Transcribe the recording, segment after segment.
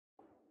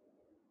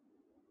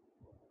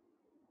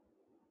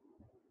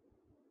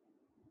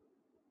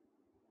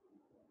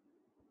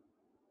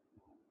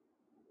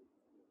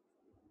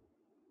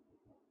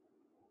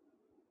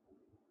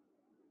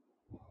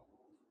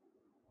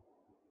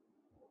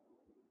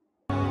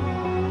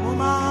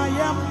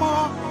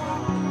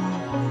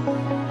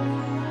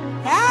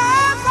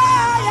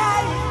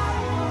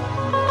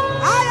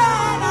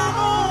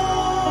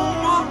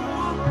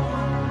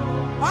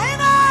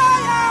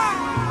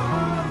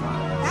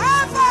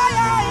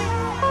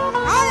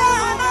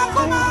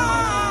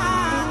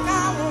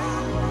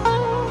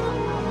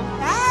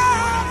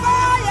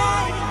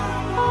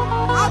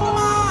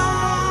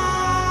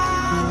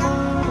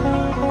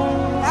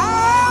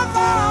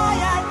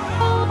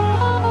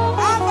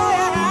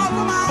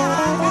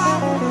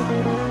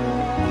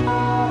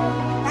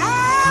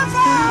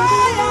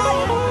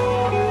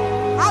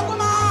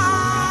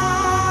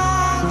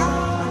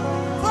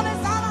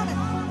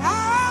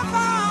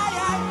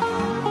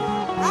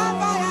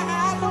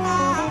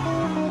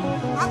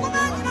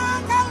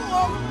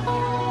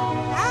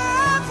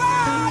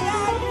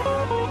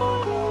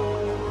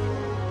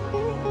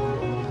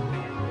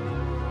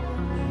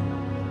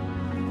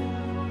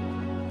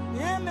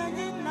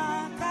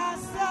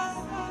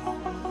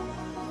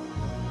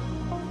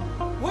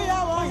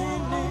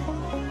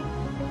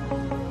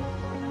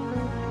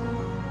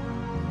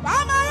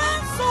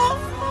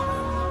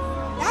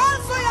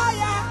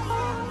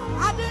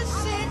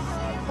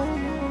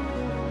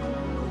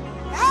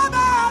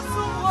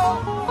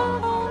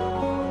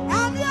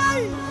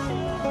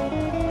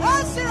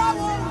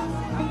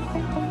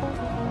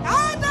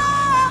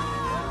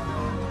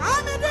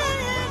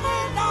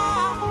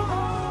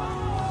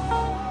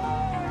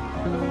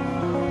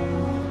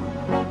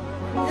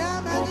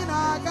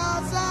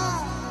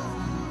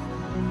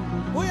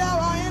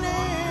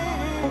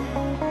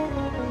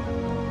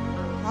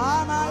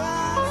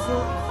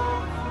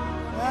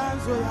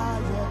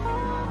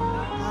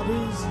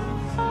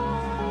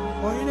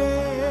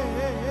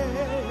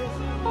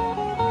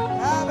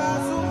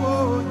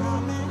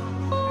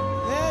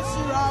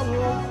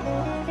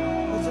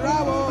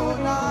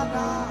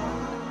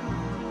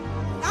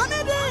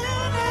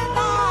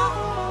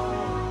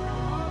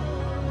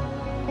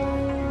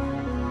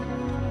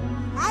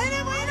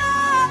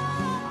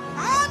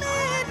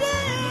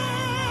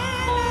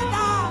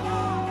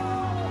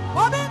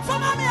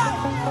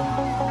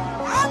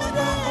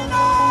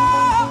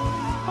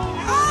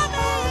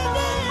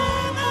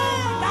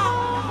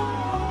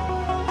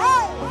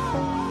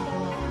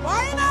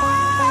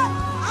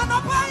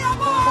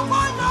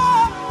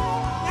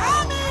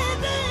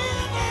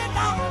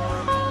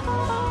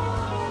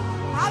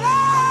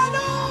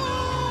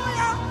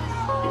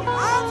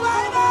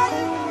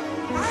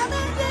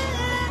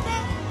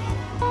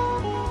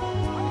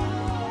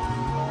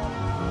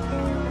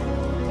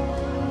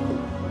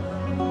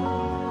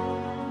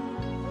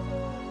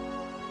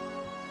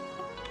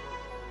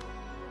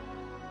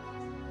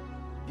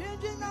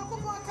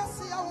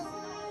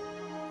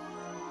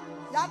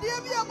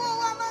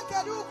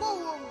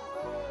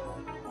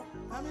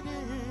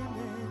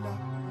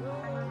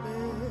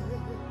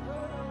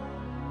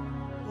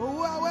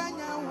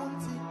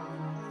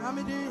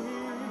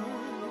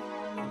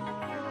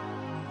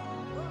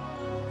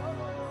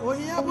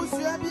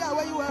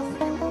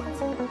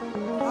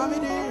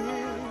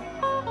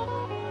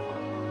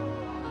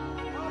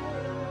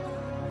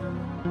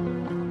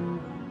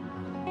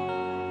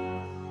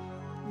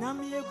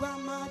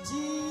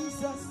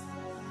Jesus,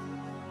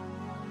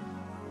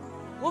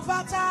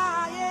 Ufata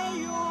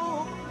you,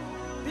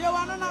 be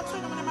one and not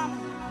two, Mamma.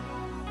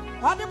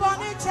 On the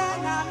bonnet chair,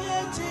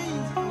 Namie,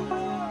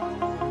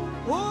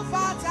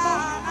 Ufata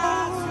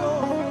as you.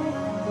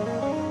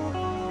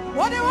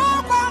 What do you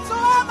want to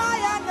my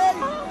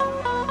name?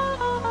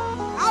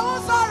 I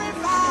was sorry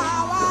for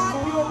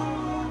you.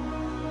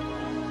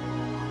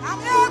 I'm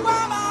your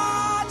grandma,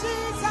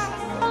 Jesus.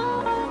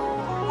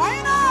 Why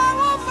not,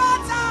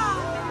 Ufata?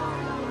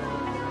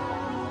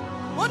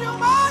 What do you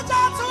want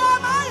to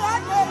my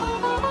name?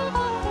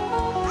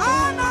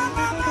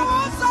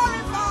 I'm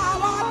sorry for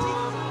you.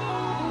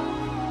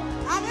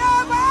 I'm your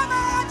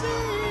grandma,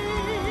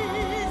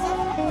 Jesus.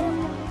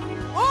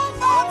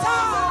 Ufata.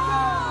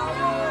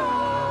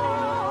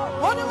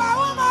 What do I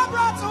want my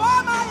brother to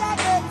all my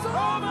name?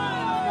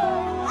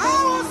 I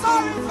was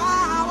sorry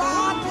for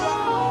you.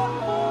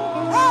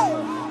 Hey,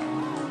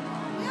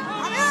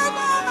 I'm your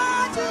grandma,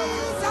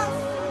 Jesus.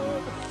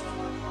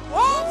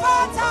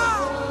 Ufata.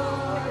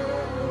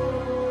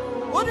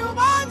 What do you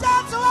want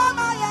to all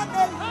my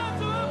name?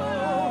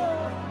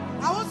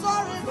 I was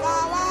sorry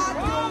for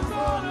you.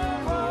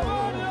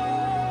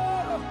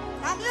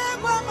 I'm your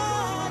grandma,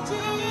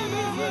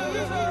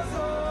 Jesus.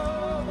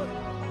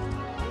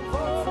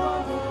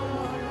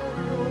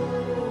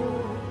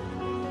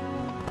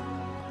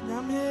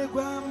 Namie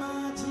grandma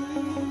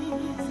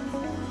Jesus,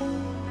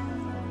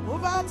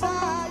 Ufata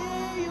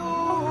you.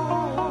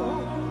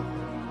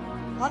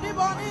 On the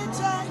bonnet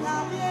chair,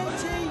 Namie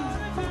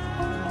Jesus.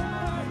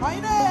 I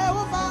know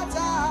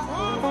Ufata.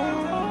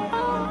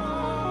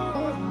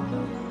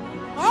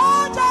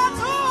 Oh,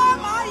 just who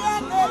am I?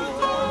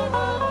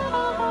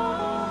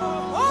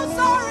 Oh,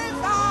 sorry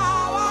for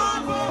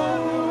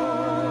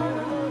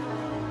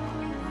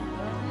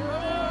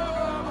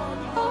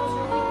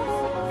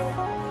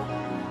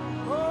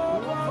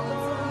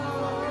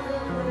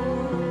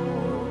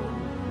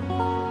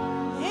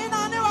in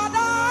a new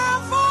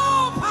Adafa.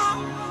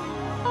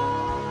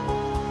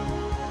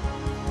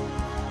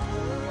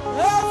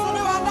 Yes,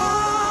 new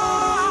Adafa.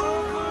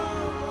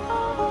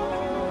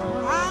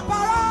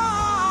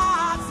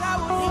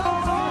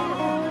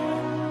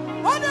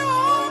 What do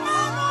you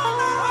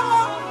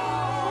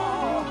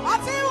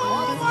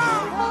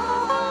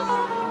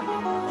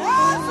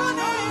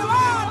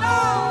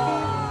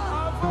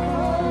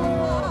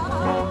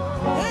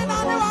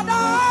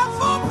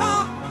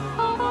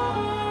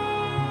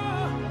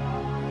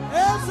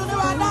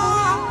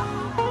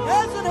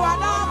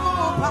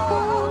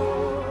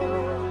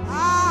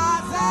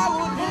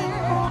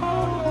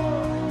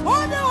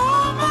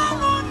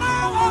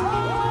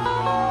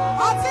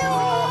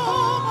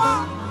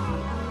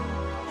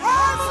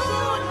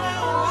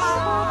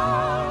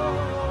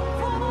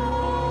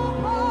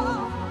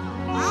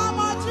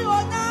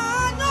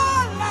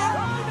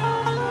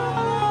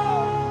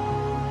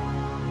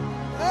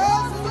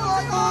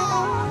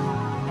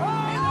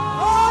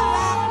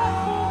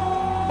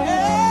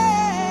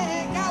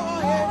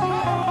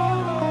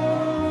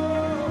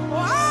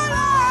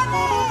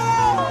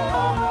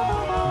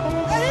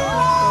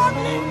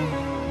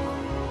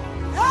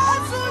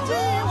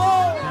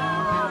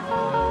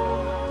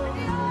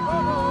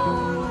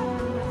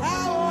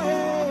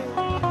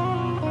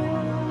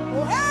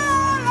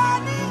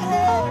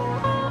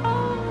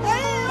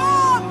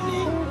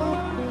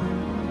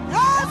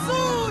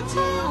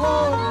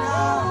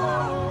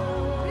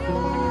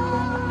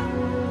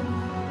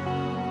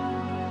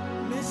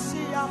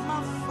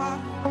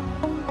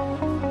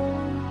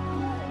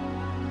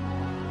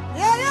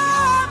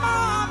Yeah,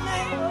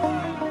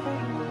 mommy.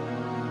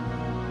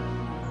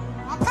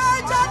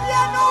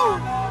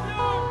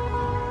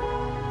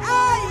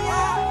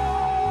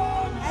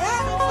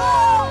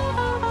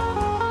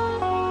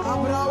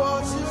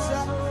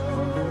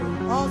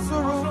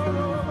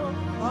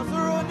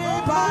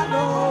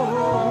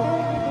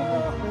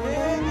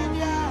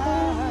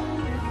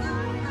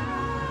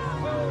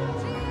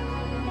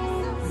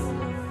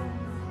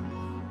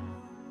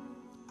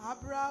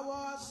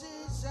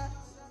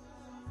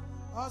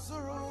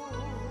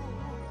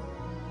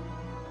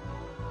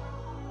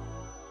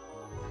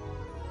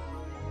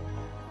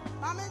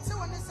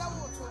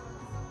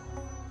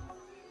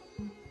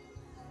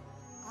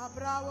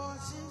 Abrawo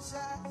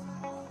shisha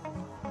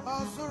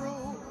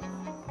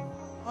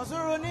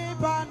Ozuru ni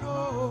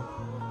bano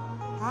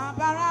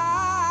Abara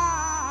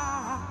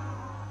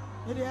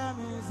Idia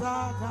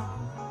mizaka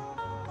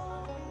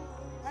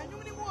And you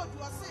need more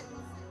to say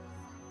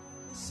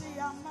She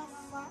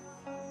amafa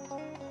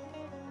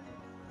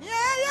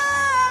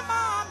Yeah,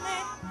 mommy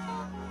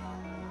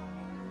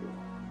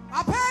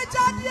I pay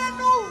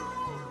Jadianu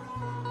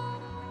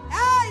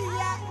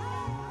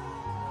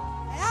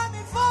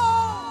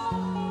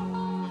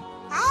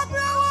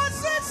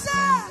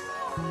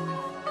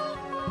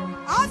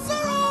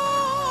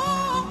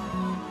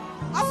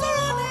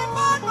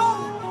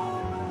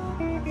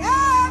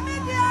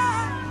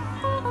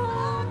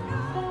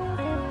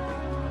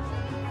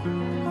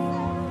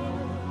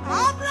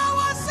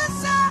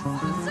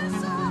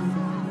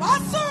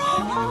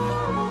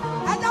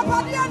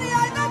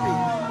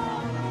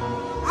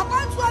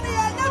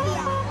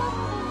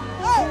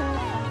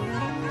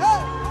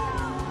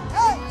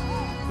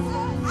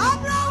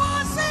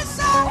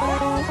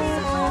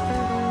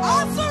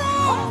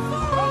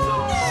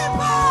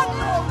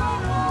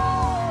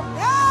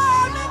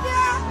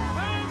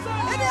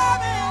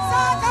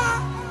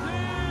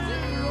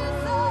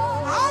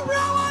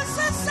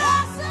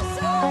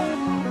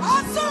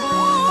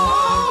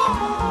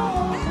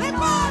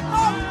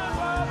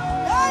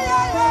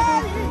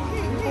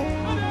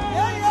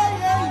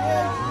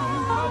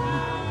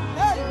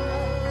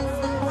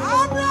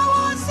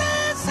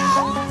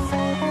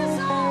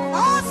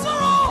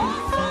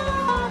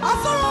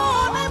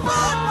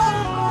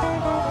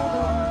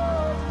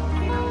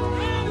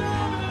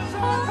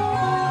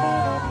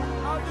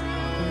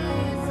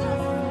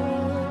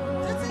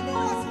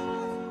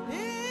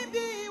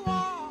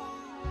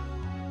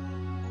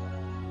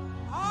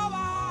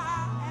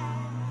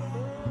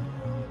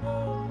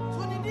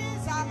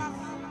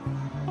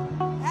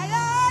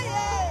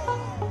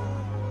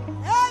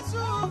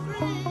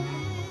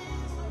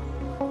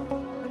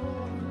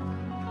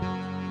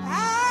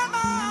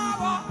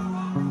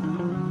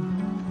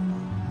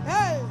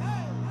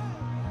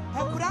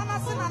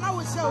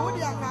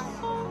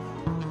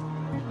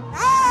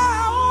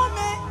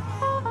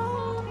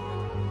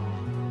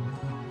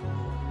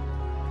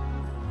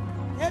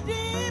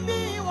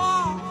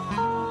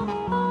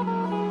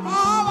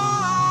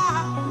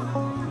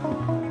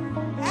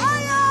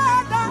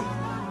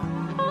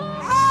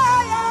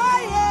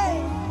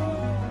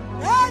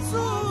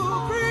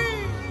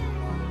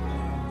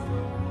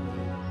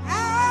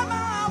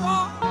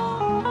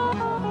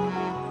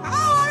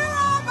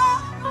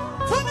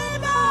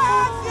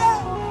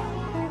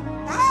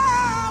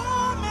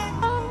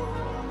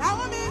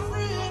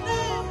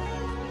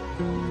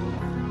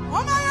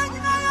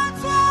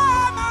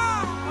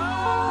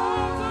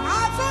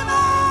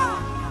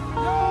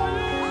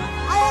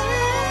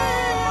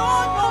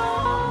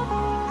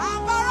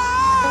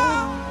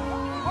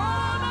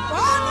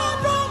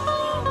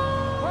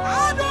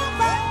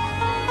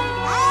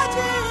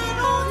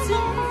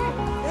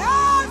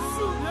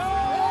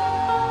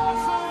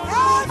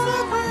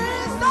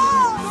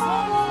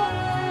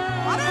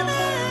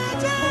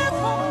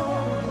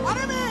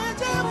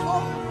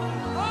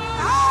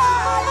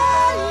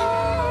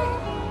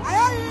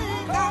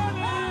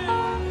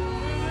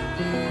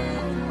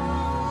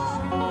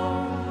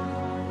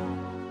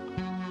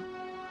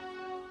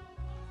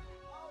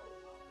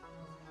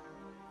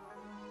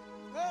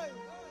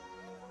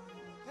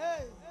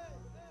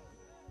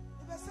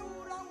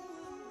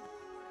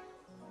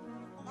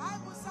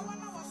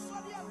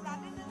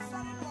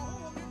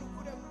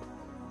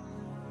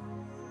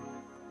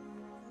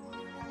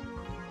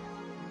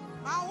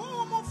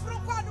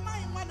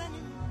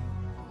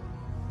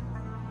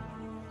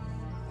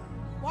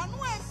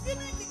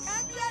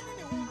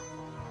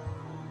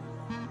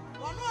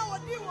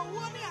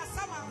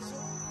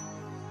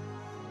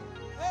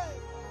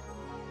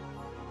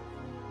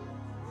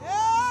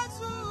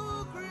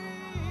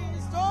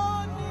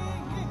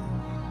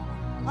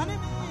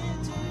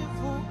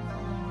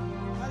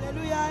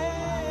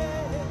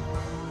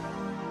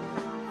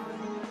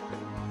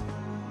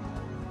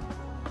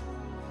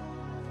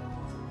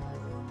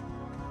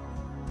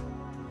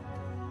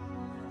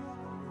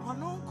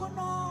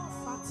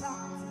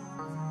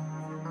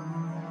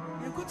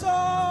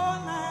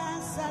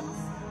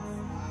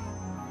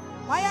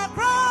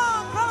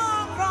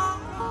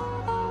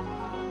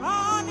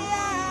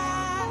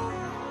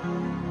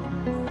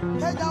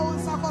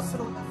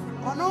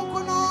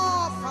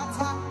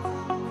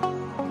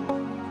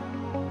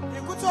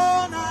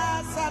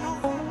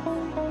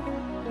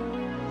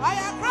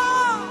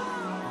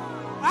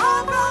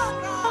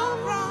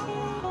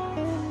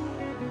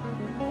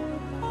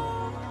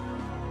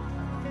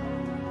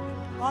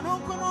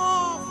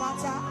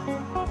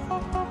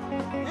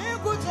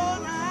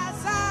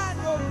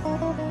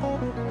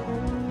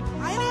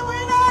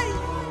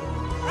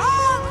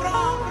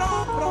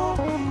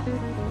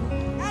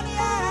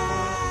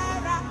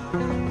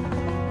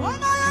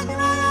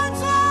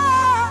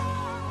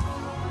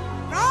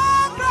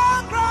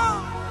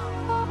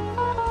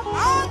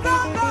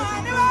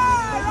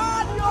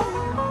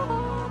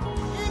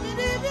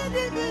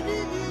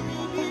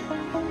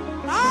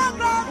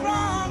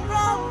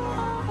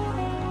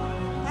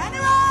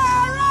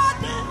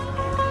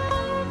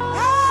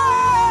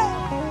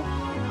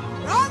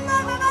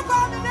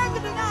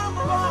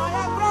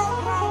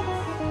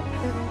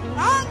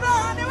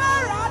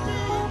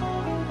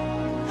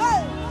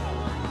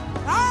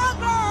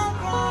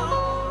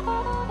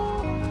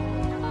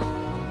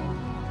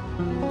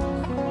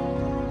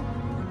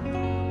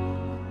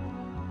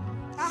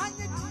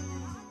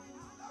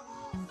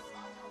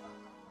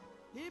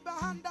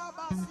bahanda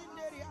ba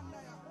sinderi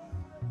andaya.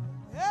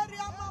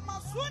 Area mama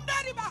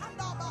sunderi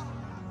bahanda ba.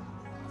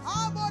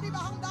 Abori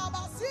bahanda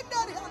ba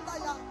sinderi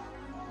andaya.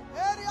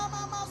 Area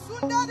mama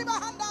sunderi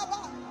bahanda ba.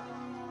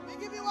 We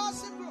give you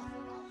worship, Lord.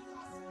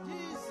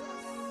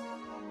 Jesus.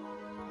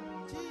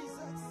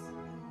 Jesus.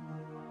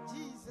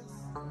 Jesus.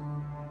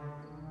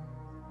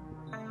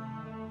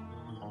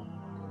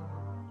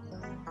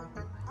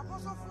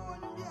 Apostle for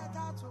you be a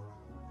tattoo.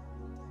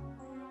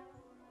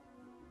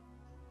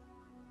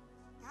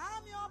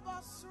 I'm your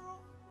boss,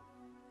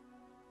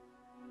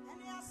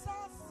 and your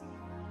assassin.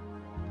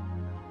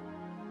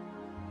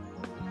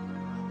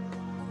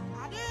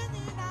 I didn't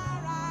need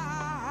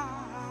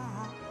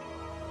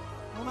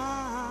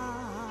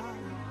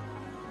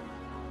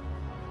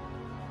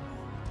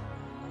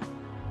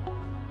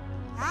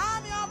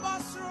I'm your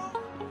boss,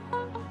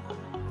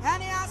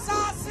 and your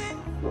assassin.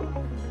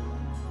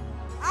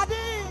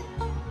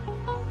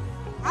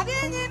 I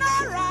didn't need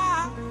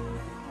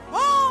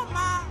oh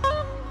my.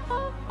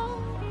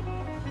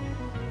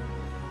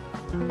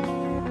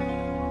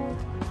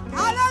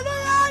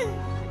 Hallelujah.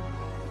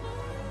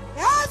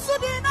 Yes,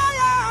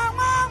 dinaya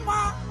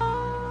mama.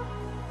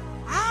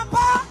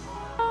 Apa.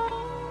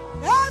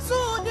 Yes,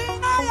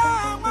 dinaya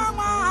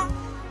mama.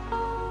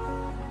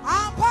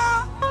 Apa.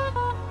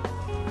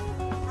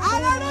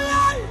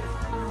 Hallelujah.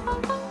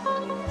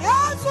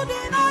 Yes,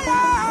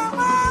 dinaya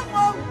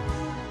mama.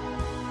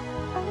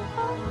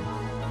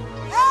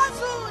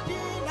 Yes,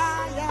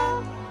 dinaya.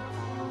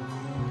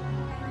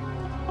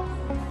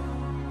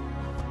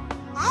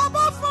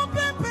 Aba from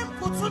Pim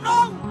to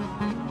know.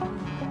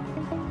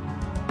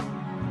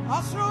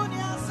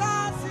 Australia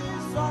Sassy,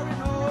 sorry,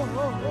 no.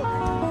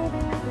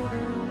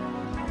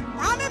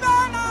 I'm a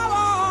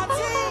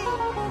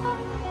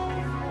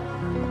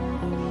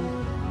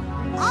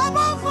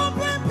Aba from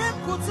Pim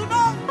to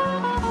know.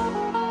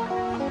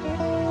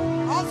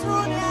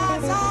 Australia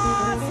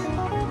Sassy.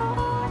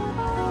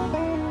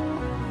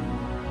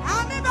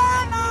 I'm a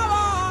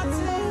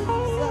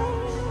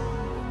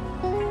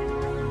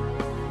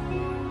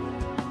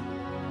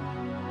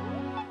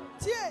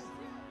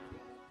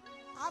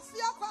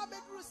Afia kwa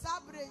bedru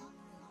sabre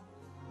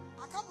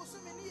akabusu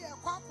meni ye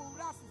kwa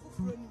powura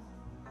fufuro ni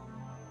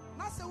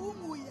na se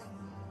wumu ye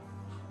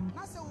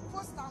na se wo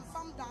post and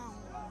farm down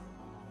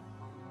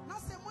na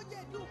se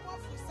moje di wo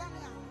fu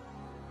sania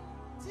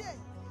tie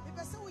e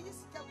be se wo yi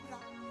sika bura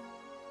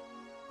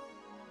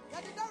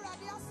ya de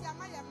dawrade ase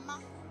ama ye ma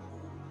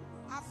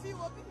afi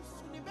obi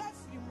su ni be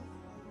firi mu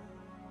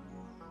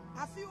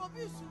afi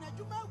obi su na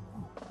djuma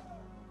ku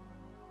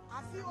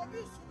afi obi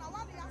su na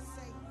wale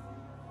asai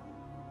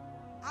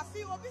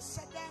afi obi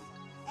shedem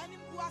eni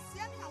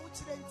buasia ni awo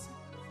kire nti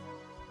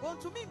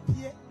ontumi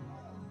mpie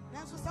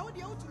nanso se wo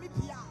de wotumi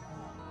pie a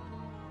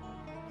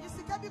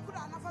yisika bi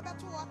kura na fa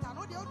beto water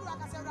no de odu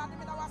aka se wrade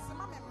me da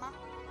wasema memma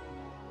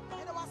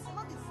me da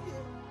wasema me fie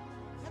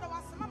me da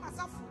wasema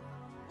masafu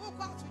wo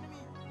kwa tuni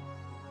mi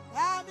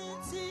ya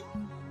minti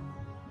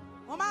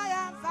o ma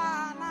ya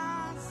fa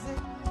na se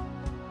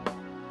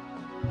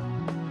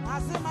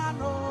asema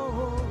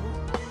no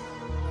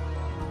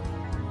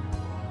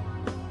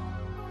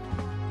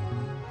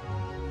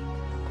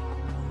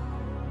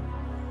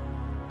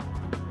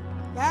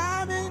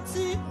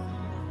Yaminti,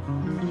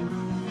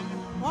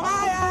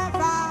 Omaya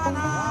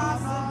Fana,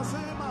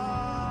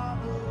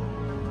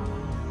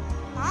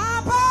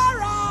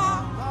 Apara,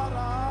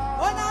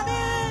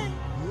 Onami,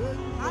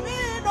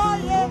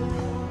 Aminoye,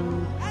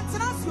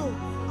 Entanasio,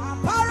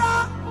 Apara,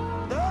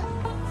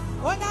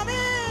 Onami,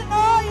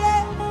 Noye,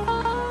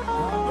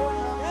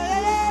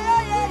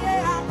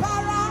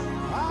 Apara,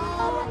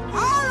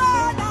 Ara,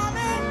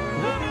 Nami,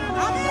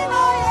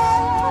 Aminoye.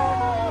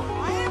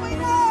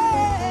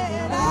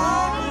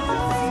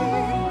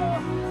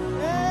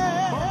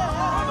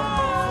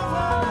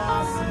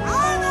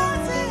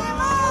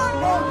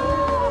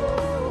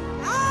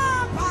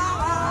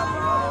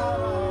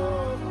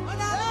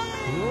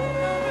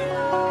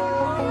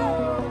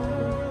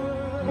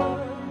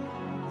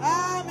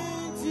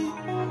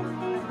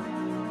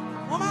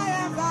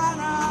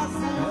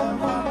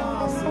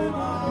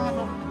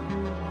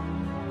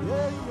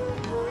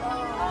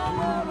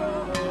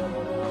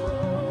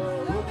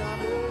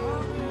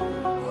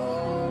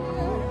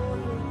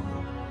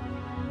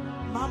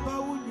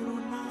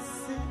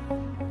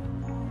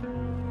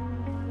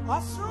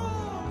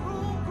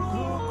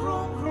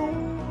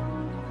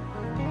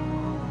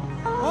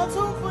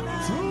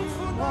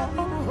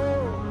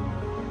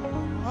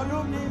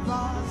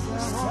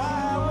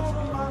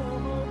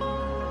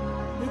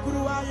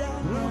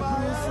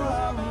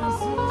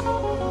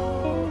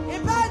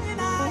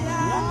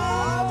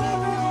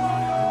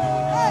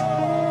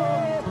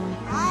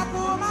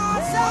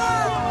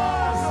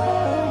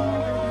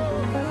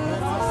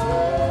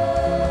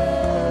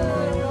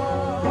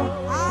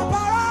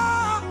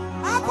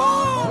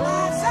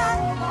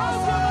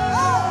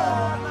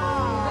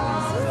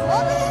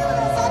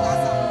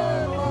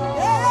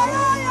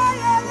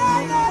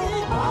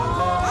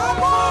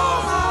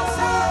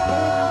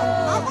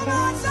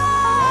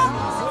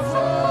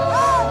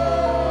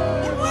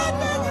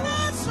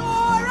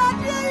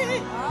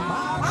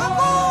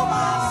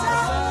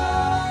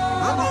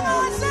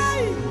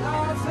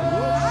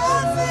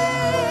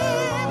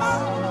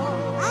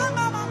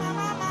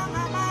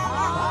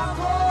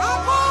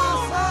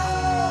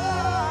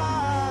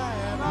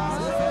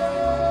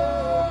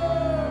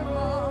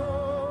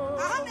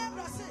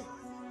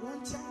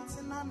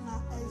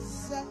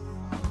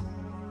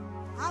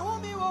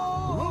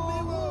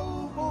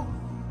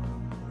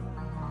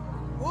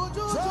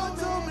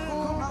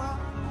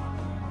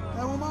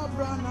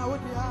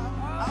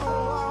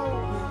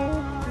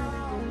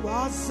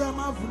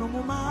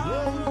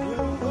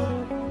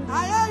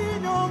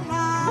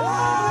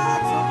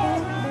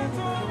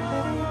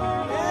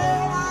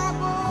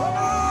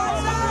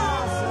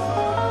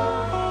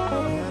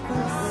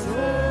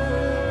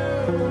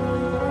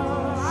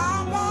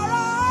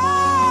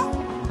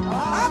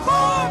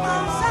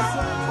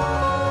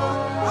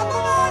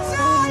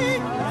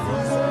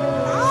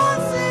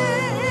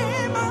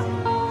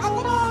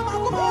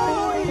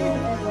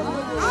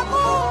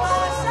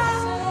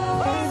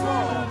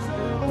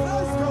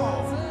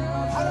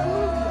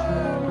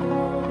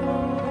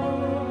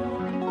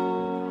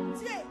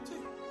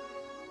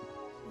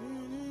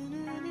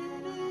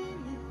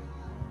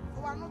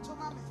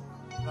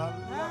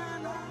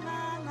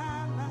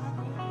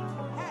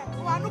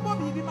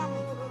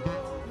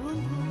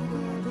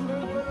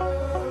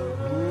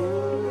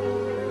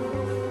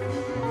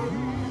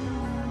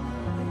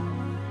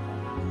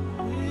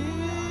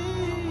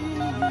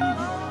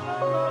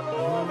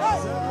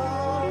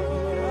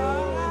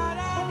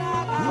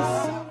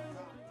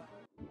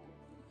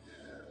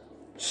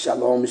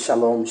 Shalom,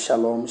 shalom,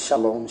 shalom,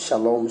 shalom,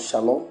 shalom,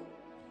 shalom.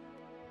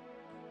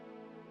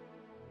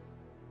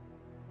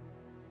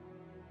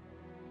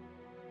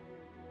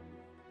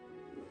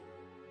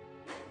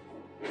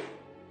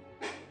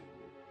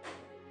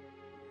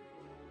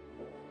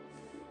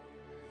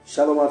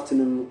 Shalom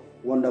afternoon,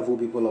 wonderful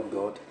people of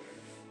God.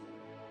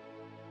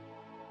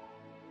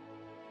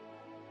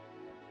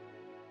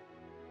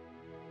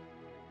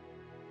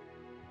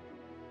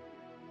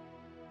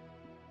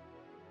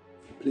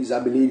 Please,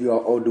 I believe you are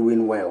all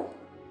doing well.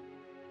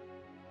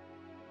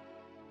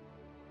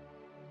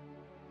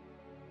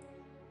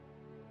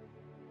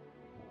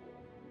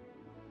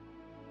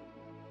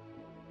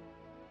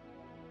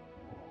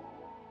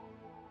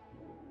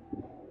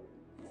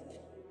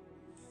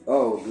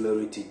 Oh,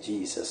 glory to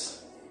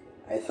Jesus.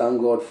 I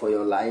thank God for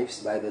your lives.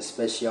 By the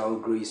special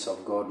grace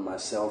of God,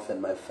 myself and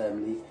my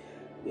family,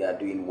 we are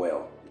doing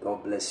well.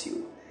 God bless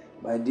you.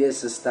 My dear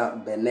sister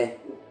Bene,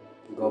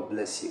 God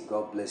bless you.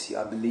 God bless you.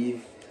 I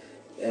believe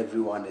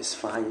everyone is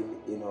fine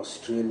in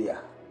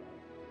Australia.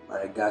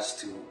 My regards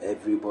to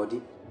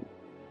everybody.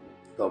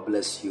 God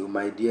bless you.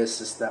 My dear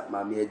sister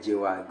Mami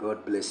Ejewa,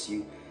 God bless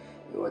you.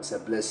 It was a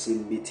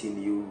blessing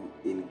meeting you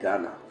in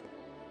Ghana.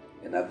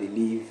 And I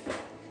believe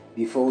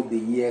before the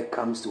year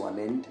comes to an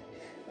end,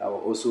 I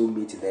will also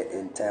meet the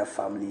entire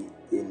family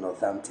in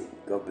Northampton.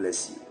 God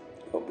bless you.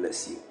 God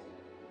bless you.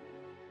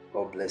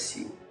 God bless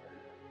you.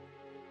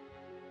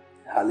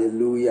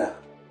 Hallelujah.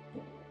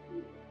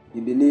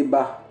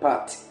 Ibineba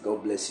Pat,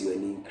 God bless you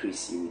and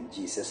increase you in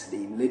Jesus'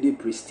 name. Lady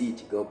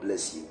Prestige, God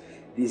bless you.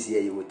 This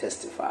year you will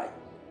testify.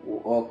 We'll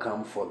all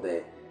come for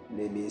the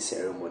naming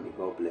ceremony.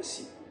 God bless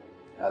you.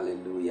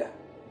 Hallelujah.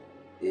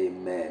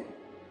 Amen.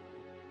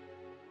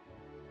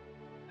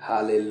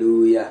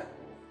 Hallelujah.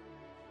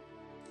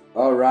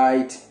 All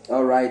right,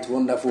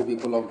 wonderful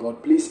people of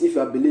God. Please, if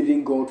you are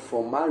believing God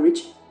for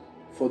marriage,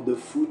 for the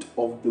fruit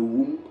of the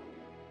womb,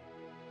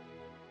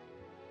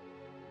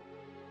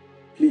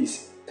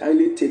 please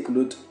kindly take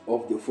note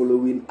of the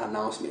following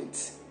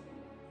announcements.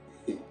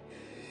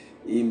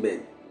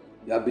 Amen.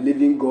 You are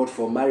believing God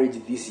for marriage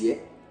this year.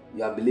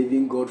 You are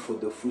believing God for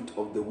the fruit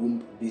of the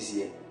womb this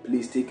year.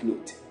 Please take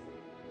note.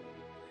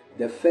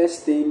 The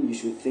first thing you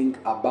should think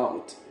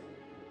about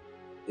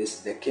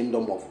is the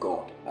kingdom of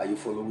God. Are you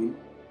following?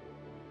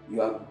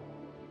 You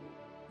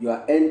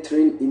are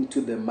entering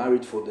into the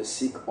marriage for the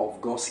sake of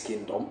God's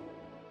kingdom.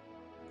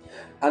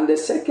 And the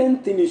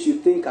second thing you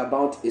should think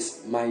about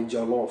is my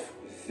jollof.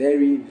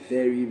 Very,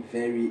 very,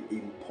 very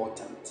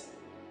important.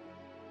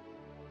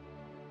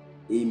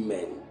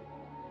 Amen.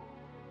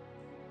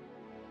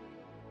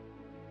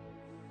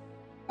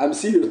 I'm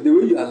serious. The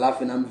way you are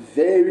laughing, I'm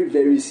very,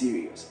 very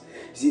serious.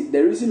 See,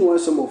 the reason why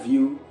some of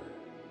you,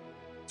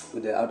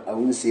 I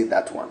won't say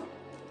that one.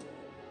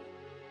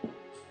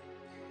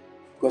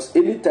 Because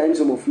anytime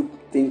some of you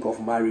think of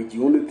marriage,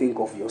 you only think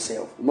of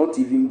yourself, not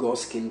even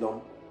God's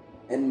kingdom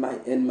and my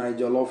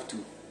jollof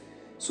too.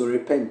 So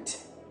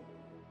repent.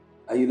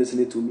 Are you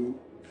listening to me?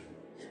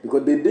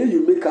 Because the day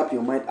you make up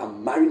your mind,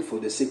 I'm married for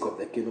the sake of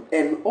the kingdom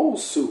and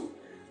also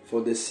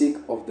for the sake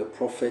of the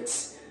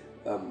prophet's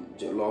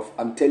jollof,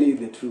 I'm telling you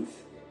the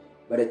truth.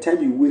 By the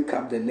time you wake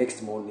up the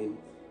next morning,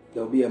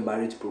 there will be a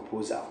marriage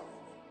proposal.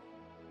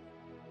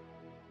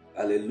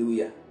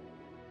 Hallelujah.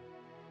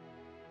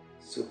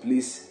 So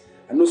please,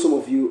 I know some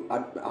of you,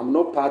 I'm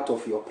not part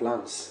of your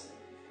plans.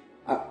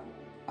 I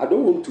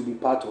don't want to be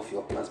part of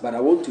your plans, but I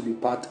want to be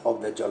part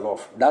of the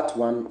jollof. That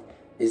one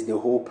is the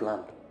whole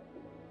plan.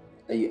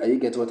 Are you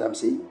get what I'm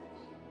saying?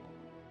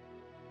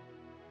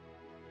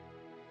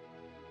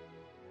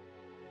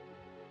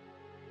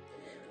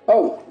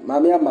 Oh,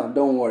 Mami Ama,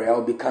 don't worry,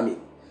 I'll be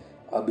coming.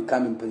 But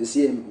you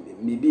see,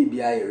 maybe be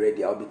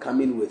ready. I'll be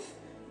coming with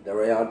the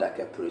Royal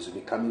Daka Praise. We'll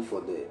be coming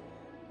for the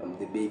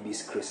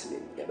baby's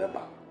christening.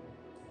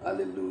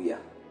 Hallelujah.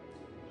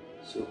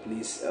 So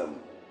please,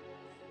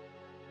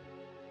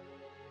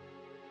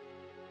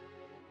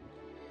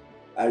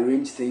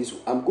 arrange things.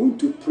 I'm going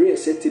to pray a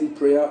certain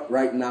prayer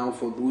right now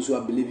for those who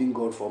are believing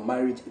God for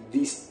marriage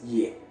this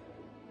year.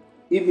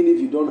 Even if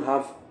you don't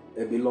have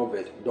a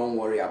beloved, don't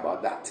worry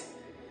about that.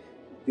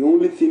 The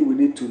only thing we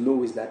need to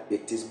know is that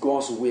it is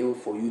God's will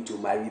for you to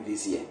marry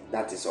this year.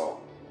 That is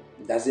all.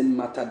 It doesn't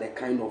matter the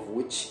kind of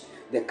witch,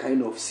 the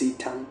kind of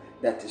Satan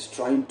that is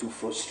trying to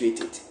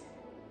frustrate it.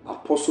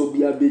 Apostle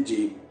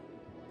Biabeje,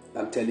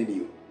 I'm telling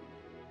you.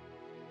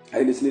 Are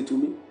you listening to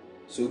me?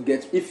 So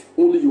if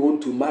only you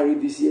want to marry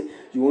this year,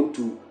 you want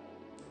to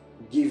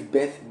give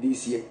birth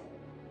this year.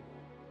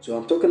 So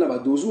I'm talking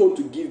about those who want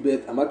to give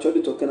birth. I'm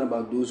actually talking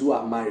about those who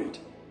are married.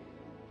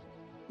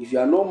 If you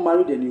are not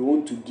married and you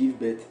want to give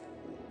birth,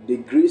 the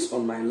grace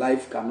on my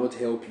life cannot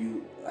help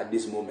you at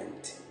this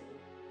moment.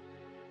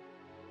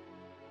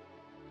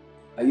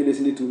 Are you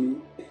listening to me?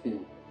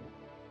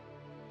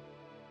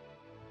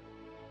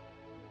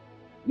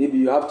 Maybe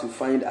you have to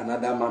find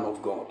another man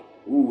of God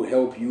who will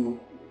help you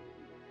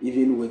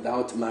even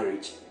without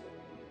marriage.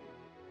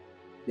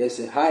 There's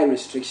a high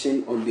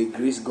restriction on the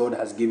grace God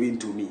has given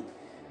to me.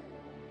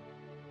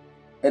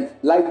 And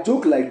like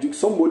joke,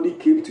 somebody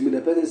came to me,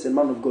 the person said,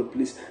 man of God,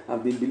 please,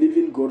 I've been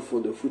believing God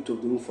for the fruit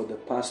of the womb for the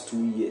past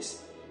 2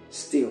 years.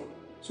 Still.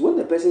 So when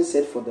the person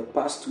said for the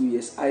past 2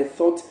 years, I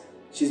thought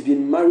she's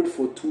been married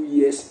for 2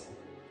 years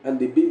and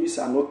the babies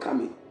are not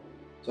coming.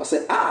 So I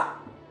said,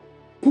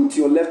 put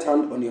your left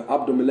hand on your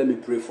abdomen, let me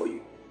pray for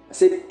you. I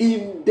said,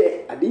 in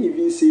there, I didn't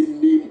even say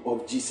name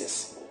of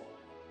Jesus.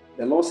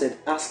 The Lord said,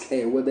 ask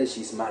her whether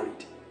she's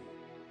married.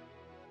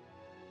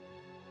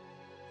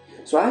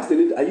 So I asked the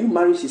lady, are you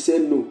married? She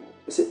said no.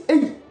 I said,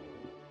 hey,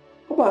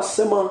 how about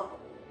Sema?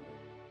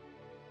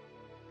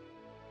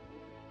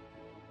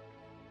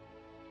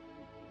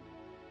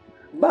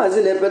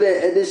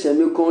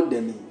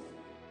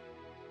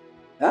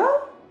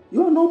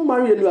 You are not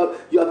married and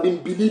you have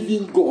been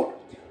believing God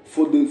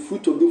for the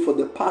fruit of the for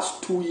the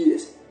past 2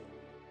 years.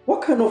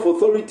 What kind of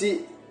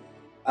authority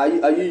are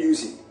you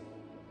using?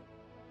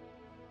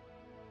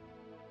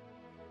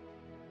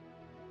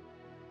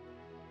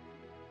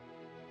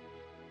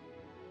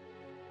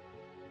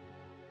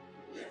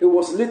 It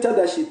was later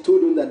that she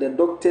told him that the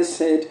doctor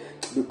said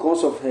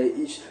because of her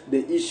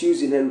the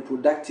issues in her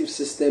reproductive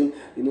system,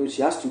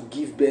 she has to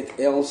give birth,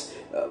 else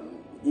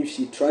if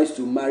she tries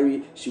to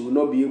marry, she will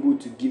not be able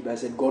to give. I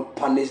said, God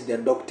punished the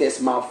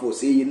doctor's mouth for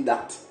saying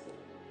that.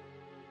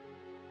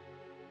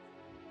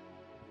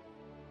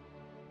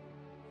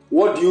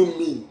 What do you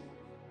mean?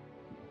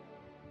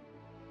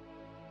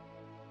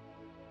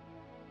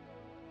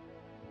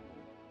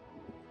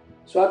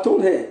 So I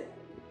told her,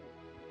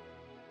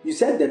 you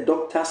said the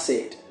doctor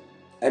said,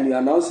 and you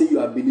are now saying you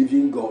are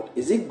believing God.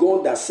 Is it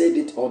God that said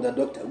it or the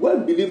doctor? Go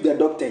and believe the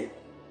doctor.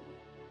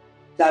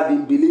 That have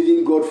been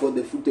believing God for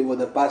the fruit over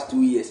the past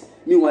 2 years.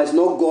 Meanwhile, it's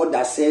not God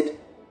that said,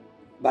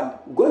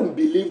 but go and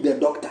believe the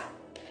doctor.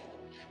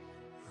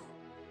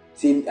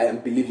 Saying, I am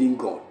believing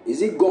God.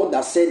 Is it God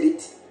that said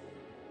it?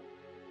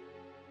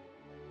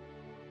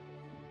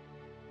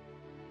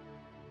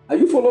 Are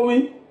you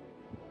following?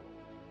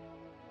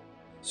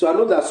 So I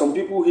know that some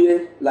people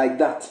here like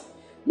that.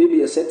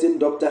 Maybe a certain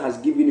doctor has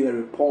given you a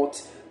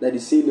report that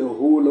is saying a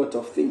whole lot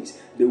of things.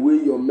 The way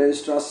your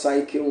menstrual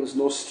cycle is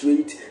not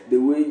straight, the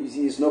way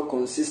it's not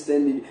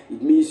consistent,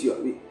 it means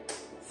you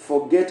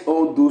forget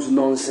all those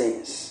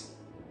nonsense.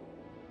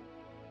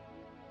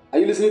 Are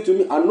you listening to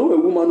me? I know a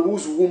woman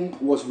whose womb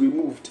was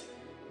removed.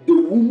 The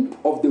womb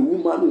of the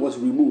woman was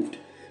removed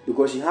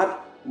because she had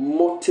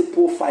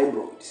multiple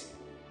fibroids.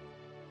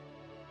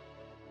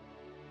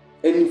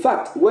 And in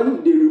fact,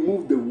 when they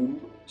removed the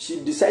womb, she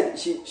decided,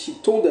 she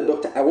told the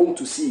doctor, I want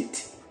to see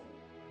it.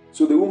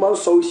 So the woman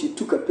saw it, she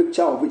took a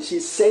picture of it. She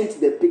sent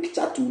the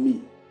picture to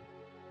me.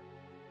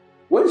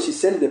 When she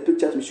sent the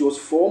picture to me, she was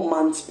 4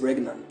 months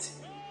pregnant.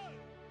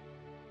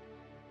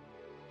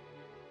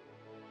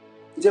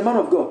 It's a man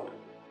of God.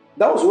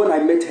 That was when I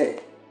met her.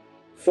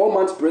 4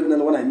 months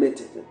pregnant when I met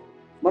her.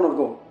 Man of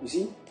God, you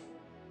see?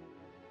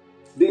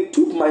 They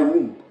took my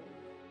womb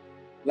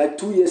like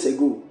 2 years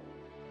ago.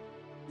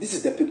 This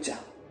is the picture.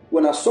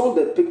 When I saw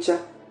the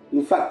picture,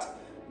 in fact,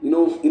 in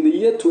the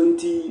year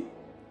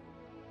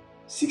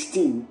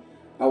 2016,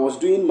 I was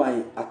doing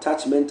my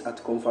attachment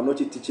at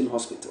Confanochi Teaching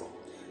Hospital,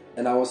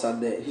 and I was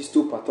at the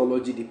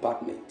histopathology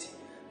department.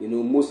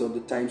 Most of the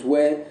times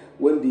when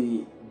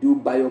they do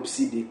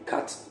biopsy, they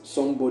cut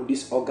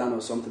somebody's organ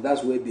or something.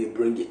 That's where they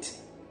bring it.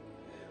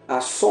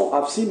 I've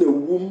seen a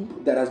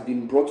womb that has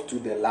been brought to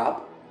the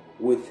lab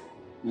with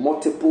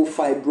multiple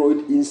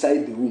fibroid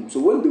inside the womb. So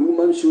when the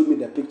woman showed me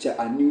the picture,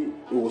 I knew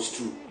it was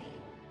true.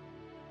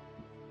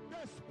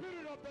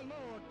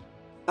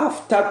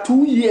 After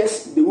 2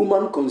 years, the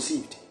woman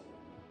conceived.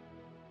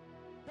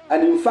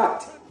 And in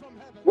fact,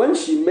 when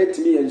she met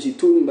me and she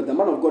told me, but the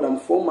man of God, I'm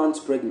 4 months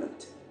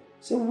pregnant. I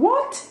said,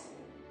 what?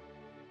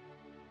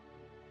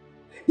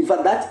 In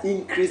fact, that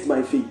increased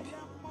my faith.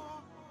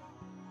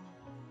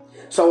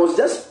 So I was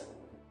just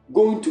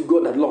going to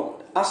God and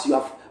Lord, as you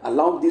have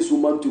allowed this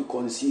woman to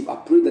conceive, I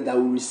pray that I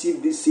will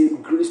receive this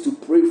same grace to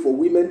pray for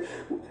women.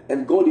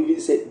 And God even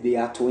said they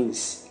are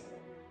twins.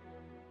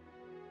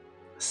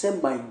 Say,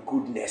 my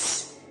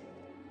goodness.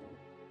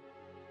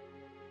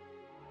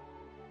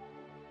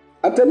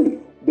 I'm telling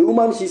you, the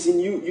woman, she's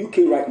in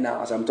UK right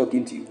now as I'm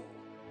talking to you.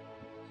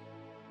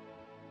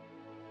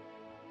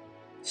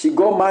 She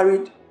got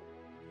married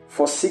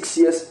for 6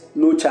 years,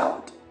 no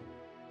child.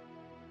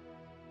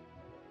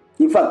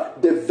 In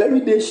fact, the very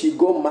day she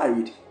got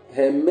married,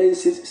 her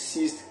menses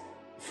ceased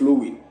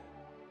flowing.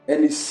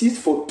 And it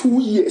ceased for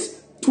 2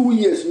 years. 2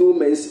 years, no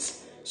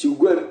menses.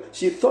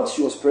 She thought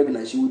she was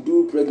pregnant. She would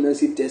do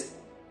pregnancy test,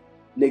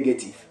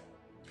 negative.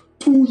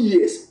 2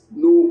 years,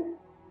 no.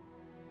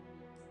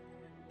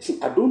 See,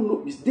 I don't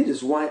know. This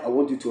is why I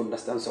want you to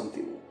understand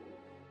something.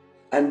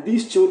 And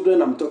these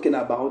children I'm talking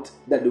about,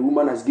 that the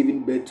woman has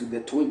given birth to, the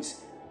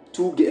twins,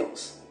 2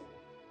 girls,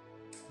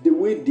 the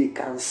way they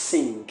can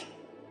sing.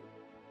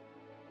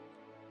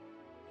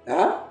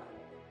 Huh?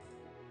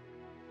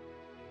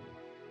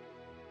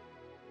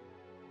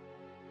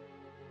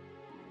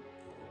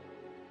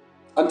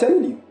 I'm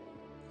telling you.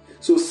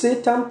 So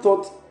Satan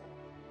thought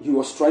he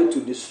was trying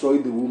to destroy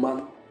the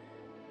woman.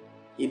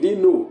 He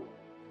didn't know.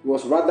 He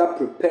was rather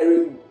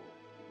preparing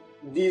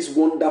these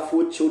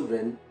wonderful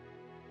children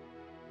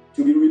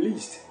to be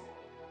released.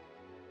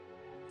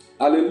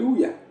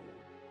 Hallelujah.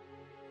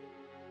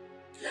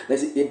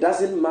 Listen, it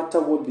doesn't matter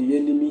what the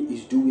enemy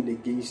is doing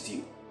against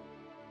you.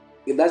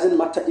 It doesn't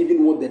matter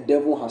even what the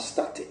devil has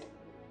started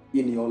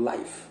in your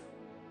life.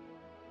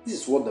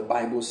 This is what the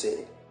Bible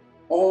said.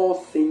 All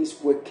things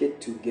work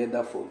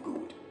together for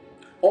good.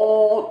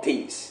 All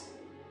things.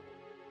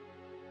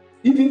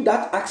 Even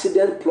that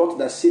accident plot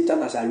that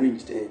Satan has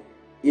arranged,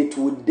 it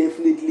will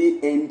definitely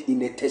end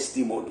in a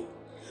testimony.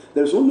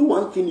 There's only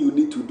one thing you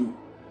need to do.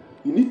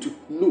 You need to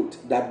note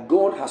that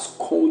God has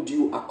called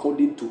you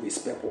according to his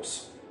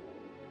purpose.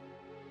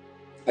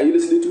 Are you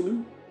listening to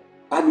me?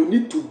 And you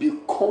need to be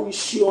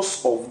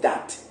conscious of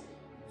that.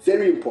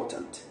 Very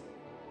important.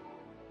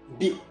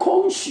 Be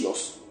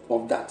conscious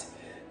of that.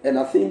 And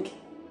I think,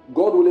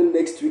 God willing,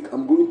 next week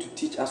I'm going to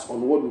teach us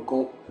on what we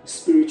call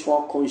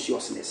spiritual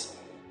consciousness.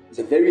 It's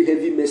a very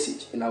heavy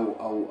message, and I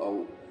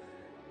will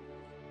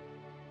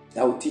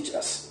teach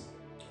us.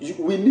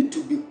 We need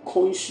to be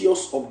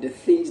conscious of the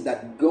things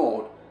that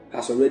God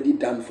has already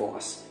done for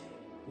us.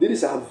 This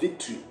is our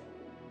victory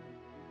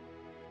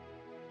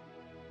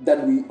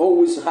that we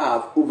always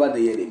have over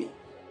the enemy.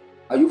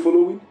 Are you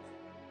following?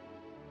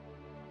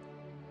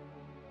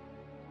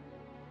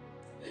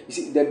 You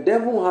see, the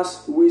devil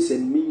has ways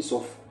and means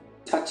of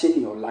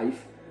touching your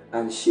life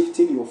and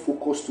shifting your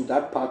focus to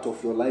that part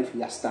of your life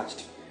he has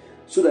touched,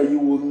 so that you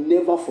will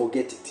never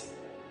forget it.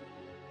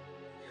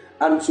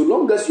 And so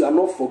long as you are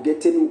not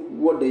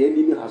forgetting what the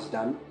enemy has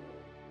done,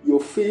 your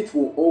faith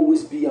will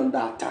always be under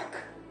attack.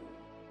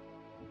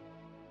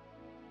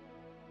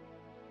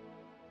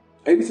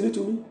 Are you listening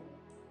to me?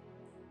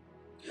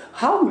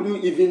 How will you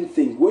even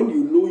think when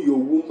you know your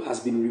womb has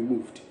been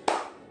removed?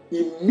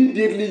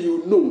 Immediately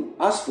you know,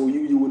 as for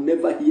you, you will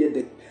never hear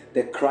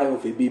the cry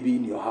of a baby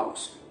in your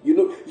house. You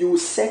know, you will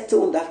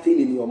settle that thing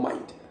in your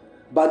mind.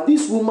 But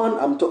this woman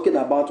I'm talking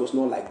about was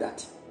not like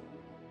that.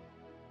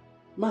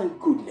 My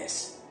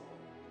goodness.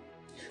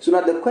 So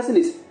now the question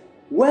is,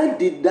 where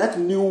did that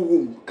new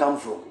womb come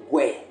from?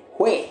 Where?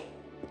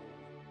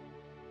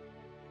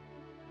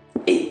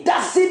 It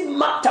doesn't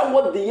matter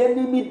what the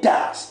enemy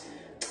does.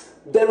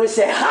 There is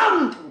a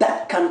hand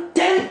that can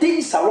turn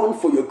things around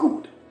for your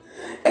good.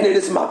 And it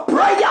is my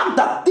prayer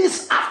that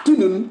this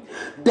afternoon,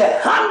 the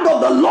hand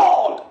of the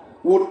Lord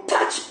will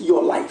touch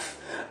your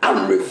life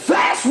and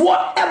reverse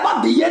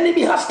whatever the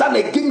enemy has done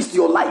against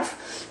your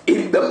life,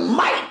 in the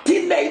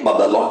mighty name of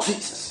the Lord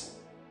Jesus.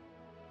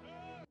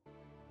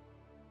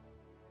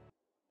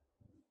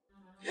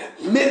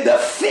 May the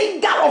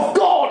finger of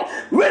God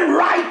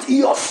rewrite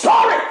your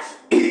story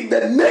in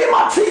the name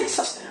of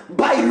Jesus,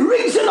 by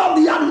reason of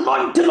the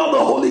anointing of the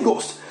Holy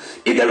Ghost.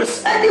 If there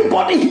is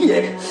anybody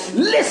here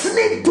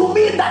listening to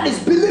me that is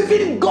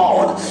believing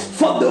God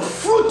for the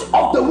fruit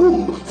of the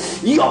womb,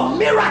 your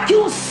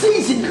miracle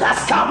season has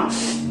come.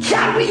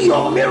 Carry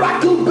your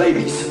miracle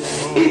babies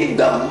in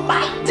the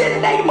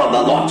mighty name of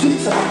the Lord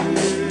Jesus.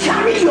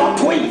 Carry your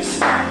twins,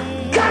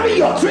 carry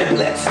your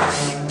triplets,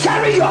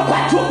 carry your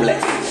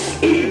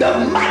quadruplets in the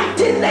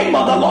mighty name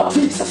of the Lord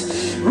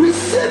Jesus.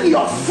 Receive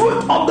your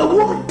fruit of the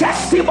womb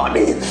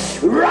testimony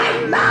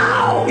right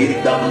now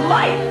in the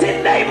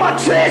mighty name of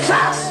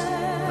Jesus.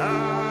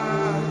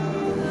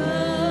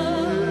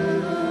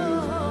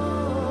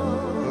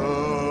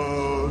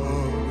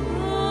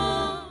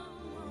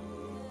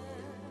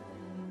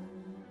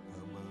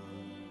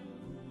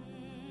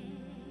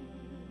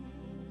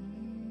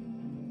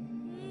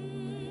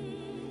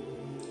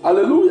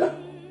 Hallelujah.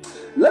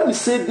 Let me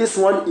say this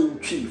one in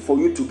key for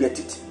you to get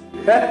it.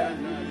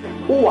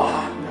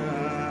 Wow.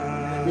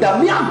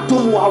 Dami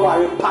adomu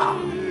aware pa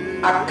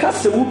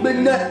akase wo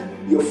benya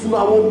yefunu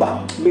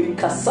awomba me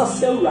kasa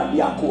se urade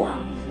akoa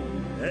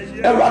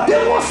urade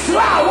mo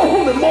sra wo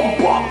hu me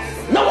mobbo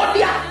na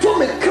wode ato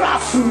me kra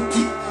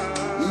fruti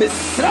me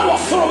sra wo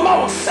soro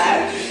ma wo se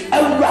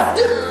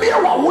urade me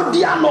wa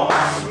wode ano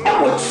e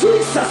wo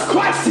Jesus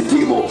Christ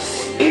dimo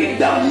in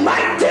the the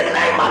mighty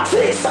name of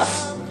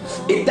Jesus.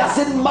 It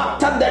doesn't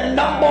matter the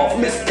number of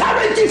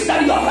miscarriages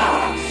that you have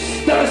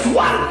had. There is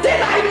one thing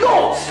I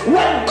know.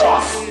 When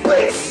God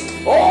speaks,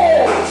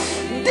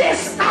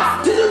 this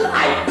afternoon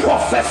I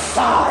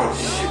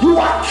prophesy, you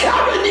are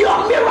carrying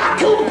your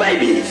miracle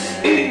baby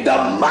in the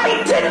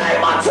mighty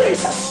name of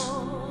Jesus.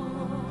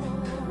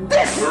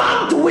 This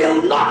month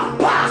will not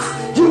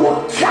pass. You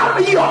will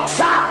carry your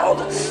child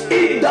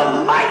in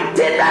the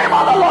mighty name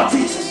of the Lord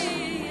Jesus.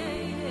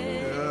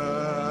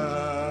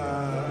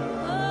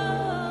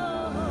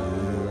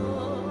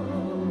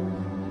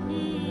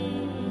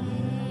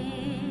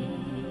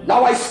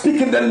 Now I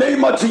speak in the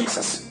name of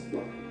Jesus.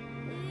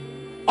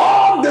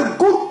 All the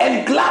good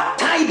and glad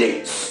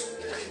tidings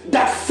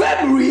that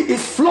February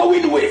is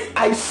flowing with,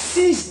 I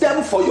seize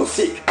them for your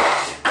sake.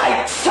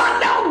 I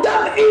channel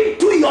them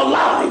into your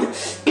line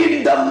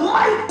in the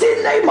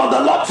mighty name of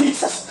the Lord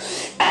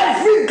Jesus.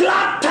 Every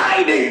glad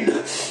tiding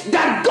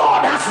that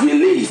God has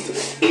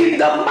released in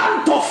the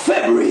month of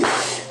February,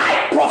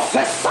 I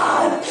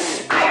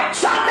prophesy, I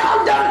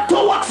channel them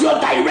towards your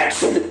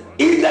direction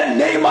in the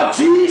name of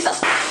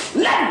Jesus.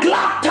 Let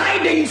glad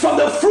tidings of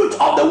the fruit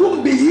of the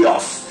womb be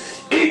yours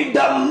in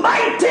the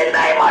mighty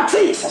name of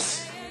Jesus.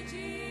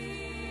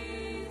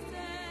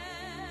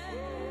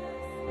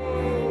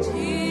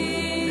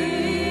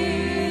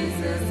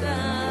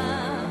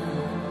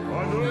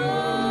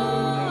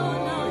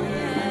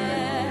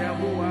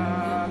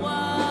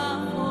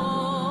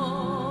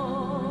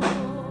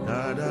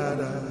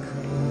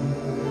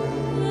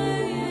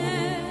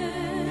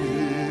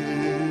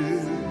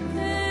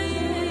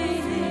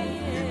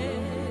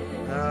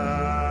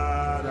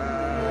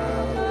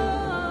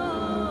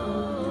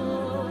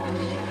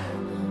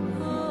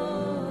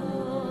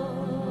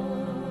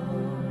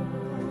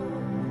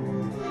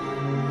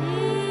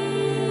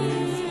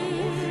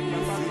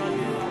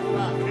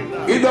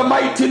 In the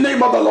mighty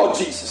name of the Lord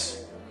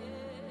Jesus,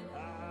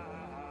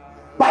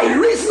 by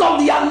reason of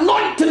the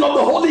anointing of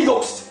the Holy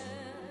Ghost,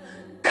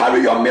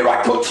 carry your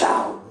miracle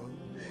child,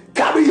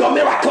 carry your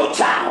miracle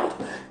child,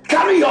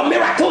 carry your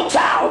miracle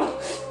child,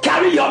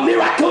 carry your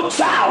miracle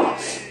child,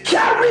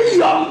 carry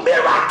your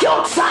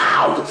miracle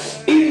child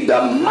in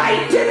the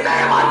mighty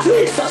name of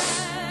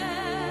Jesus.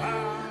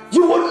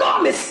 You will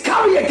not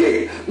miscarry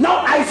again. Now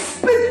I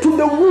speak to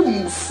the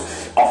wombs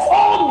of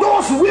all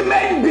those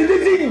women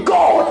believing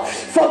God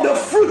for the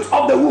fruit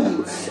of the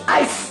womb.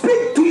 I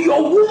speak to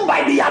your womb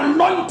by the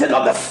anointing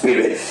of the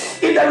Spirit.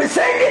 If there is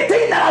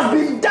anything that has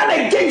been done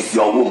against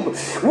your womb,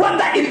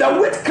 whether in the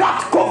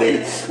witchcraft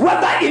coven,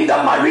 whether in the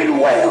marine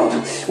world,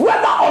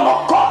 whether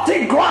on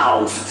occultic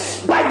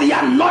grounds, by the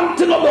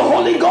anointing of the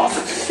Holy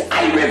Ghost,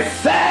 I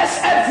reverse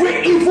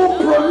every evil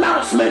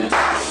pronouncement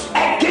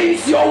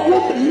against your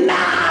womb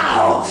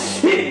now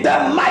in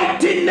the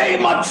mighty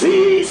name of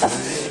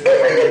Jesus. Even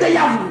if they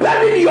have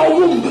buried your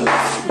womb,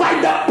 by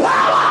the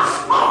power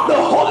of the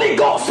Holy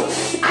Ghost,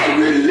 I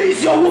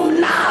release your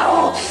womb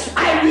now.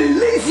 I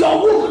release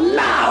your womb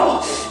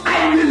now.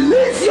 I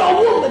release your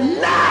womb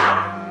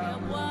now.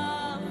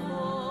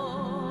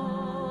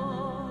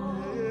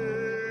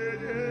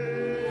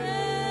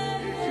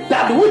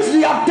 That which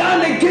they have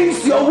done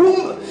against your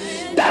womb,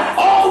 that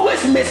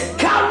always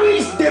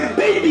miscarries the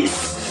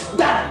babies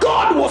that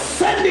God was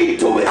sending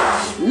to it.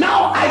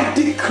 Now I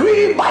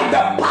decree by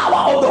the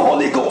power of the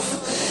Holy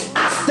Ghost,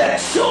 as the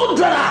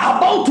children are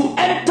about to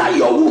enter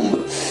your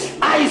womb,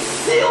 I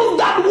seal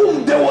that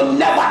womb. They will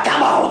never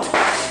come out.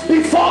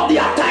 Before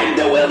their time,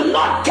 they will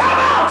not come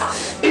out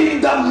in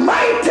the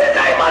mighty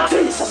name of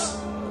Jesus.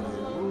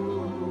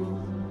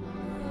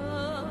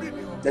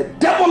 The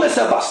devil is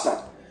a bastard.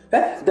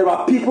 There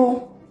are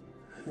people,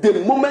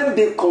 the moment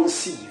they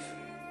conceive,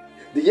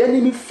 the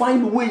enemy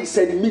find ways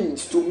and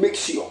means to make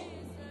sure.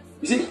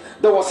 You see,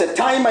 there was a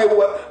time I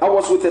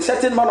was with a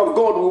certain man of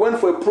God. We went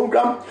for a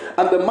program,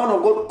 and the man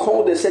of God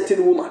called a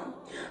certain woman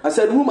and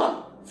said,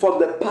 "Woman, for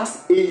the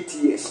past 8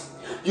 years,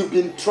 you've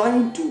been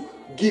trying to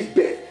give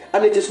birth,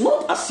 and it is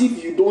not as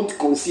if you don't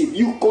conceive.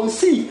 You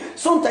conceive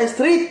sometimes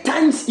 3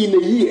 times in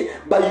a year,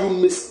 but you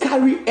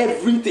miscarry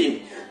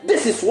everything."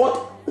 This is what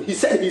he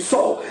said he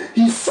saw.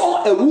 He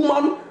saw a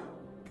woman.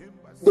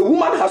 The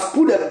woman has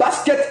put a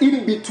basket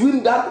in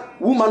between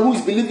that woman who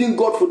is believing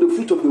God for the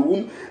fruit of the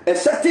womb. A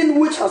certain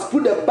witch has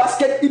put a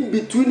basket in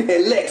between her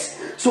legs.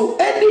 So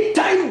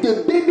anytime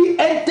the baby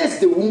enters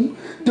the womb,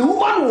 the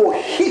woman will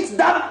hit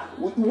that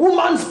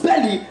woman's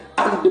belly,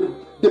 and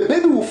the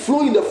baby will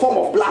flow in the form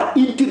of blood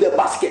into the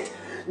basket.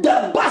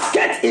 The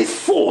basket is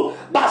full,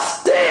 but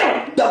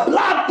still the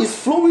blood is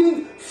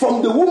flowing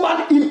from the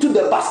woman into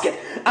the basket.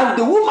 And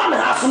the woman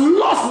has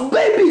lost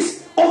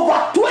babies. Over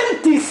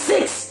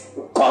 26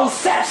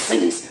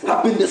 conceptions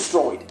have been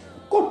destroyed.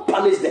 God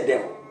punish the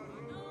devil.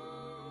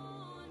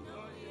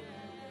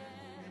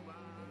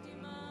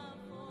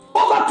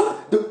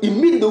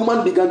 Immediately the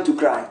woman began to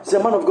cry. She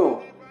said, "Man of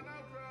God,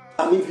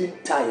 I'm even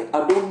tired.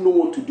 I don't know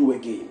what to do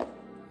again."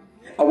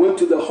 I went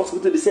to the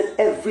hospital. They said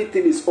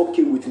everything is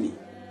okay with me.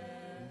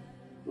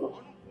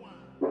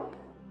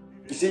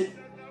 You see,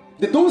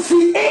 they don't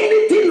see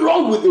anything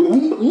wrong with the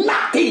womb.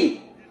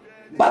 Nothing.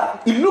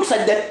 but it looks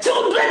like the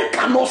children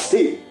cannot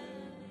stay.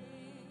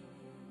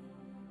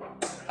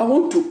 I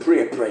want to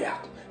pray a prayer.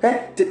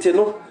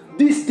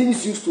 These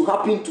things used to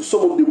happen to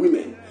some of the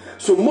women.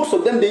 So most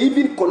of them, they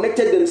even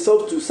connected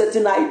themselves to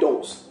certain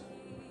idols.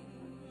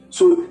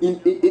 So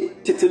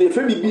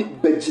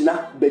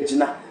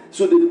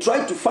so they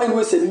try to find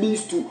ways and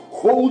means to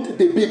hold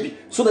the baby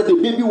so that the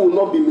baby will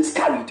not be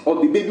miscarried or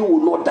the baby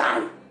will not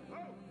die.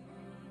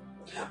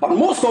 But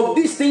most of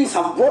these things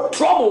have brought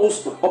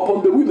troubles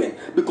upon the women,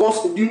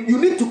 because you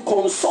need to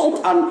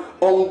consult an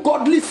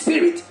ungodly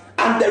spirit,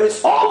 and there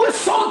is always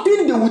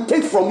something they will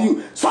take from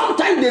you.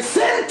 Sometimes the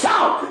same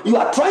child you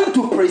are trying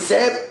to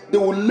preserve, they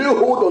will lay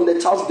hold on the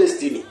child's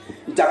destiny.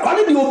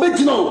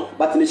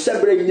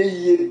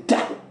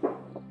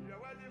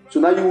 So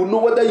now you will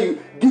know whether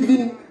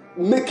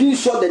making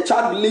sure the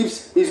child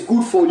lives is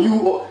good for you,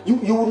 or you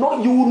will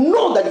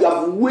know that you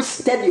have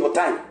wasted your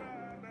time.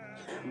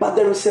 But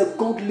there is a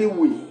godly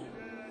way.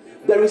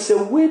 There is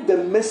a way the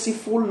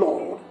merciful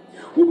Lord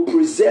will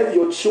preserve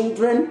your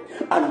children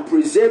and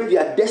preserve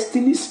their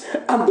destinies,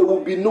 and there will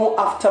be no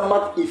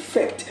aftermath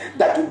effect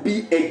that will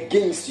be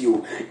against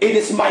you. It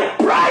is my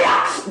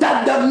prayer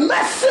that the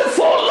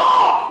merciful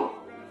Lord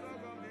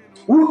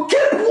will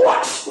keep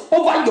watch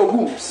over your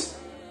wombs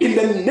in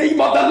the name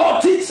of the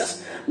Lord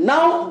Jesus.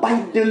 Now,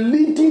 by the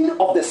leading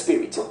of the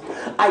Spirit,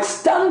 I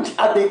stand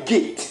at the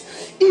gate,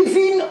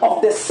 even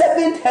of the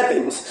seventh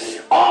heavens.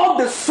 All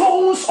the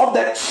souls of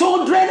the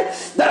children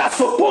that are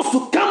supposed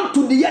to come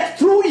to the earth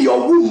through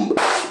your womb,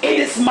 it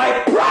is my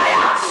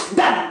prayer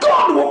that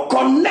God will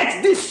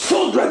connect these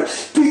children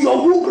to your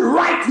womb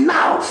right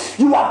now.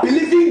 You are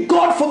believing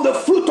God for the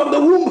fruit of the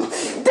womb.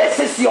 This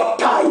is your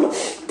time.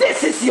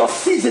 This is your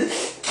season.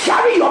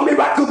 Carry your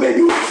miracle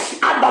baby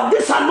under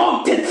this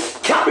anointing.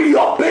 Carry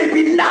your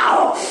baby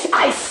now.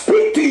 I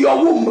speak to your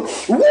womb.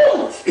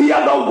 Womb, hear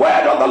the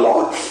word of the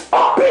Lord.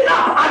 Open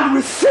up and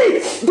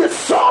receive the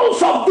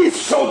souls of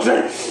these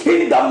children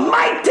in the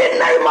mighty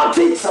name of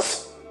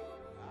Jesus.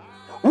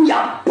 We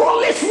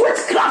abolish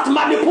witchcraft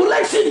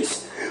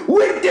manipulations.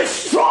 We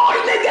destroy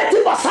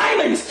negative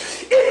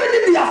assignments. Even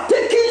if they have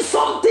taken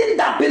something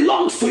that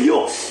belongs to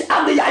you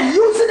and they are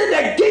using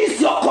it against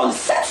your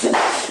conception,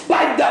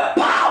 by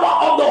the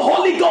power of the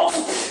Holy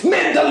Ghost,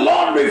 may the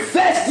Lord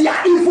reverse their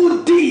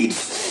evil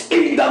deeds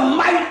in the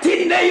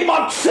mighty name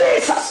of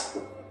Jesus.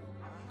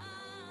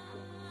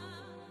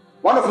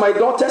 One of my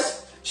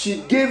daughters,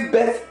 she gave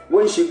birth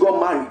when she got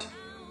married.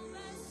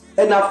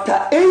 And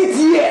after 8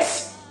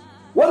 years,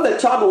 when the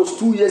child was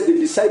 2 years, they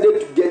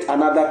decided to get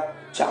another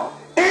child.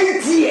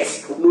 8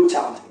 years, no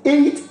child.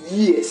 8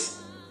 years.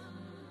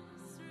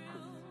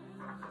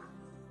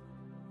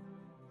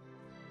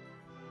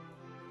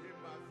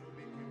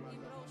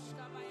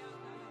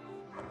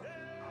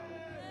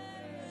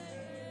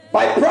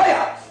 By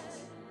prayer,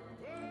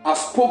 I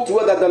spoke to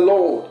her that the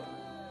Lord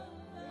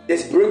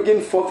is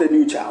bringing forth a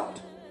new child.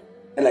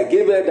 And I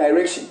gave her a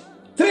direction.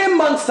 3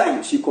 months'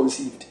 time, she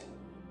conceived.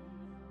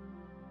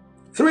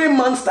 3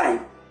 months'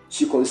 time,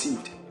 she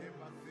conceived.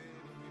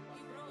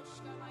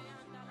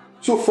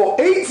 So for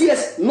 8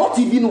 years, not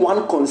even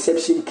one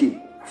conception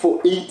came.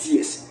 For 8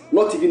 years,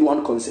 not even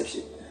one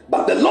conception.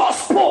 But the Lord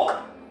spoke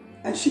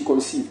and she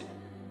conceived.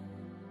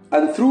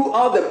 And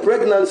throughout the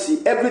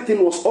pregnancy,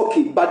 everything was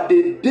okay. But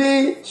the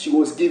day she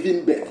was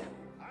giving birth,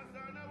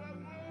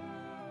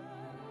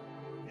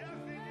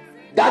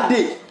 that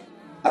day,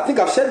 I think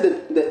I've said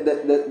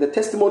the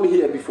testimony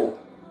here before.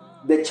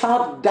 The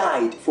child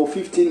died for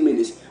 15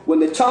 minutes. When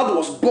the child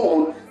was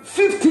born,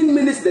 15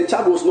 minutes the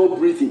child was not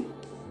breathing.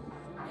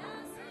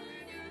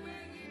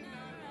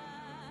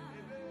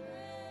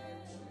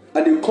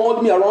 And they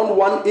called me around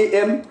 1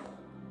 a.m.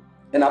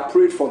 and I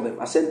prayed for them.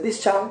 I said,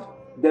 this child,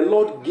 the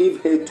Lord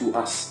gave her to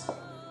us.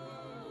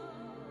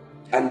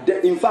 And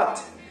in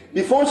fact,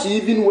 before she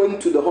even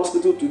went to the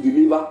hospital to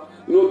deliver,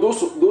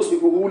 those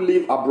people who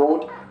live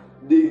abroad,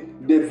 the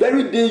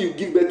very day you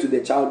give birth to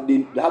the child,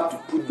 they have to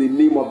put the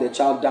name of the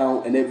child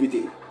down and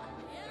everything.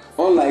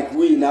 Unlike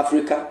we in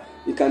Africa,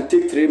 it can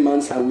take 3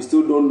 months and we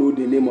still don't know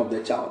the name of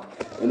the child.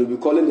 And we'll be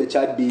calling the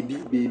child baby,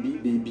 baby,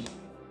 baby.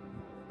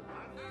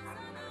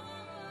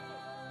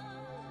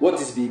 What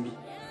is baby?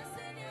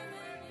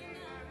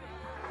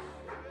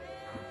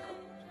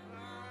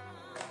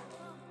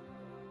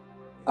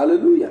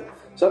 Hallelujah.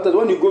 Sometimes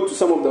when you go to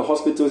some of the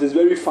hospitals, it's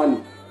very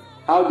funny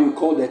how they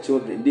call their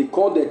children. They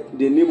call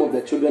the name of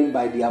the children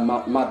by their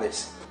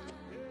mothers.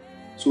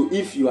 So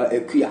if you are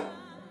a queer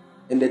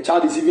and the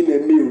child is even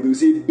a male, they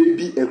say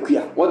baby a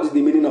queer. What is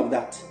the meaning of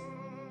that?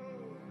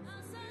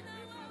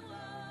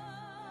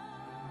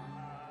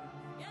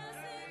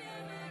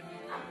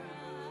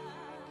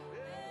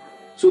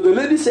 So the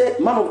lady said,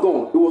 man of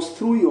God, it was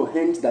through your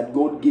hands that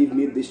God gave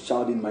me this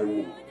child in my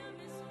womb.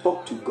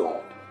 Talk to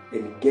God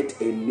and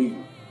get a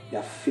name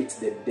that fits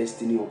the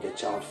destiny of the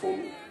child for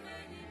me.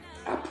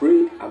 I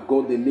prayed, I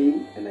got the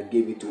name, and I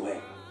gave it to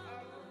her.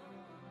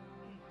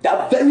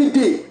 That very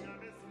day,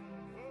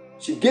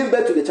 she gave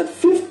birth to the child.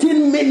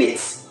 15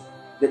 minutes,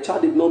 the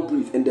child did not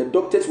breathe, and the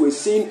doctors were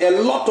saying a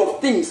lot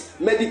of things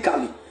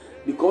medically.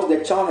 because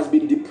the child has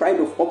been deprived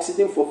of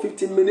oxygen for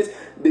 15 minutes,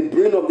 the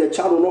brain of the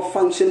child will not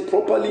function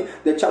properly.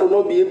 The child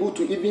will not be able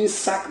to even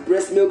suck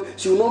breast milk.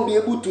 She will not be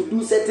able to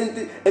do certain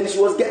things, and she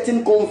was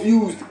getting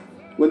confused.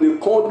 When they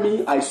called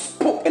me, I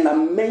spoke and I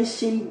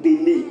mentioned the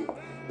name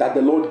that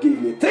the Lord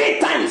gave me 3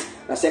 times.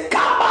 I said,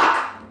 come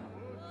back.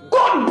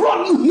 God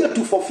brought you here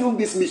to fulfill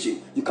this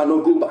mission. You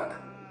cannot go back.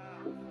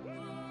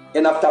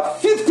 And after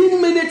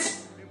 15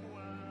 minutes,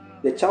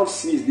 the child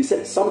sneezed. They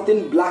said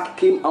something black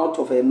came out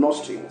of her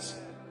nostrils.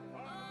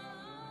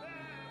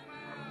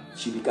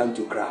 She began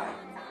to cry.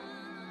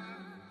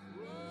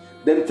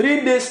 Then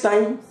 3 days'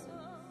 time,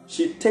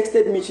 she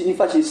texted me. In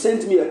fact, she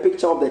sent me a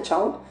picture of the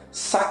child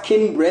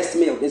sucking breast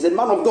milk. They said,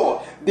 man of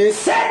God, they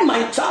said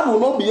my child will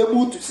not be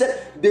able to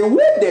say the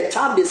way the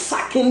child is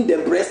sucking the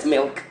breast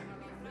milk.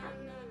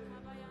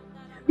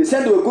 They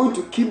said they were going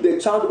to keep the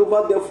child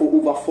over there for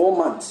over 4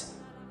 months.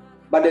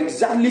 But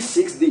exactly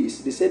 6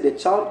 days, they said the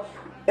child,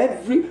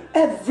 every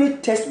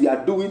test we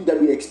are doing that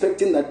we're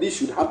expecting that this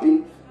should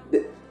happen,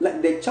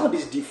 the child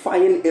is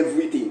defying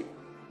everything.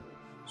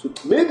 So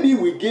maybe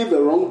we gave a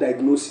wrong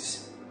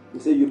diagnosis. They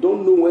said, you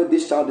don't know where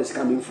this child is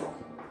coming from.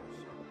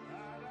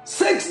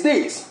 6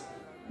 days,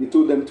 they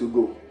told them to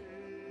go.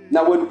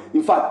 Now,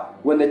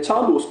 when the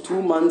child was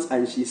 2 months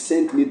and she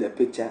sent me the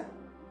picture,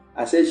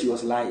 I said she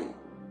was lying.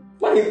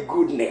 My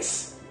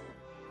goodness.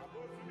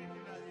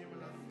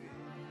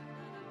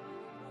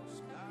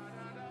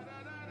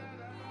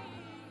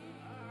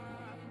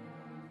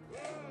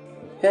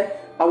 Hey,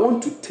 I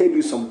want to tell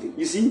you something.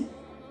 You see,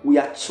 we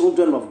are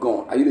children of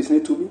God. Are you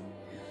listening to me?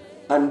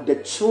 And the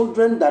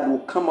children that will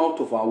come out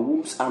of our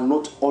wombs are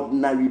not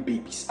ordinary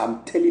babies.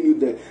 I'm telling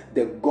you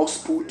the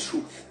gospel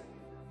truth.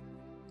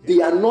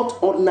 They are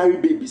not ordinary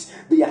babies.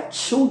 They are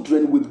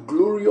children with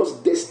glorious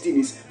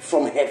destinies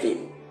from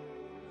heaven.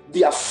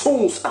 Their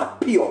souls are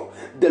pure.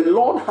 The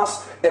Lord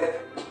has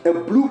a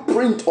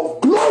blueprint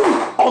of glory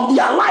on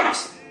their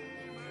lives.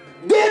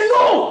 They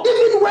know,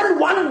 even when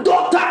one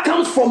daughter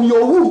comes from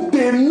your womb,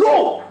 they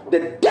know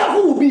the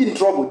devil will be in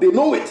trouble. They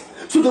know it.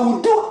 So they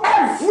will do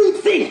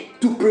everything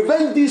to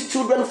prevent these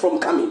children from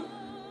coming.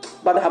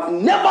 But I have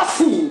never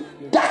seen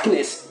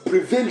darkness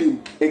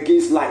prevailing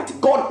against light.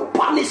 God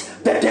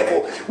punished the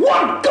devil.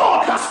 What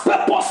God has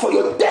purpose for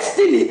your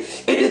destiny,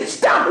 it is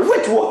that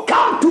which will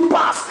come to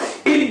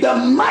pass in the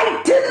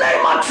mighty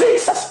name of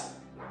Jesus.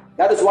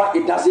 That is why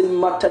it doesn't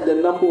matter the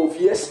number of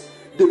years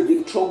they've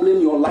been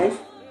troubling your life.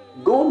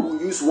 God will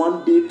use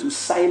one day to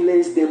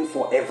silence them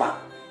forever.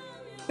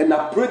 And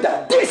I pray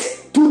that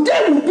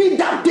today will be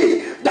that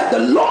day that the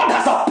Lord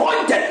has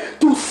appointed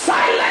to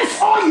silence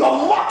all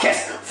your mockers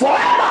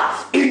forever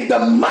in the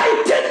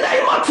mighty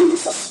name of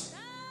Jesus.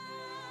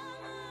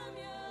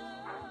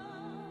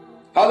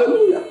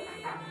 Hallelujah.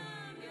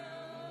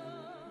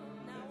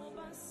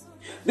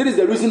 That is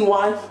the reason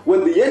why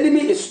when the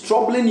enemy is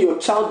troubling your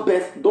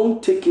childbirth,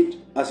 don't take it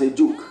as a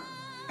joke.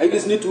 Are you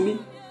listening to me?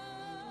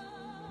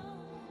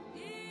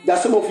 There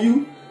are some of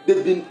you,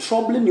 they've been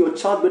troubling your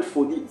childbirth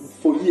for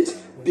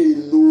years. They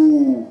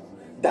know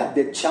that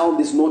the child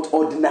is not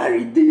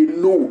ordinary. They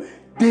know.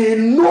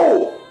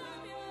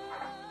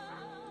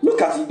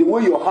 Look at the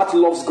way your heart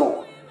loves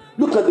God.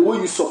 Look at the way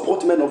you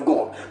support men of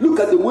God. Look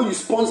at the way you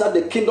sponsor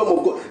the kingdom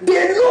of God.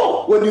 They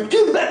know when you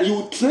give that,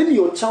 you train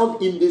your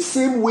child in the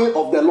same way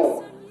of the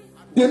Lord.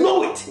 They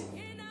know it.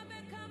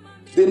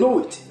 They know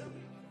it.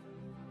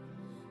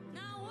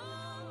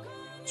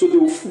 So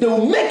they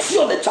will make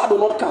sure the child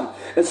will not come.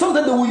 And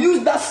sometimes they will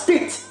use that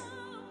state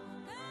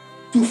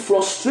to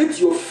frustrate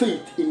your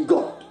faith in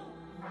God.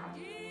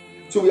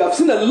 So we have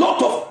seen a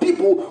lot of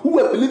people who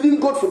were believing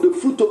God for the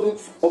fruit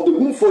of the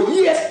womb for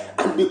years,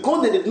 and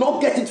because they did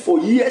not get it for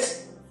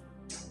years,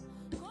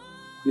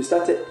 they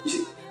started. You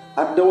see,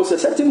 there was a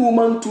certain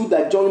woman too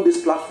that joined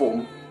this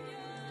platform.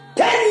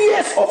 10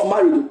 years of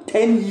marriage,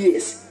 10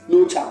 years,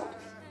 no child.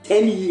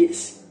 10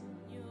 years.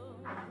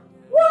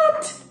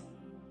 What?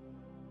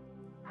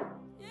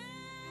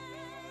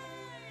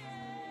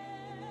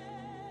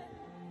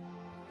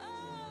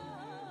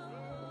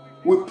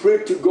 We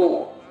prayed to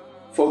God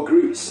for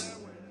grace,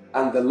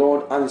 and the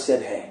Lord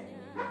answered her.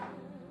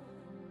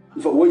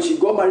 When she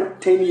got married,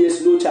 10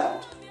 years, no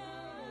child,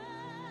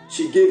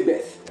 she gave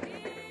birth.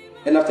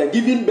 And after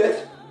giving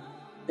birth,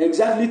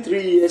 exactly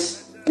 3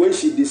 years, when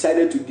she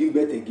decided to give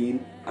birth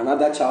again,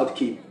 another child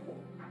came.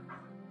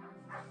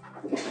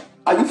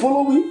 Are you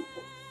following?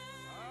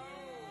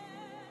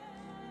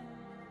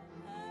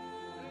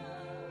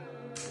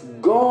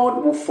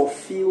 God will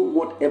fulfill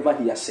whatever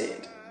He has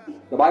said.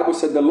 The Bible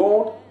said the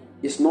Lord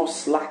is not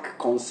slack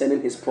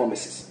concerning His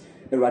promises.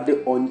 It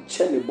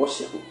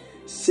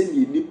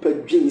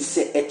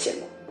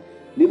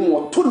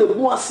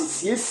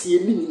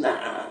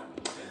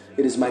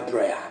is my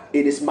prayer.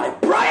 It is my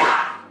prayer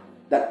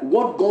that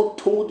what God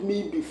told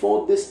me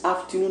before this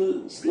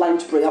afternoon's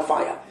lunch prayer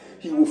fire,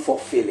 He will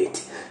fulfill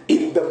it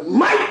in the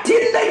mighty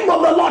name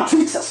of the Lord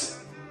Jesus.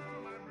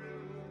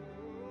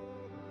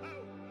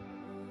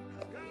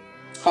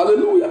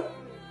 Hallelujah.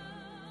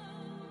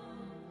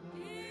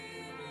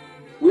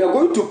 We We are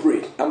going to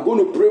pray. I'm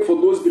going to pray for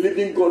those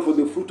believing God for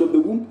the fruit of the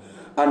womb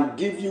and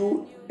give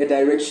you a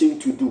direction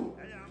to do.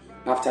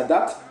 After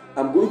that,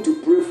 I'm going to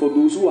pray for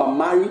those who are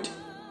married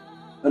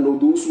and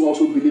those who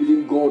also believe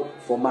in God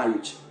for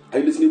marriage. Are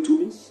you listening to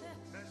me?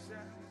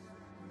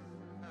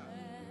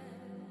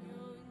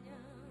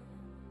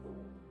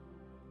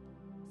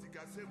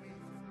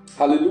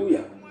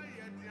 Hallelujah.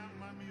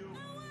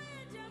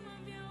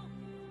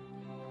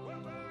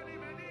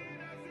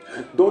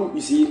 Don't,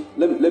 you see,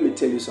 let me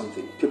tell you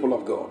something, people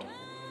of God.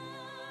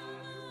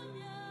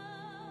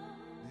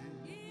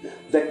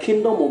 The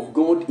kingdom of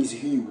God is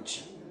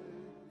huge.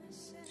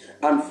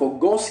 And for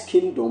God's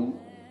kingdom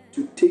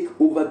to take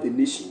over the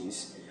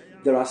nations,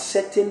 there are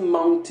certain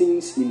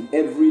mountains in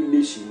every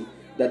nation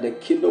that the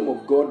kingdom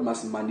of God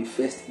must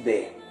manifest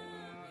there.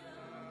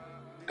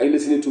 Are you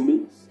listening to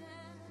me?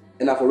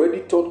 And I've already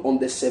taught on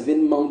the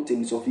 7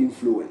 mountains of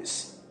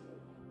influence.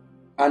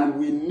 And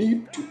we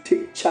need to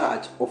take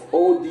charge of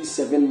all these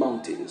 7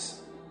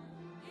 mountains.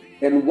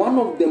 And one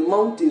of the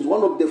mountains,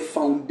 one of the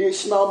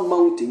foundational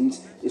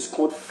mountains is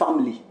called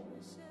family.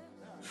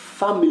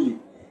 Family.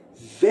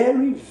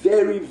 Very,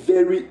 very,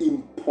 very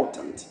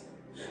important.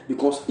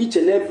 Because each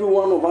and every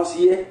one of us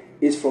here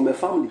is from a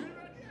family.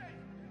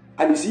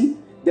 And you see,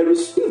 there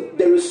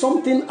is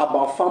something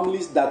about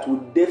families that will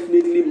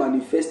definitely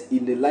manifest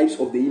in the lives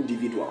of the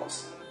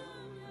individuals.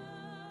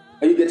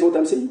 Are you getting what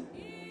I'm saying?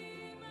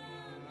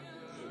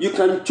 You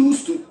can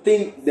choose to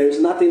think there is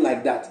nothing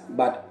like that,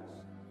 but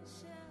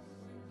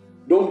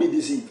don't be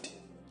deceived.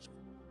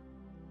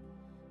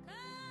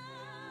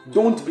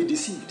 Don't be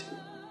deceived.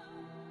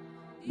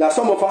 There are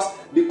some of us,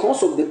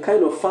 because of the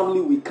kind of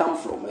family we come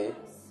from,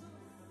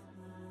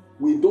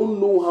 we don't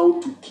know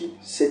how to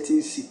keep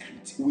certain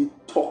secrets. We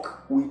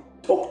talk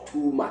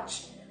too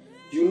much.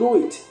 You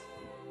know it.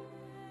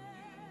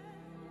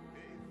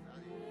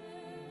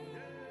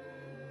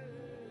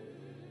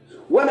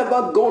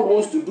 Whenever God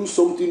wants to do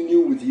something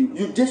new with you,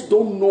 you just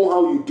don't know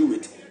how you do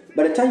it.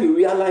 By the time you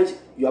realize,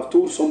 you have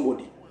told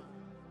somebody.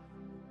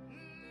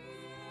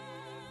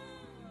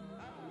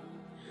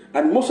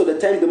 And most of the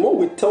time, the more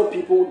we tell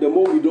people, the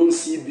more we don't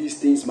see these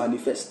things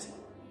manifest.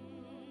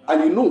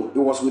 And you know, it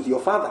was with your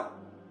father.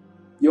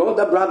 Your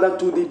older brother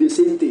too did the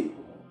same thing.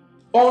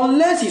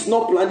 Unless he's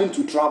not planning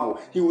to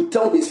travel, he will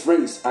tell his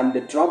friends and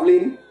the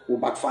traveling will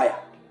backfire.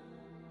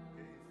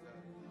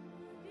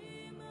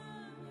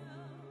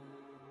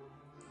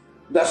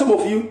 There are some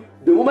of you,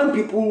 the moment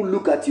people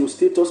look at your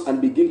status and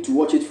begin to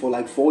watch it for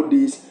like 4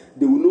 days,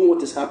 they will know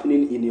what is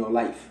happening in your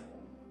life.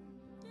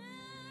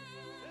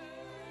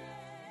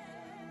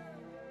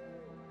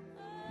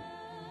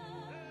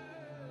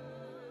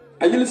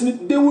 Are you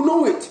listening? They will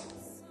know it.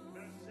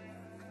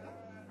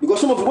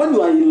 Because some of you, when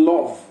you are in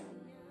love,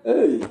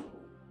 hey,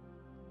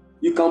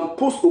 you can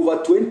post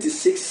over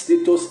 26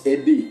 status a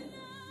day.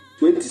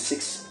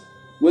 26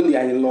 when they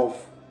are in love.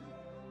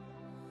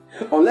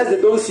 Unless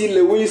they don't see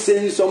Lewis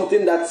saying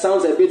something that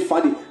sounds a bit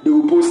funny, they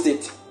will post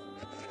it.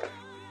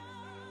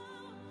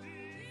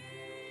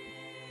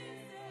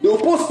 They will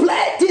post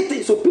plenty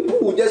things. So people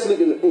will just look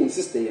at, oh,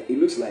 sister, it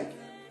looks like.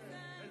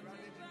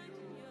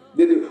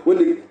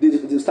 When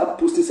they start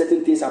posting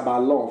certain things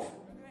about love.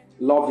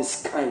 Love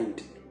is kind.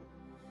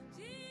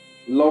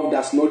 Love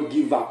does not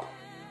give up.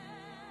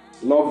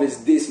 Love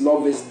is this,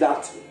 love is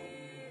that.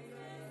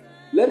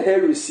 Let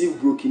her receive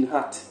broken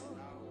heart.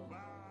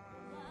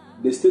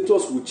 The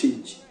status will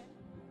change.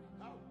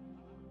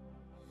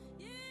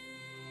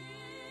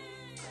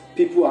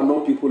 People are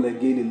not people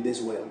again in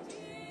this world.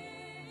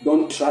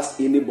 Don't trust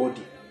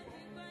anybody.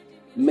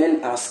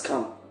 Men are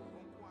scam.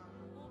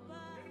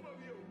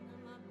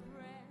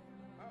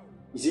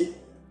 You see,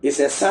 it's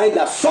a sign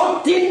that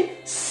something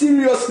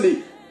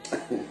seriously.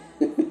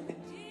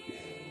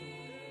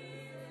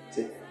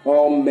 Say,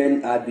 all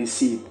men are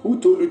deceived. Who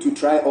told you to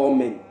try all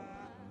men?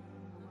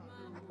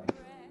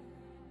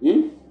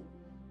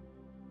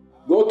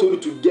 God told you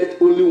to get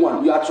only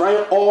one. You are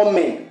trying all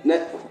men.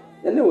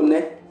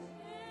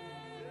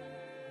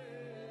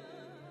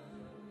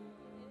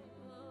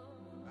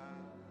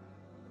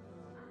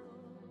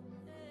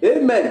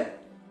 Amen.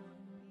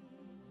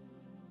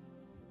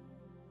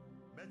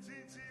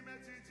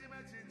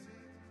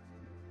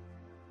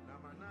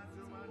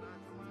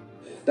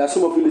 There are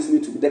some of you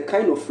listening to me. The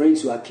kind of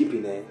friends you are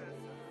keeping,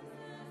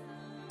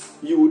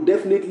 you will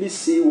definitely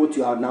say what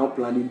you are now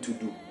planning to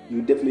do. You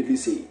will definitely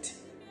say it.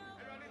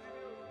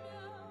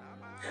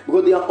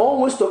 Because they are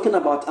always talking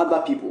about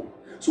other people.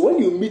 So when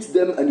you meet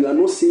them and you are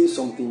not saying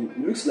something, it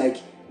looks like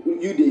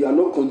you are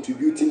not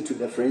contributing to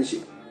the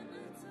friendship.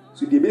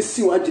 So they may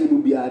see one thing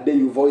will be then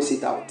you voice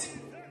it out.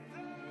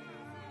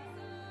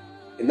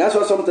 And that's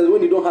why sometimes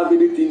when you don't have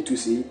anything to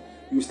say,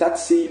 you start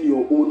saying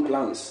your own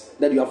plans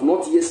that you have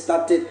not yet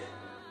started,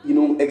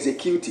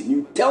 executing.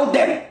 You tell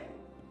them.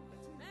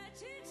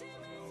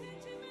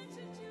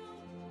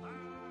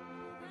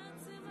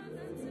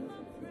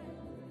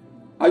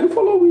 Are you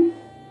following?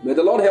 May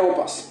the Lord help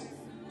us.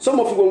 Some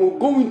of you, when we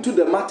go into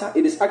the matter,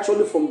 it is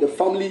actually from the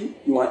family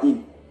you are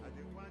in.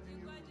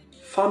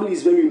 Family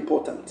is very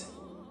important.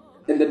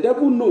 And the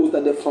devil knows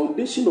that the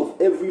foundation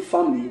of every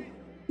family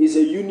is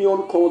a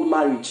union called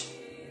marriage.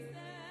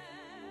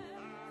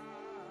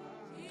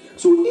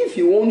 So if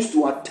he wants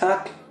to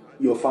attack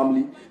your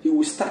family, he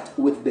will start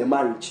with the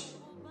marriage.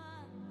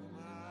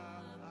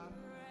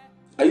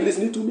 Are you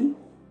listening to me?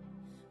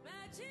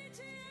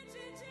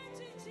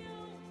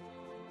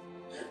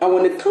 And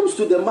when it comes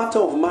to the matter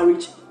of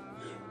marriage,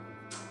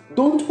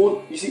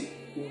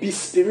 be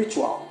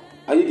spiritual.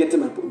 Are you getting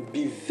my point?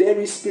 Be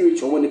very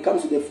spiritual when it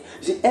comes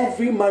to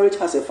every marriage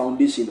has a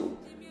foundation.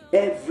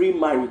 Every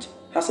marriage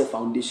has a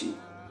foundation.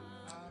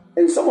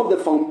 And some of the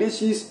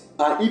foundations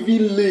are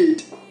even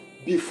laid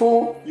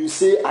before you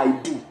say I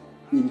do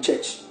in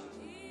church.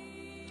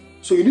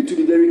 So you need to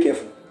be very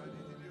careful.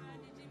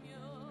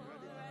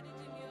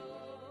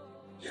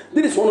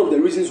 This is one of the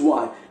reasons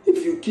why,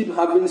 if you keep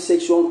having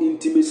sexual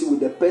intimacy with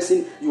the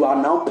person you are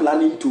now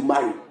planning to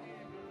marry,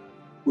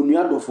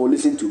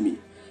 listen to me,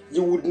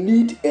 you would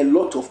need a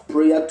lot of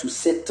prayer to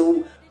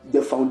settle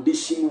the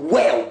foundation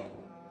well.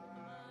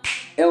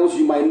 Else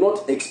you might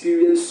not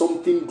experience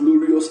something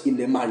glorious in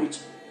the marriage.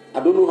 I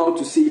don't know how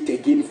to say it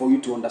again for you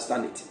to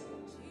understand it.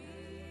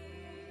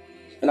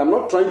 And I'm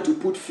not trying to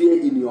put fear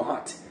in your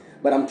heart,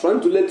 but I'm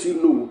trying to let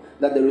you know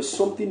that there is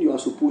something you are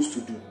supposed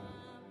to do.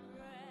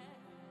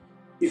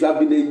 If you have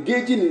been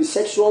engaging in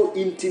sexual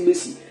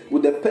intimacy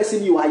with the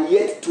person you are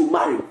yet to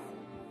marry,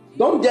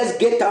 don't just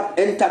get up,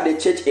 enter the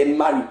church and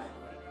marry,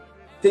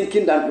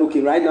 thinking that, okay,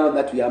 right now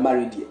that we are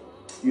married here.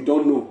 You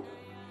don't know.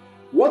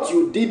 What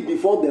you did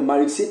before the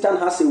marriage, Satan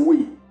has a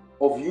way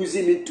of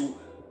using it to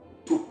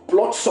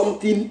plot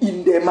something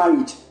in the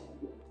marriage.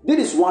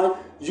 This is why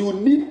you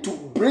need to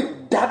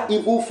break that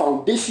evil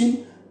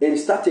foundation and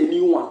start a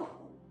new one.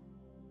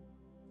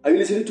 Are you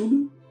listening to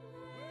me?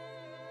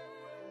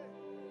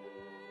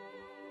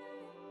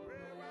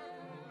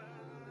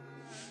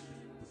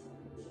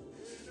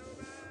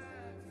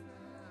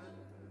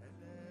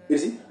 You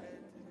see?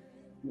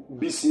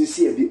 Be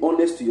sincere, be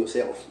honest to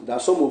yourself. There are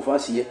some of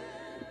us here,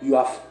 you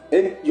have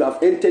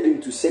entered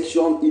into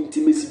sexual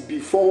intimacy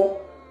before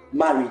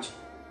marriage.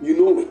 You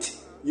know it.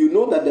 You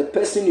know that the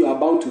person you are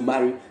about to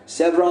marry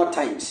several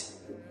times.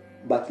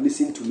 But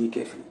listen to me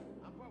carefully.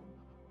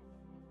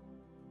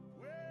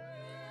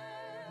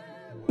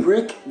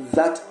 Break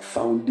that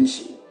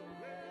foundation.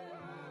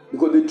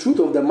 Because the truth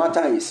of the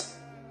matter is,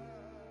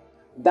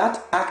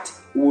 that act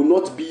will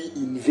not be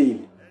in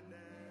vain.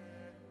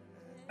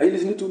 Are you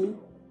listening to me?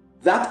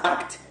 That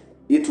act,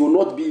 it will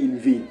not be in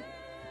vain.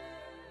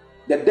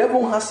 The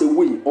devil has a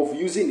way of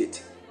using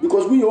it,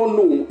 because we all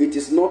know it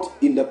is not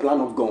in the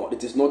plan of God.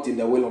 It is not in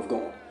the will of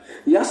God.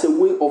 He has a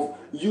way of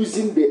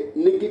using the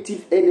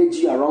negative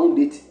energy around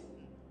it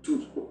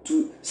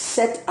to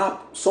set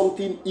up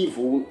something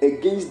evil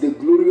against the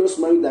glorious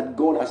marriage that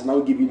God has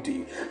now given to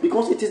you.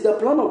 Because it is the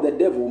plan of the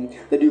devil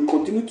that you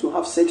continue to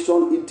have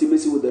sexual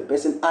intimacy with the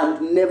person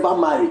and never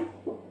marry.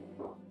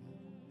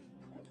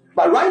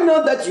 But right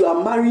now that you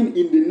are marrying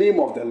in the name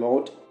of the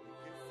Lord,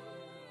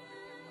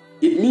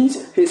 it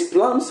means his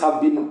plans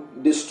have been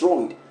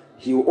destroyed.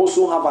 He will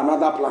also have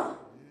another plan.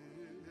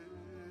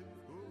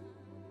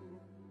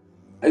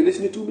 Are you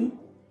listening to me?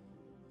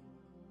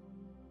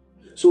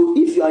 So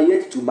if you are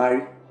yet to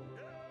marry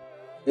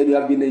and you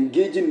have been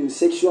engaging in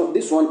sexual,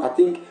 this one, I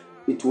think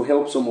it will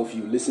help some of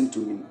you. Listen to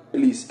me.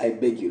 Please, I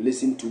beg you,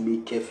 listen to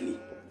me carefully.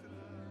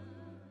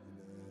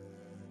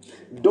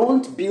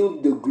 Don't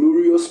build the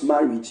glorious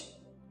marriage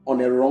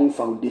on a wrong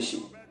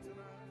foundation.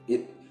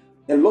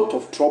 A lot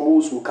of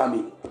troubles will come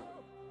in.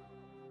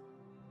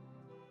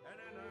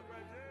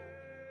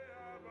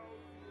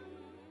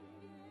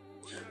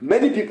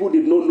 Many people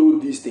did not know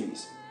these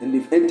things, and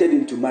they've entered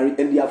into marriage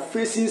and they are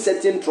facing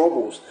certain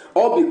troubles,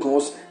 all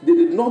because they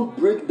did not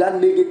break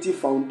that negative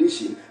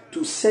foundation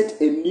to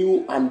set a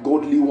new and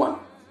godly one.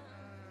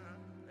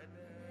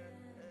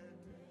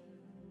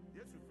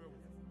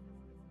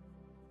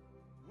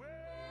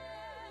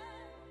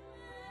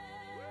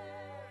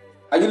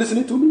 Are you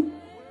listening to me?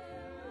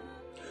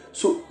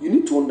 So you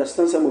need to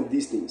understand some of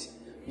these things.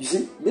 You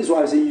see, this is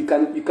why I say you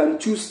can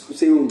choose to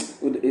say,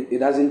 it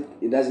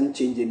doesn't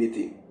change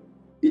anything.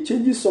 It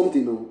changes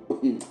something.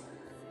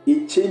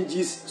 It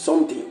changes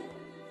something.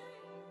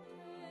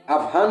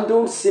 I've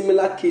handled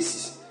similar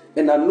cases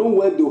and I know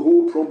where the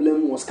whole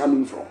problem was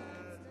coming from.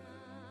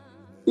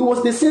 It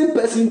was the same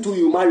person too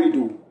you married,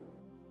 though.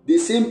 The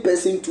same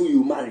person too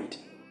you married.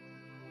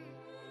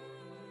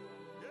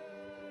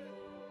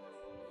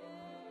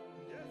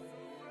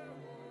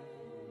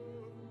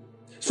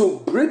 So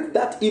break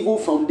that evil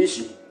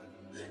foundation.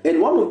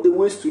 And one of the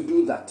ways to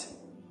do that,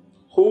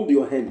 hold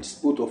your hands,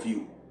 both of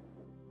you,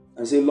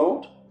 and say,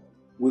 Lord,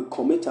 we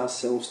commit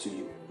ourselves to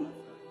you.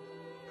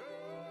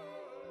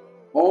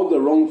 All the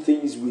wrong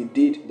things we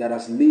did that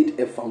has laid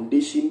a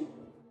foundation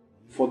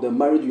for the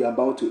marriage we are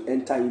about to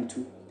enter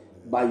into,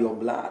 by your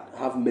blood,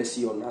 have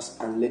mercy on us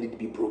and let it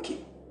be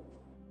broken.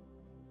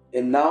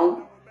 And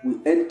now we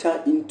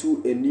enter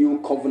into a new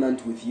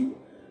covenant with you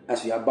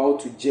as we are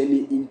about to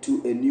journey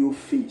into a new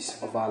phase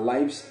of our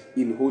lives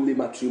in holy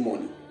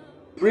matrimony.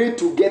 Pray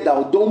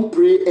together, don't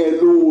pray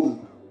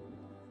alone.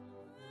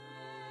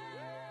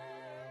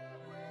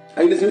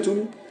 Are you listening to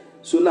me?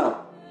 So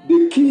now,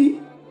 the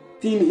key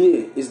thing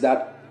here is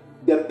that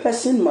the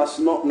person must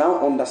not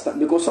now understand,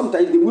 because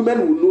sometimes the women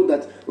will know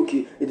that,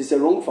 okay, it is a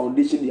wrong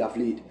foundation they have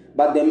laid.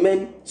 But the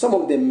men, some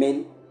of the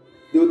men,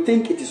 they will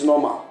think it is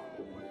normal.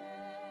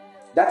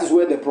 That is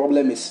where the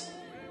problem is.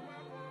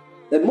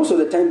 That most of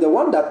the time, the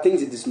one that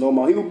thinks it is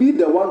normal, he will be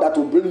the one that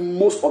will bring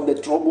most of the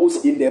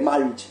troubles in their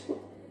marriage.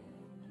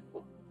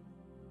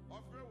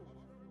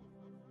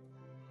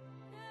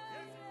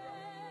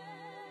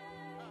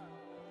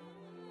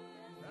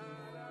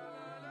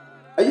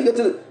 Are you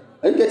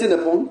getting the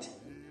point?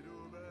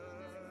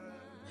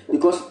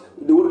 Because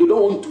they don't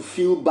want to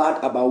feel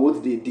bad about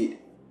what they did.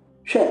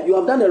 Sure, you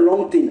have done a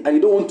wrong thing and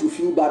you don't want to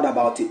feel bad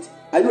about it.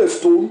 Are you a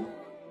stone?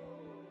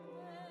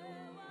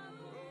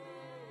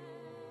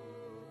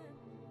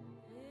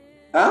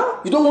 Huh?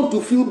 You don't want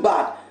to feel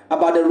bad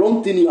about the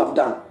wrong thing you have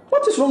done.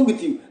 What is wrong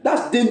with you?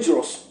 That's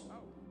dangerous.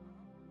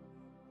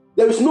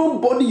 There is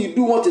nobody you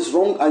do what is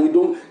wrong and you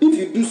don't. If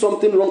you do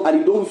something wrong and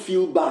you don't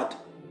feel bad,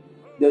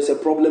 there's a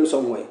problem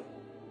somewhere.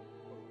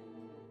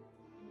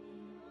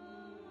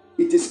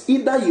 It is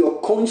either your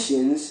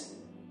conscience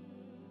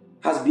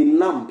has been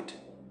numbed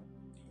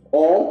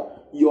or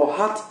your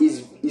heart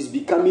is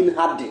becoming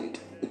hardened.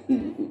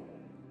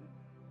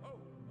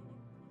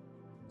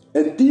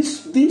 And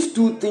these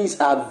two things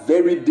are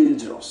very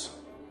dangerous.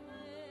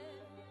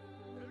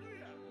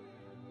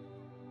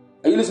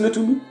 Are you listening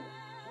to me?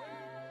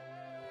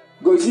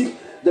 Because you see,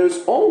 there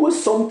is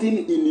always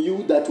something in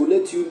you that will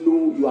let you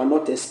know you are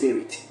not a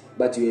spirit,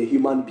 but you're a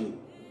human being.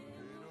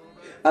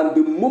 And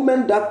the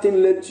moment that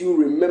thing lets you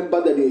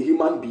remember that you're a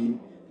human being,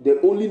 the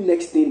only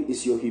next thing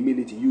is your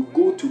humility. You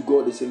go to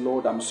God and say,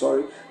 Lord, I'm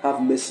sorry, have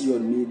mercy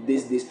on me,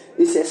 this.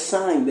 It's a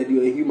sign that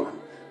you're a human.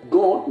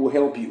 God will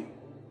help you.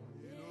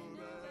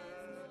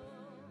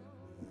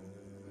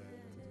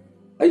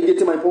 Are you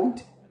getting my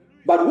point?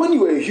 But when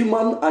you are a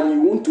human and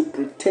you want to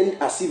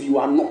pretend as if you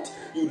are not,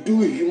 you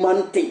do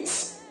human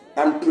things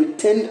and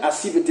pretend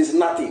as if it is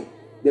nothing,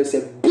 there's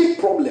a big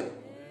problem.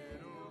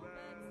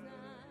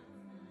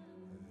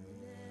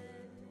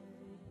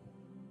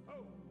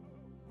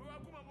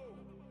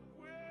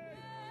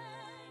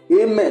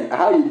 Amen.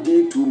 How you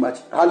did too much.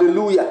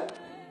 Hallelujah.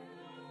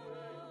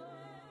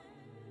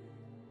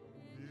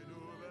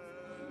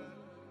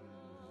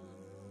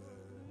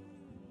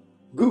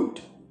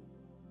 Good.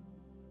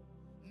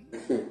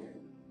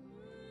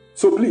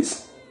 So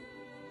please,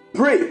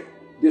 pray.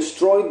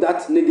 Destroy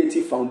that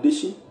negative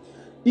foundation.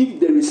 If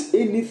there is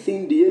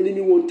anything the enemy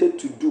wanted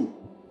to do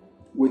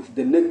with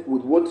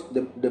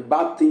the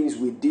bad things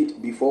we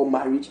did before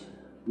marriage,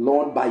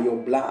 Lord, by your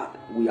blood,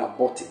 we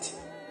abort it.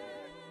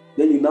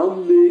 Then you now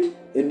lay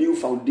a new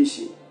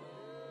foundation.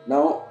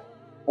 Now,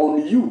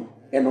 on you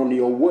and on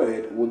your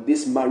word will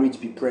this marriage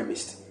be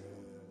premised.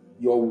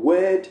 Your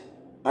word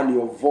and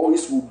your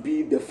voice will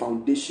be the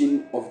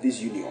foundation of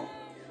this union.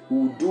 We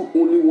will do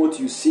only what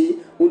you say,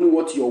 only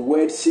what your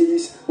word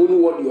says, only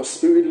what your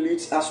spirit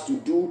leads us to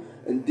do,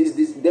 and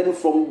this. Then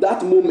from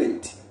that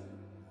moment,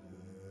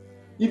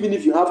 even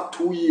if you have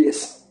 2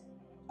 years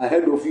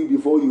ahead of you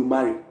before you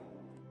marry,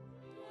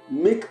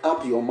 make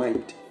up your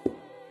mind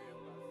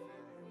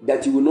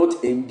that you will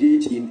not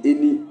engage in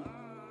any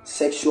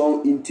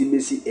sexual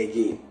intimacy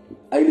again.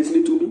 Are you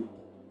listening to me?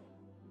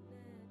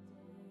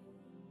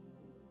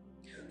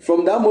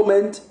 From that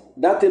moment,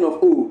 that thing of,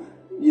 oh,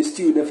 you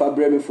still never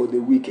bring me for the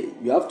weekend,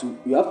 you have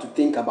to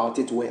think about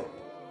it well.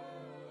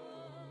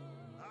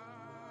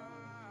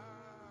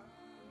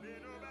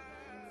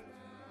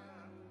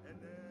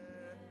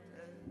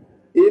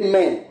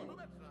 Amen.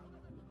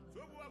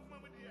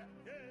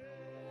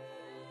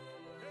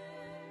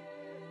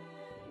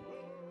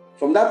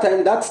 From that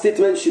time, that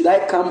statement, should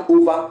I come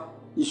over,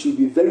 it should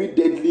be very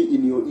deadly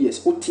in your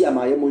ears. Should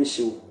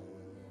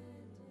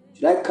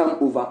I come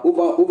over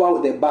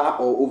the bar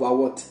or over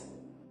what?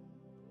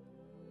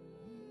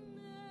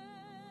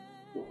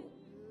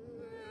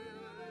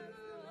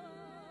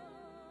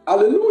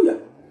 Hallelujah.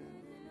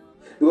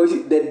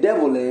 Because the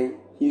devil,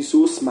 he's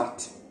so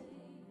smart.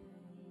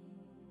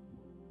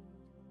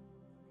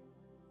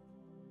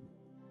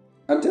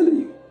 I'm telling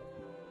you.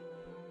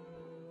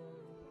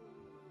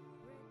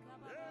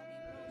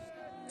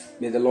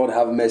 May the Lord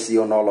have mercy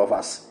on all of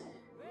us.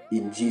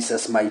 In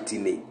Jesus' mighty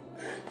name.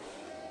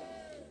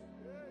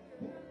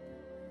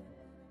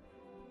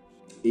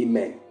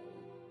 Amen.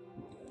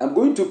 I'm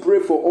going to pray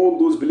for all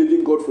those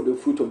believing God for the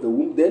fruit of the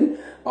womb. Then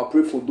I'll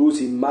pray for those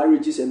in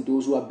marriages and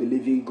those who are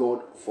believing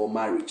God for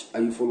marriage.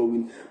 Are you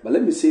following? But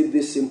let me say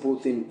this simple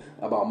thing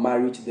about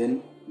marriage,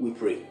 then we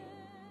pray.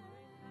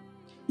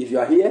 If you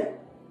are here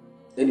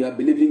and you are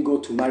believing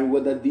God to marry,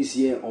 whether this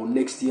year or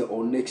next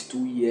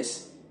 2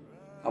 years,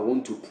 I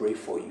want to pray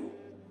for you.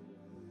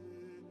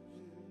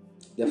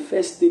 The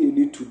first thing you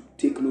need to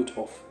take note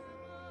of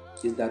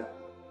is that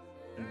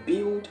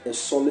build a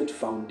solid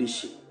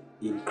foundation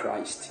in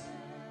Christ.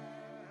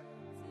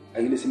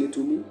 Are you listening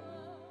to me?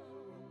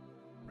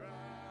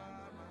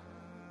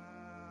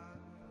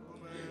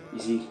 You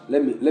see,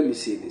 let me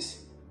say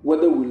this.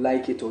 Whether we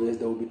like it or yes,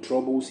 there will be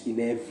troubles in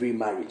every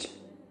marriage.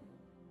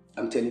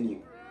 I'm telling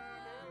you.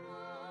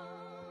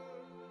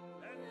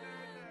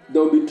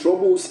 There will be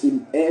troubles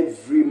in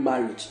every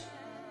marriage.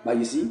 But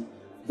you see,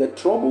 the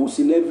troubles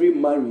in every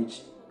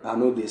marriage are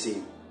not the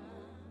same.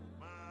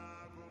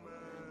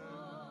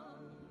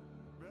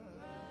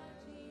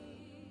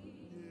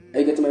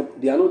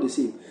 They are not the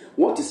same.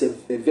 What is a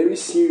very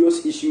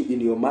serious issue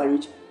in your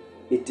marriage?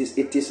 It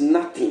is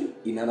nothing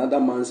in another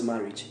man's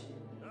marriage.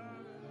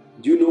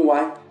 Do you know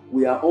why?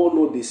 We are all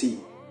not the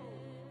same.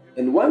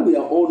 And why we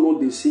are all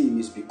not the same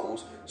is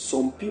because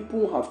some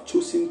people have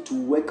chosen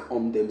to work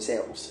on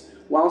themselves,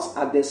 whilst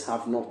others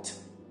have not.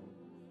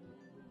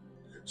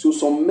 So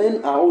some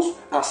men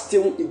are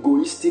still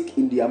egoistic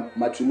in their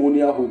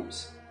matrimonial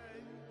homes.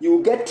 You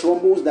will get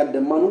troubles that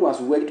the man who has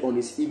worked on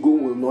his ego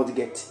will not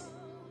get.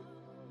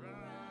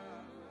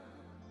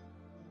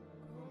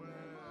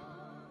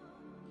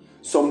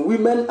 Some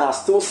women are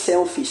still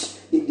selfish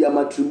in their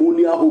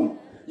matrimonial home.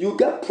 You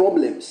get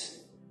problems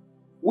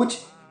which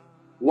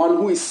one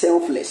who is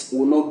selfless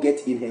will not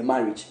get in her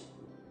marriage.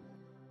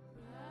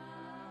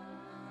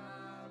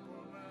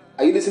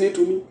 Are you listening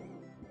to me?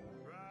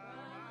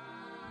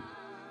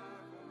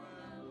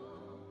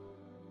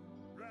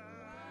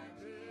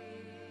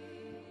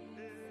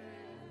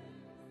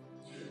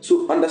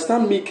 So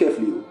understand me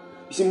carefully. You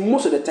see,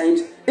 most of the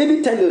times,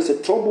 anytime there's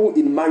a trouble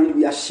in marriage,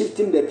 we are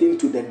shifting the thing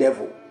to the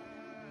devil.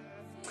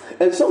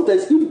 And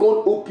sometimes if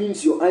God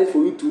opens your eyes for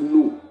you to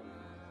know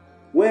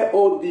where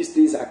all these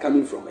things are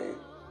coming from,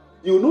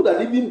 you know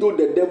that even though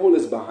the devil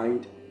is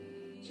behind,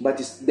 but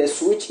the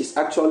switch is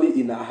actually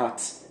in our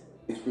hearts.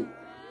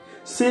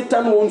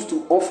 Satan wants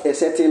to off a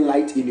certain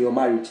light in your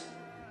marriage.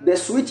 The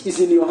switch is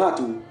in your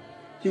heart.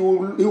 He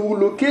will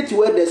locate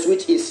where the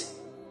switch is.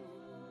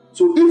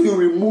 So if you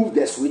remove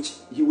the switch,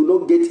 he will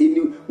not get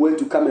anywhere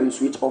to come and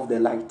switch off the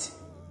light.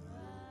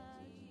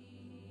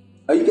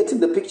 Are you getting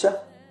the picture?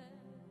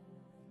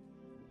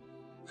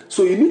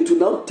 So you need to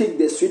now take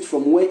the switch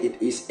from where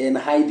it is and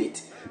hide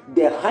it.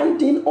 The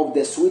hiding of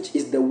the switch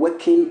is the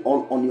working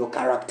on your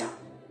character.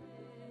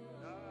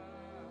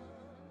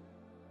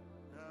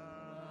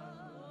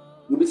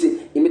 You be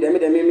say,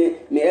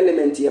 me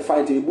element here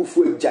find to be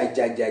full jai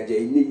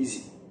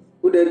easy.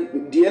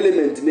 The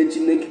element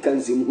neki can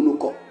say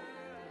munuko.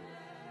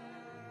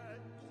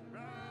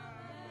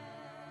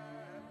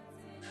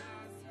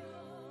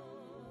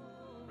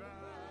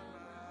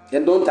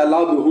 And don't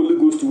allow the Holy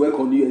Ghost to work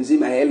on you and say,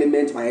 my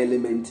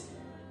element.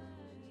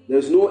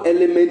 There's no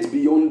element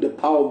beyond the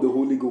power of the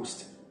Holy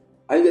Ghost.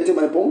 Are you getting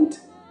my point?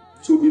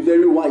 So be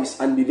very wise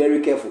and be very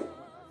careful.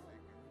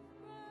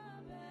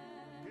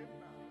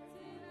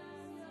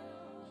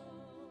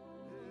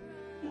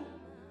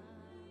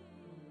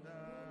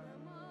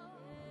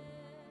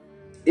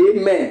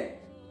 Amen.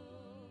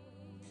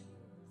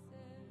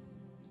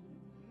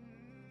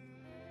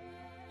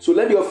 So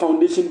let your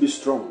foundation be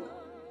strong.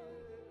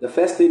 The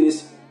first thing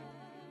is,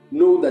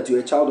 know that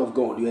you're a child of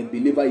God, you're a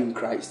believer in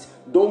Christ.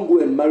 Don't go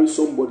and marry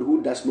somebody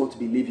who does not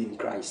believe in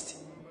Christ.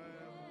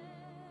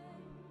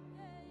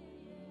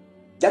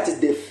 That is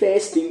the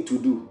first thing to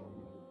do.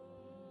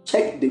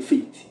 Check the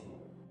faith.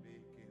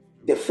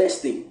 The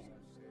first thing.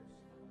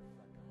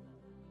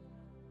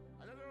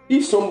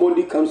 If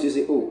somebody comes and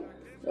says,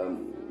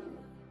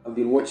 I've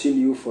been watching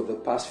you for the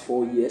past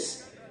 4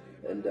 years,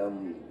 and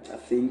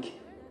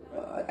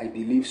I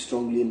believe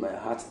strongly in my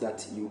heart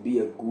that you'll be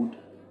a good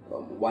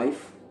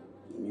wife,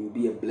 you'll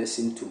be a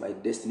blessing to my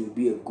destiny, you'll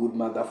be a good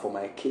mother for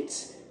my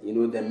kids. You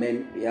know, the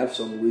men, they have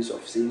some ways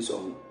of saying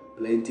some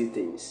plenty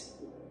things.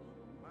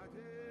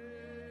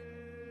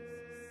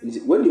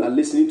 When you are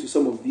listening to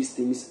some of these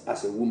things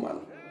as a woman,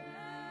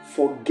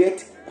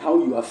 forget how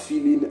you are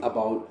feeling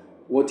about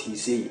what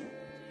he's saying.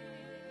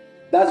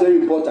 That's very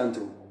important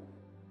too.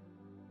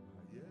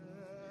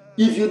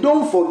 If you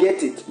don't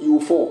forget it, you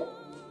will fall.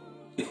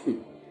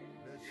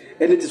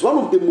 And it is one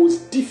of the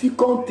most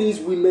difficult things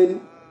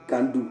women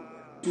can do,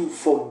 to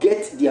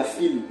forget their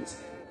feelings,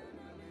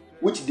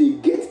 which they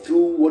get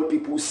through what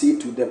people say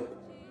to them.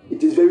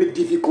 It is very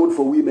difficult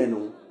for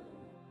women.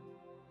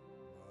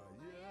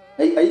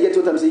 Are you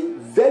getting what I'm saying?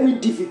 Very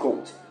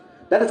difficult.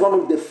 That is one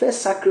of the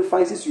first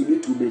sacrifices you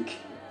need to make.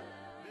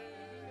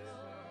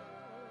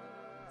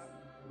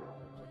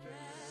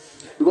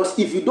 Because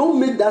if you don't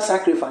make that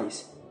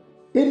sacrifice,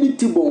 any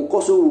Tibon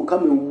Koso will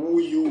come and woo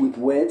you with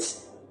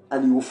words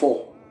and you will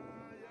fall.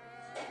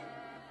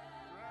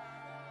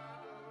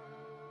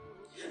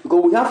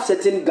 Because we have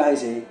certain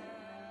guys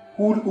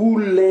who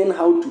learn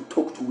how to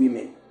talk to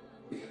women.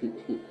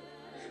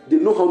 They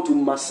know how to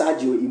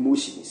massage your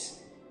emotions.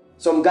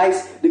 Some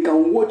guys, they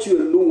can watch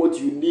you and know what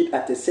you need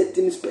at a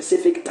certain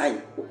specific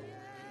time.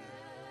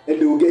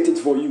 And they will get it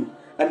for you.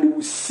 And they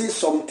will say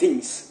some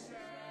things.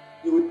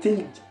 You will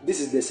think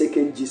this is the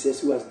second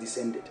Jesus who has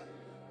descended.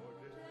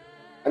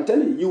 I'm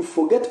telling you, you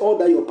forget all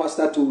that your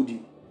pastor told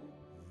you.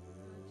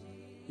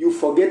 You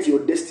forget your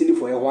destiny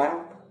for a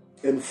while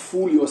and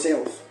fool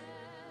yourself.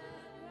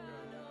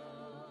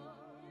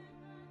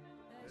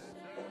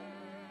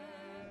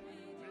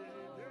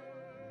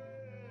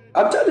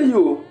 I'm telling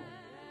you,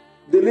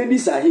 the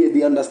ladies are here,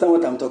 they understand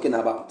what I'm talking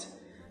about.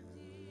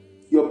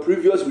 your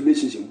previous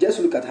relationship, just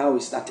look at how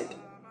it started.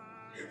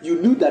 You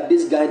knew that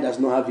this guy does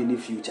not have any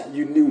future.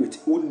 You knew it.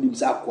 You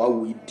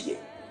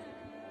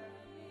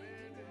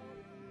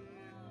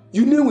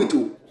knew it.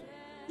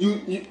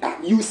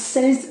 You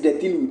sensed the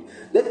thing.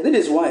 That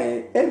is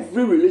why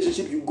every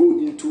relationship you go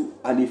into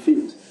and it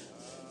fails,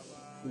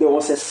 there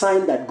was a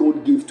sign that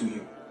God gave to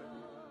you.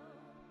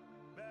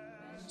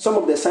 Some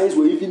of the signs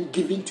were even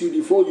given to you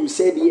before you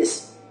said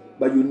yes,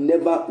 but you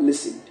never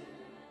listened.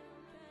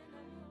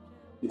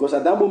 Because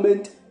at that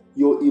moment,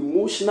 your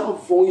emotional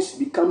voice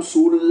becomes so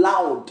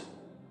loud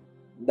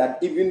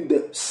that even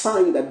the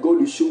sign that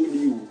God is showing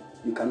you,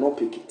 you cannot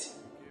pick it.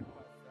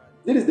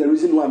 That is the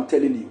reason why I'm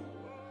telling you.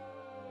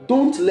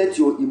 Don't let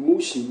your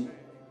emotions,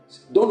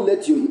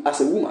 as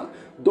a woman,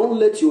 don't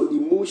let your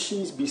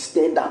emotions be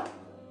stirred up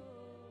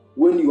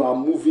when you are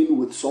moving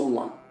with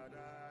someone.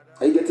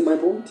 Are you getting my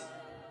point?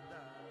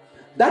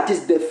 That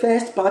is the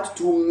first part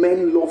to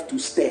men love to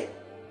stir.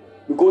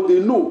 Because they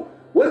know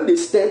when they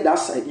stir that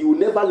side, you will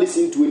never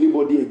listen to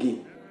anybody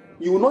again.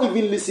 You will not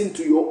even listen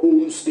to your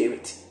own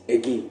spirit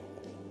again.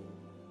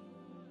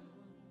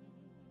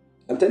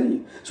 I'm telling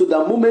you. So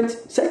that moment,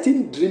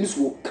 certain dreams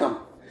will come.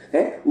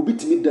 It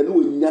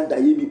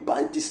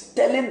is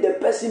telling the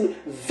person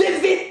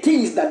vivid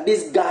things that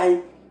this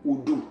guy will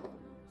do.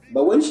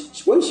 But when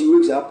she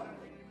wakes up,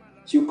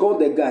 she'll call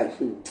the guy.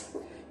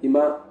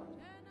 Ima,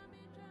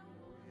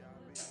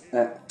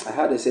 I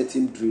had a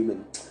certain dream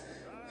and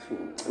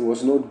it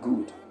was not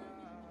good.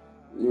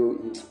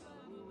 You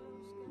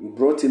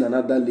brought in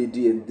another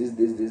lady and this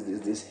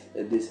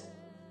and this.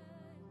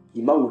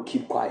 Ima will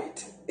keep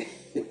quiet.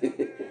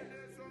 And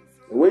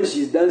when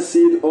she's done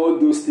saying all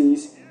those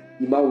things,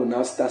 Ima will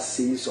now start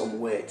saying some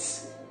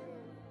words.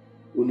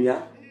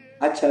 Unia,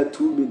 after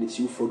 2 minutes,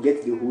 you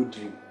forget the whole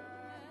dream.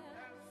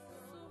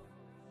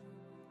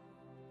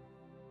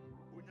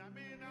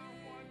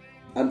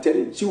 I'm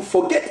telling you, she'll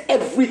forget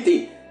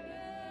everything.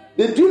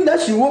 The dream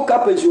that she woke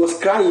up and she was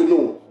crying,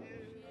 no.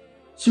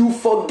 She'll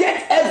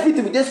forget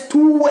everything with just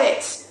 2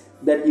 words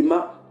that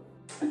Ima.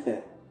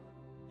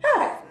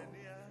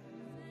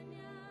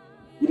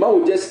 Ima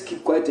will just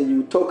keep quiet and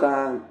you talk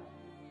and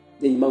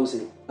then Ima will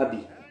say,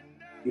 Abi,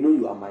 you know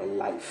you are my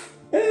life.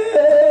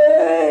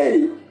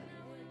 Hey!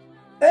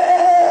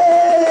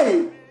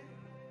 Hey!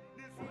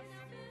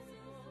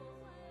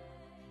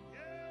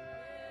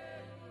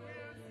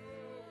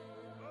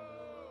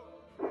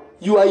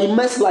 You are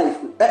Ima's life.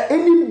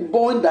 Any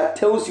boy that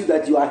tells you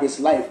that you are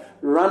his life,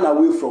 run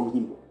away from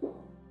him.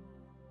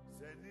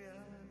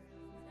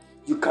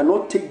 You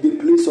cannot take the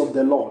place of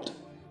the Lord.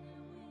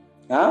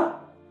 Huh?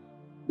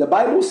 The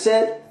Bible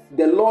said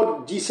the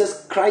Lord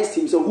Jesus Christ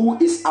himself, who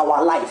is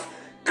our life.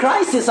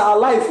 Christ is our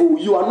life.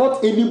 You are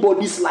not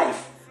anybody's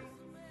life.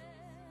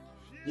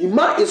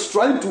 Ima is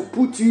trying to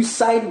put you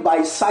side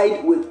by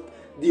side with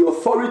the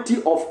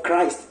authority of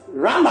Christ.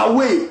 Run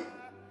away.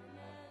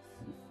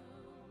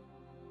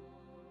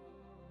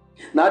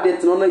 Now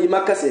that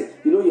Ima can say,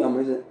 you know you are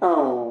my sister.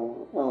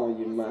 Oh,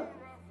 Ima.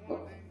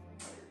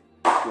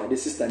 Yeah, the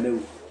sister know.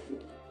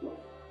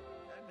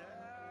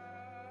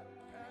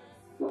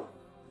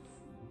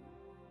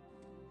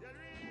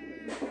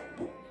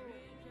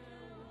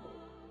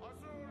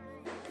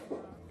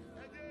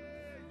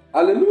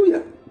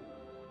 Hallelujah.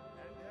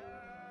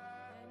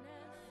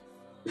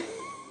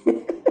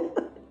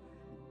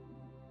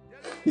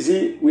 You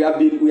see, we have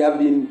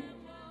been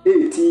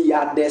 18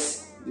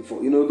 yarders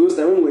before. You know, those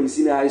times when we were in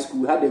senior high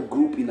school, we had a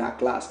group in our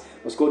class.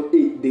 It was called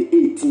the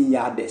 18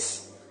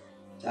 yarders.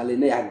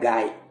 Charlie, a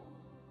guy.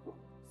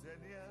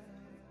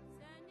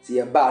 See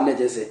a bar, ne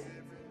just say,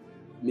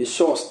 me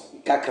shows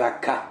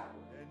kakraka.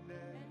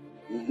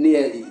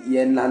 Near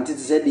ye nanti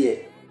said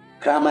ye,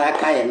 krama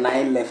kaya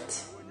 9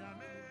 left.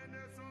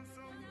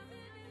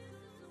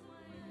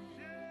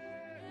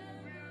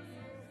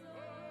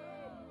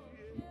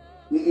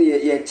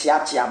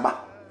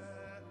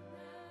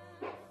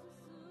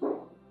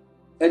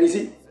 And you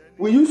see,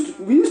 we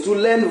used to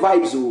learn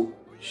vibes. Oh,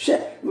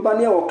 shit! Remember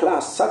near our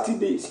class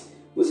Saturdays,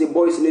 we say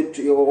boys need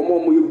to or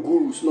more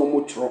gurus, no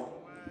more trouble.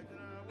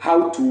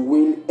 How to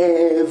win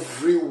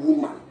every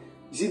woman.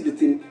 You see the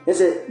thing? They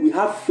say we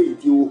have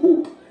faith, you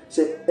hope.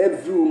 Say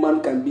every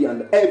woman can be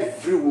under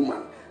every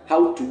woman.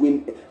 How to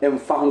win and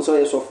found so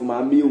yes of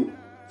my meal.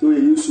 So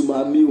you use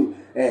my meal.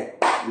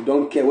 You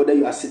don't care whether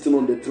you are sitting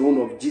on the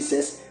throne of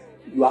Jesus.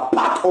 You are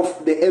part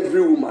of the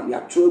every woman. You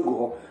are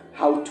trying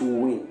how to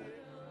win.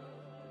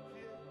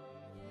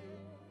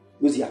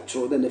 Use your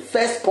throw. Then the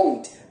first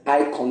point,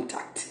 eye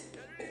contact.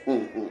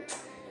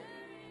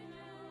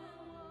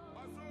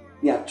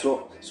 Yeah,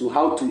 throw. So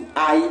how to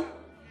eye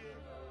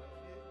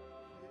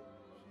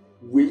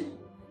we.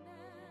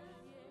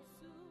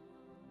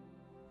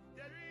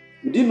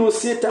 You didn't know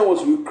Satan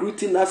was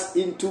recruiting us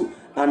into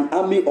an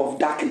army of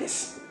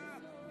darkness.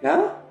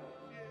 Huh?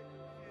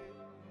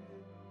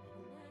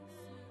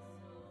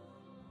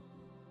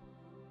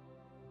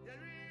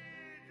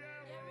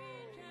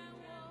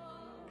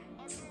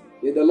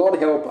 May the Lord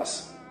help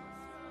us.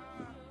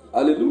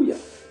 Hallelujah.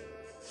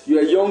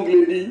 You're a young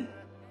lady,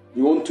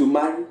 you want to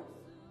marry,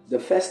 The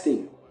first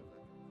thing,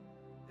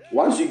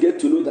 once you get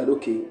to know that,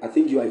 okay, I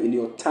think you are in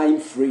your time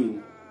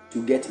frame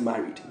to get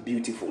married,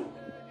 beautiful.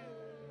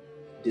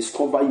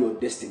 Discover your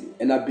destiny.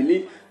 And I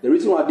believe the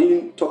reason why I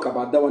didn't talk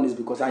about that one is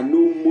because I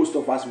know most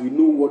of us, we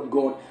know what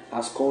God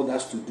has called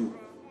us to do.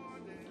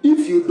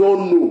 If you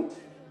don't know,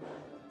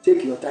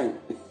 take your time.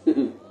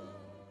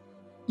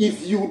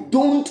 If you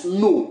don't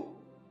know,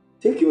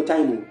 take your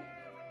time.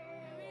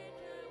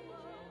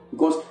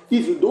 Because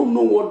if you don't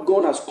know what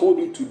God has called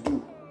you to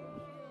do,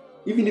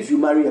 even if you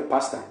marry a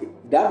pastor,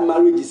 that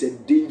marriage is a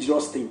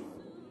dangerous thing.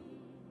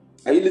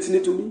 Are you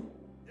listening to me?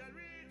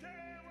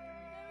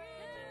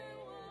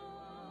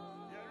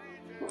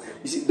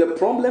 You see, the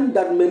problem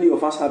that many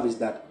of us have is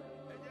that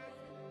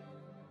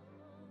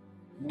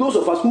those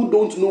of us who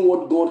don't know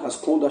what God has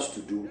called us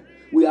to do,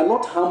 we are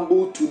not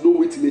humble to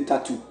know it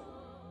later too.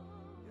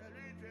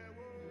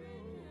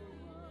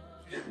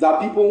 There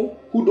are people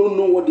who don't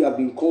know what they have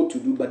been called to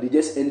do, but they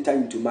just enter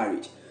into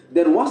marriage.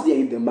 Then once they are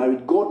in the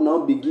marriage, God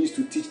now begins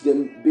to teach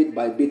them bit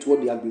by bit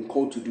what they have been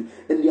called to do.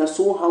 And they are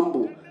so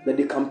humble that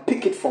they can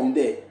pick it from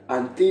there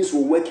and things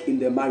will work in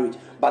their marriage.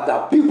 But there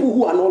are people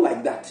who are not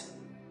like that.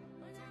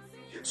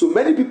 So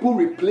many people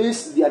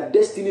replace their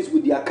destinies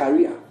with their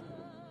career.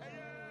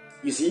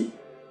 You see?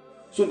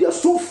 So they are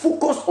so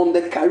focused on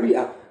the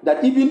career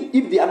that even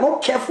if they are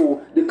not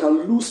careful, they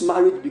can lose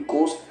marriage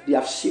because they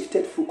have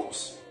shifted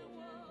focus.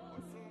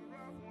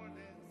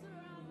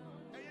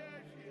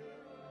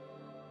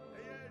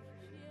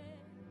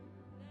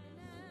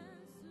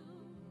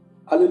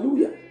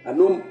 Hallelujah. I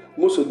know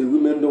most of the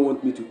women don't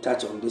want me to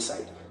touch on this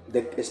side,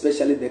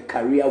 especially the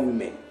career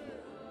women.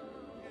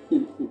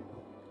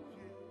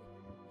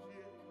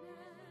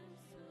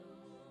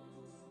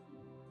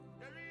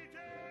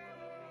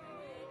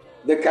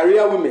 The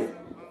career women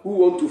who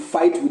want to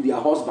fight with their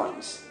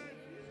husbands.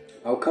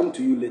 I'll come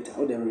to you later.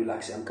 Oh, then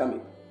relax. I'm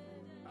coming.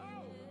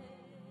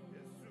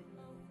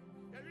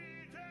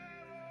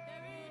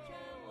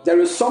 There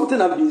is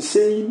something I've been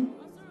saying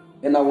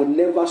and I will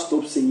never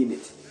stop saying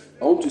it.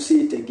 I want to say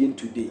it again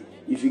today.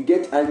 If you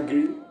get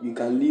angry, you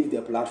can leave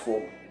the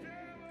platform.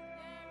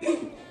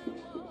 If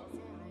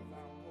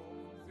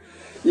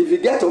you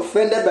get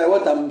offended by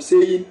what I'm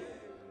saying,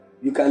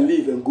 you can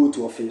leave and go to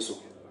Offenso.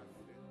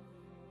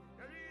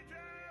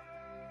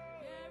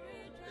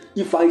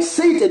 If I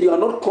say it and you are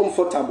not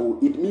comfortable,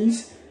 it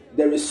means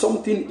there is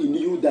something in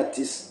you that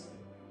is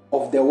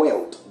of the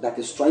world, that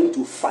is trying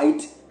to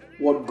fight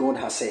what God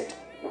has said.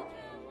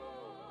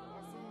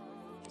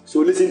 So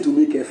listen to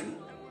me carefully.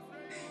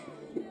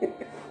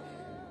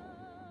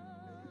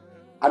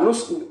 I know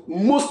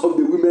most of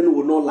the women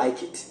will not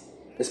like it.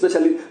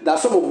 Especially, there are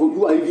some of you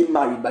who are even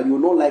married, but you will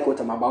not like what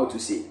I'm about to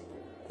say.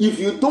 If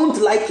you don't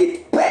like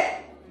it,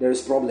 there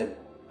is problem.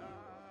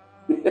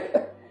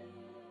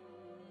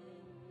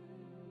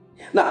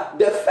 Now,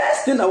 the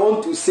first thing I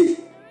want to say,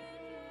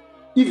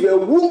 if you're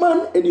a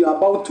woman and you're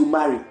about to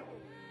marry,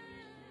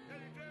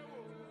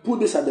 put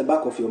this at the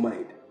back of your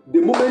mind. The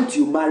moment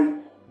you marry,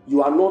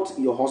 you are not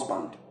your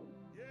husband.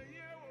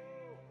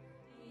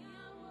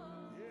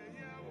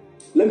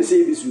 Let me say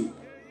it this way.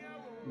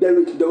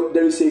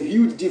 There is a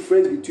huge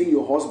difference between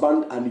your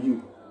husband and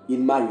you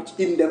in marriage.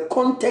 In the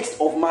context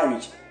of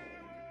marriage,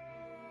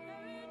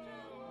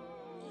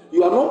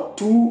 you are not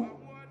two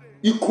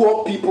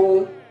equal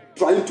people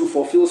trying to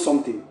fulfill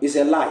something. It's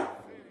a lie.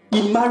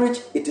 In marriage,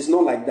 it is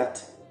not like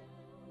that.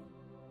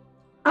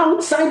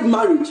 Outside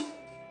marriage,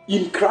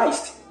 in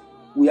Christ,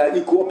 we are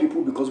equal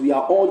people because we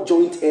are all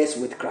joint heirs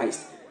with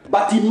Christ.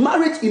 But in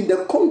marriage, in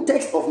the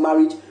context of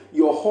marriage,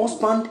 your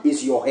husband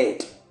is your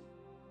head.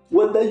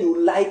 Whether you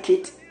like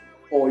it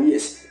or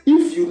yes.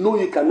 If you know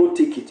you cannot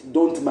take it,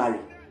 don't marry.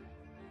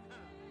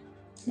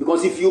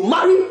 Because if you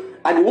marry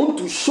and you want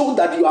to show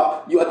that you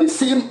are the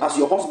same as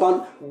your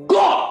husband,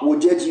 God will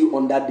judge you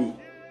on that day.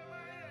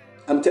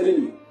 I'm telling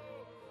you.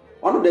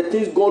 One of the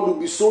things God will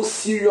be so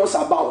serious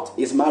about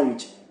is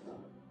marriage.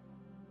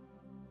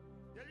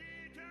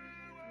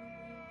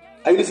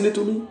 Are you listening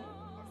to me?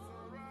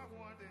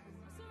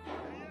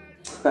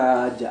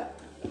 I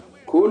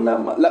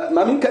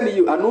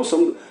know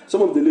some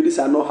of the ladies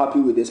are not happy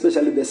with it,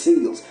 especially the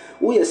singles.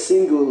 We are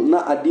single,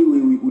 not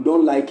we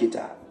don't like it.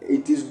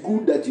 It is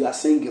good that you are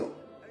single.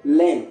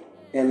 Learn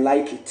and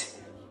like it.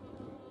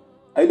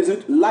 Are you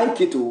listening? Like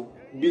it,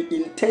 be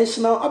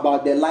intentional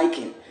about the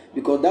liking,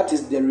 because that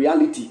is the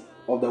reality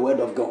of the word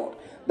of God.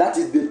 That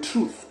is the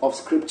truth of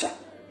scripture.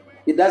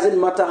 It doesn't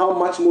matter how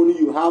much money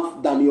you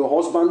have than your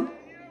husband,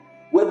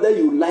 whether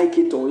you like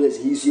it or yes,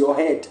 he's your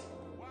head.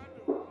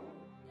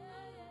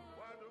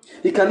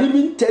 He can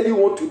even tell you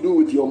what to do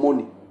with your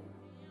money.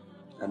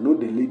 I know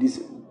the ladies,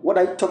 what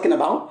are you talking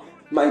about?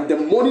 My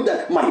money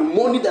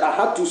that I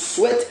had to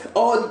sweat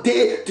all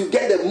day to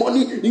get the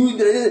money.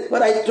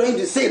 What are you trying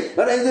to say?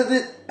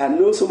 I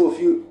know some of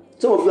you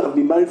have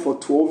been married for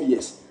 12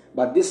 years,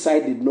 but this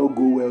side did not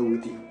go well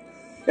with you.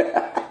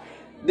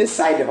 This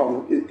side,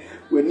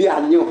 when you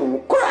are new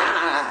home,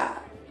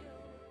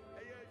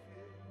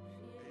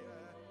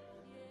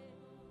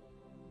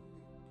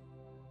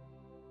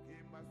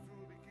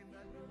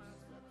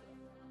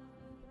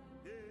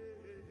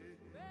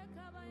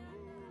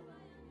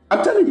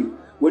 telling you,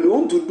 when you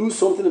want to do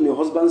something and your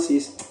husband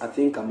says, I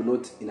think I'm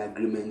not in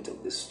agreement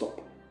of this, stop.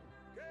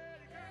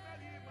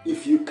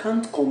 If you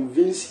can't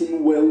convince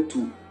him well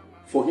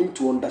for him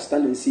to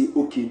understand and say,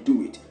 okay,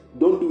 do it.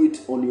 Don't do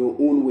it on your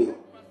own will.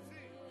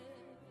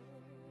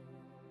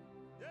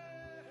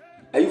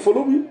 Are you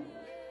following me?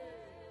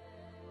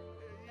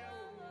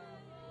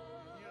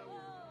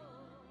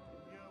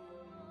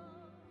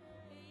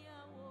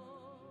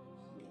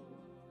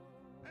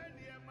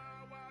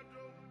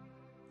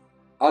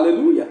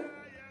 Hallelujah.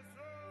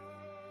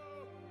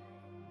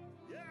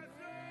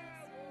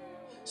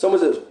 Someone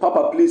says,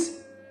 Papa, please.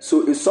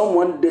 So is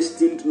someone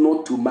destined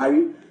not to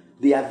marry?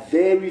 They are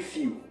very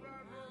few.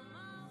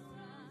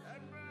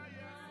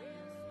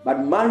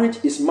 But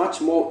marriage is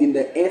much more in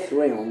the earth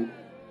realm,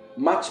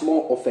 much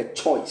more of a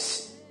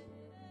choice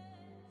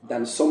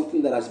than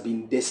something that has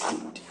been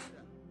destined.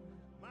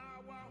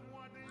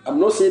 I'm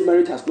not saying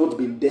marriage has not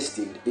been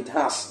destined. It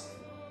has.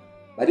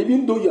 But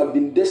even though you have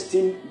been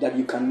destined that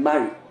you can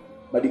marry,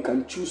 but you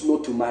can choose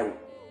not to marry,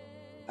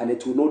 and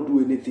it will not do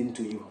anything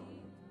to you.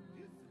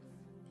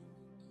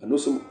 I know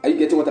some. Are you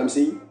getting what I'm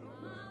saying?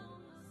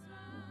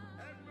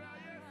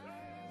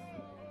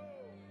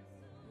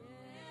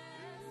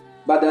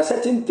 But there are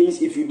certain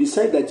things, if you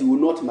decide that you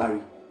will not marry,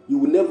 you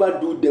will never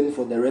do them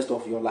for the rest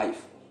of your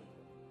life.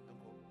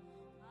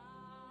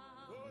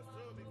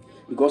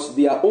 Because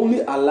they are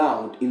only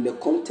allowed in the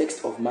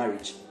context of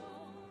marriage.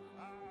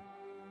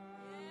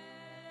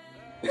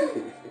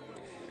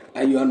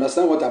 And you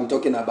understand what I'm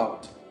talking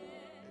about.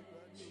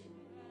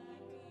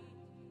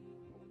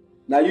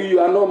 Now you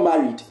are not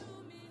married,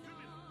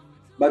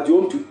 but you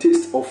want to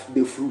taste of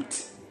the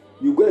fruit.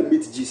 You go and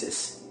meet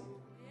Jesus.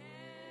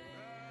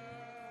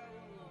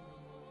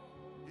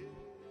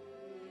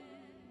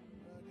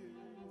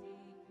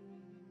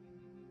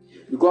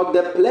 Because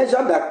the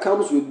pleasure that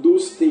comes with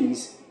those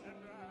things,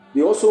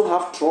 they also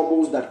have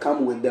troubles that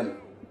come with them.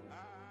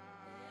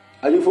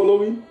 Are you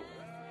following?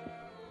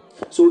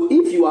 So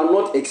if you are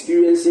not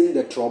experiencing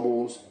the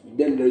troubles,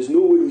 then there is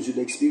no way you should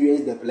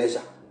experience the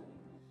pleasure.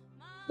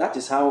 That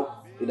is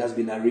how it has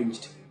been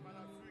arranged.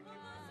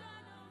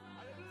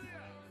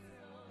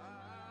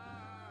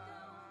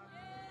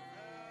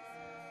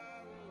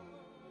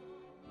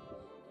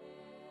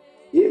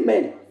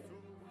 Amen.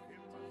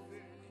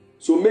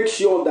 So make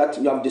sure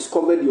that you have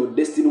discovered your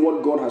destiny,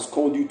 what God has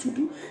called you to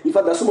do. In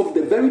fact, that some of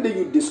the very day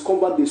you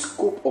discover the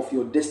scope of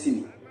your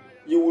destiny,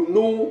 you will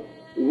know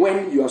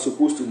when you are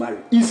supposed to marry.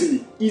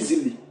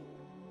 Easily.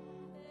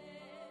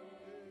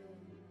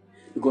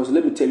 Because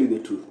let me tell you the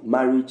truth,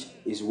 marriage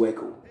is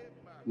work.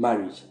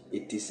 Marriage,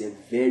 it is a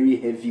very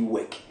heavy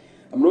work.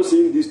 I'm not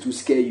saying this to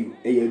scare you.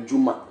 And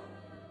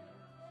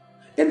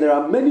there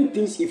are many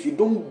things, if you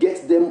don't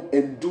get them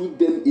and do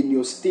them in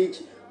your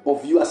stage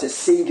of you as a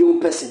single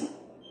person,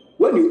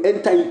 when you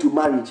enter into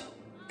marriage,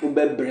 even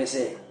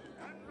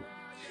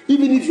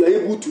if you are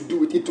able to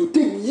do it, it will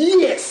take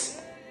years.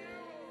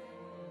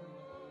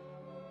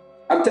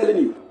 I'm telling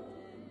you.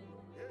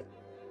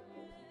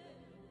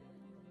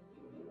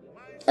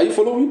 Are you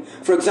following?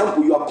 For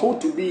example, you are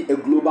called to be a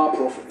global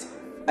prophet,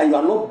 and you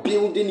are not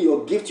building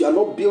your gift, you are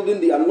not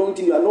building the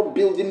anointing, you are not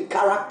building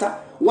character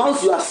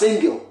once you are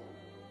single.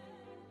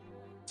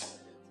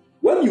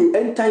 When you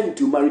enter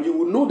into marriage, you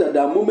will know that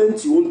there are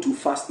moments you want to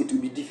fast, it will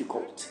be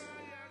difficult.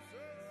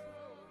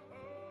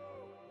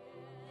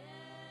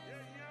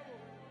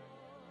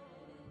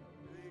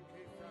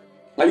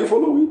 Are you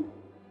following?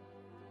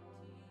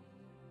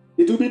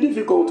 It will be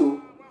difficult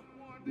too.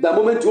 The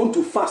moment you want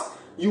to fast,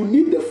 you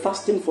need the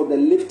fasting for the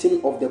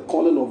lifting of the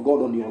calling of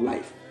God on your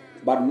life.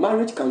 But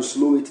marriage can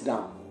slow it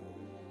down.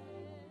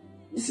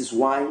 This is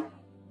why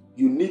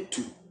you need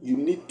to.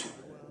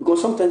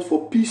 Because sometimes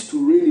for peace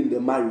to reign in the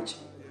marriage,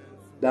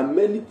 there are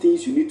many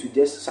things you need to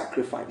just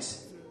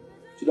sacrifice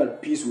so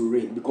that peace will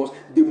reign. Because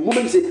the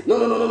moment you say,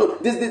 no,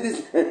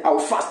 this, I'll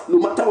fast, no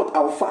matter what,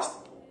 I'll fast.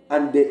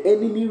 And the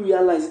enemy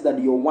realizes that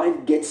your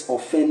wife gets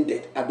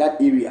offended at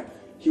that area,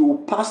 he will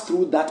pass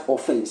through that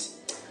offense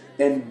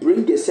and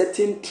bring a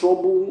certain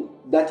trouble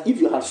that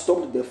if you had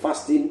stopped the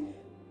fasting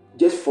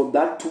just for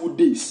that 2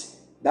 days,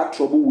 that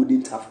trouble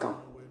wouldn't have come.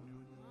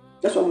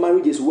 That's why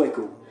marriage is work.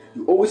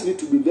 You always need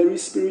to be very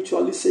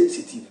spiritually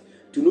sensitive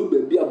to know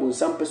baby about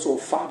some person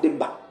far the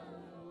back.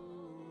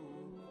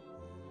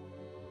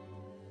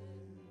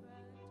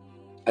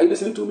 Are you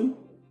listening to me?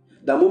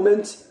 The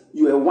moment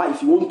you're a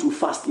wife, you want to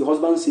fast, your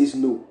husband says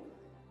no.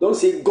 Don't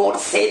say, God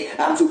said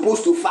I'm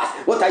supposed to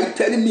fast. What are you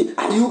telling me?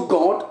 Are you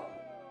God?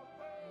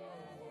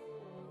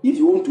 If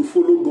you want to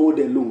follow God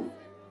alone,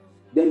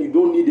 then you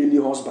don't need any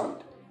husband.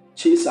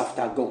 Chase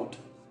after God.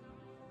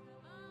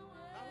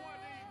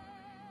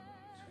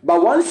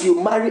 But once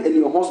you marry and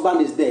your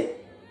husband is there,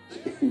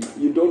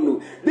 you don't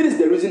know. This is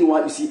the reason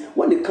why, you see,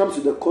 when it comes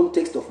to the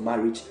context of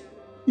marriage,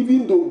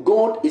 even though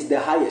God is the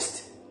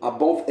highest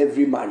above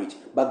every marriage,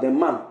 but the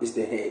man is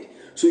the head.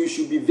 So you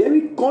should be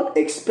God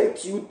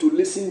expects you to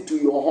listen to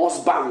your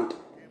husband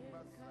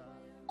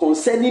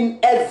concerning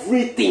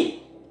everything.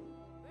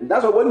 And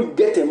that's why when you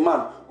get a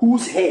man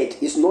whose head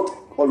is not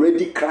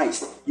already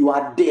Christ, you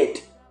are dead.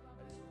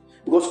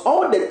 Because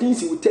all the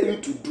things he will tell you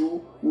to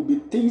do will be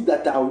things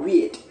that are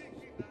weird.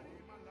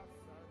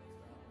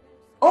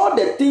 All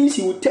the things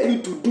he will tell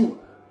you to do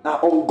are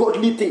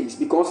ungodly things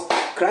because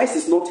Christ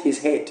is not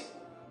his head.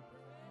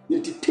 You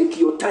need to take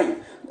your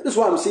time. That's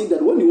why I'm saying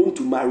that when you want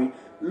to marry,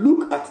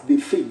 look at the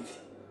faith.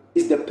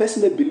 Is the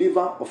person a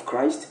believer of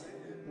Christ?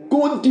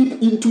 Go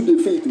deep into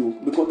the faith,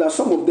 because there are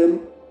some of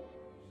them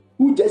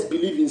who just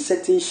believe in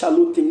certain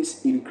shallow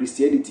things in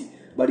Christianity,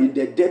 but in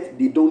their death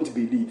they don't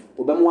believe.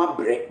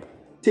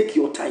 Take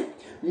your time.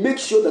 Make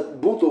sure that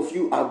both of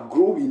you are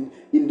growing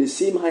in the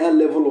same higher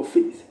level of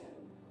faith.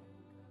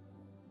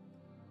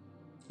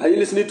 Are you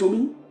listening to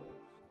me?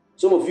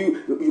 Some of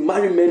you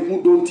marry men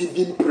who don't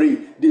even pray.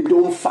 They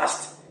don't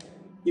fast.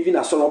 Even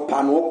a sort of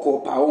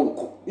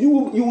panoko. You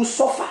will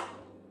suffer.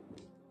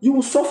 You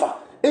will suffer.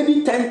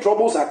 Anytime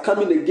troubles are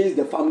coming against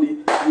the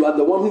family, you are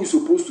the one who is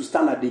supposed to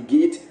stand at the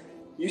gate.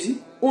 You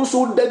see,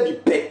 also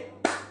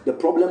the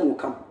problem will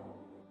come.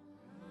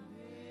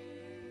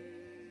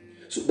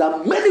 So there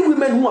are many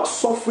women who are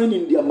suffering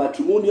in their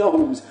matrimonial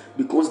homes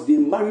because they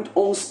married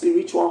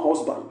unspiritual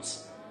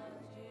husbands.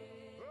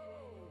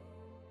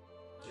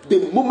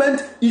 The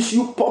moment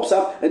issue pops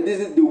up and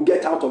they will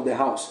get out of the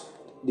house,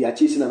 they are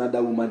chasing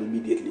another woman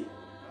immediately.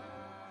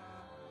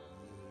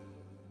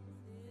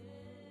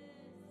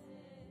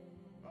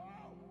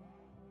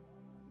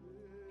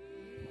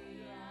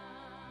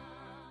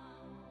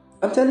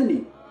 I'm telling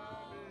you.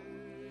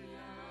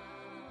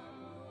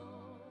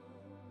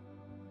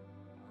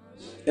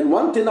 And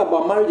one thing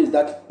about marriage is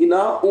that in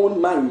our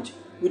own marriage,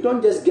 we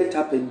don't just get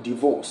up and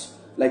divorce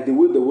like the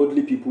way the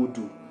worldly people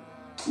do.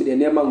 I will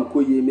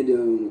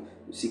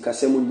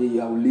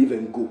leave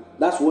and go.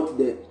 That's what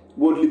the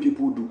worldly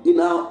people do. In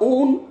our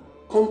own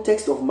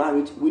context of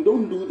marriage, we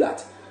don't do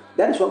that.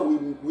 That is why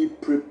we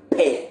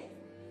prepare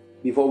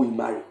before we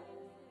marry.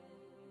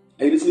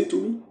 Are you listening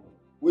to me?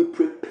 We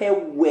prepare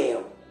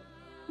well.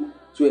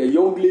 So a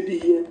young lady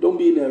here, don't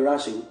be in a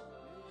rushing.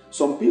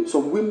 Some people,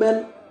 some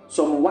women,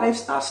 some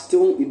wives are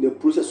still in the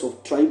process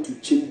of trying to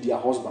change their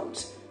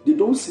husbands. They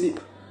don't sleep.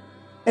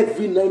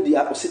 Every night they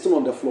are sitting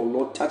on the floor.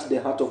 Lord, touch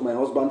the heart of my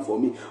husband for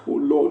me. Oh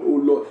Lord,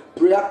 oh Lord.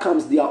 Prayer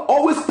comes. They are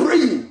always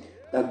praying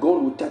that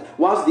God will touch.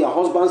 Whilst their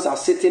husbands are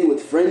sitting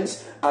with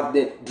friends at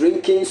the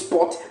drinking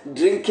spot,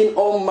 drinking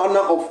all manner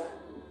of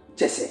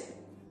Jesse.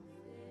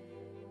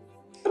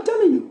 I'm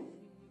telling you.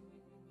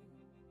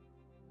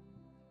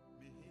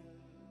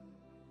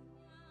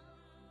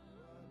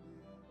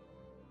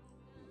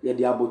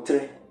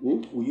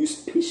 We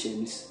use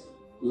patience,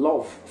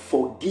 love,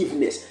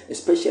 forgiveness,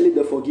 especially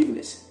the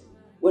forgiveness.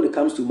 When it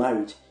comes to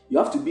marriage, you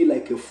have to be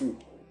like a fool.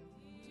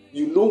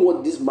 You know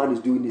what this man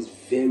is doing is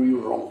very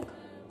wrong.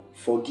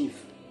 Forgive.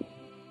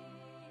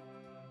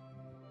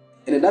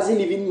 And it doesn't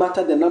even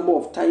matter the number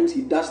of times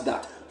he does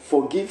that.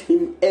 Forgive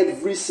him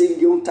every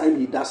single time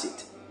he does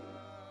it.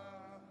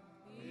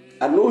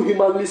 And no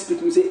humanly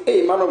speaking, you say,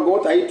 hey, man of God,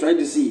 what are you trying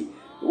to say?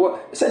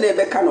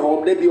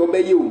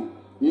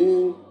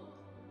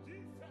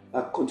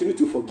 I continue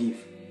to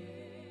forgive.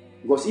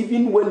 Because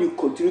even when you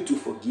continue to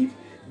forgive,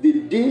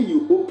 the day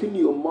you open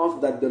your mouth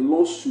that the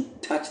Lord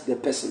should touch the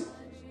person,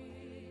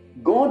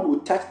 God will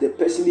touch the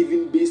person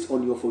even based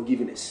on your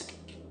forgiveness.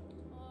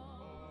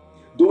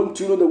 Don't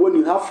you know that when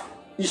you have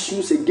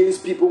issues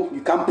against people,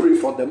 you can't pray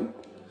for them?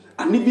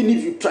 And even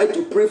if you try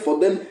to pray for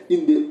them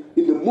in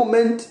the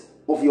moment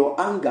of your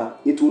anger,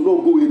 it will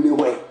not go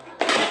anywhere.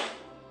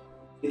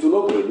 It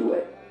will not go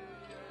anywhere.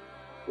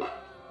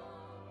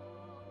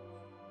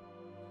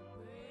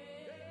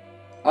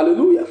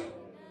 Hallelujah.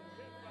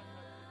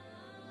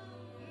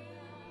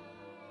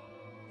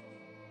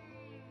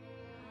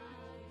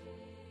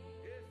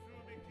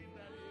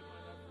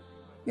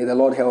 May the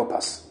Lord help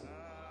us.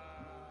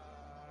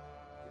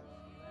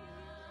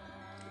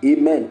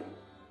 Amen.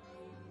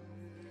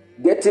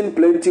 Getting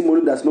plenty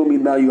money does not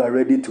mean now you are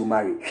ready to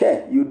marry.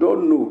 Hey, you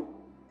don't know.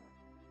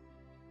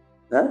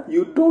 Huh?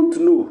 You don't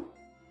know.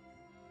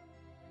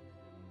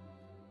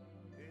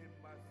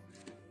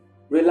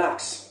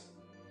 Relax.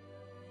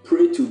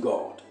 Pray to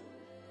God.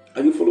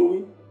 Are you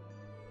following?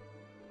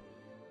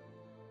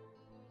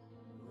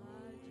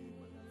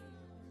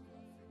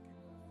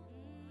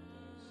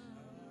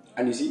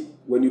 And you see,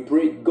 when you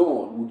pray,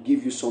 God will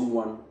give you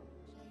someone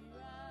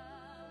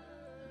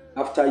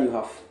after you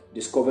have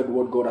discovered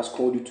what God has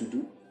called you to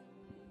do.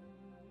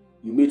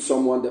 You meet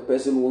someone, the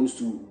person wants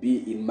to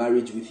be in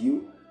marriage with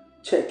you.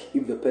 Check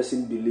if the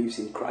person believes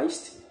in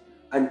Christ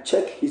and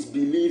check his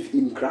belief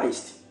in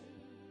Christ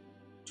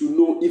to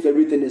know if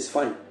everything is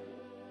fine.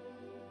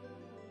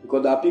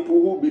 Because there are people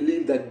who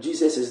believe that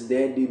Jesus is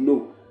there, they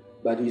know,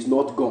 but he's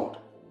not God.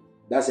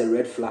 That's a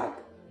red flag.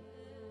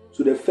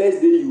 So the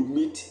first day you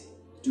meet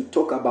to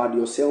talk about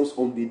yourselves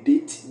on the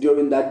date,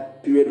 during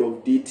that period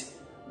of date,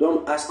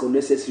 don't ask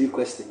unnecessary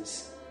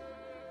questions.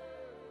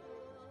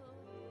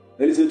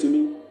 Listen to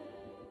me.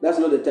 That's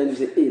not the time to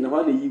say, hey, now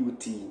how do you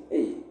tea?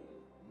 Hey,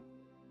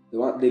 the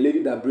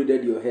lady that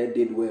braided your hair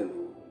did well.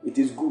 It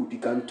is good. You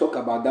can talk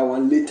about that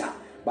one later,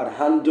 but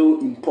handle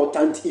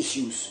important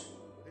issues.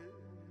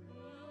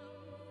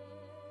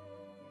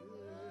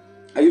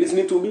 Are you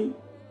listening to me?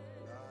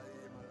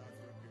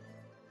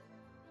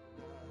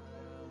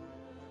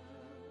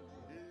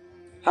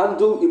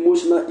 Handle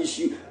emotional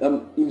issue,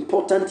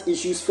 important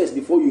issues first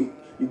before you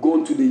go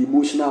into the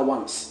emotional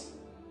ones.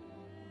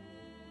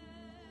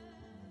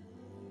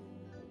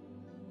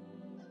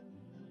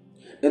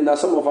 And now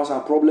some of us,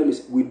 our problem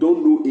is we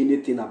don't know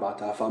anything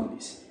about our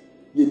families.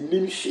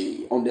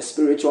 On the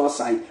spiritual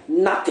side,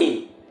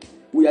 nothing.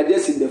 We are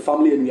just in the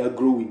family and we are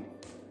growing.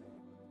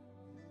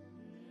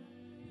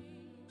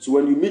 So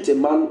when you meet a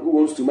man who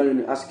wants to marry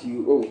and ask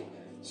you, oh,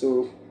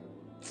 so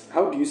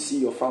how do you see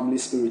your family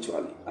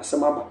spiritually?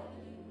 Asamaba,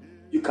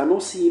 you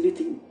cannot see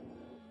anything.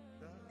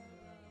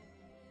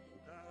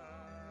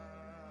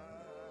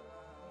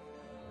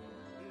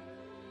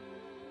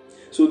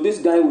 So this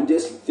guy will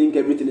just think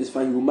everything is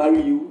fine. He will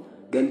marry you,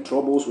 then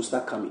troubles will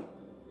start coming.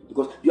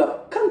 Because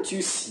can't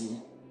you see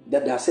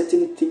that there are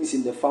certain things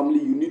in the family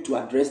you need to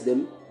address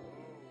them?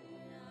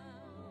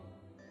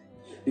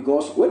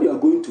 Because when you are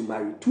going to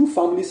marry, two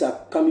families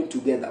are coming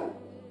together.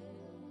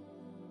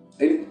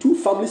 And two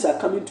families are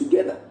coming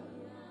together.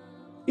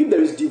 If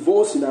there is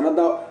divorce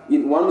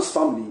in one's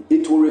family,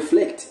 it will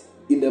reflect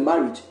in the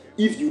marriage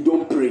if you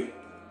don't pray.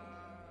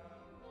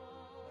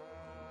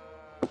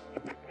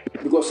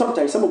 Because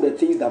sometimes some of the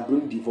things that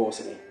bring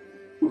divorce,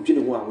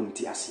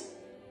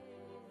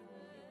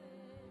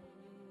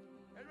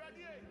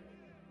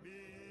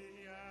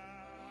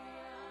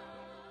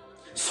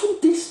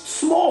 something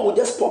small will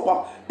just pop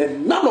up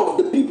and none of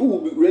the people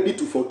will be ready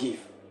to forgive.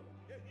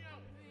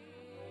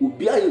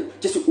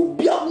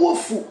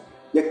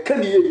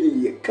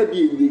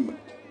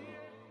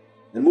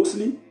 And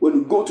mostly when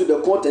you go to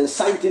the court and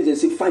sign things and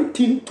say, fine,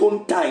 tin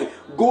tone time,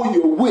 go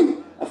your way.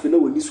 I feel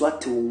when this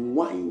what to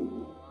wine.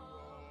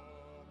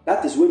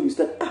 That is when you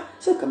start,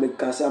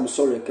 I'm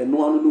sorry, I can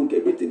no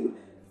everything.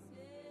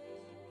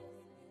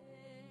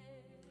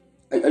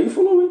 Are you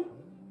following?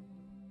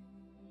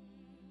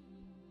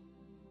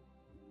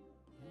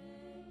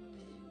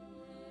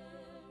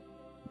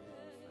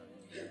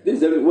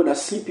 This is when I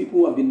see people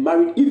who have been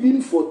married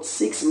even for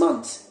 6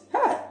 months.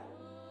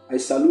 I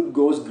salute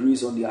God's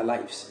grace on their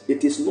lives.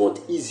 It is not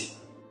easy.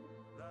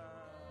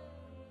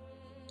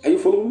 Are you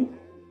following me?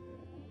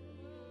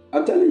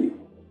 I'm telling you.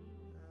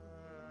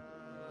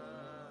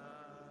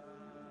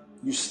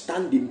 You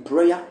stand in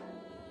prayer.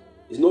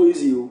 It's not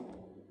easy.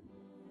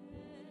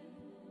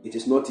 It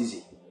is not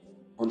easy.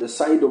 On the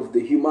side of the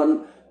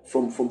human,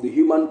 from the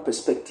human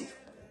perspective,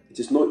 it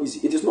is not easy.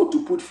 It is not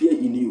to put fear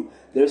in you.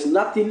 There is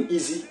nothing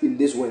easy in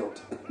this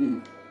world.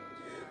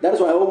 That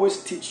is why I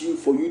always teach you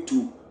for you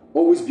to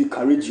always be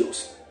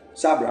courageous.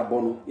 Sabra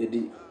bono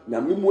yedi na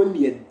mimwen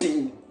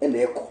yedi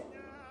eneko.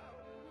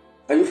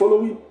 Are you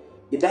following?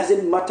 It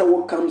doesn't matter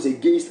what comes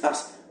against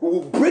us. We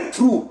will break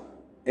through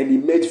and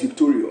emerge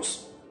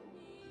victorious.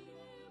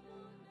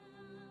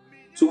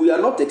 So we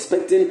are not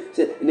expecting,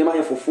 say,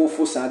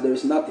 there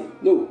is nothing.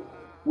 No.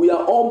 We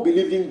are all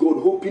believing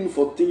God, hoping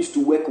for things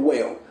to work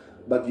well.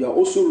 But we are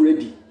also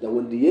ready that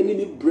when the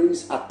enemy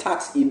brings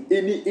attacks in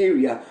any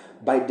area,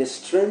 by the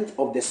strength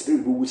of the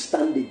Spirit, we will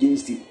stand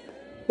against it.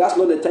 That's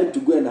not the time to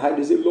go and hide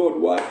and say, Lord,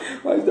 why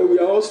is that we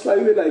are all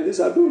striving like this?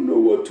 I don't know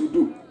what to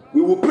do.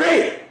 We will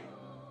pray.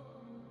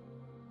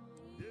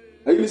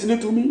 Are you listening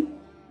to me?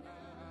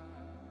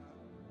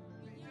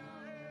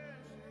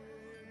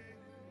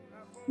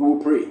 We will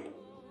pray.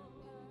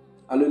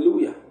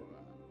 Hallelujah.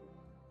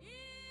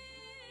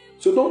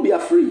 So don't be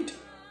afraid.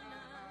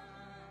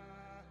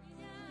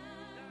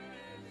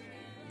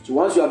 So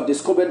once you have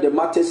discovered the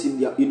matters in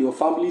your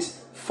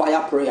families,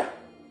 fire prayer.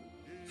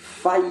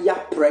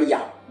 Fire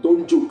prayer.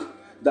 Don't joke.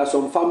 There are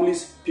some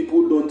families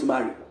people don't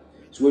marry.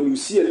 So when you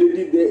see a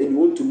lady there and you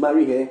want to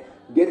marry her,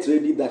 get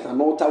ready that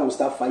an altar will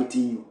start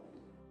fighting you.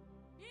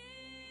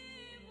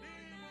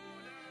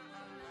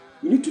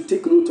 You need to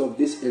take note of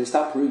this and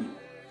start praying.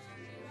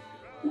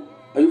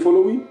 Are you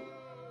following?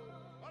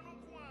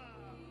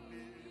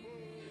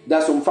 There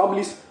are some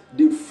families,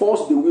 they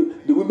force the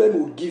women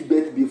will give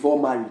birth before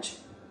marriage.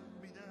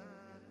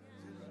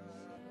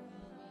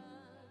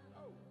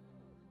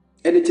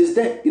 And it is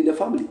there in the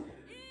family.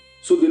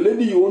 So the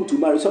lady you want to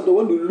marry, so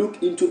when you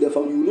look into the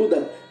family, you know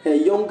that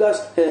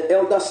her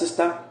elder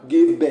sister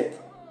gave birth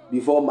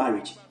before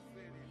marriage.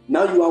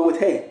 Now you are with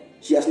her.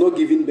 She has not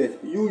given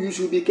birth. You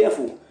should be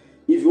careful.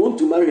 If you want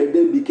to marry her,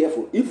 then be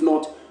careful. If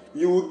not,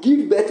 you will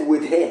give birth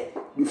with her.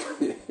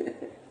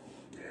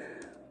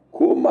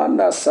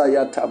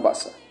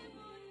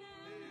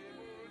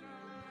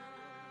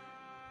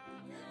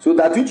 So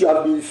that which you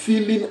have been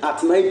feeling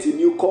at night and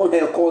you call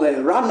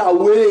her, run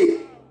away.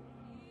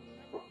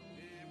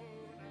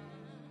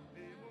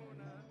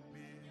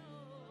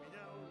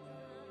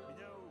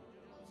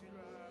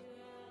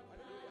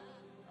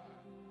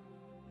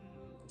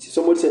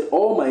 Somebody said,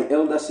 all my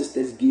elder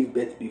sisters gave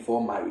birth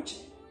before marriage.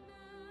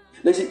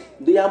 Now see,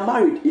 they are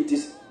married.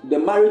 The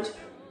marriage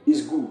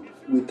is good.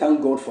 We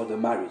thank God for the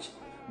marriage.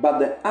 But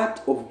the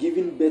act of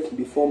giving birth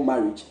before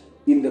marriage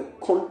in the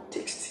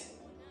context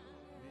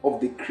of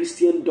the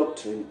Christian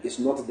doctrine is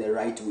not the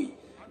right way.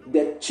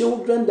 the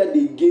children that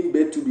they gave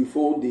birth to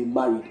before they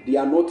married, they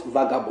are not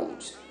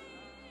vagabonds.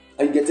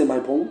 Are you getting my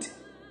point?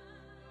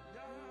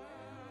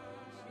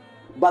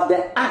 But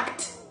the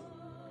act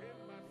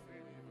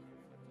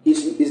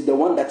is the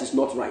one that is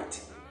not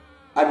right.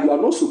 And you are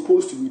not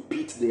supposed to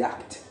repeat the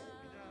act.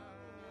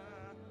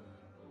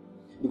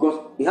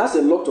 Because it has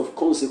a lot of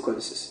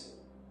consequences.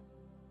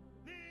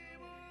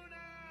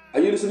 Are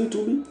you listening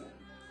to me?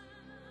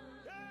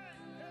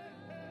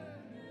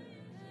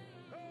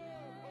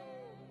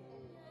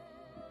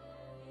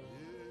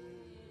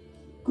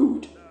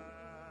 Good.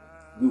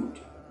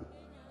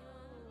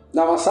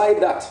 Now,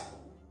 aside that,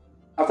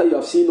 after you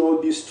have seen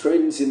all these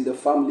trends in the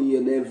family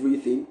and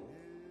everything,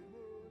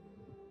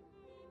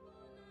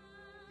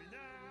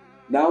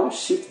 now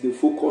shift the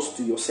focus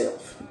to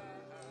yourself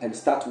and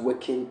start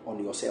working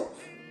on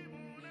yourself.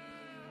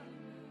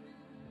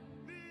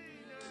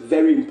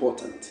 Very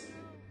important.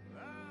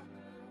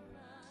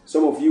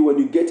 Some of you, when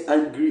you get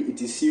angry,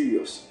 it is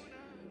serious.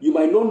 You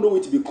might not know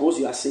it because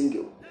you are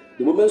single.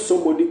 The moment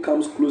somebody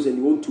comes close and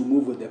you want to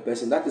move with the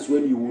person, that is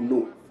when you will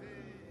know.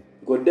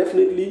 Because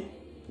definitely,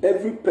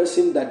 every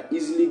person that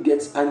easily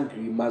gets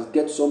angry must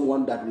get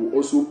someone that will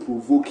also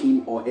provoke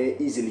him or her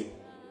easily.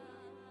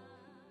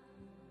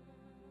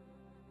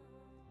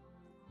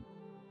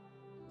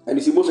 And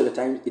you see, most of the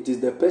time, it is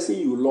the person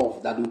you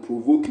love that will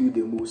provoke you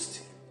the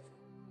most.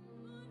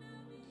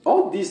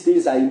 All these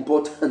things are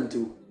important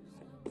too.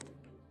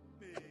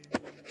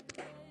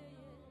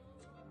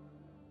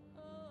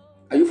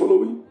 Are you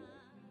following?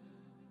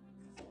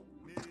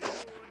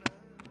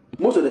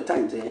 Most of the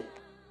times,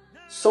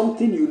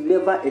 something you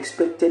never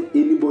expected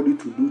anybody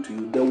to do to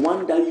you, the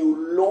one that you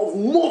love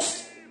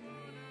most,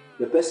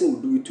 the person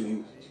will do it to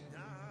you.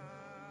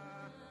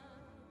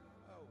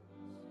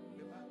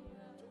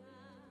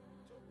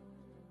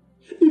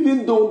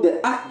 Even though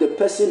the act the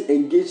person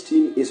engaged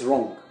in is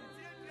wrong,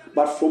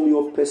 but from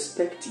your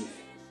perspective,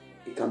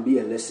 it can be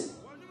a lesson.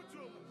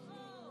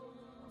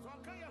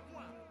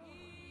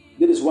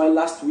 That is why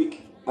last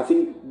week, I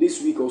think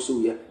this week also,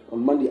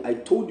 on Monday, I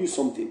told you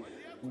something.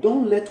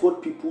 Don't let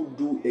what people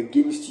do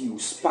against you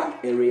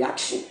spark a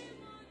reaction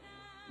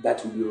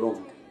that will be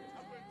wrong.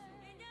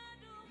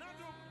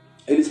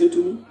 Are you listening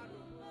to me?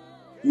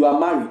 You are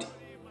married.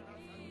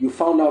 You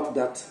found out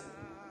that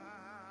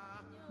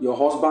your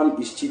husband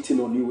is cheating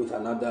on you with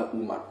another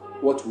woman.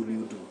 What will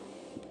you do?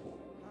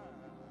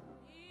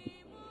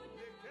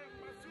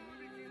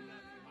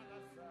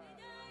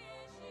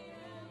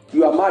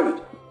 You are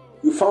married.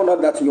 You found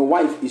out that your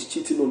wife is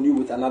cheating on you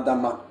with another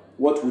man.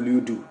 What will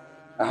you do?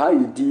 How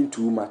you doing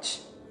too much?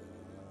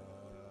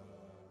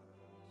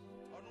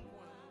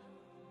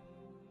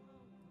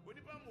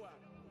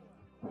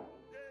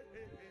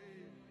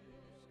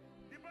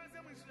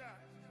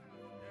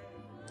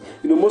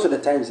 You know, most of the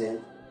times,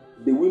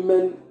 the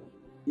women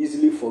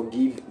easily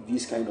forgive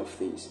these kind of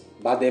things.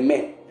 But the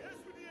men,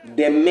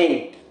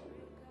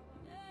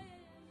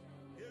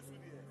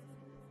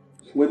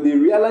 when they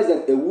realize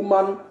that a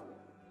woman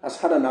has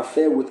had an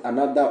affair with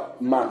another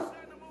man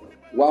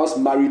whilst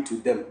married to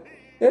them,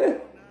 they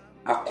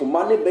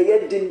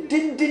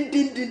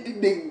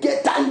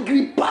get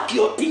angry, pack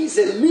your things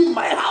and leave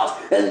my house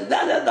and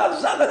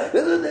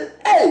that.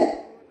 Hey!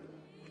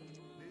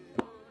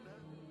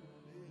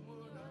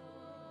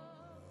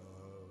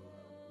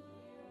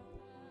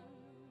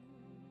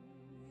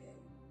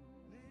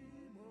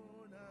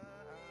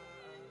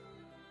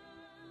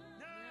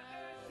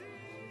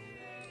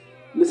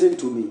 Listen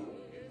to me.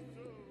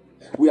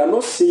 We are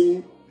not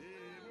saying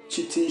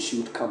cheating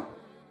should come.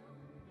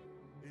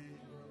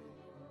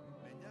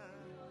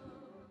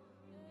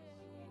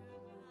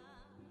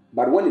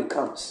 But when it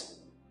comes,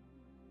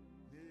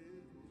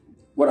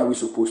 what are we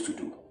supposed to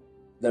do?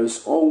 There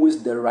is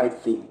always the right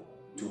thing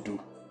to do.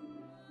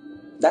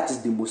 That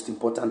is the most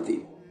important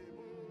thing.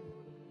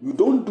 You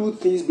don't do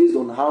things based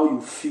on how you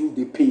feel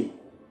the pain.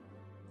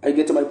 Are you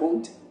getting my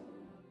point?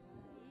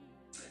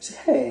 Say,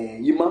 hey,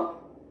 Yima.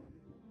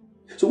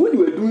 So when you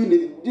were doing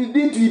it,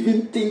 didn't you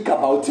even think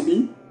about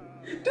me?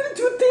 Didn't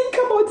you think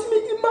about me,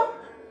 Yima?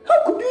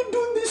 How could you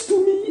do this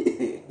to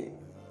me?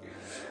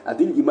 I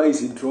think Yima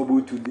is in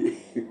trouble today.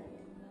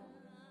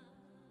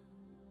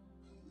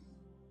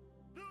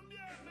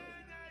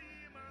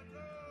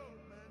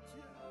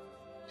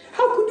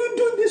 How could you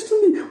do this to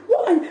me?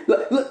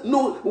 Why?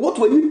 No, what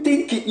were you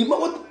thinking? Yima,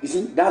 what? You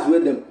see, that's where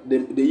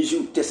the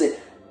issue just said.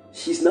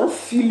 She's now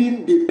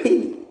feeling the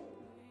pain.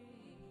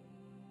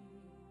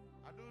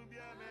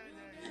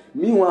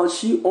 Meanwhile,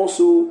 she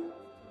also,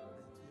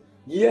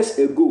 years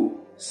ago,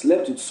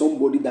 slept with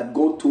somebody that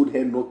God told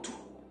her not to.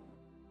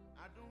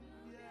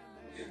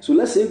 So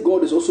let's say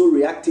God is also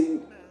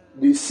reacting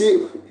the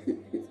same.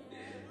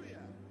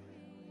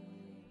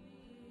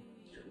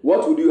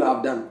 What would you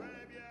have done?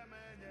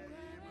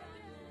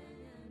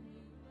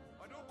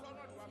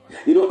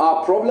 You know,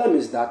 our problem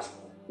is that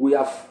we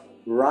have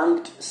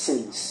ranked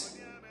sins.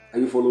 Are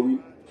you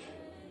following?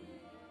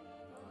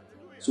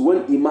 So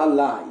when Ima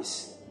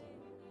lies,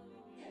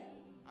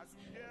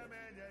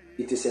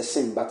 it is a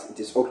sin, but it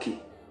is okay.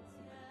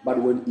 But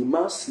when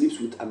Iman sleeps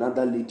with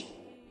another lady,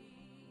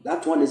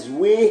 that one is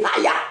way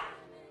higher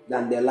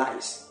than the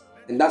lies.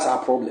 And that's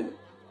our problem.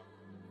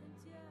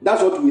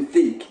 That's what we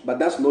think,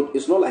 but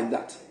it's not like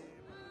that.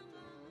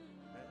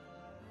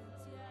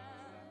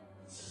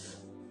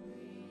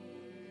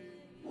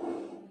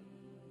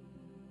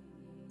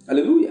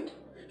 Hallelujah.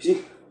 You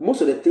see,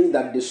 most of the things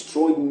that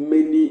destroyed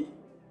many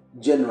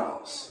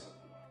generals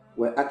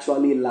were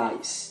actually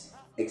lies,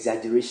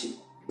 exaggeration,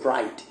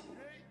 pride.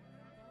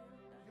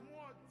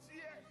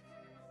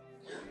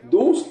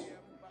 Those,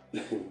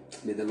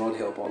 may the Lord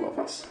help all of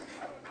us.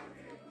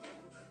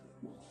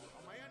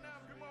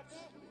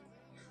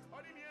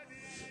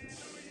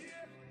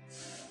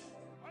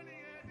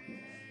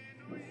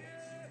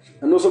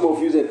 I know some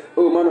of you say,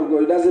 oh man of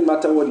God, it doesn't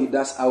matter what he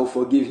does, I will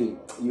forgive him.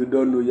 You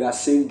don't know, you are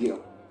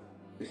single.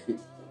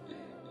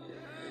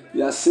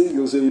 You are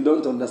single, so you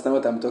don't understand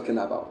what I'm talking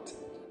about.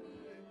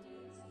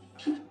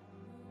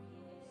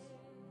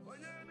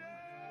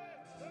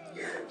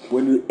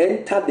 When you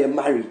enter the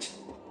marriage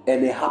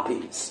and it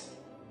happens,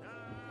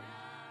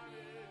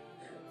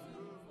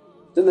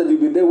 then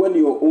you'll be there when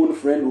your own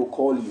friend will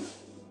call you.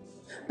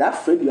 That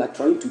friend you are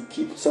trying to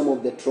keep some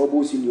of the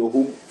troubles in your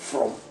home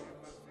from,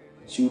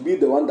 she will be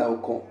the one that will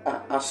come.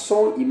 I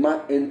saw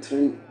Ima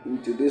entering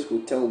into this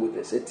hotel with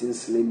a certain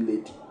slim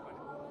lady.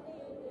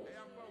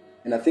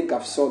 And I think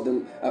I've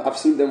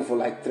seen them for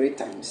like 3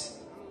 times.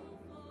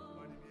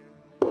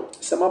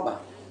 Samaba.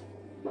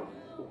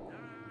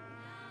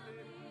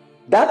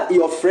 That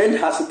your friend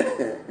has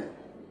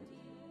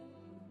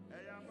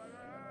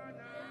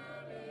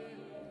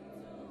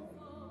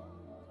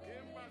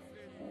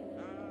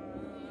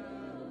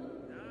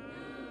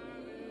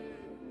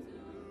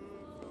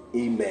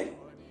Amen.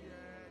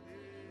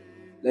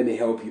 Let me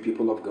help you,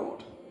 people of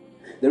God.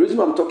 The reason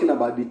I'm talking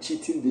about the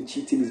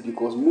cheating is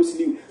because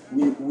mostly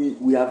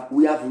we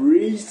have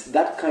raised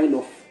that kind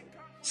of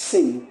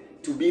sin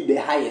to be the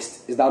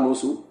highest. Is that not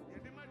so?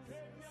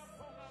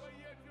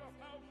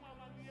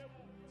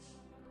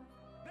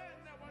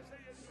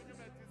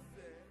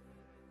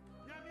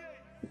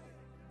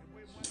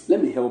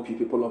 Let me help you,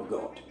 people of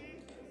God.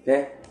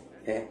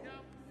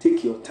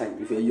 Take your time.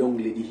 If you're a young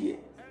lady here,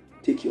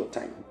 take your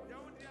time.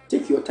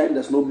 Take your time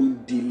does not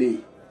mean delay.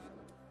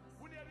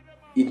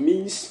 It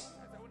means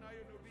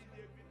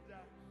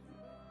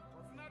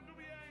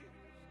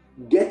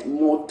get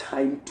more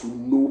time to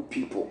know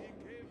people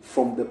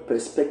from the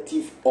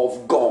perspective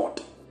of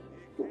God.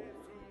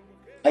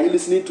 Are you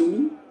listening to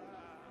me?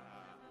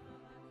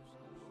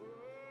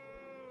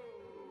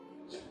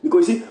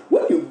 Because see,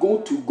 when you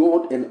go to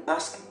God and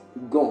ask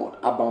God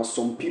about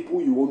some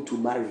people you want to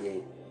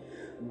marry,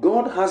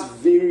 God has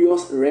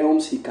various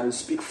realms he can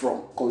speak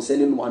from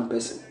concerning one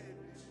person.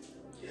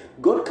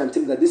 God can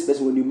tell you that this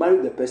person, when you marry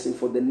the person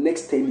for the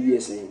next 10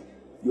 years,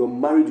 your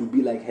marriage will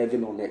be like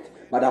heaven on earth.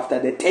 But after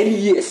the 10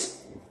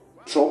 years,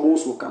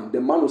 troubles will come. The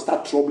man will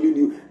start troubling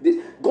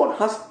you. God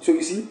has, so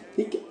you see,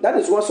 that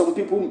is why some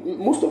people,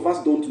 most of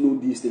us don't know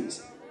these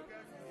things.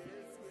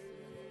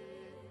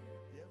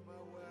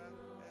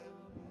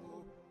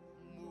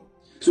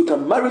 So you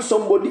can marry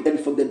somebody and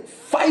for the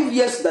 5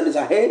 years that is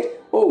ahead,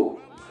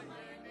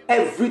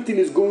 everything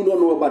is going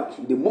on.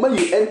 But the moment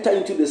you enter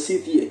into the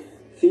 6th year,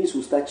 things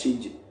will start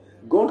changing.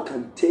 God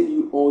can tell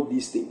you all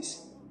these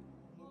things.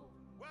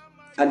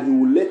 And he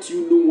will let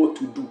you know what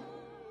to do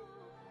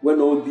when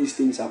all these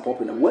things are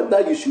popping up.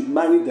 Whether you should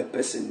marry the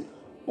person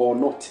or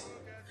not.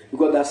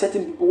 Because there are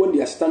certain people, when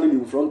they are standing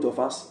in front of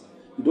us,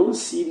 you don't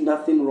see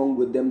nothing wrong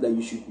with them that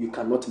you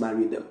cannot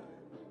marry them.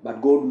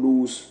 But God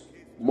knows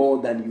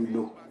more than you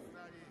know.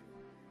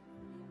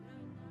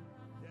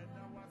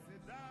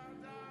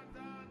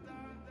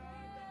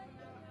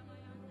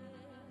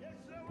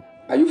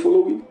 Are you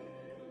following?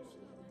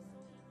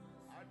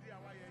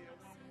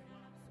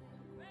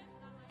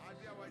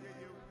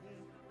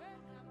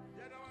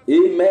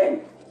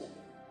 Amen.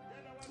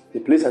 The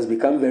place has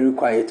become very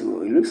quiet. It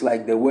looks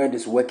like the word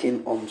is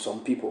working on some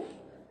people.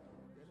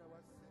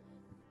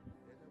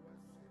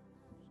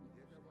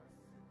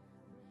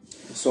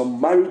 Some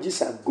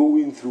marriages are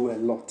going through a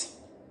lot.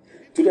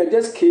 Today I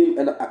just came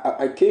and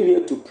I came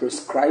here to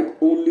prescribe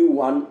only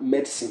one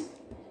medicine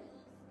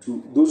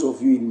to those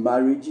of you in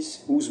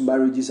marriages whose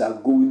marriages are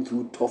going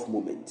through tough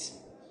moments.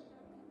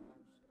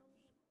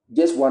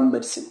 Just one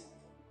medicine.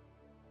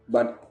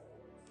 But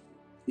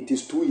it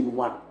is 2 in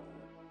 1.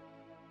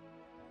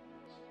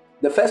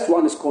 The first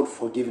one is called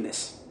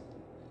forgiveness.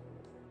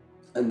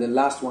 And the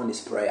last one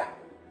is prayer.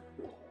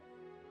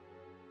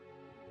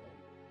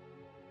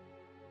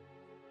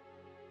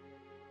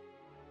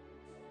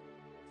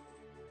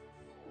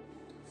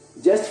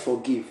 Just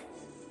forgive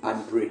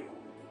and pray.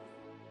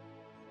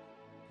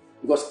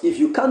 Because if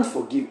you can't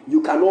forgive,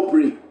 you cannot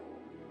pray.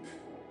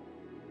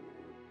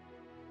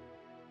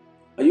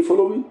 Are you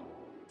following?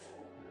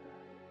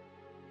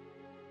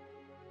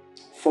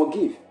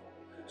 Forgive.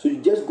 So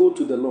you just go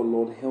to the Lord.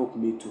 Lord, help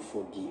me to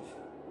forgive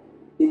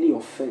any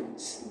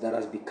offense that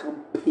has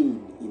become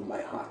pain in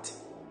my heart.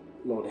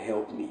 Lord,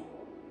 help me.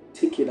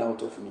 Take it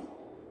out of me.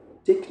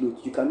 Take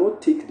note, you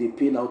cannot take the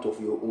pain out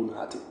of your own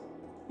heart.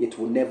 It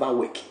will never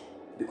work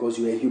because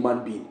you're a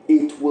human being.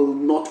 It will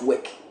not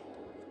work.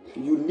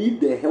 You need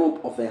the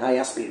help of a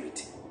higher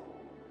spirit.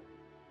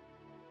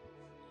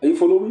 Are you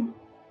following?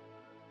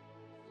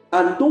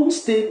 And don't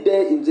stay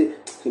there and say,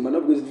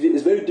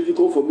 it's very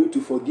difficult for me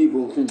to forgive.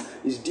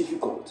 It's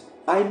difficult.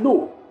 I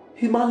know,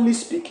 humanly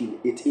speaking,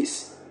 it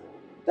is.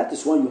 That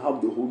is why you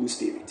have the Holy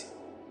Spirit.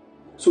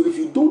 So if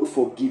you don't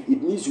forgive,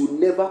 it means you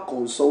never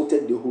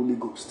consulted the Holy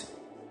Ghost.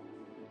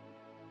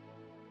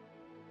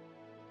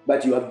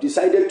 But you have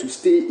decided to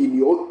stay in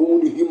your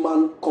own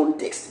human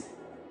context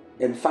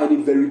and find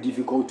it very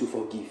difficult to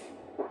forgive.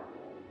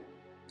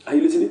 Are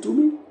you listening to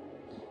me?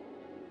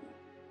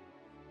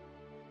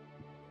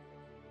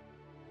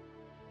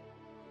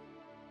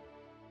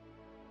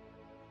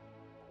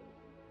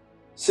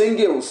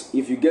 Singles,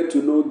 if you get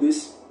to know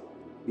this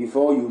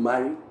before you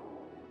marry,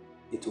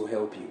 it will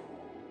help you.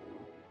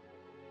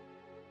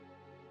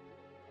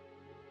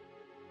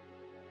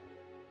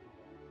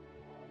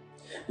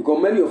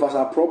 Because many of us,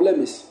 our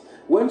problem is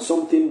when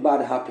something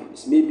bad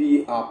happens,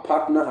 maybe our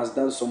partner has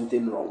done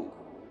something wrong.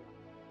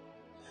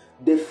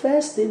 The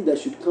first thing that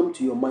should come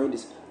to your mind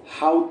is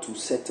how to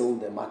settle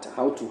the matter,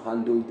 how to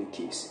handle the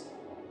case.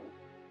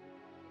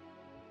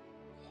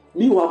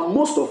 Meanwhile,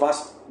 most of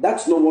us,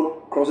 that's not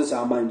what crosses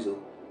our minds.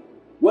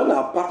 When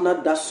our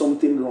partner does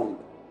something wrong,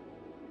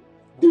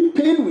 the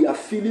pain we are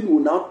feeling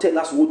will now tell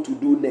us what to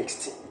do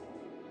next.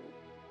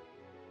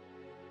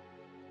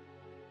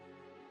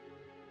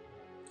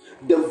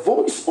 The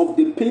voice of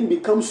the pain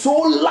becomes so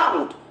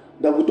loud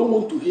that we don't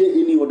want to hear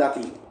any other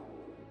thing.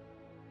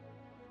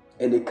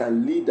 And it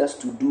can lead us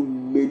to do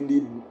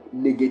many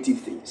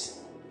negative things.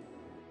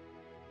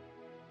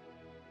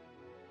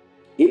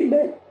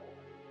 Amen.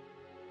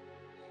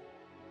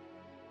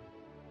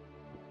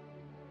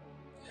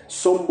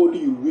 Somebody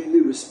you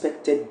really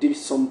respected did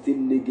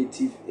something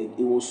negative and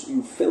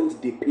you felt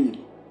the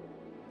pain.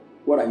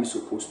 What are you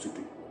supposed to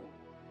do?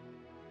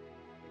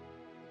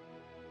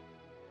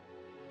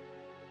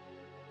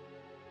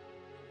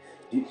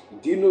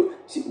 Do you know,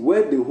 see,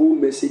 where the whole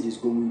message is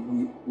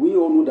going? We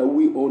all know that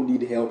we all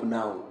need help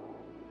now.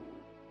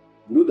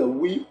 We know that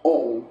we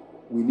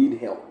need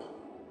help.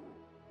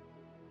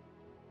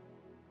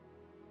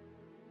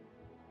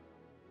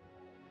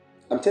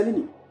 I'm telling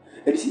you.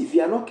 And you see, if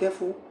you are not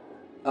careful,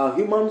 our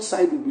human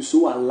side will be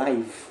so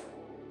alive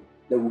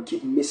that we'll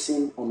keep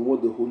missing on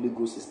what the Holy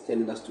Ghost is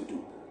telling us to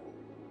do.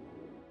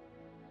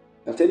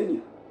 I'm telling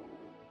you.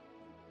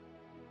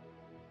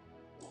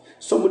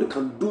 Somebody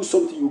can do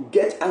something, you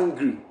get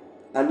angry,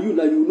 and you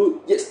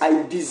know, yes,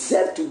 I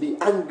deserve to be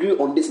angry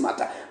on this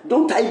matter.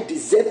 Don't I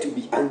deserve to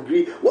be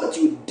angry? What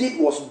you did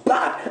was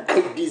bad.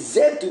 I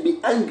deserve to be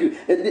angry.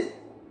 And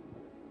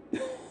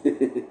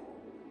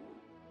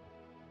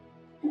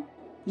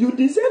you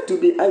deserve to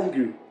be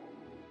angry,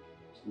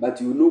 but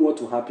you know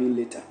what will happen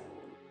later.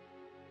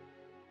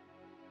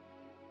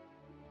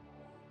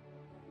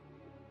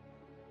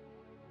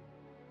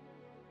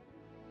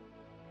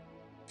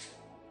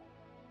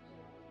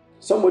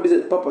 Somebody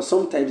said, Papa,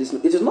 sometimes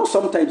it is not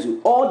sometimes,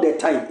 all the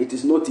time it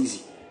is not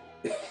easy.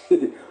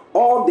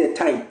 All the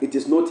time it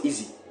is not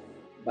easy.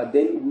 But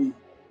then we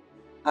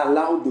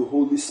allow the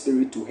Holy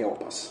Spirit to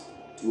help us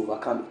to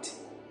overcome it.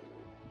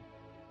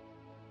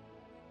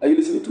 Are you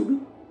listening to me?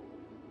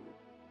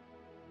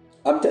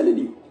 I'm telling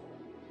you.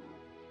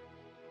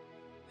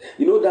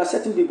 You know, there are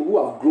certain people who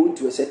have grown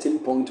to a certain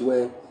point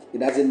where it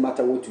doesn't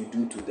matter what you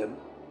do to them.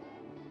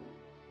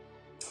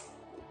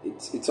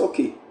 It's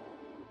okay.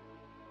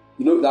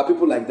 You know, there are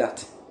people like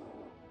that.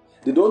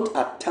 They don't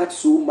attach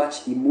so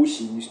much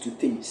emotions to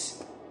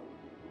things.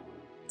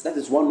 That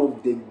is one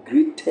of the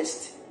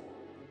greatest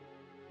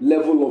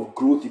level of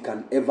growth you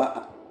can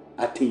ever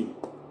attain.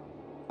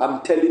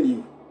 I'm telling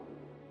you.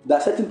 There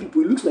are certain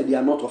people, it looks like they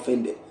are not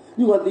offended.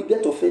 You know, they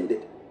get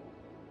offended.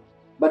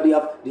 But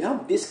they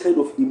have this kind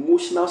of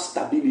emotional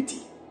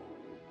stability.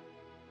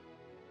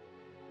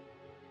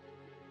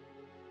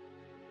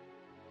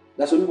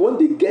 That's when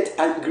they get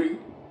angry,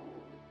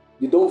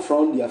 they don't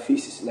frown their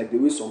faces like the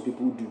way some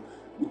people do.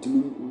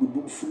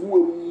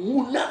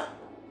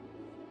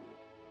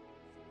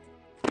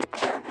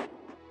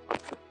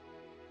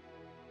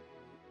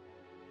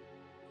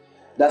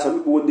 That's some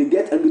people, when they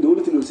get angry, the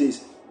only thing they say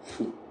is,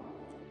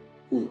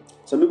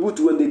 Some people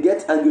too, when they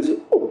get angry, they say,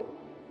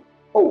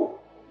 oh.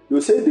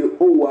 They'll say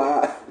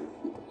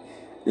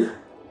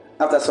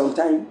after some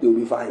time, they'll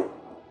be fine.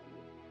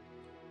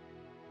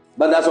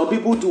 But there are some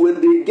people too,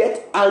 when they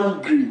get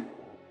angry,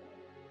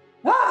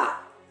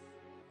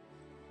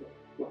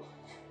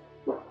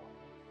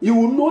 you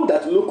will know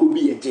that look will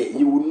be a J.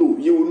 You will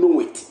know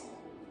it.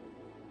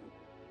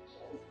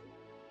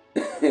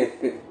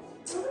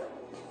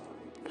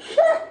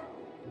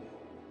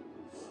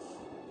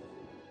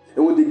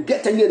 And when they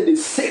get angry and they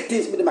say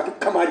things,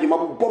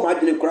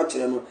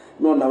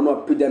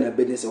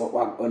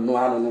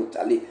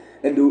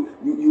 and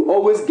you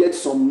always get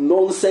some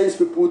nonsense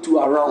people too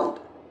around.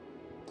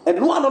 And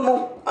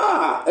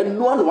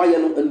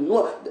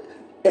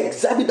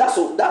exactly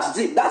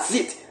that's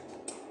it.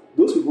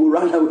 Those people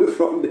run away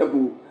from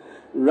them.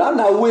 Run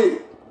away.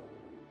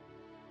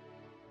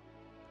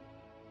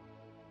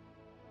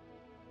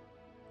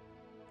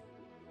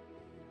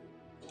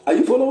 Are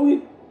you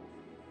following?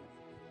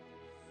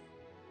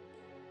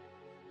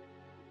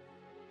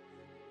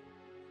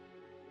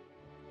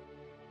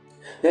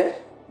 Yeah?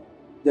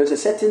 There's a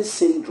certain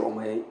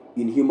syndrome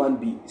in human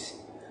beings.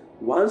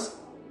 Once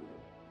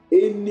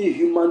any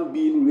human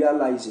being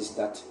realizes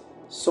that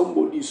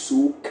somebody is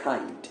so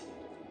kind,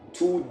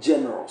 too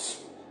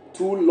generous,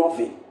 too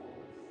loving,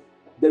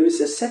 there is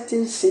a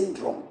certain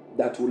syndrome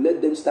that will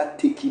let them start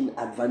taking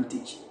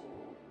advantage.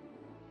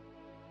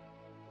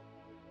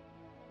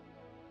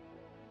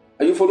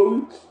 Are you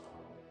following?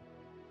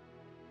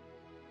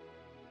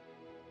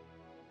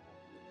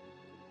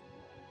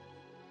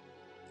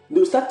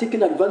 They'll start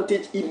taking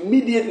advantage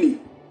immediately.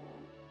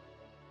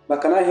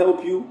 But can I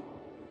help you?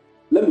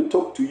 Let me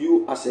talk to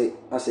you as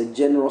a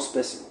generous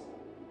person.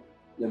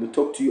 Let me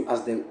talk to you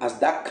as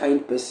that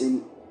kind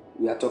person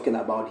we are talking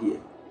about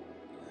here.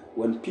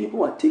 When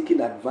people are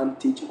taking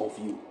advantage of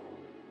you,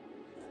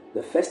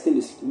 the first thing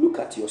is look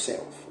at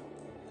yourself.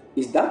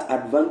 Is that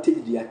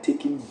advantage they are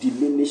taking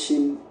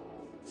diminishing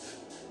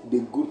the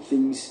good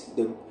things,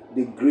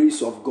 the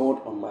grace of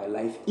God on my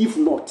life? If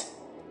not,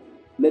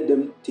 let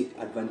them take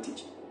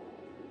advantage.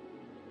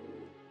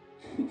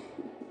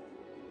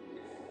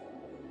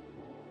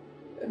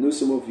 I know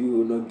some of you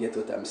will not get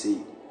what I'm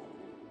saying.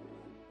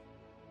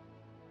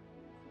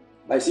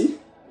 But see,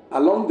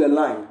 along the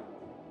line,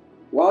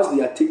 whilst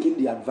they are taking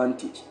the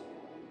advantage,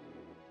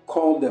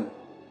 call them.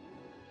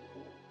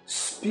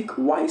 Speak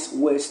wise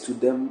words to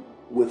them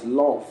with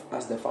love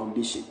as the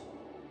foundation.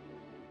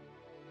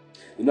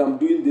 You know, I'm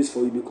doing this for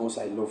you because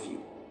I love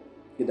you.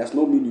 It does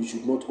not mean you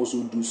should not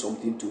also do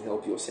something to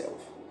help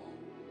yourself.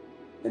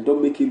 And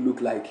don't make it look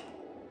like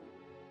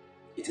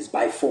it is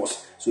by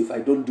force. So if I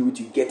don't do it,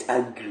 you get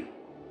angry.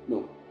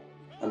 No.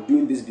 I'm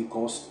doing this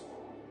because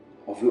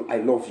of you. I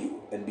love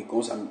you. And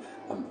because I'm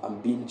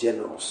being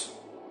generous.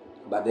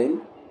 But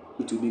then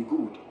it will be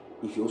good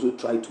if you also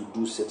try to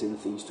do certain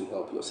things to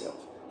help yourself.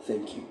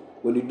 Thank you.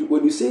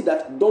 When you say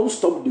that, don't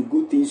stop the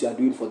good things you are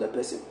doing for the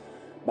person.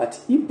 But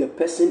if the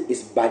person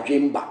is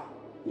bajemba,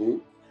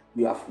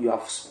 you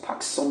have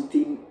sparked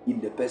something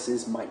in the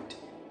person's mind.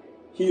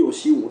 He or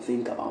she will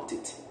think about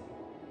it.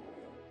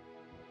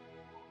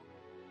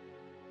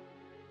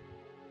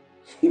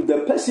 If the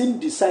person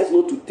decides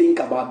not to think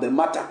about the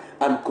matter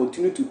and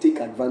continue to take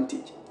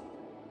advantage,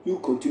 you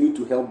continue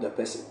to help the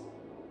person.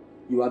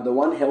 You are the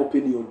one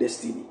helping your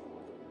destiny.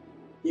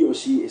 He or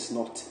she is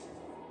not.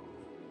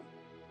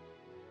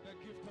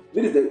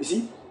 You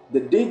see, the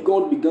day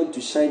God began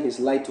to shine His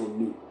light on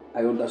me,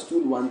 I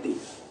understood one thing.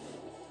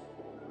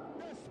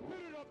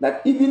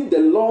 That even the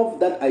love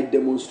that I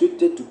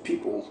demonstrated to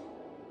people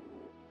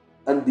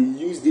and they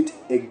used it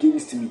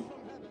against me,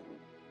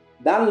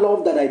 that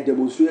love that I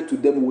demonstrated to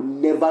them will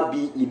never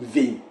be in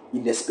vain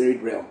in the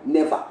spirit realm.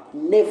 Never.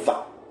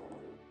 Never.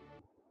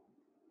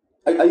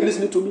 Are you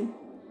listening to me?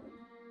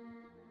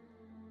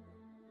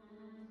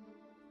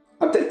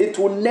 I'm telling you, it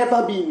will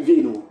never be in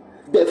vain.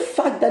 The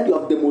fact that you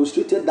have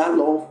demonstrated that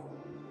love,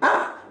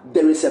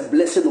 there is a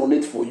blessing on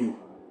it for you.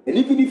 And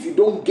even if you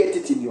don't get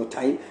it in your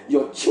time,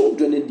 your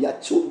children and their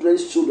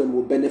children's children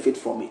will benefit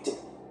from it.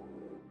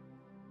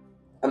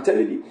 I'm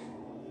telling you.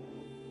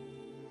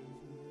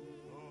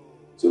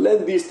 So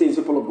learn these things,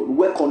 people of God.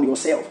 Work on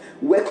yourself.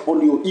 Work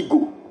on your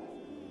ego.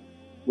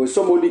 When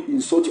somebody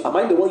insults you, am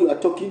I the one you are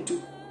talking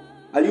to?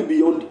 Are you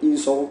beyond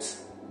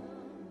insults?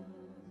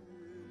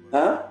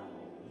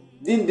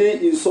 Didn't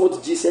they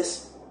insult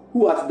Jesus?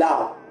 Who art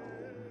thou?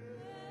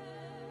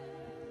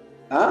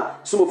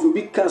 Some of you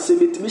be cancer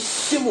with me.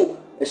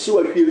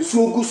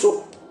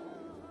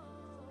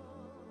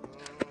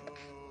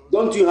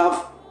 Don't you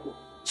have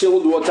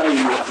chilled water in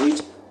your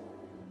fridge?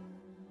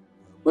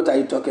 What are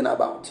you talking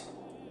about?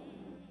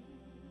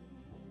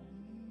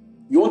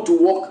 You want to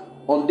walk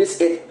on this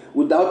earth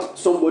without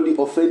somebody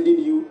offending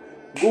you?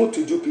 Go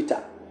to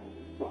Jupiter.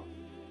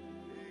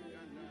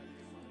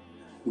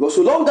 Because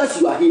so long as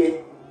you are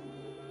here,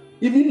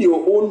 even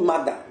your own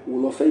mother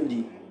will offend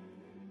you.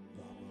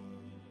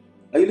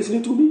 Are you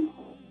listening to me?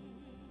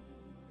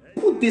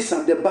 Put this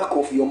at the back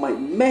of your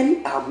mind.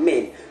 Men are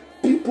men.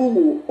 People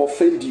will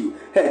offend you.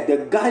 Hey,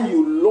 the guy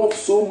you love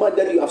so much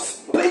that you have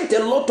spent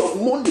a lot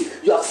of money,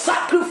 you have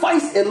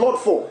sacrificed a lot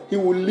for, he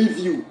will leave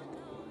you.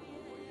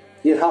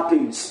 It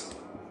happens.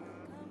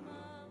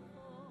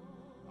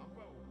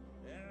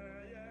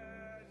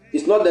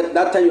 It's not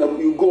that time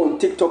you go on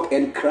TikTok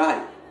and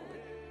cry.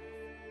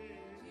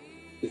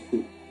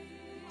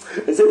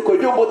 I said,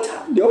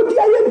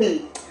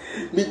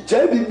 mi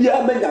jabi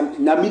bia me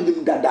nyame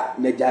nim dada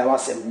na jai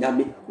wasem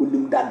nyame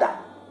unim dada.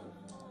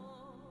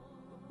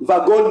 If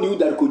God knew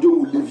that Kojo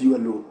will leave you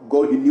alone,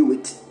 God, He knew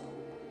it.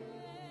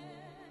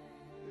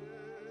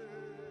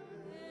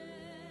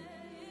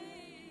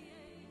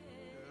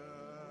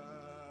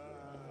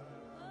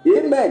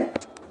 Amen.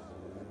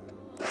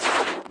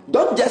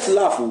 Don't just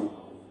laugh.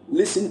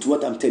 Listen to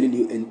what I'm telling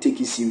you and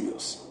take it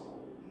serious.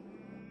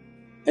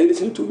 Are you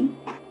listening to me?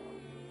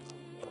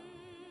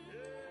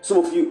 Some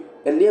of you,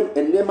 and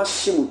never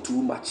shame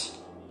too much.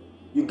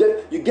 You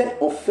get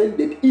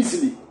offended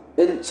easily,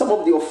 and some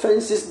of the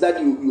offenses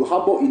that you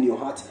harbor in your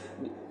heart,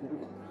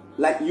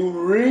 like you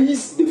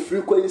raise the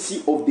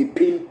frequency of the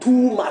pain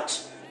too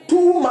much.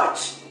 Too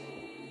much.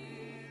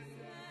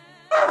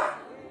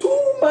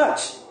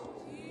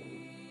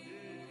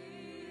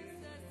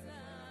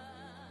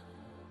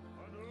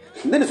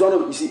 And then it's one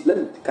of, you see,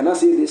 can I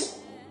say this?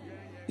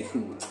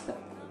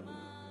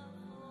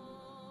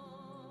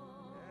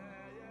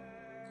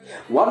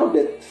 One of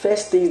the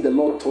first things the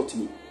Lord taught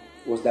me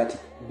was that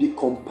be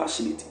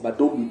compassionate, but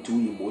don't be too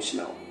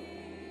emotional.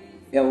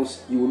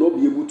 Else you will not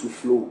be able to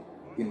flow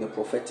in the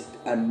prophetic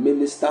and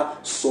minister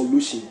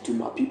solution to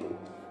my people.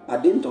 I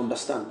didn't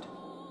understand.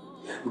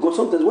 Because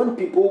sometimes when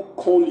people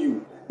call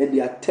you and they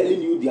are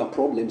telling you their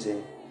problems,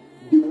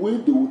 the way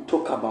they will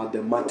talk about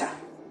the matter,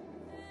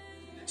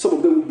 some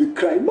of them will be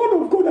crying, "Man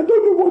of God, I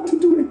don't know what to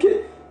do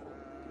again."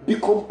 Be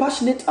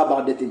compassionate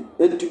about the thing.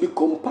 And to be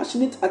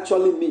compassionate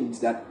actually means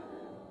that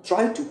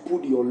try to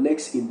put your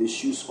legs in the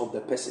shoes of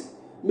the person.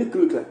 Make it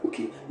look like,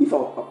 okay, if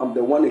I'm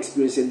the one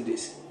experiencing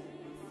this.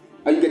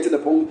 Are you getting the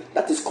point?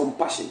 That is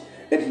compassion.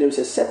 And there is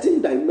a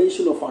certain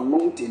dimension of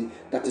anointing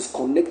that is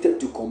connected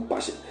to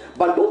compassion.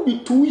 But don't be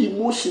too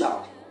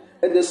emotional.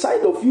 And the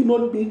side of you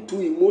not being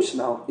too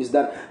emotional is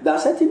that there are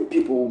certain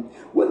people,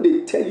 when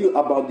they tell you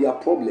about their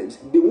problems,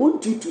 they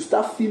want you to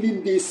start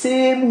feeling the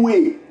same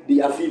way they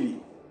are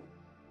feeling.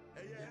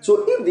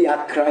 So if they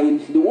are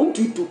crying, they want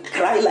you to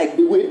cry like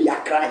the way they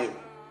are crying.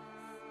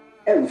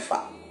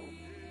 Emfa.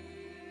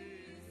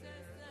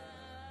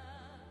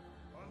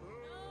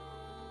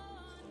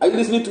 Are you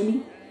listening to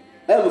me?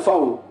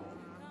 Emfa.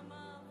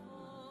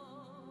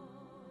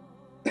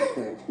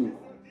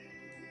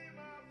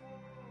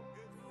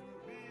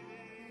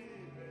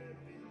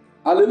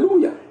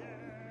 Hallelujah.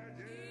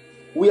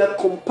 We are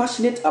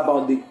compassionate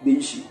about the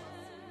issue.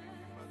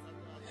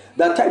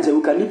 There are times that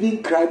we can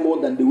even cry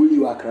more than the way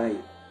you are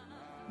crying.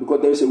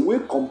 Because there is a way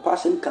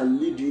compassion can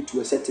lead you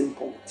to a certain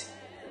point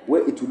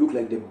where it will look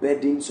like the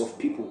burdens of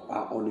people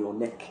are on your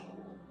neck.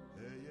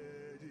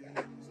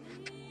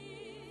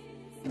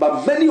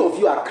 But many of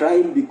you are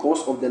crying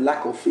because of the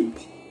lack of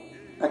faith.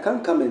 I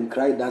can't come and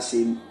cry that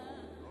same.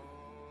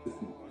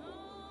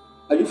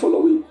 Are you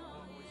following?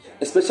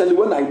 Especially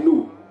when I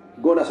know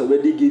God has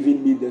already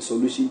given me the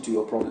solution to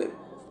your problem.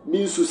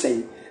 Means to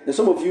say, and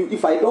some of you,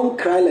 if I don't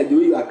cry like the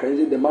way you are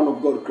crying, the man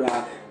of God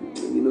cry,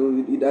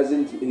 he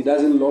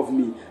doesn't love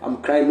me.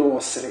 I'm crying no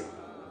sorry.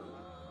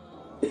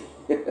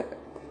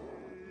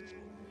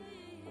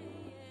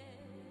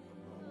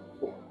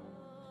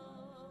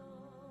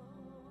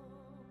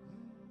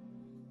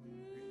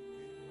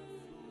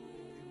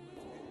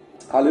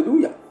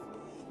 Hallelujah.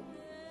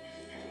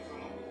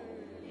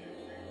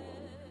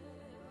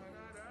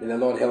 May the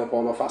Lord help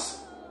all of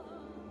us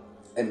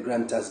and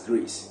grant us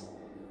grace.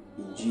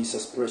 In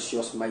Jesus'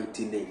 precious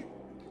mighty name.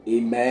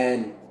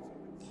 Amen.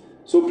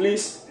 So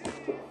please,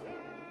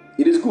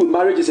 it is good.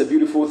 Marriage is a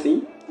beautiful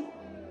thing.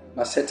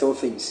 But settle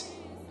things.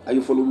 Are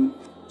you following?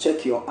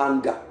 Check your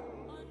anger.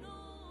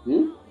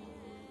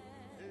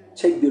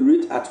 Check the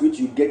rate at which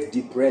you get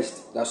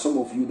depressed. That some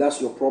of you, that's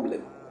your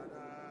problem.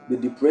 The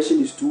depression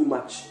is too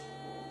much.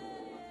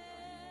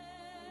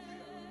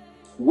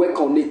 Work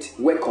on it.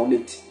 Work on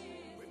it.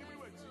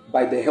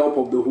 By the help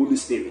of the Holy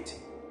Spirit.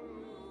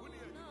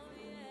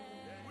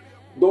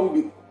 Don't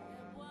be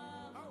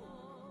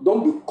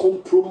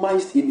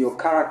compromised in your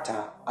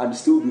character and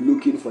still be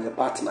looking for a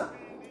partner.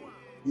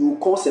 You will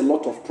cause a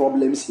lot of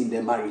problems in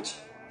the marriage.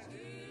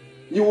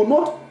 You will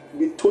not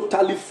be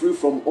totally free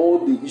from all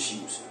the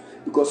issues,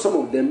 because some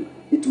of them,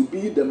 it will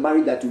be the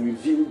marriage that will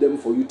reveal them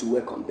for you to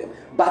work on them.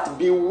 But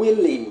be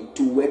willing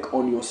to work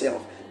on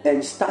yourself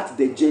and start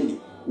the journey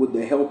with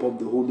the help of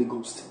the Holy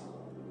Ghost.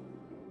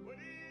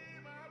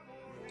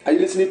 Are you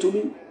listening to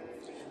me?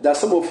 There are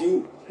some of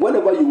you,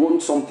 whenever you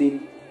want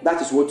something,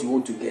 that is what you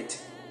want to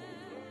get.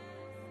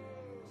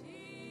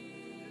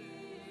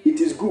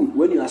 It is good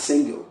when you are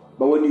single,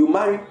 but when you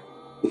marry,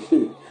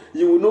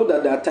 you will know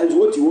that there are times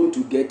what you want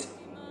to get,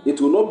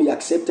 it will not be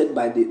accepted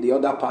by the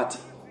other party,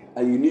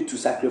 and you need to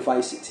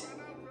sacrifice it.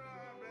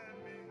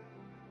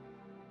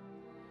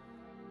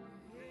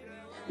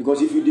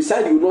 Because if you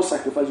decide you will not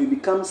sacrifice, you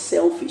become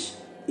selfish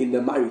in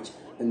the marriage,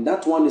 and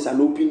that one is an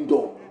open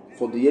door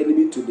for the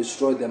enemy to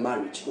destroy the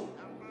marriage.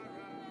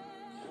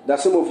 That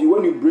some of you,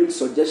 when you bring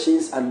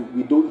suggestions and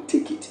we don't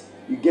take it,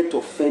 you get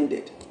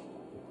offended.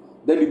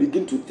 Then you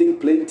begin to think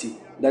plenty.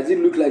 Does it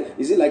look like,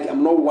 is it like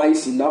I'm not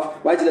wise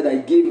enough? Why is it that I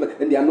gave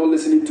and they are not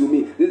listening to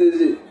me?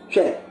 Do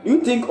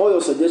you think all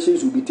your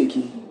suggestions will be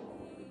taken?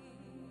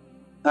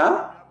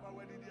 Huh?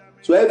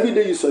 So every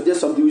day you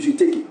suggest something, we should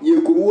take it.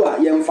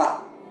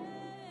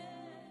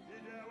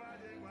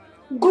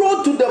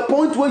 Grow to the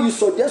point where you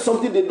suggest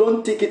something, they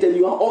don't take it, and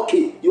you are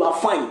okay. You are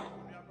fine.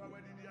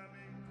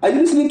 Are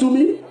you listening to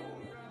me?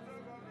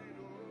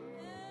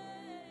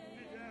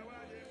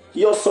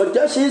 Your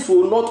suggestions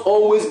will not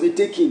always be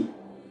taken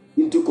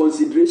into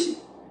consideration.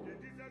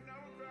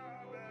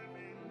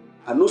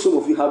 I know some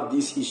of you have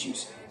these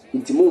issues.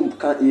 Intimum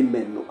can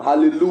amen. No.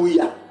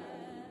 Hallelujah.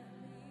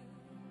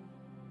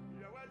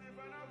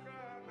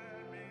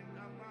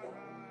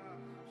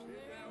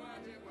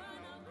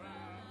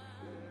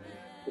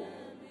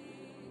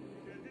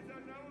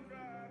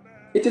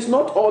 It is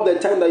not all the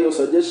time that your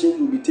suggestions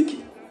will be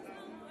taken.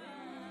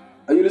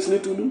 Are you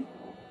listening to me?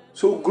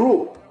 So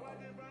grow.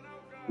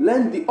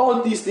 Learn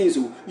all these things.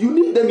 You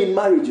need them in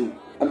marriage.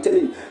 I'm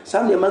telling you.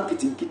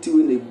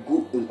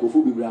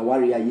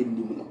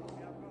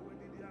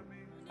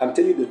 I'm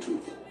telling you the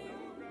truth.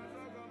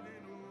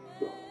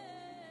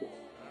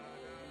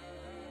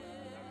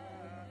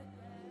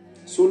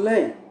 So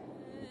learn.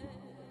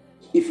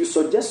 If you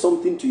suggest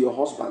something to your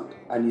husband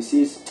and he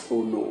says,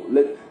 oh no,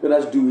 let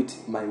us do it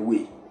my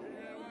way.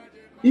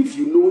 If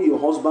you know your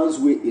husband's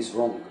way is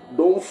wrong,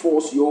 don't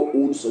force your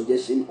own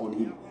suggestion on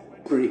him.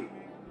 Pray.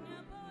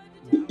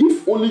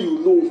 If only you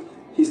know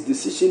his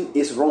decision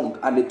is wrong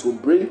and it will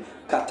bring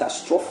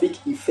catastrophic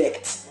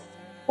effects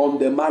on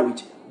the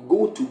marriage,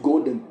 go to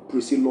God and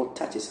pray, say, Lord,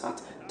 touch his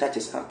heart, touch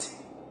his heart.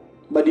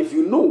 But if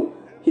you know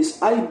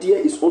his idea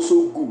is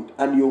also good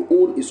and your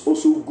own is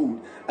also good,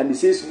 and he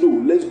says, no,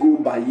 let's go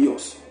by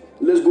yours,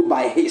 let's go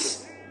by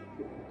his,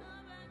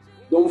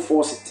 don't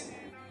force it.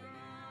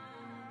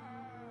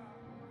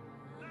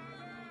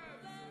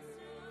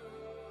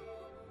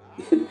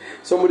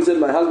 Somebody said,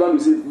 my husband will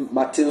say,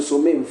 Martin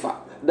Somenfa.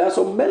 There are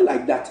some men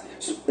like that,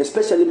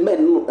 especially men,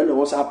 and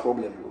what's our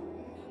problem?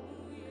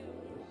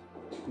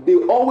 They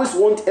always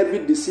want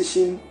every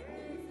decision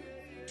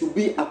to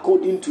be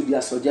according to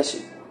their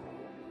suggestion.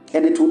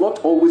 And it will not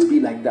always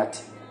be like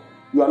that.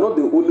 You are not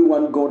the only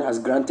one God has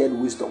granted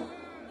wisdom.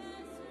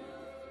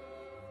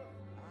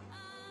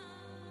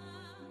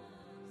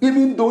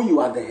 Even though you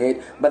are the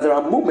head, but there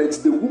are moments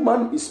the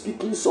woman is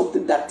speaking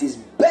something that is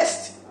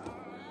best.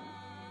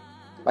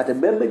 But the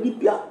member ni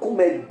bia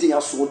come dia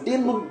so de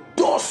no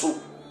doso.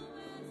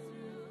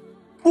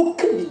 O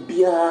can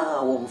be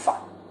on fa.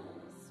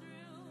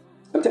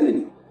 I'm telling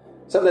you.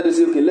 Sometimes they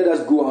say, okay, let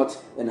us go out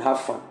and have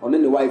fun. And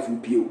then the wife will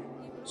peel.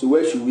 So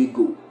where should we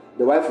go?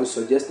 The wife will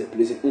suggest a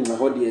place.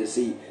 How do you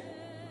say?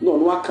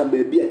 No, I can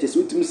be at this.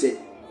 What me say?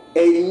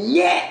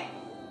 Yeah.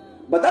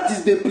 But that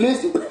is the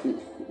place.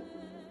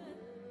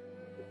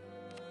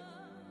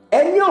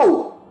 And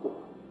yo.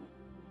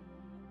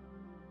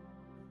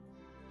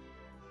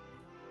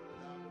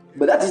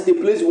 But that is the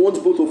place we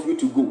want both of you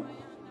to go.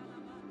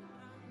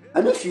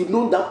 And if you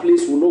know that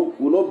place will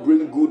not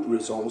bring good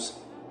results,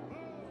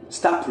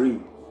 start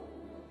praying.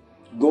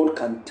 God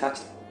can touch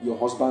your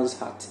husband's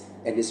heart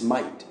and his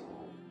mind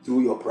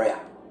through your prayer.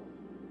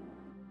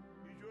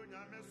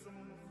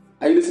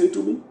 Are you listening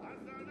to me?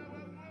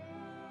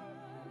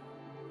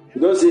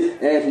 You don't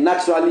say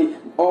naturally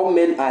all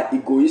men are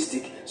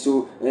egoistic.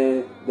 So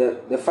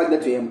the fact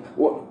that you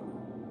are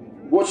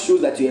what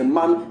shows that you're a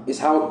man is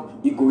how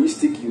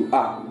egoistic you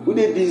are.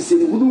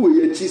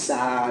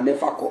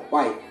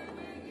 Why?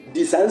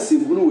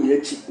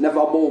 Never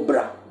more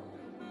bra.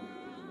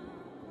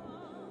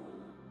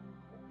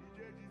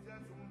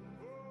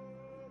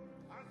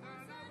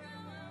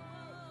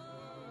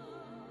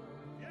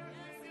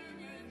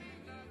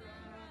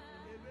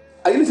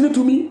 Are you listening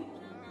to me?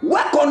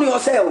 Work on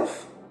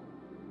yourself.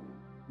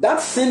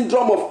 That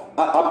syndrome of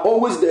I'm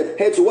always the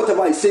head, so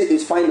whatever I say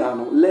is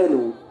final.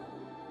 Learn.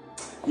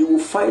 You will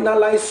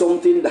finalize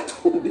something that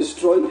will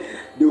destroy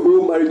the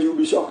whole marriage. You'll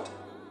be shocked.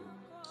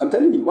 I'm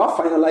telling you, what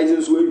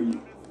finalizes will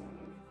you?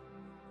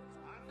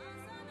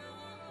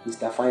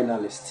 Mr.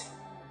 Finalist.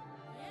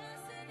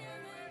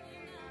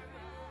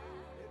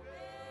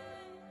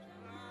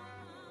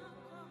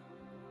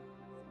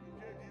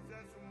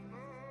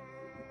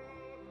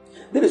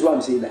 That is why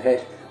I'm saying ahead.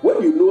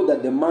 When you know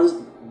that the man's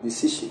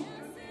decision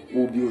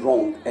will be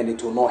wrong and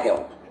it will not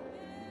help,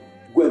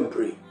 go and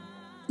pray.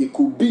 It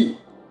could be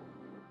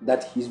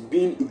that he's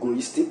being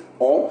egoistic,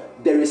 or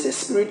there is a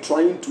spirit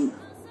trying to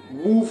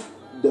move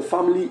the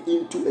family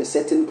into a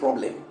certain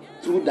problem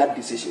through that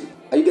decision.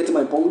 Are you getting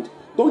my point?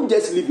 Don't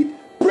just leave it.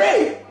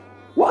 Pray.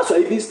 Once you're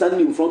even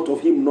standing in front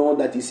of him, know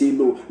that he say,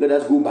 no, let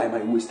us go by my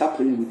way. Start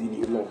praying within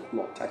you.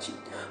 Lord, touch it.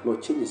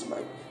 Lord, change his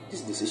mind.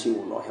 This decision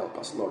will not help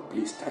us. Lord,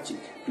 please touch it.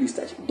 Please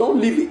touch it.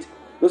 Don't leave it.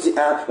 Don't say,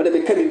 but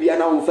the can be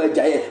an hour.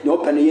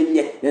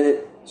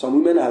 Some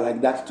women are like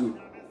that too.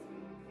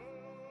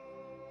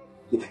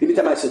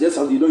 Anytime I suggest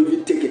something, you don't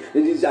even take it.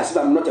 It's as if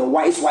I'm not a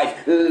wise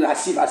wife.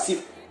 As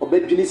if.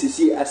 Obedience is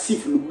here. As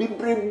if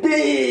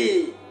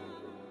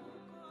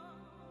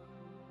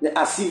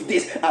as if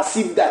this, as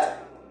if that.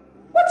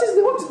 What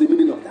is the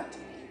meaning of that?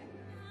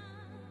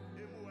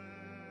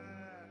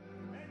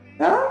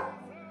 Huh?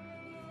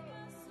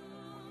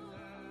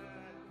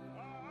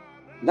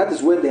 That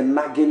is where the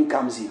nagging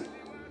comes in.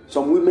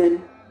 Some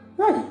women,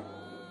 the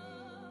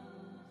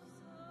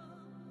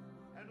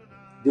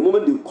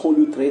moment they call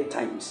you 3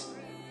 times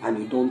and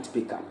you don't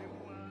pick up,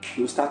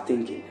 you start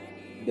thinking.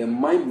 The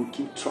mind will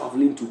keep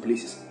traveling to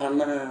places.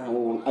 Anna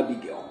or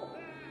Abigail.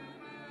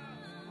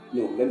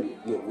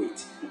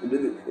 Wait.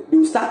 They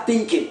will start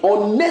thinking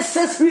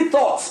unnecessary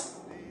thoughts.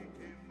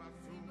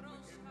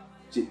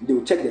 See, they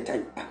will check the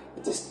time.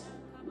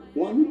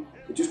 1,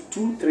 it is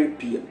 2, 3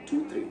 p.m.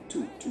 2, 3,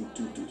 2.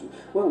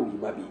 Where will you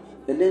be?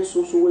 And then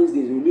so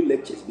Wednesdays we need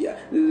lectures. Yeah.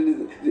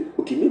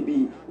 Okay,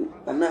 maybe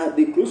and now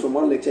they close from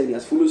one lecture and he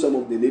has followed some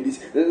of the ladies.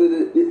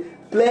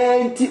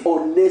 Plenty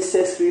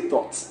unnecessary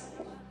thoughts.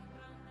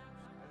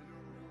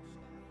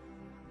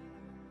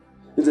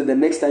 So the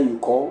next time you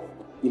call,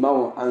 you might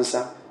want to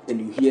answer and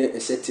you hear a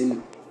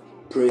certain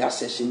prayer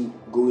session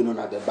going on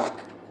at the back.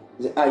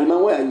 You say, you might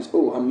want to,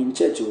 oh, I'm in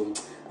church. Oh,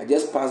 I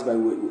just passed by.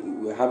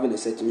 We're having a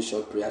certain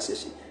short prayer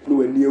session. No,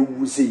 we're near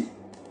Wuzi.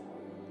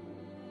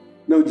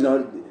 No, you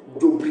know,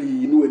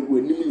 Dobri. No,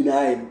 we're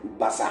near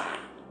Bazaar.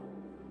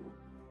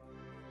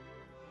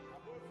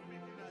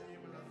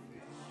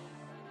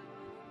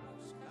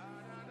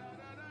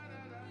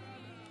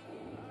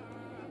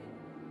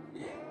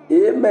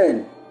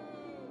 Amen.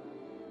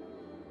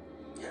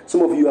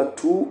 Some of you are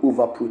too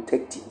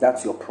overprotective.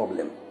 That's your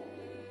problem.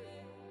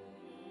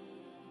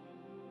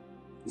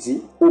 You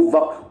see,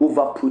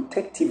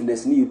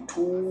 overprotectiveness need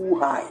too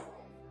high.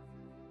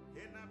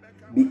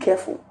 Be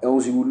careful,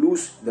 else you will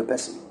lose the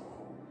person.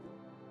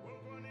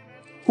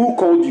 Who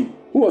called you?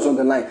 Who was on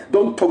the line?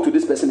 Don't talk to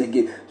this person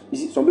again. You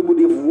see, some people,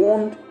 they've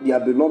warned their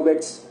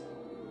beloveds.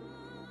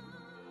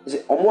 You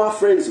say, more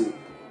friends.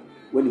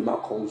 When the man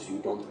calls you,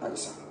 don't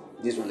answer.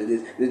 This one,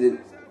 this.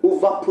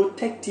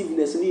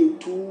 Overprotectiveness need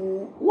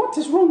too. What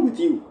is wrong with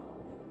you?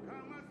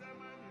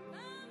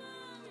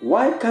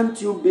 Why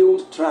can't you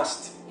build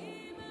trust?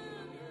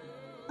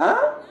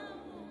 Huh?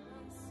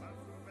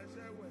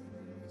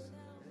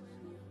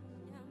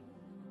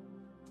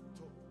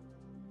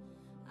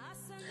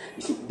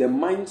 You see, the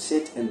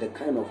mindset and the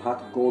kind of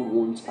heart God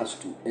wants us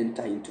to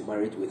enter into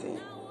marriage with Him.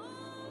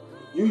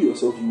 You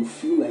yourself, you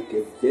feel like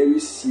a very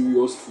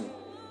serious fool.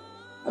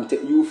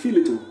 You feel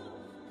it too.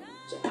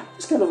 So,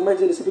 this kind of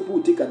mindset is people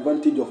will take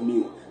advantage of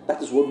me.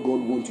 That is what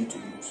God wants you to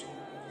use.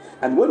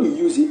 And when you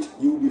use it,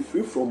 you will be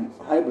free from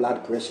high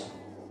blood pressure.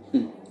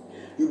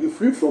 You'll be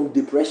free from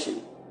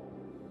depression.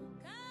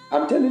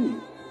 I'm telling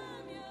you.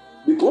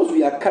 Because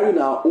we are carrying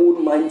our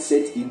own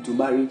mindset into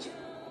marriage.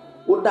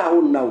 What that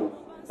now?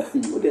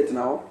 What that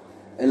now?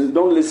 And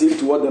don't listen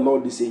to what the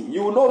Lord is saying.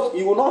 You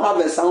will not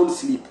have a sound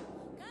sleep.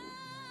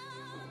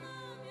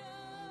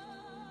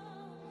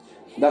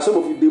 That some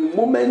of you, the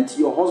moment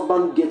your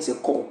husband gets a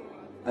call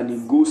and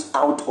he goes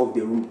out of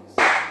the room,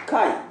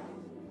 Kai,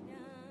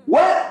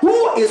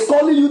 who is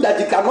calling you that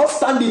you cannot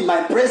stand in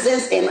my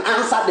presence and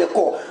answer the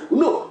call?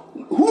 No.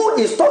 Who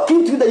is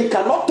talking to you that you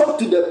cannot talk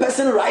to the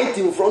person right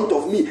in front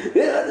of me?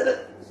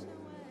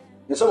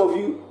 And some of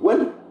you,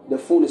 when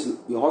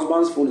your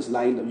husband's phone is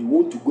lying down, you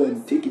want to go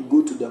and take it,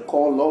 go to the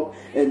call log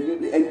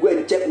and go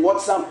and check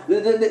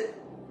WhatsApp.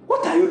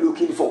 What are you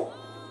looking for?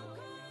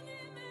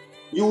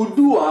 You will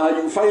do,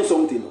 you find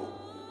something.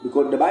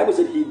 Because the Bible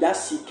said, he that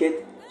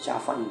seeketh shall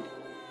find.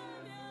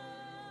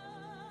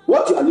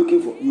 What you are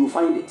looking for, you will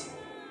find it.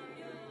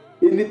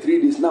 Any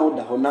 3 days now,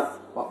 the honor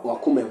will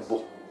come and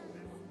go.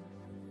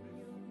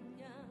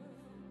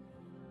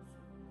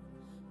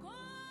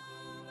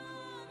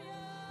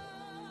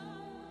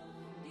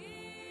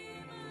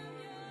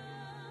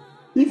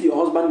 If your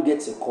husband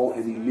gets a call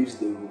and he leaves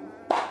the room,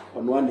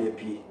 on one EP,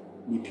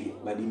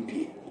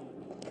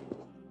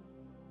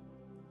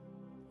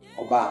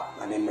 Oba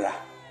Anemra,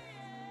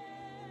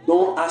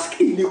 don't ask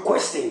any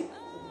question.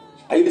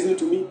 Are you listening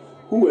to me?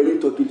 Who are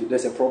you talking to?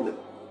 There's a problem.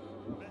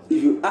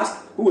 If you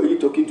ask, who are you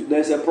talking to?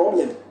 There's a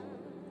problem.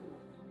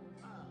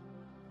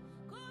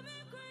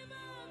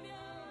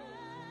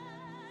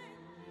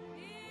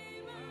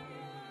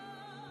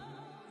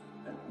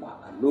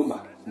 I know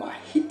my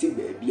hitty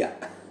baby.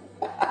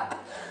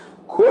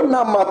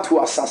 Kona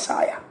matua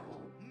sasaya.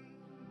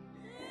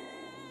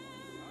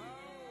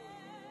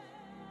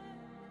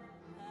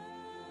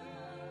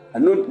 I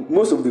know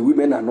most of the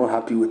women are not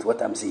happy with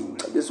what I'm saying.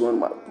 This one,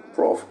 my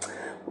prof,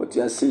 what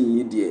you are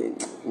saying, dear.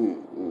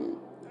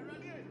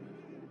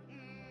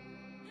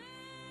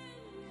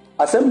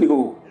 Assembly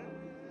hall.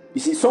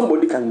 You see,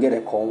 somebody can get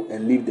a call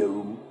and leave the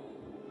room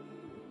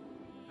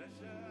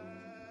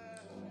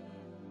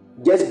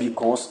just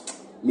because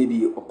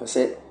maybe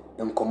opposite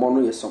and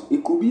common or something.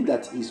 It could be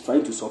that he's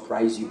trying to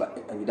surprise you,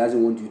 and he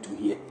doesn't want you to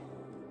hear.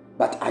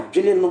 But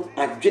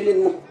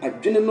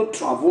adrenaline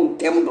travel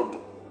tempo.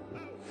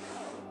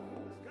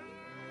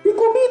 It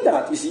could be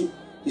that, you see,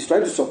 he's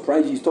trying to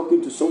surprise you, he's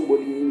talking to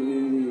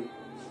somebody.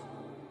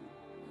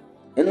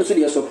 And also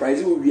they are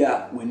surprising who we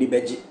are when they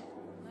budget.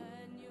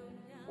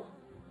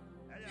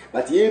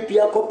 But here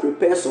people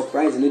prepare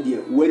surprise in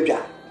the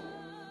weather.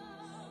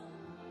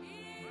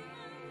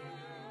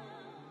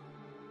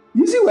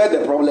 You see where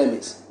the problem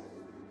is?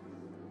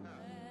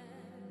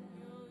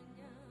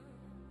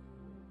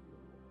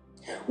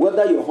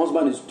 Whether your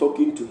husband is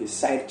talking to his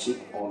side chick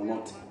or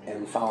not,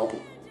 and foul,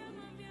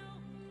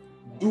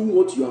 do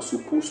what you are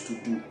supposed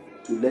to do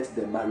to let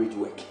the marriage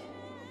work.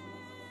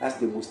 That's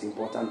the most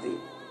important thing.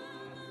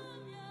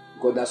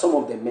 Because there are some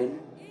of the men,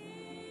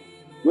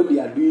 when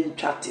they are doing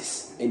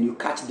practice and you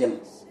catch them,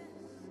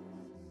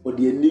 or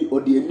they new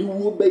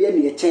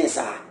chance.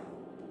 Are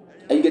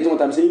you getting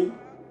what I'm saying?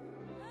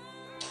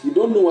 You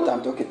don't don't know what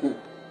I'm talking.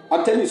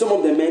 I'm telling you, some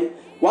of the men,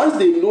 once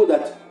they know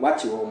that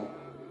what you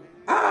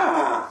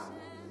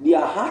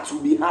their hearts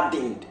will be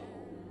hardened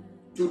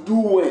to do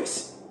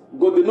worse.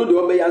 Because they know the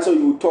only answer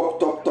you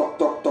talk,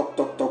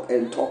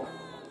 and talk.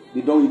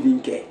 They don't even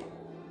care.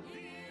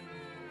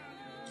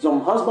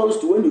 Some husbands,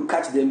 too, when you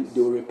catch them,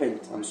 they will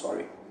repent. I'm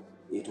sorry.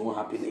 It won't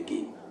happen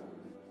again.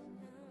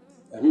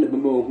 I don't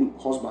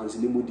remember husbands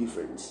in no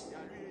difference.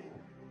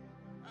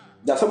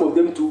 There are some of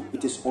them too,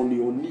 it is on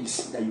your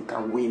knees that you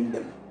can win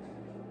them.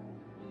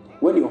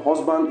 When your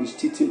husband is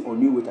cheating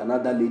on you with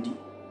another lady,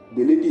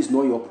 the lady is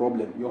not your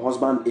problem. Your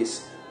husband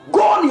is.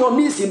 Go on your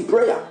knees in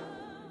prayer.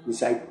 You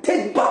say, I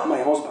take back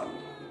my husband.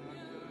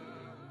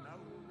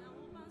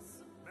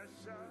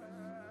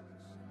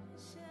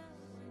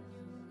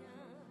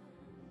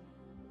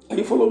 Are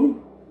you following me?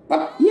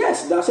 But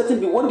yes, there are certain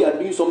people, when they are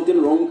doing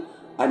something wrong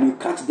and you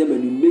catch them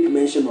and you make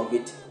mention of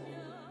it,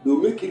 they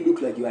will make it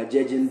look like you are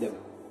judging them.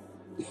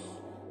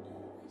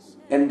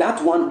 And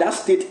that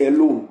state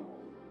alone,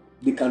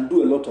 they can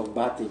do a lot of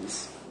bad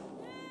things.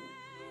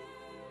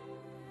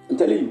 I'm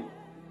telling you.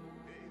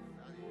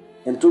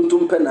 And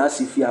tuntum pena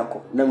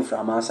sifiako nem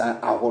framasa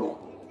ahono.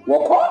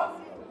 Woko?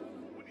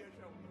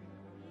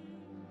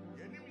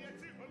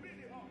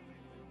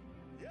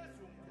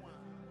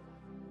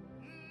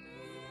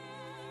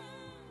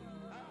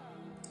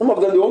 Some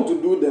of them, they want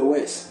to do the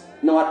worst.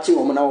 Now I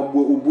tell them now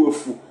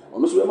obuafu.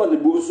 Honestly, remember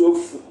the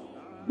bosu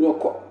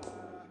woko.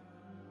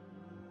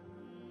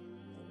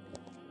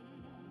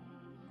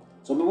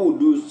 Some people will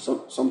do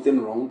something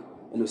wrong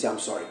and they say, I'm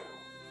sorry.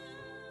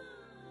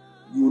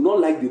 You will not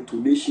like the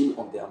tonation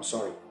of the I'm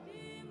sorry.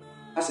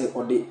 I say,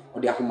 or the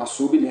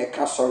ahumasobi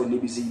neka sorry,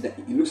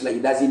 it looks like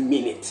he doesn't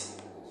mean it.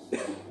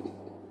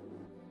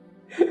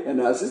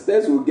 And our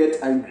sisters will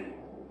get angry.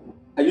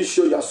 Are you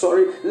sure you're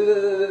sorry?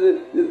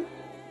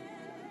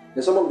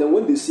 And some of them,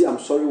 when they say I'm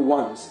sorry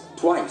once,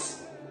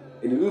 twice,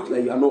 and it looks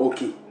like you are not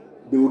okay,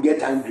 they will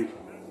get angry.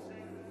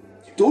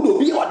 Todo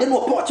be or then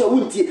watch a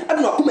winty. I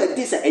don't know come at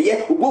this a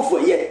year, go for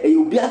a year, and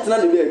you'll be at the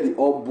baby.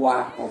 Oh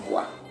boy, oh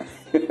boy.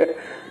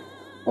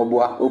 Oh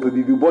boy, oh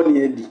baby, be born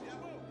Eddie.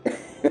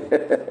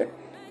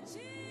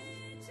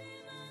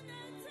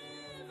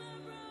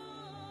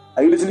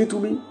 Are you listening to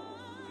me?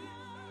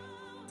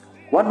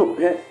 One of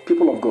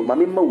people of God, my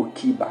mama will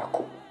keep back.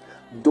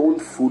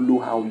 Don't follow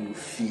how you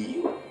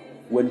feel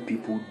when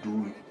people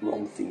do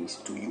wrong things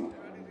to you.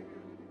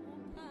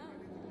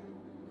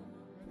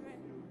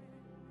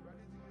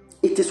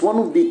 It is one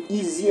of the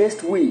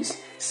easiest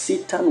ways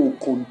Satan will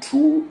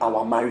control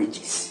our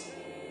marriages.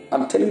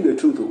 I'm telling you the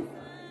truth, though.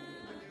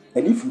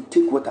 And if you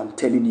take what I'm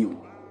telling you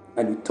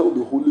and you tell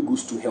the Holy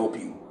Ghost to help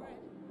you,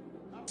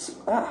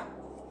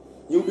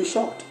 you'll be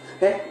shocked.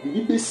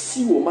 You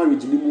see your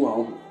marriage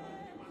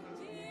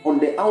on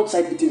the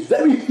outside, it is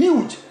very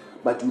huge,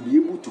 but you'll be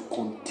able to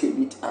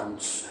contain it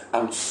and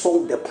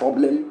solve the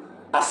problem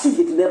as if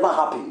it never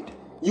happened.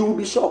 You will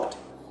be shocked.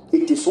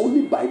 It is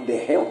only by the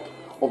help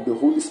of the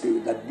Holy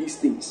Spirit that these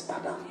things are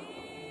done.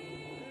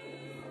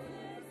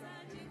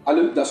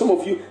 There are some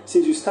of you,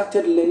 since you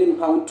started learning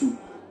how to,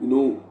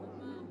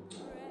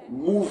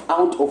 move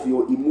out of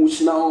your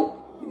emotional,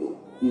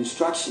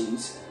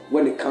 instructions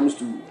when it comes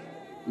to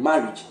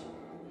marriage,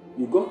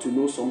 you got to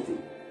know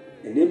something.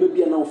 And then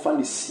maybe now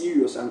find it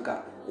serious and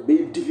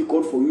very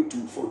difficult for you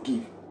to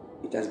forgive.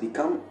 It is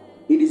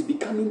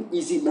becoming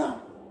easy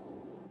now.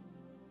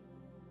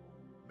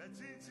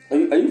 Are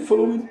you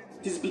following?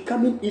 It is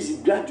becoming easy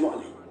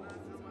gradually.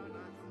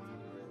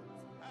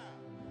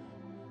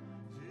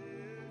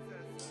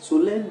 So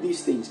learn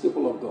these things,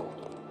 people of God.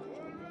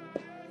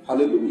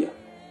 Hallelujah.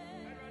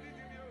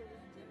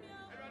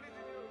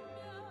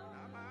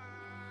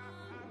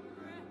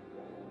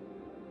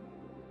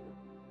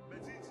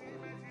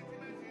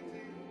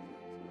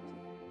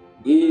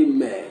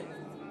 Amen.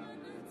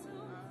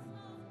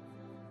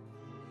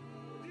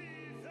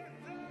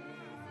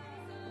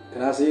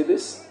 Can I say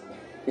this?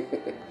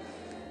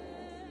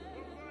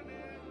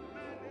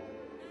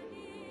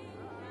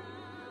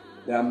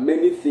 There are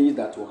many things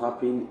that will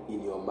happen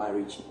in your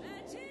marriage.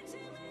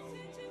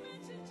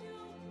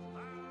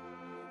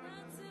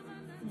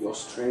 Your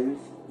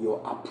strength,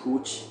 your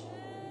approach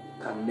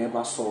can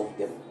never solve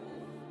them.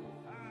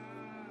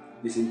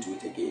 Listen to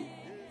it again.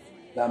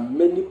 There are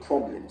many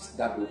problems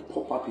that will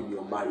pop up in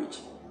your marriage.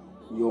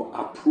 Your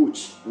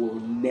approach will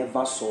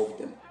never solve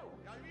them.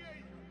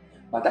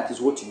 But that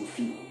is what you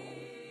feel.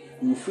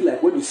 You feel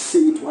like when you say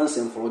it once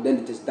and for all, then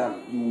it is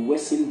done. You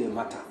worsen the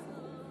matter.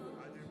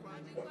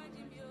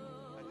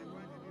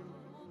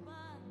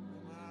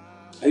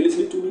 Are you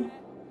listening to me?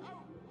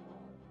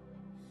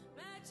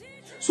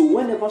 So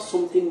whenever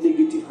something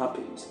negative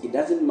happens, it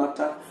doesn't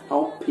matter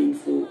how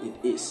painful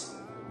it is.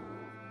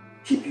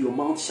 Keep your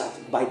mouth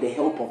shut by the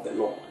help of the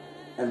Lord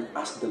and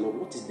ask the Lord,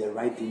 what is the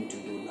right thing to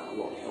do now?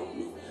 Lord, help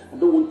me. I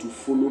don't want to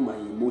follow my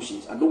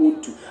emotions. I don't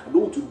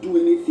want to do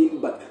anything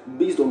but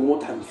based on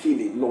what I'm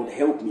feeling. Lord,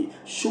 help me.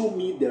 Show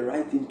me the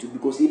right thing to do,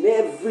 because in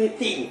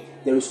everything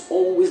there is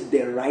always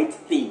the right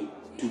thing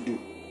to do.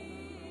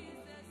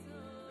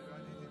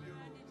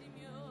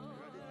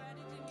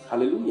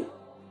 Hallelujah.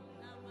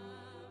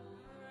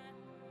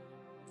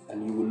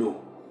 And you will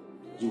know.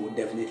 You will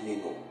definitely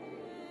know.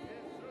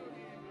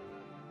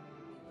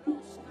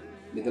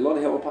 May the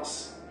Lord help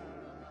us.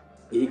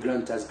 May He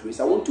grant us grace.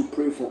 I want to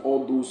pray for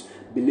all those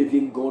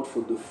believing God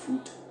for the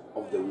fruit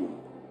of the womb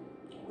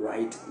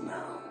right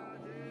now.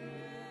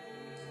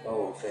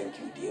 Oh, thank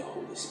you, dear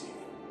Holy Spirit.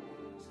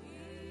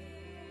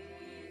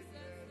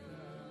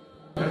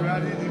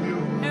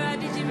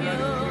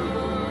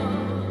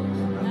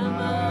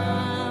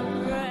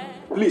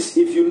 Please,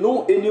 if you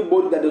know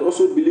anybody that is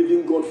also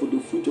believing God for the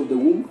fruit of the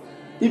womb,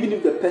 even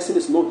if the person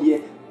is not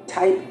here,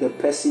 type the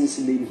person's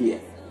name here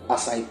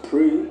as I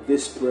pray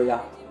this prayer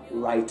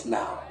right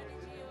now.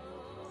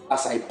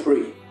 As I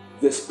pray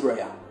this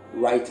prayer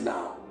right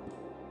now.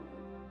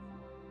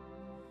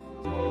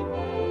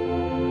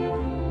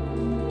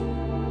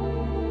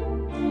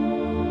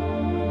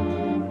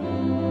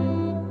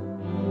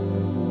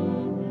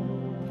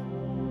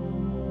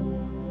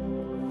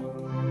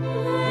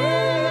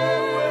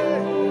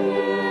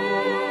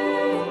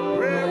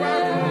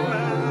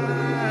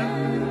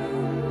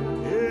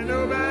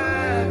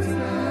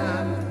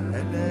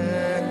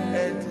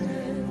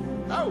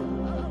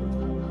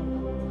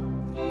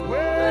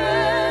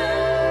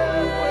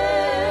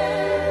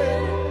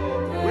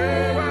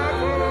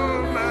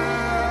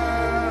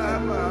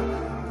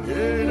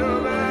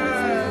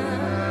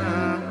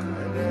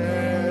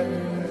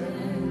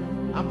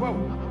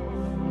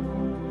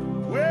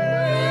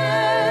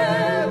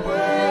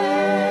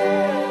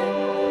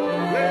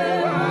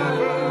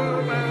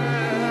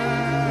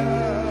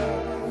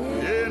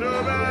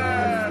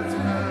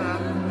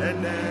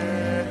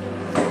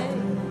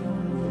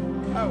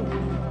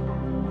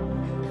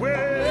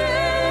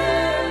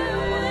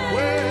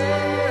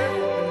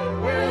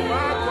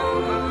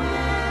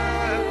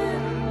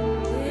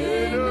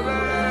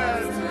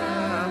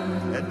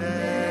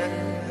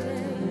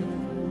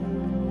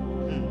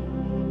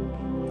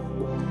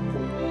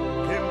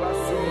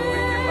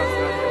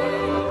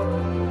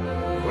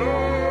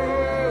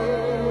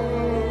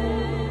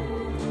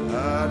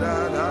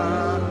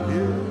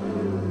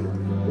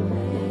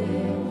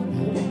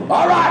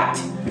 All right.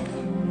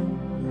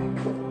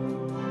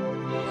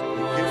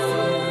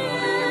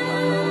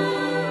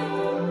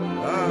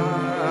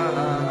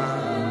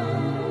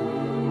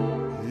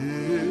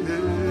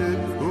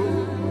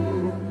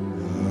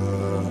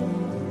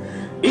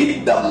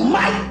 In the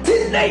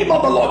mighty name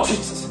of the Lord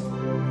Jesus,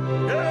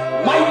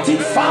 mighty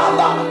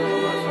Father,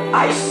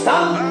 I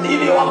stand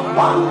in your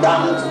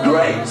abundant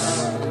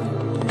grace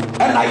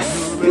and I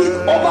speak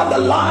over the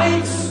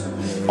lives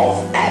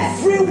of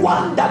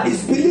everyone that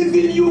is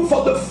believing you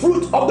for the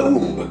fruit of the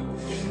womb.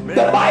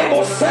 The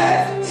Bible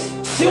said,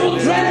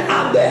 children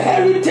are the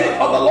heritage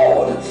of the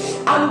Lord,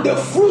 and the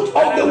fruit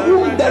of the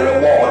womb the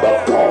reward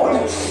of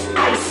God.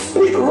 I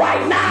speak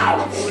right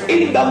now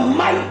in the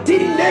mighty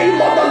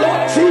name of the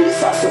Lord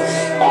Jesus.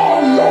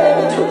 Oh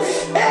Lord,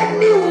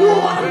 any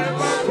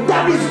woman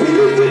that is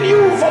believing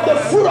you for the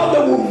fruit of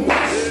the womb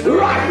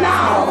right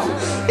now,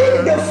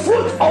 in the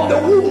fruit of the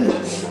womb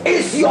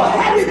is your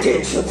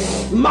heritage.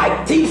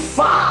 Mighty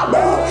Father,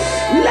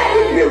 let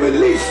it be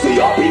released to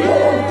your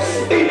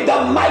people in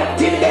the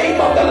mighty name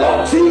of the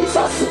Lord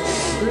Jesus,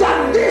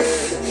 that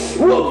this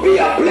will be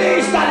a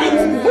place that He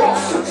will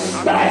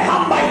boast that I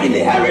have my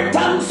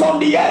inheritance on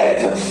the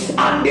earth,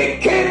 and they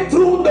came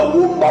through the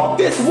womb of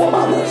this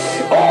woman.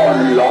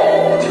 Oh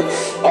Lord,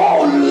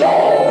 oh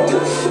Lord,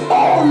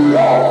 oh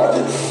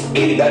Lord,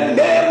 in the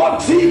name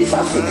of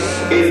Jesus,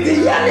 if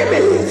the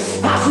enemy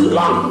has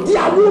locked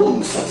their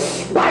wombs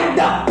by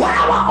the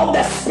power of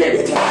the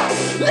Spirit,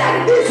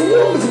 let these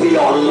wombs be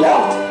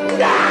unlocked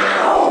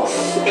now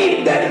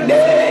in the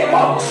name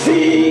of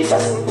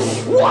Jesus.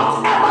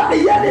 Whatever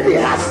the enemy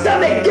has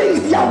done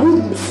against their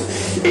wombs,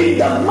 in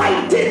the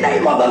mighty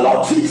name of the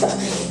Lord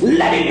Jesus,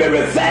 let it be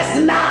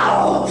reversed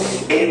now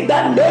in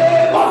the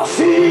name of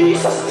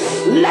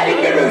Jesus. Let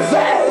it be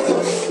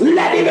reversed.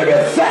 Let it be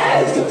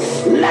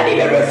reversed. Let it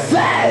be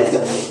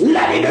reversed.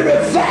 Let it be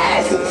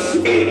reversed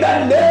in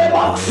the name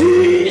of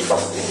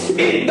Jesus.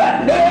 In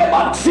the name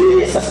of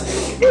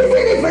Jesus. Even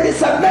if it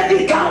is a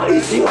medical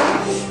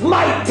issue,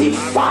 mighty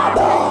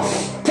Father,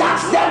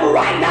 touch them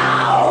right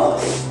now.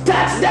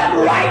 Touch them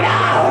right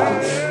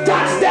now.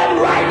 Touch them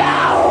right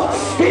now.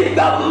 In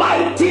the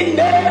mighty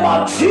name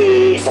of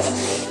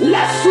Jesus,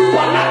 let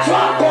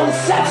supernatural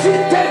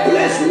conception take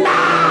place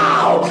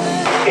now.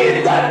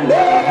 In the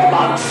name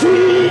of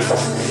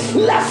Jesus,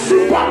 let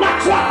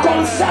supernatural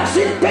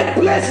conception take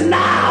place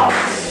now.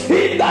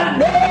 In the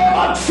name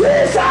of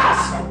Jesus,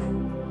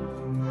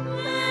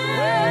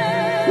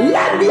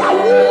 let their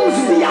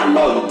wombs be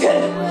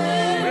anointed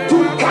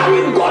to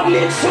carry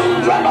godly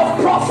children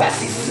of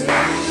prophecies.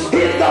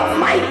 In the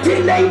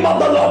mighty name of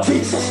the Lord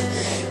Jesus,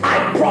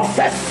 I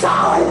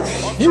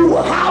prophesy, you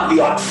will have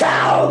your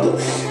child,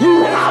 you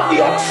will have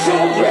your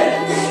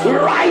children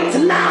right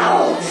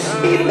now.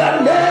 In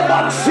the name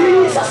of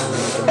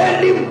Jesus,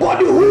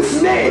 anybody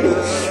whose name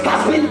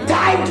has been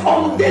typed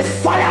on this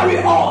fiery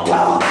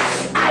altar,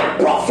 I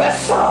prophesy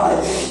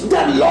prophesy.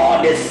 The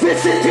Lord is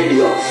visiting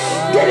you.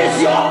 This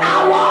is your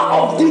hour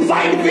of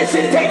divine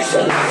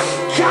visitation.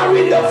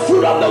 Carry the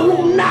fruit of the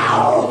womb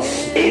now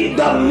in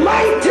the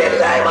mighty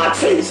name of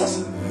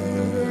Jesus.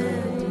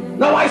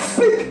 Now I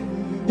speak,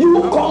 you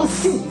will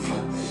conceive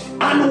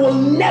and will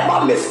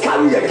never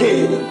miscarry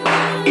again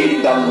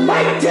in the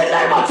mighty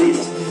name of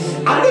Jesus.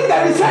 And if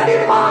there is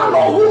any man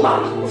or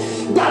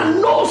woman that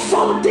knows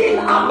something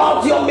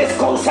about your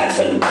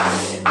misconception,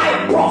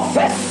 I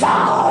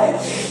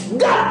prophesy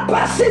that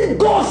person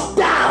goes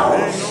down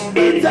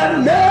in the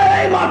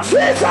name of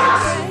Jesus.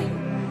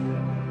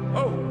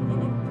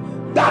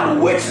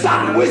 That witch,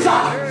 that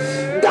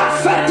wizard,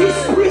 that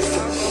fetish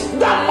priest,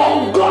 that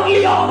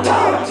ungodly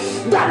altar,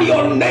 that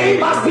your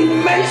name has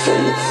been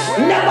mentioned,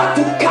 never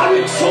to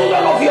carry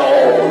children of your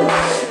own.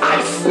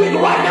 I speak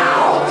right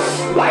now,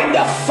 by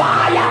the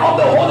fire of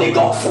the Holy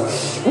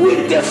Ghost,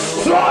 we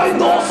destroy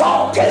those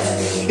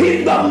altars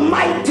in the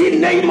mighty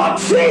name of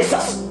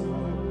Jesus.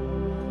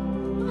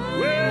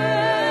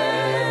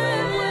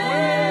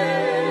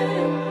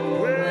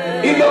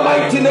 In the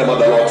mighty name of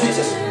the Lord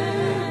Jesus.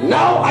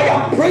 Now I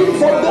am praying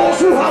for those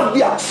who have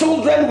their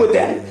children with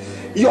them.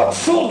 Your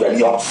children,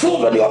 your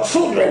children, your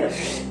children.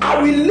 I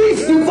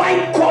release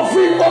divine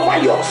covering over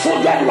your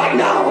children right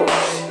now,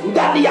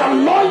 that the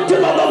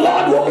anointing of the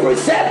Lord will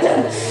preserve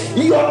them.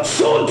 Your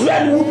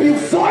children will be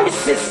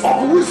voices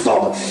of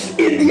wisdom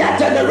in their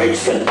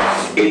generation.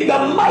 In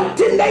the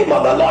mighty name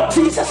of the Lord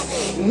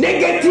Jesus,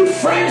 negative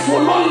friends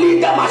will not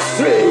lead them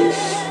astray.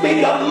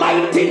 In the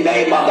mighty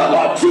name of the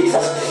Lord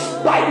Jesus,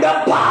 by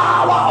the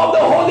power of the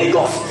Holy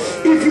Ghost.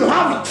 If you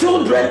have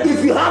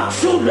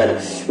children,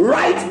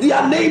 write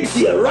their names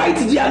here. Write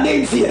their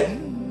names here.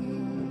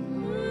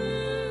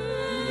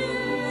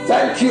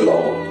 Thank you,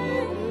 Lord.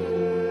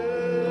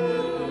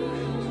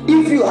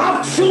 If you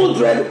have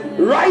children,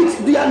 write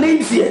their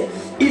names here.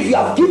 If you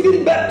have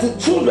given birth to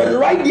children,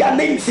 write their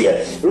names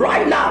here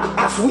right now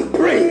as we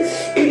pray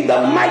in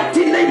the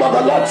mighty name of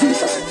the Lord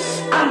Jesus.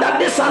 Under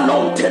this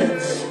anointing,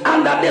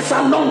 under this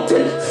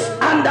anointing,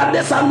 under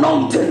this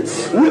anointing,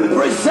 we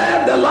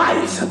preserve the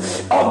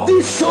lives of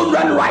these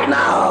children right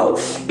now.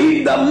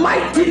 In the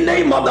mighty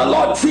name of the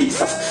Lord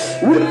Jesus,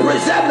 we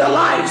preserve the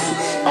lives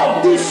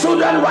of these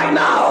children right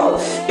now.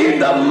 In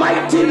the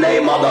mighty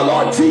name of the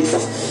Lord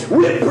Jesus,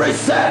 we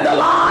preserve the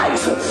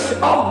lives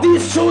of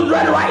these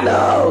children right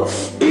now.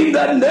 In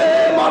the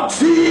name of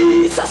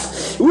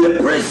Jesus, we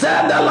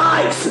preserve the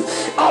lives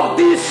of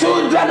these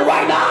children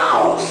right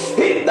now.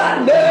 In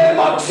the name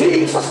of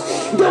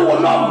Jesus, they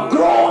will not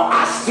grow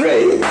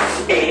astray.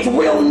 It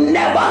will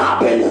never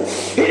happen.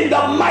 In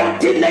the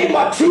mighty name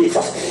of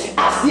Jesus,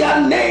 as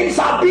their names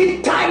are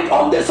being typed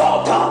on this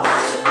altar,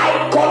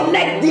 I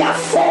connect their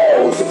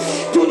souls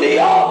to the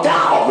altar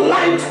of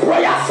Lion's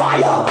Prayer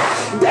Fire.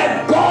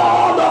 The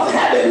God of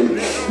heaven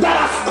that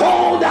has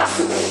called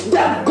us,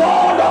 the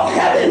God of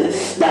heaven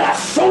that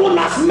has shown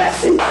us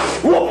mercy,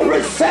 will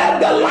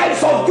preserve the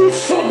lives of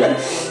these children.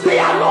 They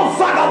are not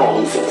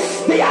vagabonds,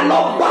 they are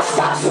not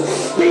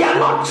bastards, they are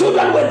not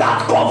children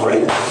without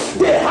covering.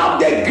 They have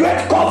the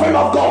great covering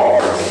of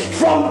God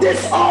from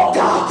this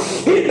altar.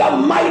 In the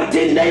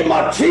mighty name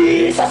of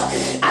Jesus,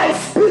 I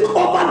speak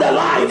over the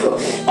life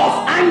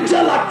of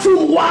Angela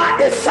Chumwa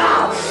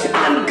Esa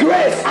and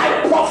Grace.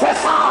 I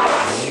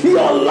prophesy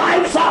your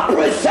lives are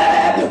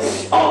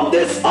preserved on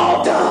this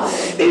altar.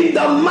 In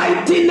the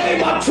mighty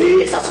name of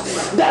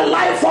Jesus, the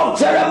life of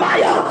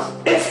Jeremiah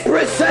is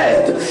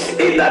preserved.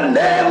 In the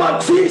name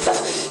of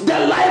Jesus, the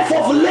life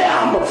of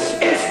Liam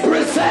is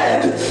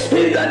preserved.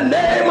 In the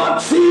name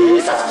of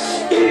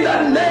Jesus, in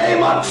the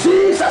name of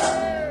Jesus,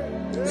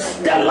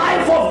 the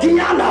life of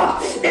Diana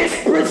is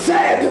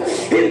preserved.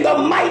 In the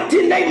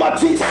mighty name of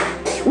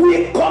Jesus,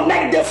 we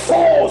connect the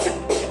souls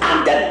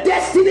and the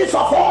destinies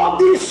of all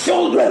these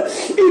children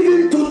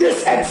even to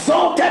this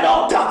exalted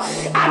altar,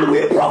 and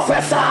we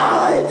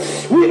prophesy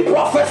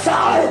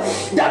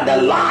that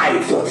the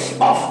life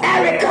of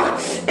Erica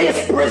is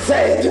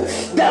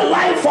preserved, the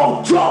life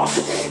of Josh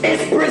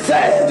is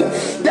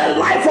preserved, the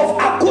life of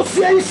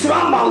Akusia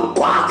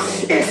Isramankwa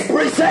is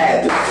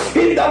preserved.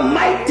 In the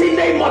mighty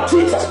name of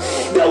Jesus,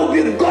 there will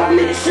be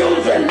godly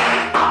children.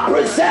 I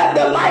preserve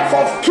the life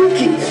of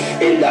Kiki.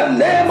 In the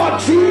name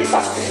of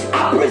Jesus,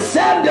 I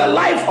preserve the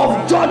life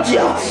of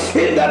Georgia.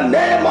 In the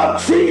name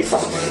of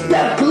Jesus,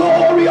 the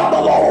glory of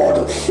the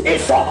Lord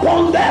is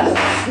upon them.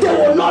 They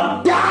will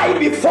not die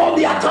before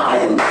their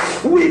time.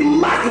 We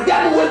mark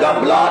them with the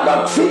blood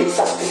of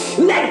Jesus.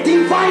 Let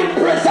divine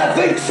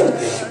preservation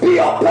be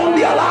upon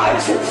their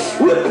lives.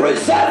 We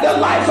preserve the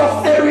life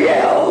of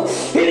Ariel.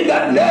 In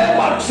the name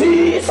of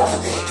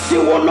Jesus, she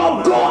will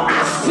not go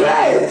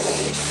astray.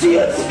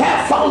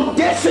 Her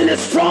foundation is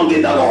strong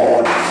in the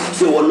Lord.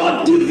 She will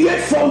not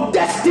deviate from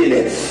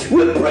destiny.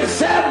 We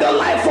preserve the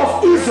life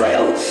of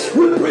Israel.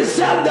 We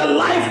preserve the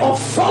life of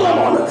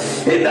Solomon.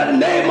 In the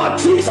name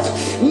of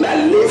Jesus,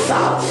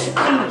 Melissa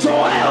and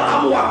Joel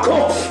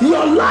Amwako,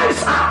 your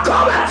lives are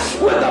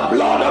covered with the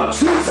blood of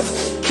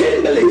Jesus.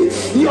 Kimberly,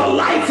 your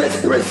life is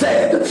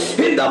preserved.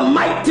 In the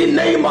mighty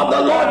name of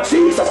the Lord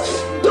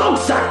Jesus, Enoch,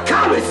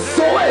 Zacharias,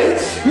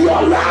 Zoe,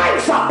 your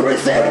lives are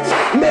preserved.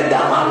 May the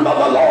hand of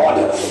the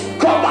Lord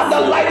cover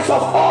the lives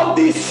of all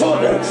these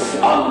children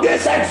on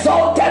this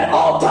exalted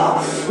altar.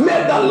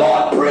 May the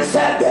Lord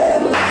preserve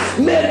them.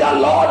 May the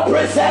Lord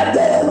preserve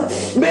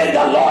them. May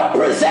the Lord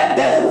preserve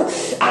them.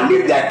 And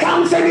if there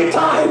comes any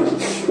time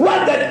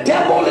when the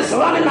devil is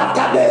running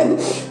after them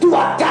to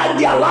attack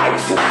their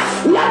lives,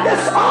 let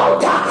this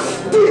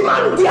altar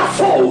demand their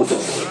souls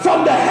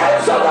from the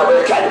hands of the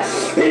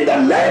wicked in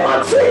the name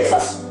of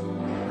Jesus.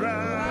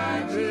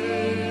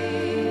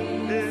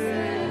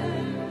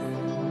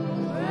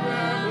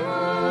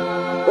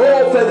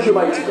 Oh, thank you,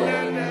 mighty God.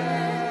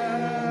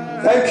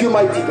 Thank you,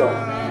 mighty God.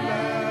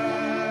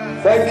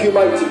 Thank you,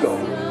 mighty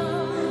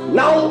God.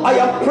 Now I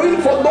am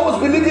praying for those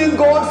believing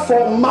God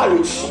for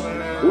marriage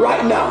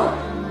right now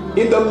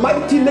in the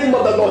mighty name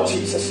of the Lord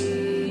Jesus.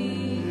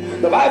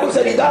 The Bible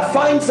said, he that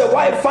finds a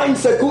wife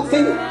finds a good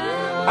thing,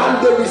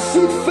 and they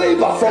receive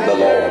favor from the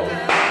Lord.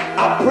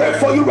 I pray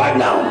for you right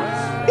now.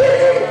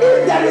 Even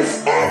if there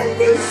is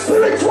any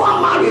spiritual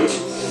marriage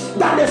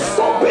that is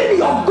stopping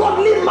your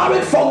godly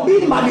marriage from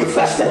being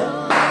manifested,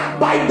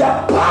 by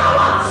the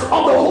power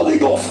of the Holy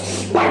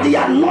Ghost, by the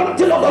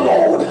anointing of the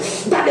Lord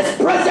that is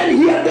present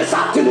here this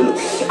afternoon,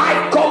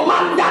 I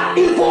command that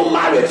evil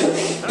marriage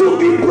to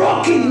be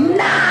broken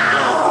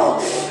now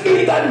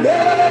in the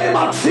name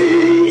of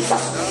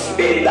Jesus.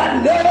 In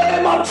the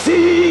name of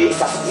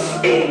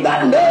Jesus. In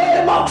the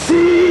name of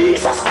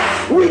Jesus.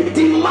 We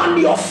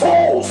demand your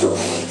souls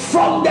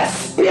from the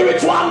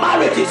spiritual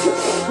marriages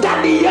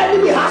that the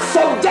enemy has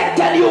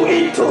subjected you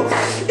into.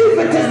 If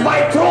it is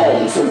by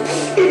thrones,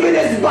 if it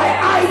is by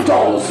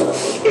idols,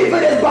 if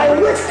it is by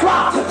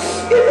witchcraft,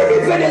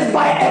 even if it is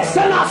by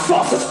external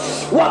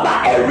sources, whether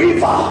a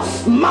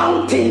river,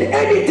 mountain,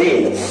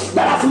 anything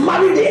that has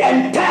married the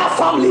entire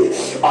family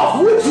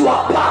of which you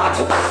are part,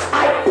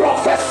 I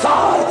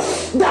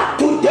prophesy that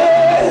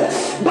today,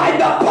 by the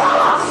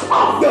power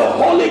of the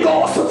Holy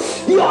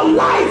Ghost, your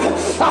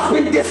life has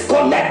been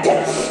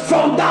disconnected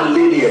from that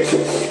lineage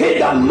in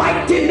the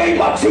mighty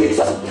name of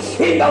Jesus.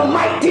 In the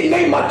mighty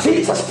name of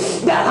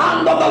Jesus, the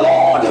hand of the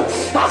Lord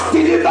has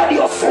delivered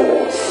your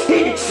soul.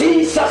 In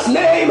Jesus'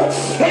 name,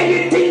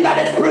 anything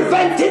that is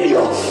preventing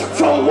you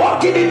from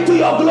walking into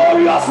your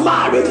glorious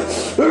marriage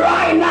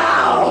right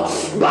now,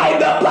 by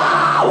the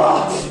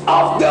power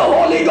of the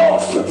Holy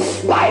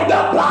Ghost, by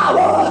the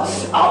power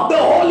of the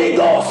Holy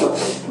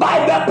Ghost, by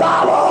the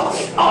power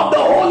of the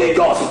Holy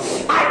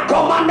Ghost, I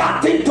command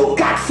that thing to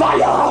catch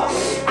fire.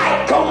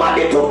 I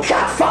command it to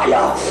catch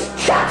fire,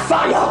 catch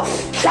fire,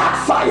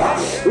 catch fire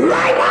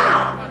right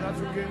now.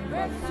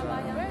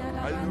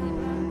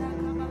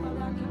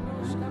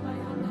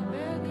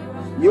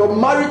 Your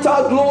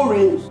marital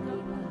glory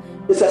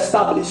is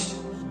established.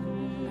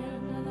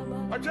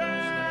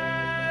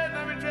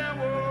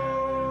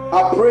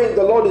 I pray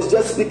the Lord is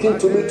just speaking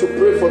to me to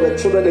pray for the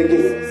children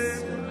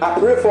again. I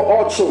pray for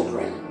all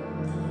children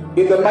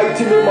in the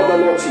mighty name of the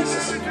Lord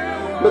Jesus.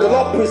 May the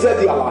Lord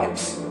preserve their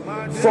lives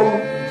from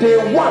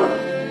day one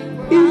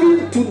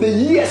even to the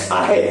years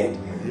ahead.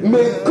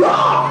 May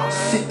God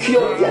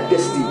secure their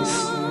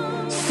destinies.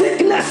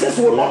 Sicknesses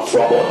will not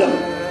trouble them.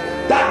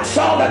 That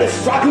child that is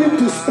struggling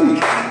to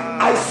speak,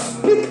 I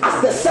speak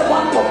as the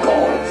servant of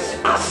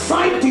God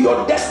assigned to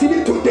your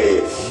destiny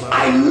today.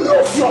 I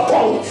loose your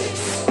tongue.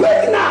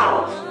 Speak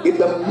now in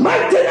the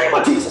mighty name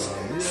of Jesus.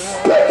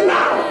 Speak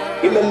now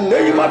in the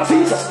name of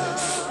Jesus.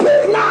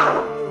 Speak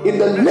now in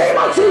the name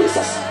of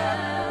Jesus.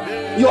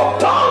 Your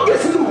tongue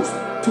is loose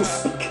to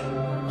speak.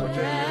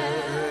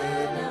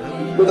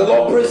 May the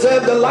Lord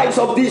preserve the lives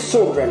of these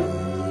children.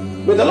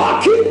 May the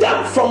Lord keep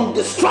them from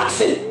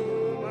destruction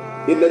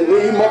in the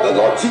name of the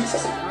Lord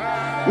Jesus.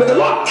 May the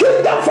Lord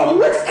keep them from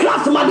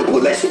witchcraft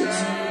manipulations.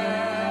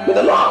 May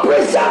the Lord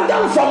preserve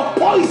them from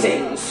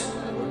poisons.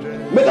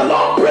 May the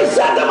Lord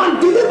preserve them and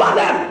deliver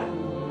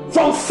them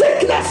from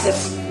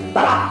sicknesses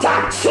that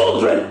attack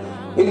children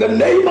in the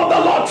name of the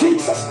Lord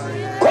Jesus.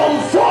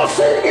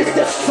 Convulsion is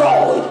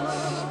destroyed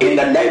in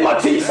the name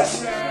of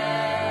Jesus.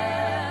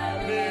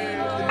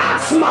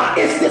 Asthma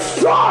is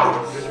destroyed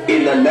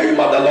in the name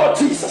of the Lord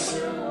Jesus.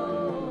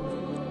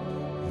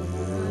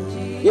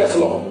 Yes,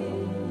 Lord.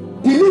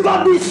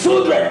 Deliver these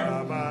children.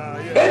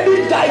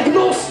 Any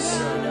diagnosis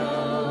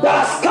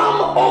that has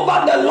come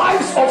over the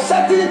lives of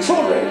certain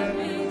children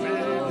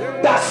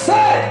that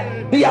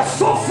said they are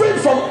suffering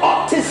from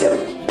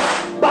autism,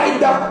 by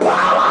the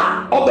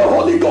power of the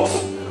Holy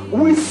Ghost,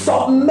 we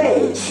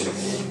submerge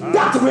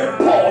that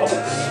report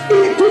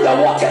into the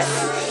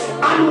waters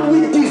and we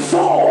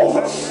dissolve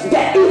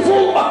the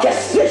evil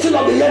orchestration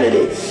of the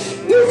enemy.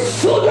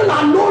 These children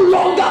are no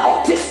longer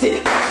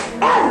autistic.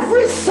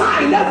 Every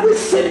sign, every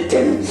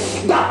symptom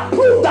that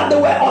proved that they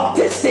were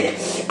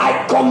autistic,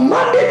 I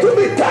command it to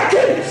be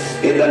taken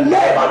in the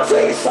name of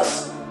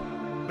Jesus.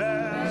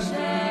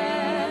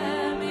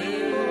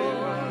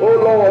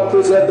 Oh Lord,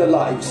 preserve the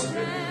lives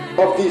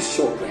of these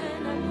children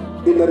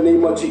in the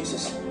name of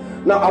Jesus.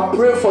 Now I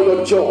pray for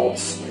your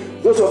jobs.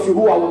 Those of you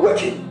who are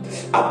working,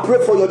 I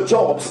pray for your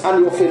jobs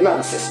and your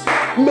finances.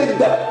 May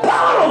the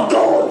power of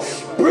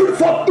God bring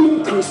forth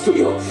increase to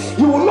you.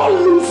 You will not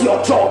lose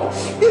your job.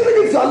 Even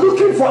if you are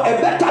looking for a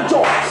better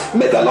job,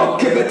 may the Lord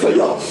give it to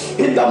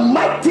you. In the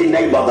mighty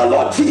name of the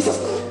Lord Jesus.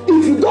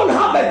 If you don't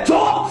have a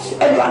job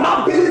and you are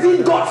not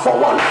believing God for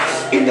one,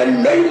 in the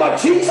name of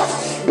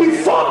Jesus,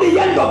 before the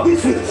end of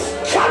this week,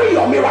 carry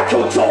your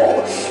miracle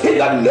job. In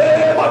the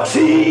name of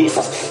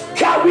Jesus,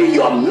 carry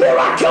your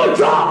miracle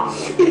job.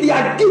 If they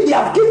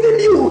have given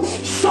you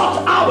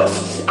short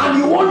hours and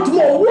you want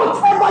more,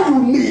 whatever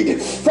you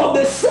need for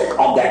the sake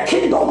of the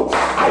kingdom,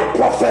 I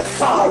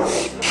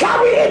prophesy,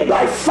 carry it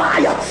by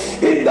fire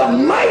in the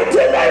mighty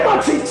name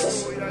of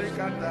Jesus.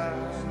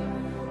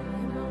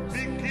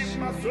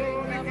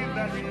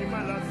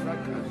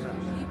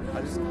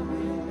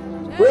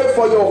 Pray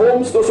for your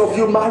homes, those of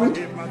you married.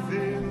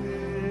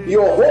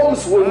 Your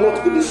homes will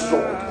not be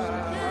destroyed.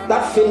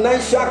 That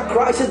financial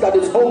crisis that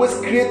is always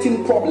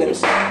creating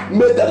problems,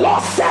 may the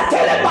Lord settle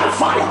it by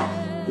fire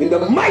in the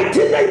mighty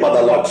name of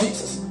the Lord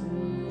Jesus.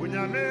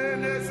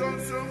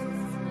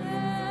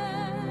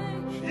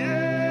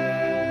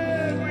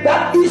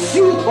 That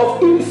issue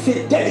of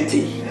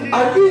infidelity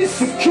and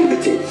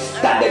insecurity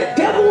that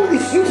the devil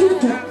is using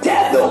to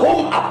tear the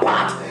home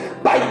apart,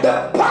 by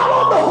the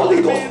power of the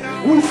Holy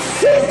Ghost, we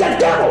seize the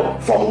devil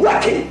from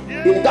working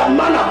in that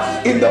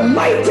manner in the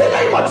mighty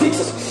name of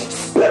Jesus.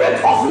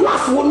 Spirit of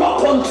lust will not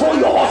control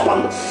your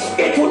husband.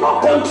 It will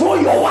not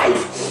control your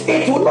wife.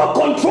 It will not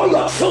control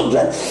your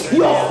children.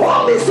 Your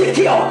home is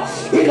secure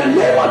in the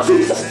name of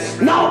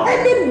Jesus. Now,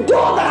 any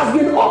door that has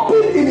been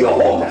opened in your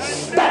home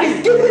that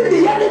is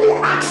giving the enemy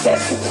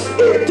access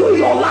into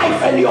your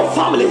life and your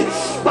family,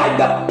 by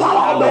the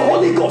power of the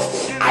Holy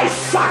Ghost, I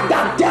sack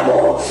that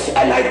devil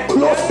and I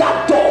close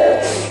that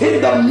door in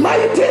the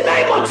mighty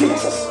name of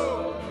Jesus.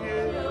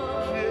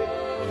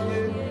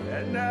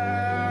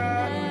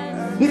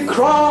 Be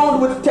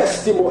crowned with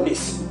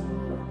testimonies.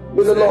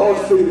 May the Lord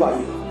favor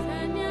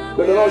you.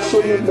 May the Lord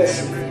show you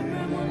mercy.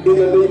 In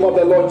the name of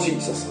the Lord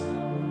Jesus.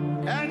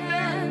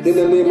 In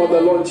the name of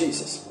the Lord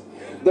Jesus.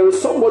 There is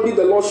somebody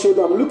the Lord showed.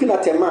 I'm looking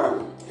at a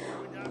man.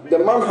 The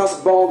man has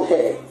bald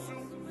hair.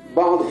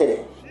 Bald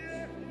hair.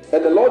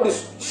 And the Lord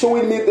is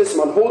showing me this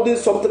man holding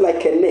something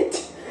like a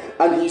net.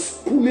 And he's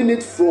pulling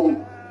it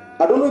from,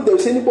 I don't know if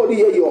there's anybody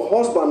here, your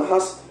husband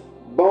has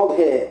bald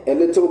hair a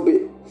little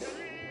bit.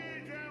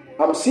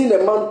 I'm seeing a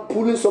man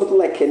pulling something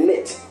like a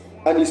net,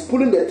 and he's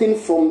pulling the thing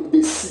from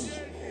the sea,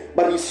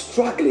 but he's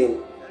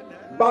struggling.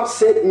 Bob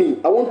said me,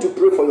 I want to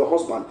pray for your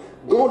husband.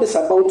 God is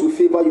about to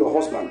favor your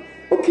husband.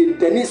 Okay,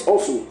 Denise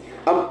also,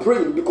 I'm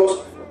praying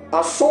because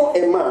I saw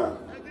a man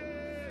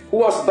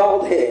who has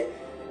bald hair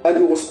and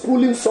he was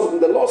pulling something.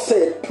 The Lord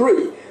said,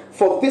 pray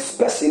for this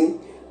person,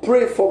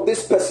 pray for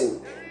this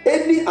person.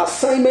 Any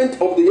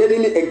assignment of the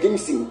enemy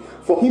against him,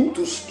 for him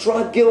to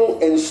struggle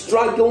and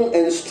struggle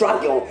and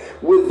struggle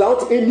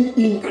without any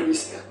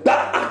increase,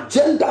 that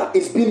agenda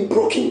is being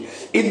broken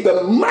in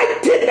the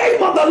mighty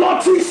name of the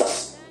Lord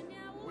Jesus.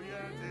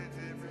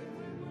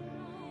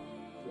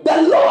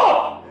 The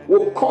Lord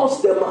will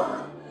cause the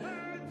man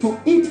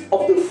to eat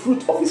of the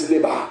fruit of his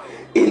labor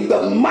in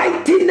the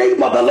mighty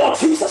name of the Lord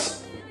Jesus.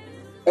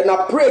 And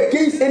I pray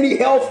against any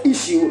health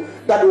issue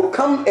that will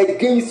come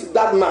against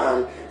that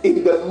man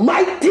in the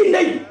mighty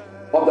name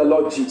of the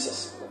Lord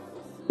Jesus.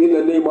 In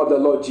the name of the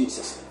Lord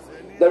Jesus.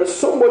 There is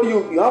somebody,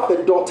 you have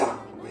a daughter.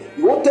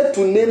 You wanted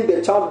to name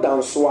the child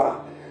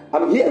Danswa.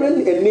 I'm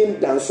hearing a name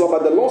Danswa,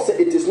 but the Lord said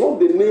it is not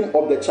the name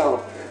of the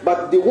child.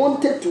 But they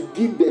wanted to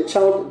give the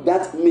child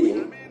that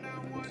name.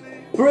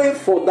 Pray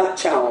for that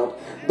child,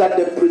 that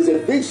the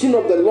preservation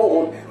of the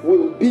Lord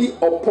will be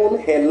upon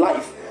her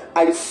life.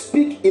 I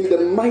speak in the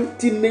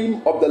mighty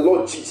name of the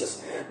Lord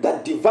Jesus,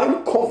 that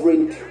divine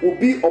covering will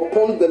be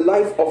upon the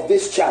life of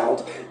this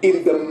child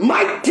in the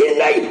mighty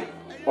name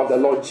of the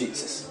Lord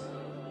Jesus.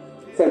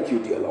 Thank you,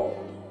 dear Lord.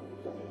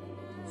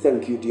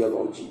 Thank you, dear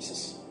Lord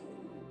Jesus.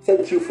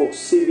 Thank you for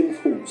saving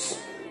homes.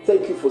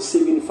 Thank you for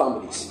saving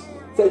families.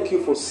 Thank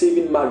you for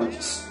saving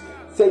marriages.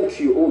 Thank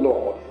you, O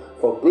Lord,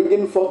 for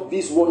bringing forth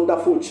these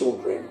wonderful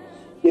children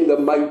in the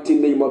mighty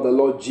name of the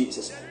Lord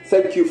Jesus.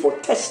 Thank you for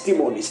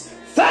testimonies.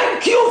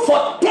 Thank you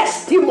for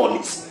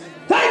testimonies.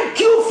 Thank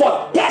you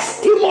for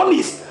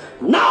testimonies.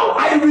 Now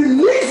I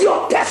release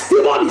your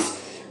testimonies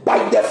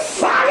by the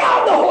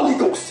fire of the Holy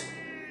Ghost.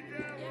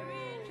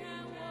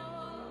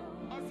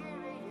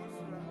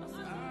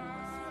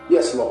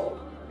 Yes, Lord.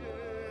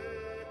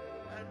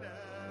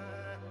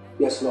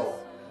 Yes, Lord.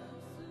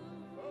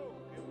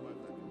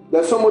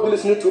 There's somebody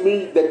listening to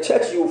me, the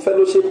church you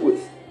fellowship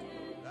with,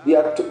 they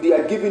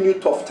are giving you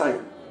tough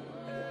time.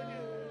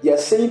 They are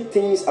saying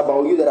things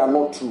about you that are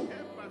not true.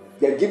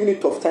 They are giving you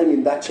tough time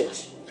in that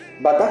church.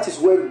 But that is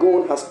where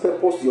God has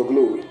purposed your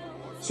glory.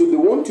 So they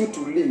want you to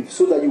leave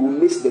so that you will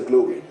miss the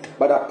glory.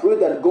 But I pray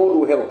that God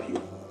will help you.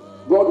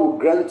 God will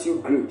grant you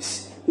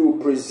grace. He will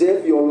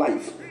preserve your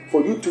life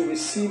for you to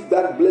receive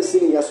that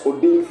blessing He has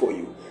ordained for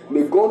you.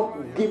 May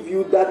God give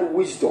you that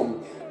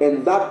wisdom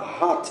and that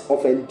heart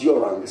of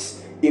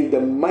endurance in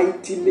the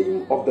mighty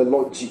name of the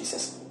Lord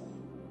Jesus.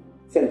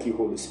 Thank you,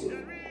 Holy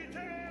Spirit.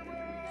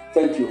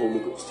 Thank you, Holy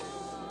Ghost.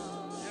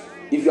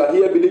 If you are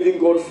here believing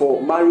God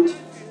for marriage,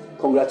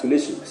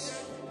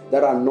 congratulations.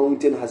 That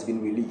anointing has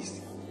been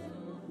released.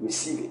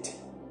 Receive it.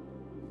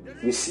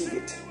 Receive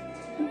it.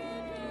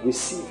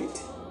 Receive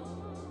it.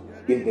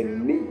 In the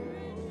name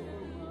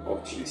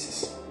of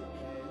Jesus.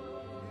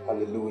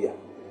 Hallelujah.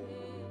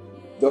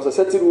 There was a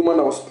certain woman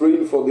I was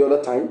praying for the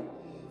other time,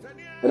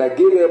 and I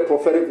gave her a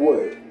prophetic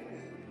word.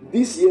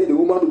 This year the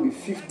woman will be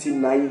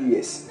 59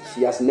 years.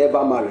 She has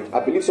never married. I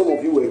believe some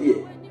of you were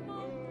here.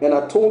 And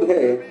I told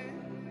her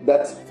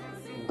that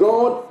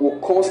God will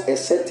cause a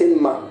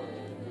certain man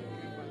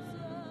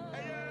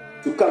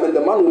to come, and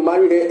the man will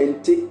marry her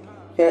and take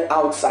her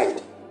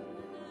outside.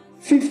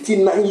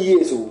 59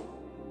 years old.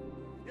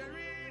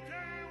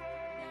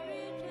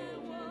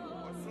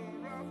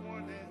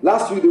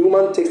 Last week the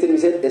woman texted me and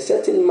said a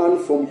certain man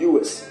from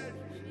US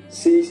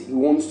says he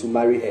wants to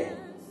marry her.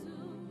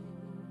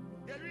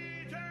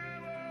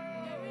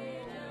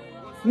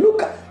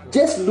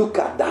 Just look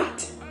at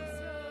that.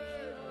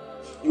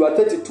 You are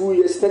 32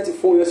 years,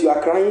 34 years, you are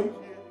crying.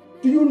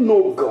 Do you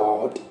know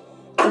God?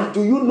 And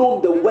do you know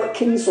the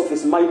workings of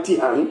his mighty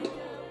hand?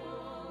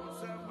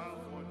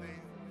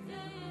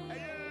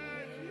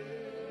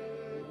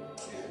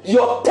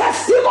 Your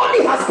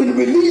testimony has been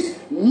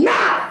released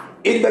now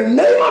in the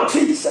name of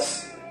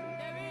Jesus.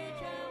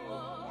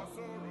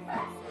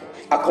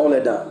 I call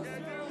it down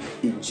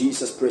in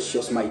Jesus'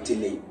 precious mighty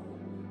name.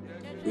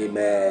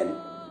 Amen.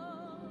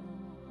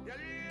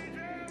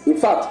 In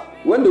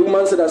fact, when the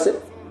woman said, I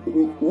said,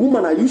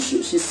 woman, are you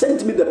sure? She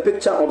sent me the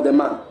picture of the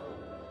man.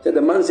 Said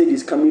the man said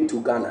he's coming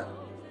to Ghana.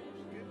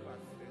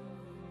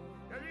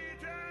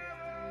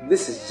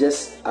 This is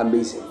just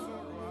amazing.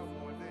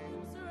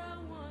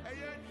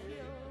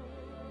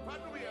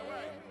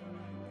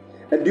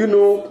 And do you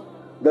know,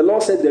 the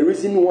Lord said the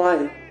reason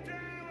why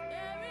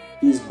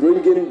He's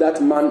bringing that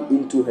man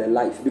into her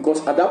life,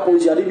 because at that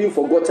point she had even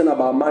forgotten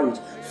about marriage.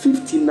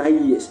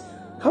 59 years.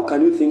 How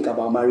can you think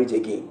about marriage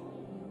again?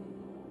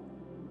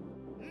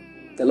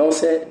 The Lord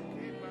said,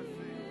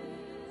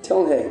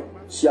 tell her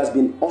she has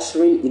been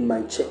ushering in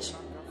my church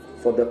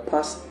for the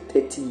past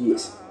 30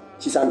 years.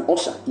 She's an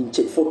usher in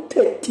church for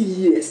 30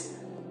 years.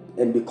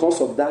 And because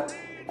of that,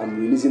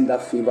 I'm releasing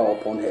that favor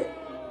upon her.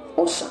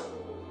 Usher,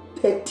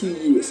 30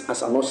 years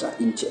as an usher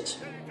in church.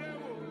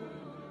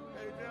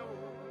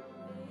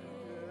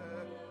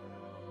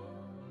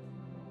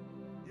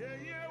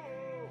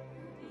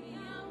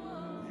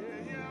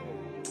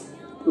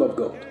 People of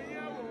God,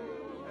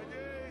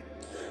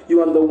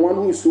 you are the one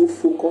who is so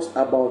focused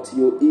about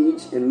your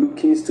age and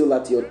looking still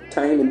at your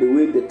time and the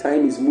way the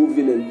time is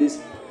moving and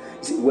this.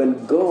 See,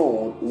 when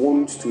God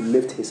wants to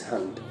lift his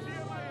hand,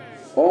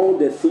 all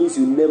the things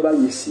you never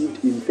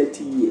received in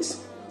 30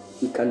 years,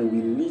 he can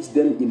release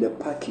them in a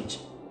package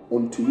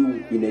unto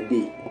you in a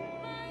day.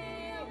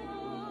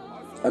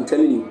 I'm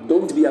telling you,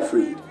 don't be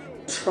afraid.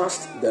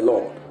 Trust the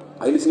Lord.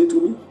 Are you listening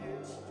to me?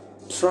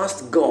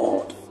 Trust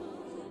God.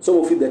 Some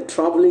of you, the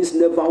travelings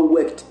never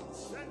worked.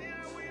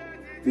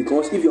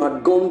 Because if you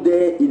had gone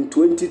there in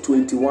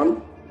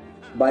 2021,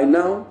 by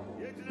now,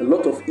 a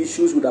lot of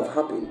issues would have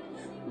happened.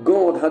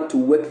 God had to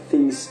work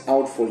things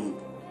out for you.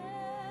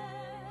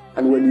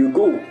 And when you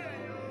go,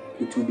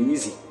 it will be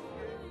easy.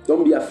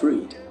 Don't be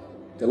afraid.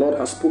 The Lord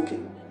has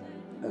spoken,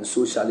 and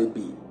so shall it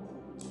be.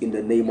 In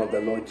the name of the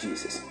Lord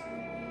Jesus.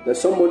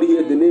 There's somebody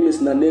here, the name is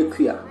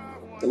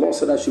Nanekia. The Lord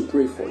said I should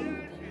pray for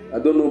you. I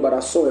don't know, but I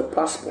saw a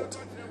passport.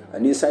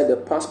 And inside the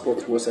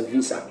passport was a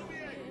visa.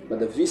 But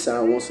the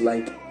visa was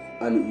like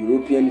an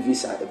European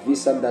visa, a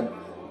visa that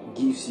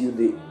gives you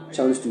the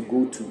chance to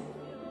go to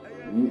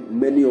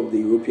many of the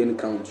European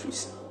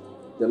countries.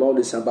 The Lord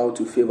is about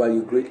to favor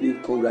you greatly.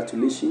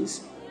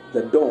 Congratulations.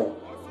 The door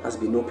has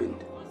been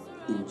opened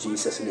in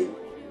Jesus' name.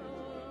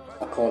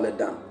 I call it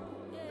down.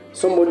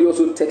 Somebody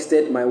also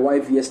texted my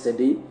wife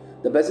yesterday.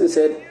 The person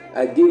said,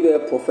 I gave her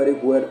a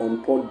prophetic word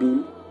on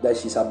Podbean that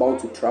she's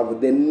about to travel.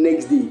 The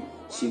next day,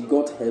 she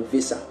got her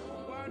visa,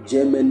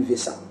 German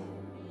visa.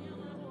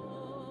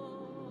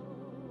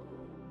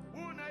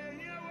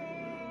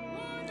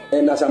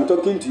 And as I'm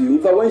talking to you,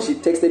 in fact, when she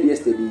texted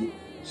yesterday,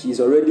 she's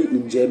already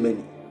in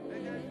Germany.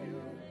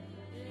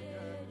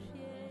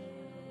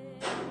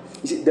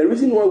 You see, the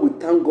reason why we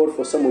thank God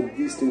for some of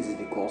these things is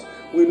because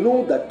we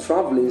know that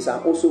travelings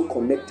are also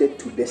connected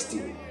to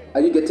destiny. Are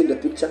you getting the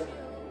picture?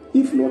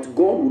 If not,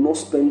 God will not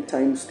spend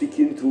time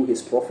speaking through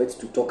his prophets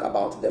to talk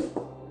about them.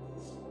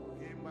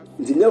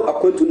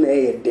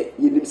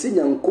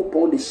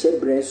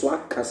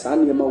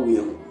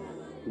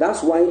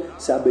 That's why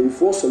Sabbath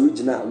Force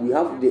Original, we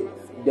have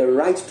the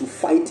right to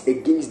fight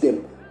against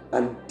them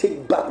and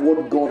take back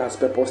what God has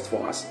purposed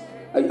for us.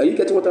 Are you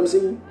getting what I'm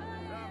saying?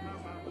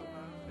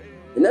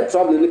 And that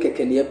traveling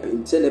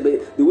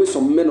the way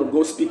some men of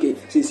God speak,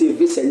 say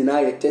this is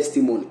a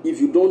testimony. If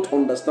you don't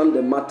understand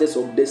the matters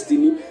of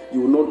destiny,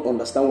 you will not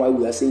understand why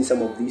we are saying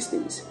some of these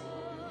things.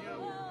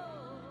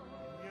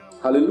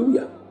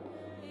 Hallelujah.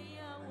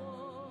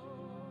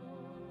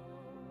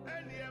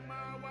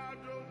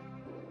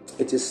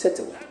 It is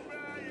settled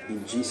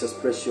In Jesus'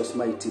 precious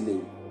mighty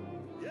name.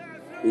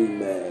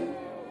 Amen.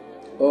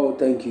 Oh,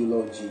 thank you,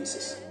 Lord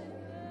Jesus.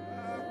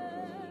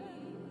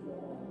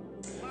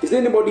 Is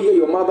there anybody here?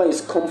 Your mother is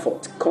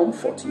comfort.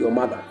 Comfort your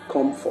mother.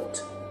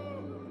 Comfort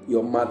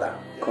your mother.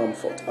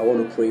 Comfort. I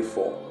want to pray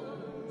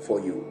for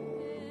you.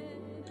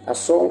 I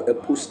saw a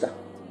poster.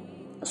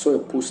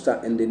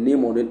 And the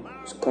name on it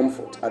is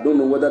Comfort. I don't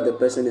know whether the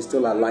person is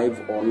still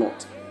alive or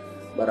not,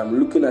 but I'm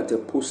looking at a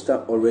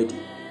poster already.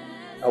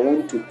 I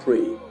want to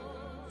pray.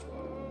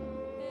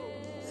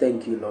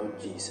 Thank you, Lord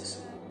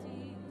Jesus.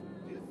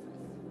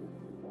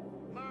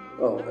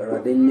 Oh,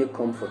 Eradenye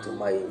Comfort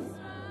my.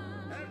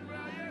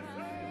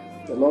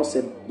 The Lord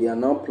said they are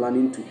now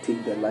planning to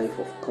take the life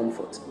of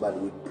Comfort, but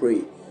we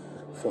pray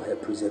for her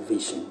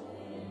preservation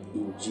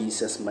in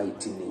Jesus'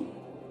 mighty name.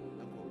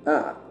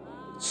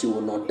 She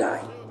will not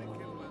die.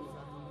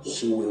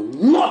 She will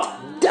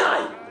not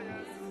die.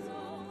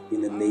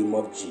 In the name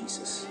of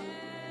Jesus.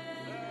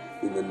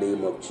 In the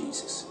name of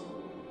Jesus.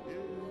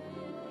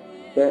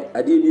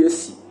 I did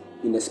see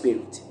in the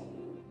spirit.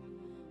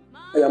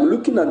 I am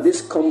looking at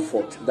this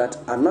Comfort that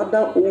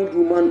another old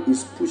woman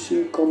is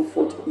pushing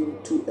Comfort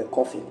into a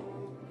coffin.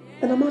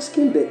 And I'm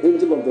asking the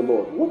angel of the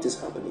Lord, what is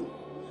happening?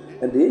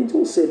 And the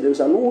angel said there's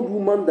an old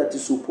woman that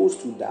is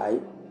supposed to die,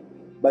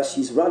 but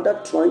she's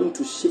rather trying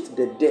to shift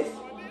the death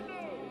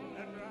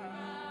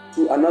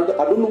to another.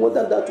 I don't know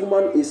whether that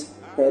woman is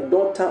her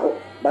daughter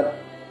or, but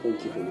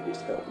thank you, Holy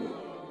Ghost, help me.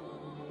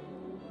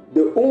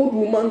 The old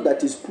woman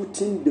that is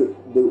putting the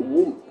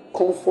womb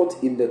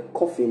Comfort in the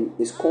coffin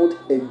is called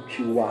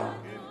Enkiwa.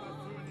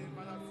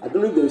 I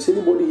don't know if there is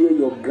anybody here.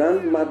 Your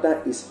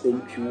grandmother is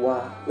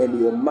Enkiwa and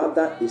your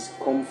mother is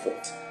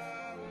Comfort.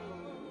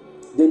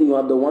 Then you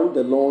are the one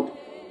the Lord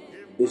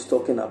is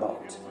talking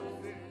about.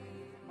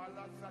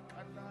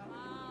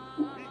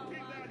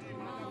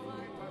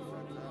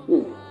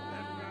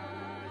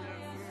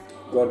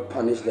 God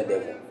punish the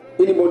devil.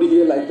 Anybody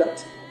here like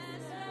that?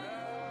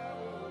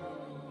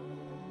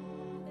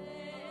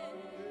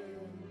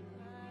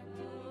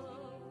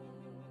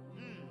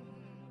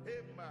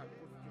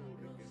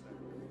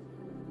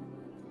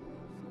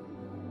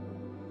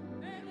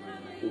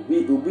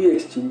 We'll be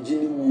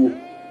exchanging war,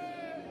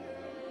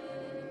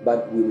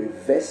 but we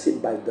reverse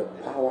it by the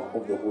power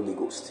of the Holy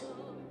Ghost.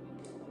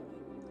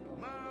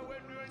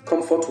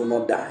 Comfort will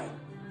not die.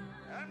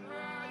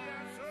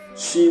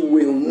 She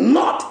will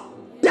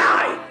not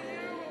die.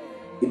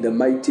 In the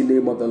mighty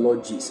name of the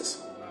Lord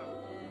Jesus.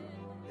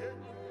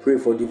 Pray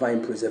for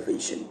divine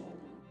preservation.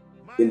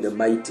 In the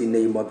mighty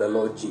name of the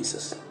Lord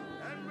Jesus.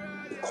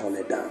 We call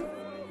it down.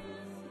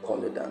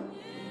 Call it down.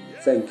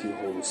 Thank you,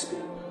 Holy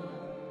Spirit.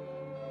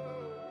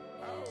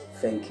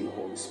 Thank you,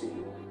 Holy Spirit.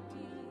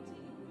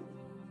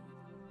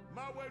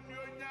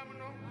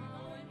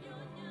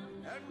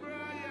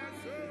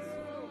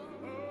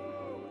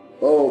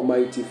 Oh,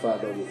 mighty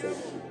Father, we thank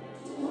you.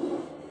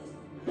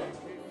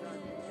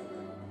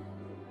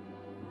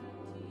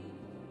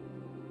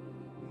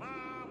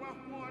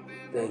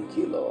 Thank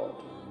you, Lord.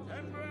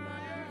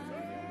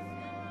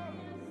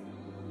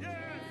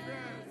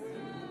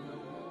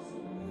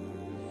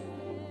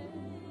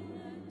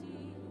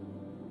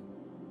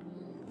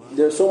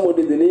 There's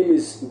somebody, the name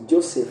is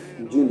Joseph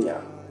Jr.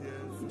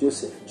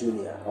 Joseph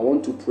Jr. I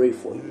want to pray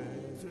for you.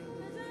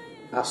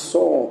 I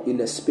saw in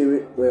the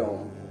spirit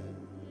realm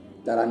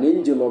that an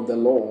angel of the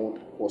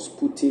Lord was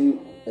putting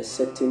a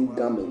certain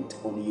garment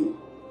on you.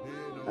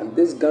 And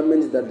this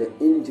garment that the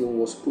angel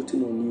was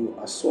putting on you,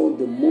 I saw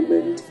the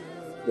moment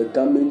the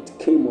garment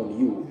came on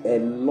you, a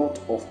lot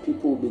of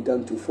people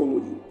began to follow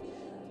you.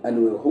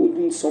 And were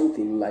holding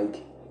something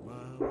like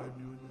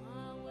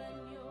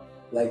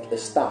a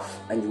staff,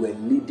 and you were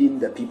leading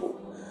the people.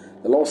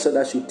 The Lord said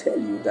I should tell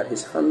you that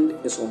his hand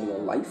is on your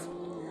life,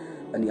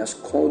 and he has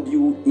called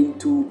you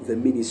into the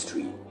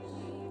ministry.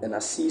 And I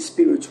see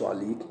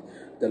spiritually,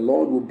 the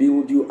Lord will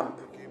build you up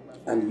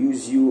and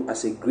use you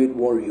as a great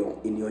warrior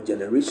in your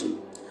generation.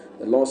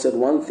 The Lord said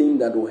one thing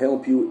that will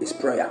help you is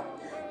prayer,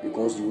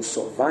 because you will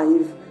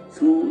survive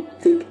through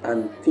thick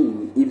and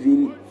thin,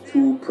 even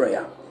through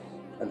prayer.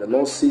 And the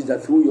Lord says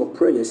that through your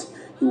prayers,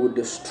 he will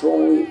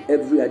destroy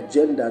every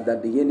agenda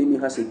that the enemy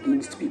has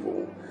against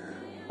people.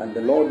 And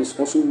the Lord is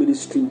also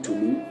ministering to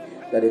me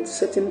that a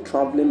certain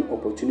traveling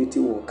opportunity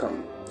will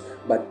come.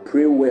 But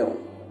pray well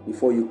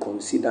before you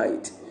consider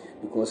it,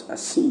 because I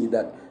see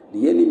that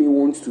the enemy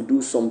wants to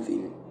do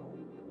something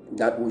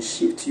that will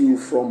shift you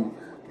from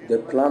the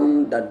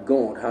plan that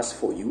God has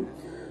for you.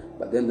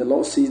 But then the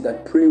Lord says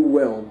that pray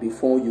well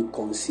before you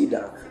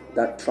consider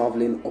that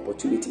traveling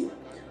opportunity.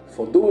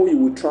 For though you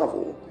will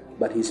travel,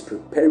 but he's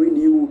preparing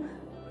you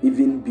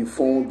even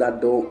before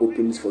that door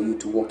opens for you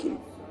to walk in.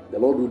 The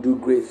Lord will do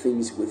great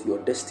things with your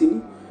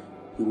destiny.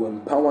 He will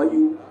empower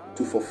you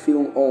to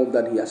fulfill all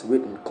that he has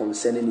written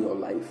concerning your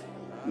life.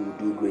 You will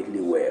do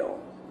greatly well.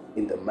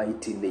 In the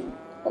mighty name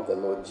of the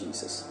Lord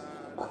Jesus.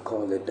 I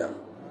call it down.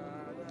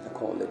 I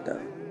call it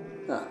down.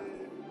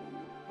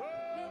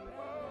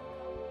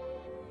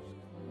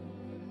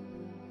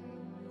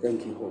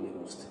 Thank you, Holy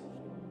Ghost.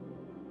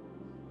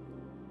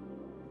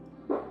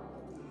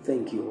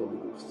 Thank you, Holy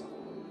Ghost.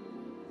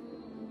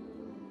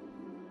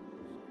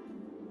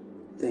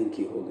 Thank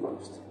you, Holy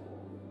Ghost.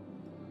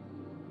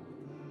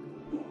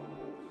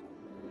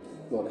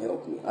 Lord,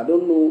 help me. I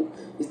don't know.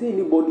 Is there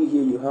anybody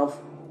here you have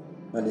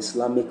an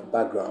Islamic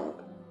background?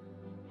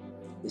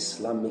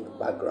 Islamic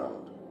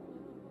background.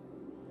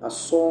 I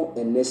saw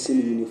a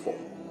nursing uniform.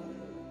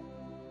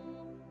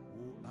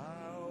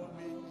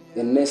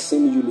 A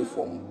nursing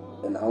uniform.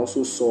 And I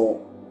also saw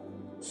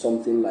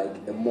something like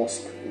a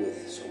mosque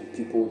with some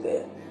people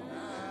there.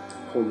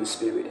 Holy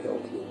Spirit,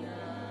 help me.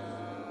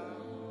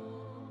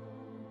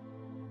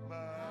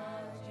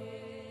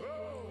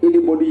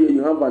 Anybody here,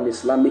 you have an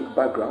Islamic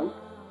background?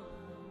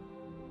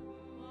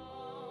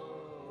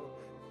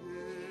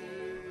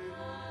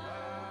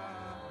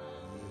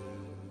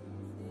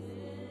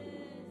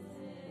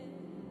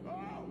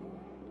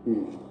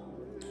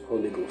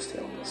 Holy Ghost,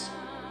 help us.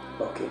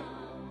 Okay.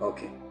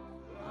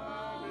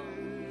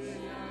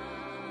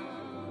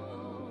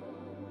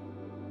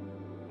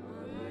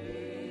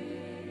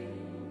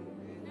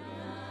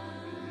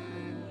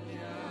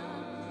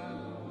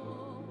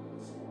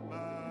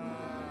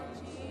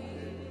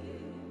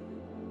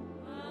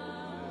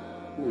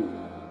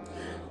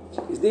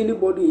 Is there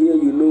anybody here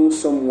you know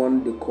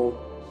someone they call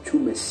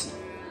Chumesi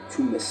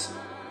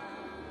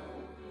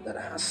that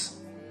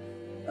has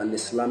an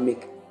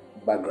Islamic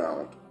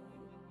background?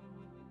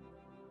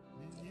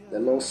 The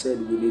Lord said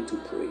we need to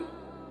pray.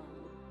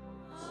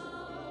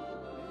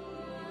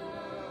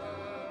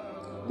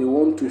 They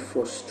want to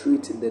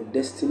frustrate the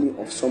destiny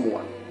of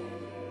someone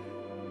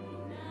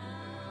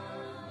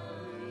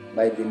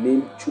by the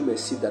name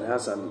Chumesi that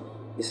has an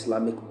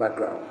Islamic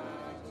background.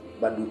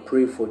 But we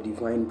pray for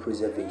divine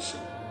preservation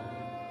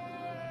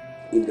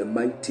in the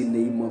mighty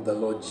name of the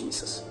Lord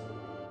Jesus.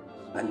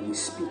 And we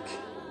speak.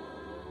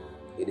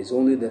 It is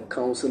only the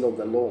counsel of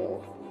the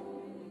Lord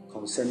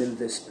concerning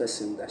this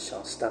person that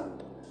shall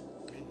stand.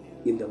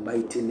 In the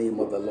mighty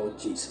name of the Lord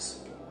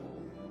Jesus.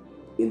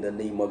 In the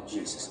name of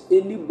Jesus.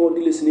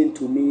 Anybody listening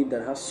to me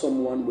that has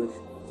someone with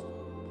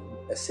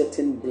a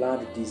certain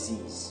blood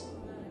disease,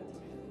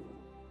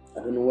 I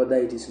don't know whether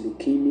it is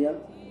leukemia,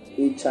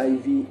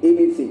 HIV,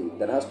 anything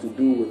that has to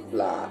do with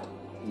blood,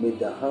 may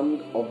the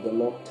hand of the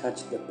Lord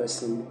touch the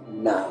person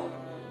now.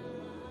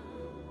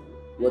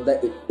 Whether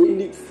in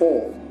any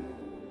form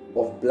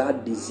of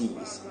blood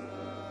disease,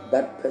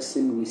 that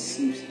person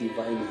receives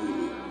divine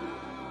healing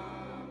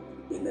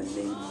in the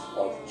name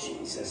of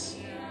Jesus.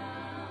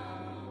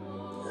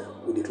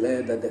 We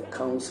declare that the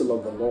counsel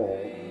of the Lord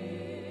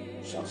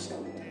shall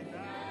stand.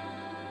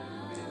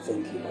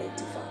 Thank you,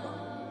 mighty Father.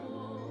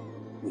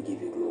 We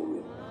give you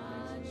glory.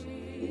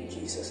 In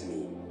Jesus'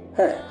 name.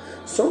 Hey,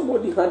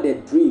 somebody had a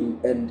dream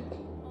and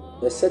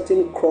a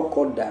certain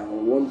crocodile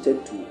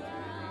wanted to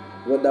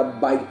whether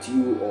bite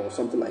you or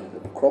something like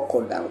that.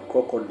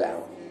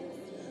 Crocodile.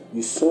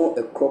 You saw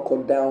a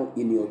crocodile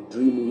in your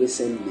dream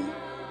recently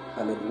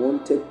and it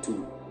wanted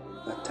to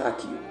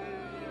attack you.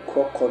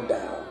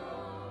 Crocodile.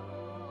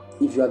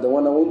 If you are the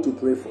one, I want to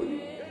pray for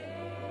you.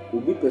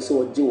 Ubi person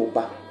or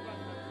Jehovah.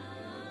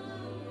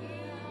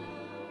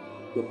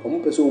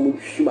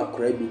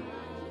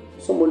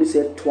 Somebody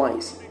said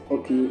twice.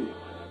 Okay.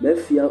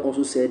 Mefia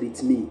also said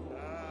it's me.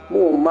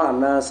 More man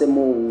now say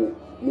more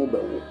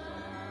bewo.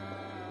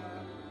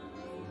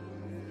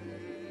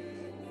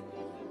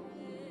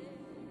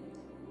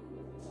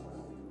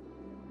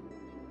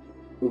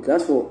 Okay,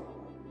 as for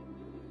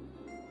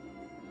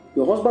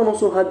your husband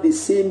also had the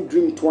same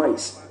dream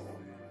twice.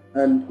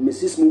 And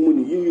Mrs.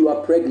 Mumuni, you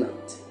are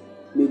pregnant.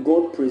 May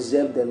God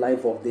preserve the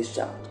life of this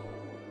child.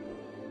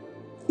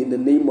 In the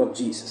name of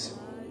Jesus.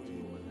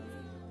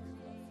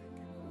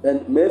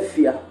 And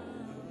Mefia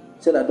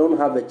said, I don't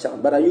have a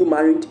child. But are you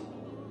married?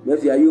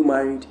 Mefia, are you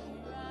married?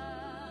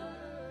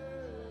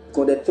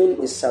 Because the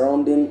thing is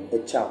surrounding a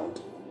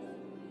child.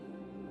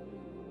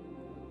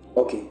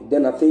 Okay,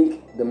 then I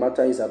think the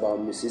matter is about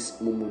Mrs.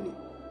 Mumuni.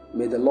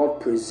 May the Lord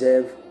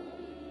preserve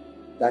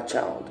that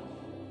child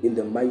in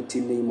the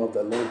mighty name of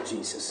the Lord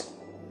Jesus.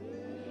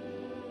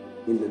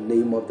 In the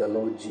name of the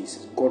Lord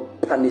Jesus.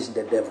 God punish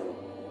the devil.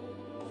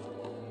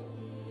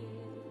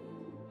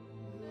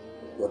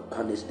 God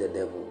punish the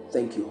devil.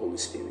 Thank you, Holy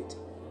Spirit.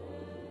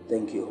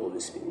 Thank you, Holy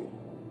Spirit.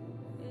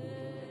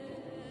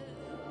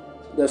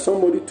 There's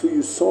somebody too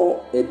you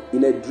saw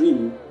in a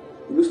dream.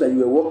 It looks like you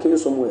were walking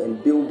somewhere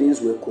and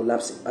buildings were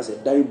collapsing. As a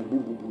die boo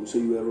boo boo. So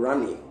you were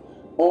running.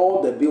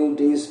 All the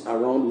buildings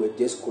around were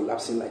just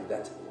collapsing like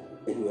that.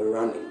 And you were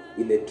running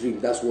in a dream.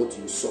 That's what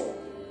you saw.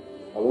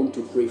 I want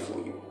to pray for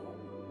you.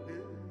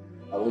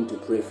 I want to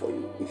pray for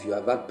you. If you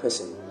are that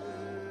person,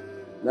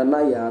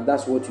 Nanaya,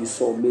 that's what you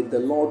saw. May the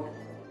Lord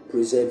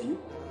preserve you.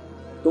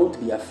 Don't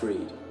be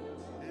afraid.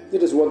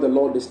 This is what the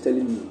Lord is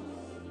telling you.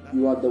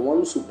 You are the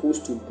one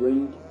supposed to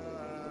bring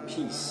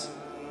peace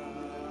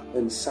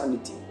and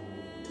sanity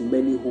to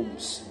many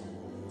homes.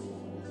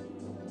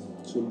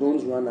 So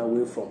don't run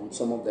away from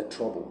some of the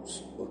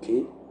troubles,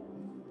 okay?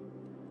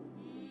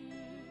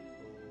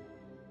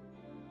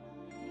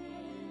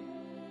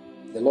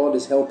 The Lord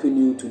is helping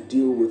you to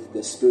deal with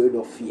the spirit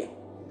of fear.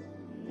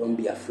 Don't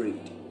be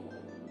afraid.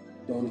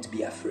 Don't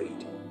be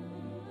afraid.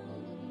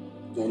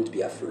 Don't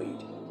be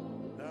afraid.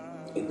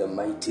 In the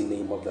mighty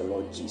name of the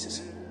Lord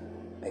Jesus,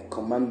 I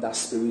command that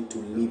spirit to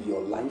live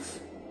your life.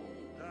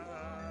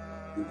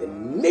 In the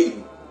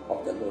name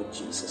of the Lord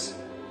Jesus,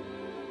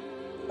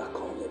 I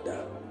call it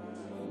down.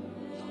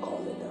 I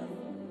call it down.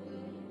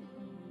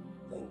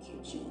 Thank you,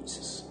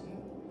 Jesus.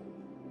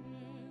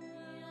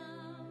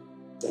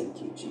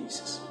 Thank you,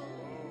 Jesus.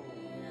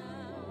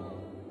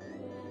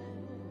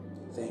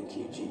 Thank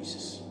you,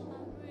 Jesus.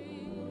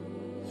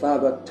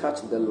 Father,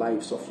 touch the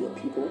lives of your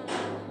people.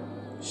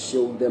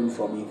 Shield them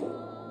from evil.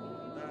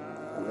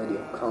 And let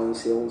your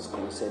counsels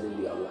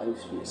concerning their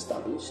lives be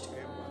established.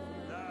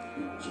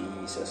 In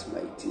Jesus'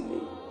 mighty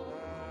name.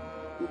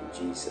 In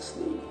Jesus'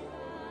 name.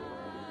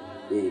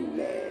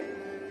 Amen.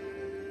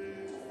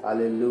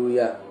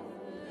 Hallelujah.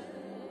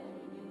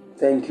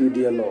 Thank you,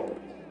 dear Lord.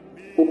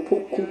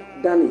 Opoku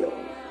Daniel,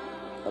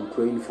 I'm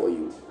praying for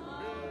you.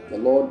 The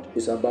Lord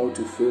is about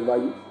to favor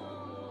you.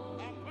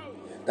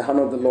 The hand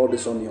of the Lord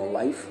is on your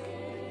life.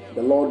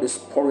 The Lord is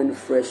pouring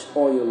fresh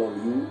oil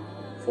on you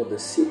for the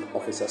sake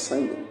of his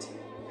assignment.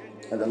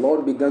 And the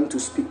Lord began to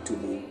speak to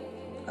me.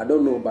 I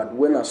don't know, but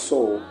when I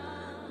saw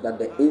that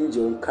the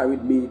angel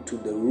carried me to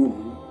the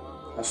room,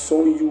 I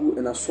saw you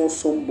and I saw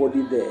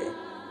somebody there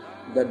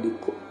that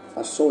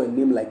I saw a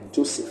name like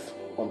Joseph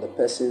on the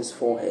person's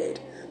forehead.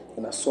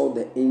 And I saw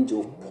the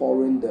angel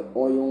pouring the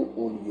oil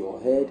on your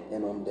head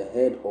and on the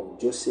head of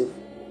Joseph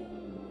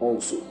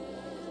also.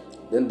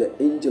 Then the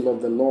angel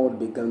of the Lord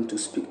began to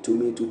speak to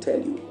me to tell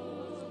you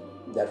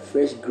that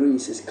fresh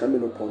grace is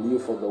coming upon you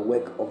for the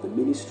work of the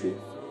ministry.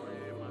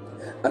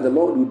 And the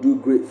Lord will do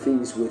great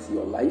things with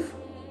your life.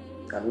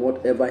 And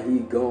whatever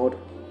God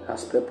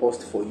has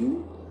purposed for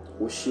you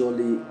will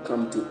surely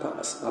come to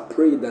pass. I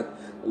pray that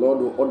the Lord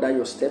will order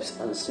your steps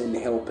and send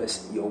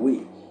helpers your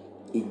way.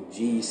 In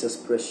Jesus'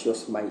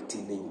 precious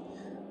mighty name,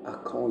 I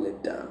call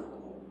it down.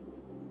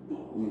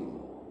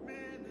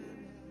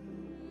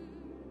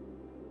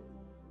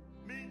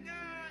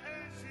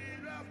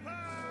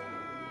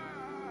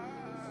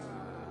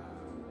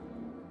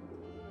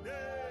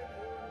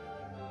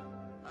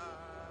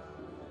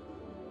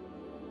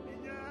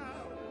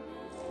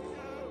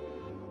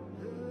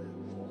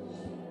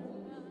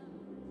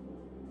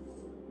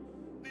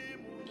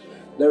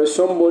 There is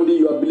somebody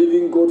you are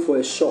believing God for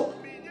a shop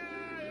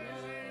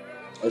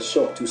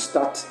to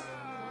start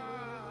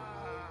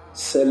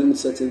selling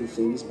certain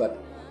things, but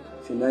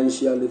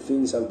financially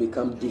things have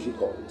become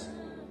difficult.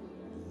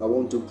 I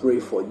want to pray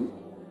for you.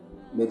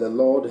 May the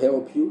Lord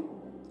help you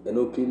and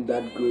open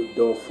that great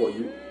door for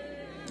you.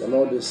 The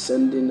Lord is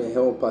sending a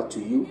helper to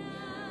you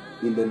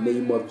in the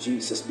name of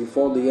Jesus.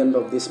 Before the end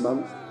of this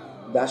month,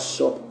 that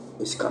shop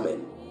is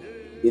coming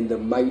in the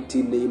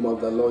mighty name of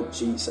the Lord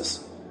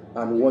Jesus.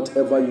 And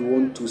whatever you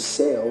want to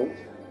sell,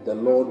 the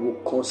Lord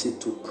will cause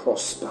it to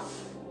prosper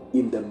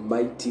in the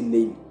mighty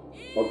name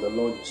of the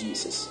Lord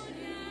Jesus.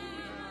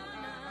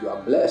 You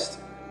are blessed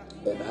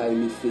and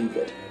highly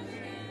favored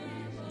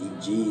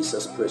in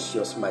Jesus'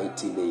 precious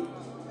mighty name.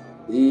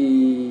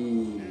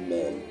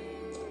 Amen.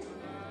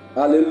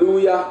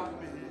 Hallelujah.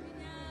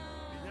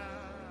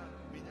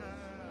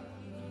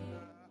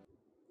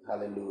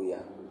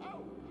 Hallelujah.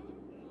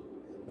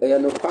 We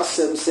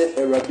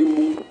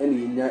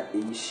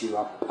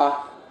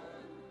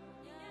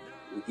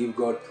give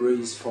God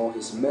praise for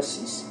his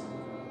mercies.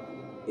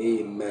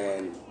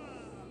 Amen.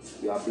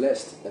 You are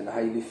blessed and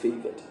highly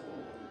favored.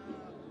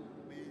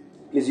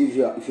 Please, if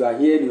you are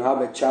here and you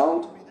have a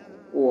child,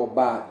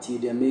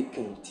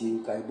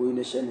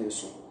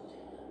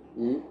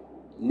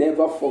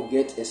 never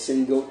forget a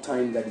single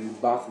time that you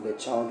bath the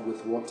child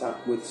with water,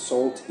 with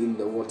salt in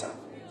the water.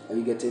 Are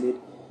you getting it?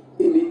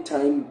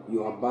 Anytime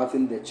you are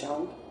bathing the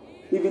child,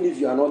 even if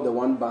you are not the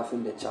one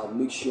bathing the child,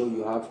 make sure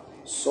you have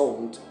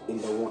salt in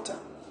the water.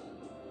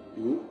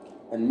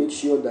 And make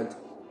sure that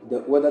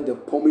whether the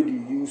pomade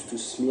you use to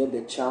smear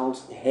the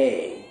child's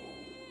hair,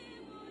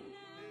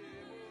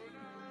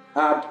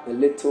 add a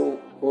little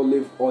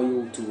olive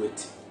oil to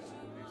it.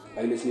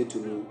 Are you listening to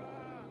me?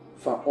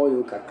 For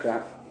oil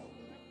kakra,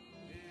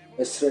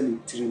 esreli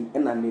trim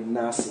enani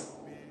nasi.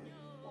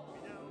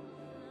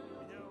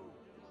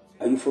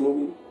 Are you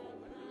following?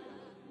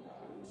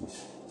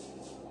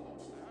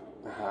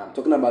 I'm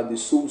talking about the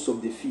soles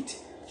of the feet,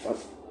 but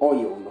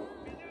oil, no.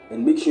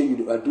 And make sure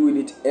you are doing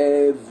it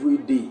every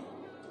day.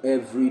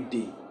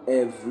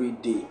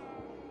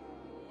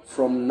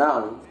 From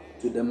now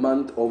to the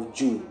month of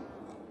June.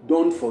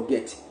 Don't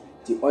forget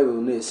the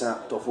oil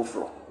nesa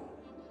tofufro,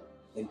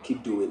 and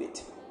keep doing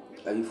it.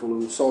 Are you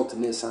following? Salt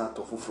nesa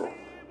tofufro,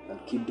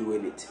 and keep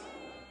doing it.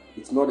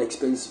 It's not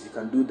expensive. You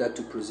can do that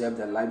to preserve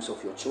the lives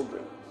of your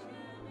children.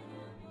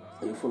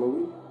 Are you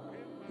following?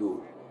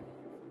 Good.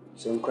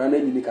 So I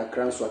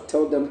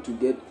tell them to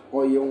get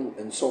oil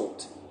and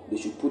salt. They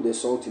should put the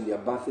salt in their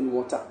bathing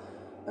water,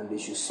 and they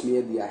should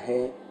smear their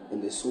hair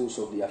and the soles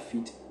of their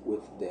feet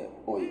with the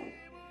oil.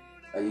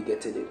 Are you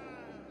getting it?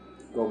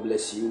 God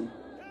bless you.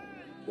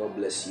 God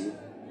bless you.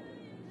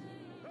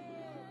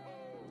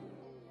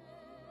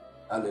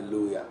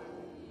 Hallelujah.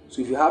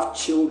 So if you have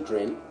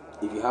children,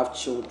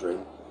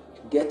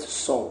 get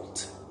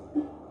salt.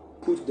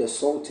 Put the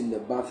salt in the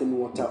bathing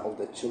water of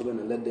the children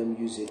and let them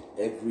use it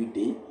every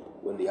day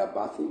when they are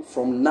bathing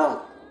from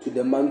now to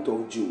the month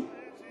of June.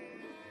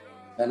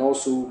 And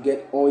also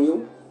get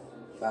oil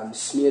and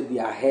smear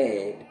their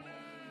head,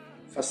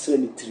 the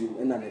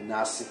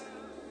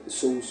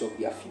soles of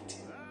their feet.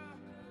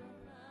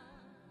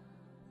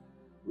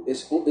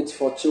 It's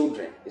for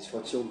children. It's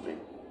for children.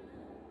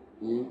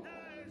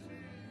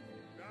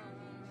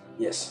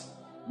 Yes.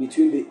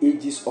 Between the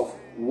ages of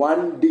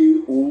 1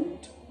 day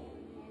old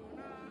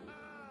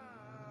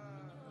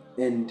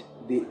and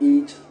the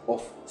age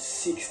of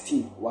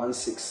 16.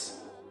 16.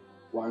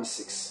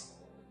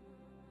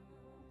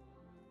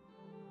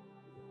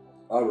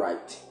 All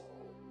right.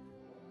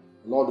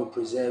 Lord will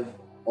preserve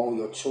all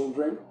your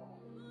children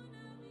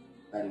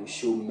and will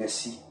show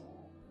mercy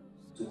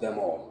to them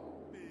all.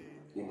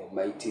 In the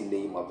mighty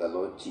name of the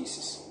Lord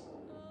Jesus.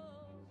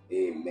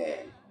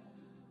 Amen.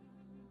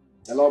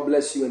 The Lord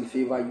bless you and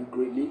favor you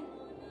greatly.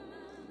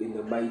 In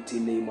the mighty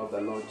name of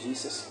the Lord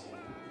Jesus.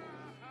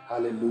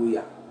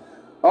 Hallelujah.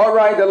 All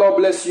right, the Lord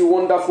bless you,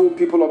 wonderful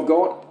people of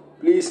God.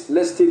 Please,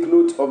 let's take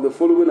note of the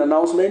following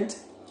announcement.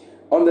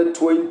 On the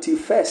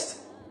 21st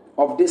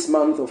of this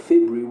month of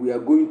February, we are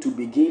going to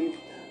begin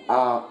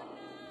our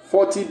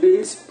 40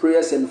 days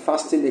prayers and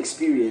fasting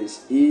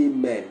experience.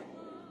 Amen.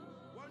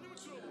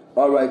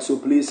 All right, so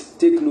please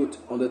take note.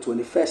 On the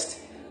 21st,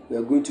 we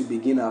are going to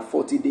begin our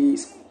 40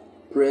 days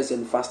prayers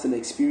and fasting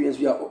experience.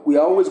 We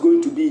are always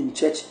going to be in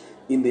church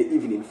in the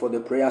evening for the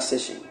prayer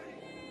session.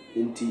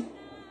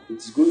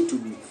 It's going to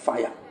be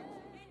fire.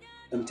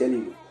 I'm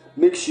telling you.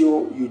 Make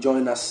sure you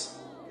join us.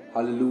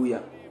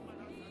 Hallelujah.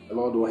 The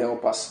Lord will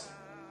help us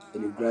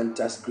and will grant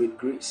us great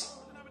grace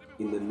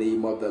in the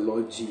name of the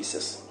Lord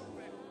Jesus.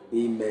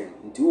 Amen.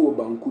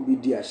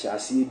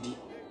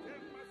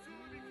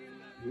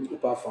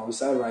 Apart from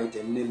side right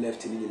and then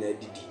left in the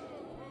didi.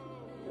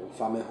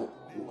 Family home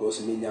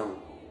because me now.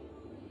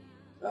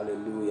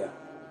 Hallelujah.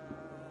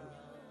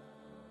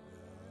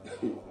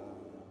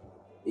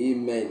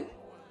 Amen.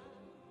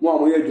 Mo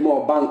amoye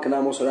adwuma bank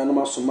na mo so na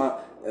ma soma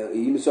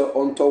yin so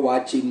onto wa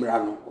chi mra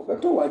no.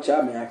 Obeto wa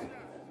cha me ake.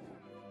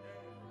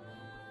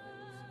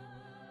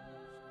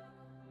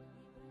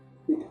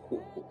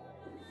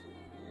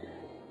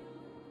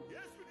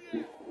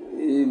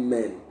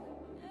 Amen.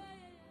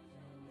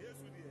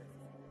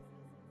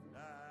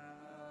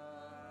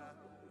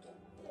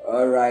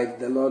 All right,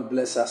 the Lord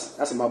bless us.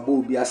 That's my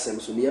boo be asem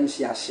so me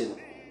MC ashe. E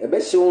be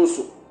hye won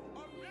so.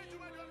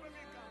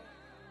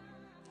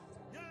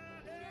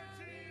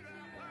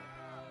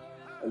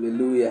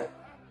 Hallelujah.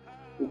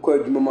 Uko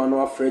adwuma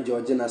no afre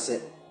George na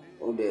se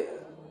o de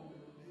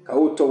ka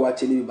woto wa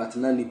cheni but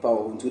na nipa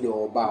o nto de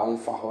oba on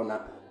fa ho na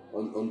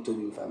on to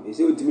bi fam. E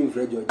se otimi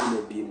fre George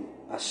na bi mu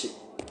ashe.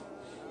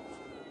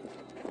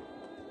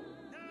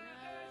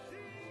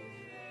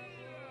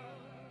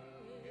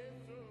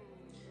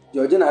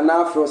 George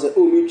na afro say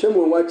o mi twem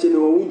won wa cheni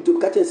o nto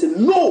ka chen say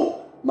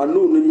no ma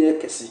no nye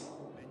kesi.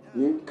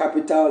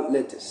 Capital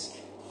letters.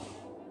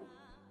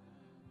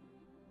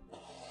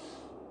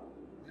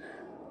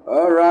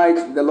 All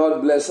right, the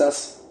Lord bless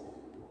us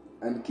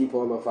and keep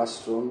all of us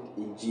strong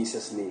in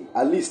Jesus' name.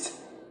 At least,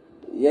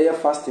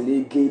 fasting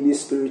they gain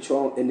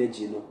spiritual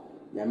energy, no.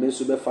 Ya men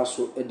so be fast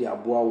so e dey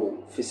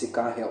aboa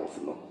physical health,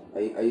 no.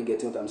 Are you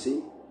getting what I'm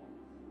saying?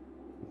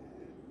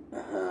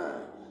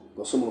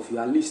 Because some of you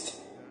at least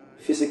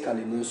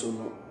physically no so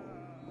no.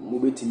 Mo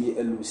betimi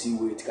lose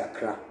weight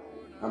kakra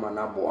ama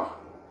na aboa.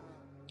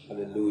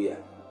 Hallelujah.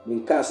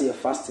 When can say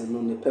fasting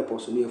no the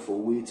purpose only for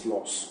weight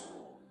loss.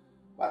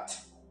 But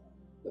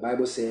the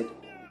Bible said,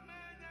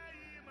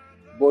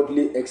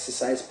 bodily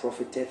exercise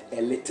profiteth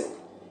a little.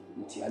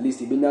 At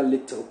least even a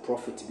little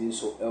profit being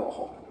so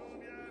elho.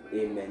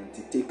 Amen.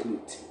 To take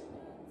note.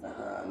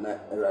 Amen.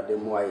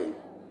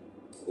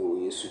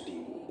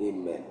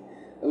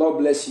 The Lord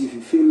bless you. If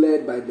you feel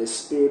led by the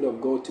Spirit of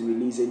God to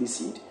release any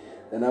seed,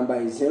 the number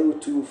is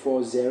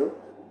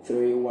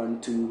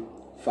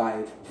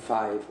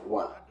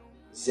 0240-312-551.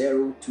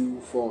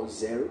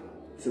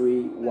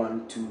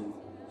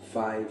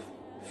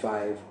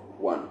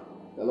 0240-312-551.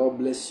 The Lord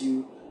bless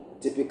you.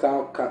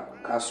 Typical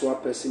Kaswa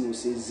person will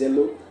say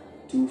Zelo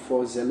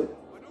 240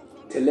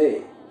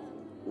 Tele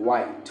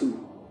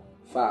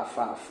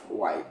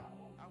Y255Y.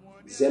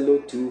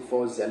 Zelo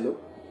 240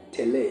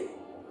 Tele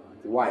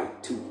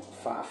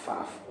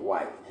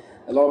Y255Y.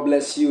 The Lord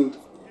bless you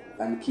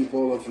and keep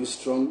all of you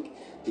strong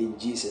in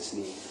Jesus'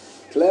 name.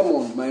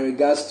 Claremont, my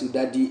regards to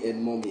Daddy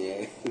and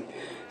Mommy.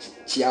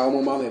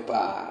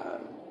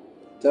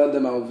 Tell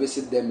them I will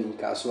visit them in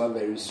Kaswa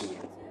very soon.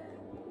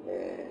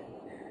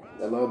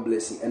 The Lord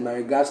bless you. And my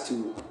regards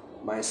to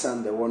my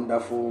son, the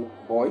wonderful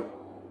boy.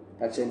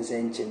 Kachen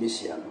saying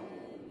Chemishian.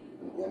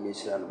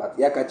 But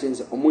Yakachen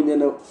say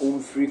Omunyana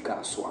free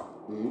Kaswa.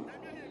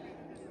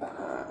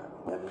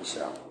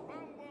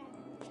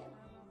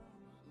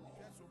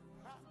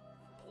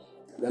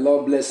 The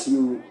Lord bless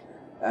you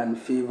and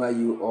favor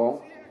you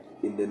all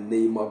in the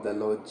name of the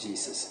Lord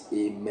Jesus.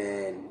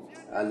 Amen.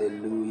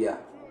 Hallelujah.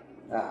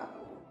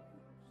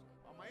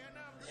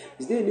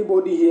 Is there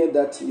anybody here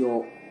that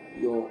your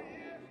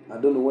I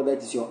don't know whether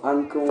it is your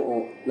uncle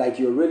or like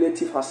your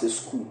relative has a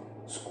school,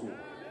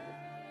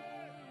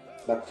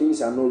 but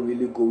things are not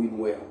really going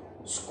well?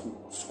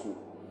 School.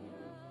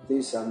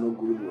 Things are not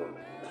going well.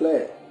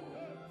 Claire,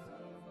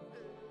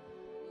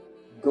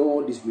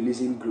 God is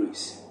releasing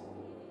grace.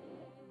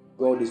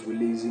 God is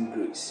releasing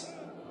grace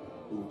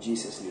in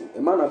Jesus' name.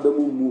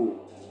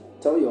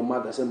 Tell your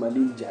mother, say,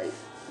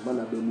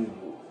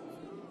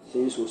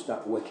 things will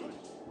start working.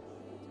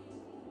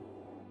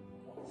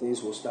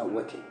 Things will start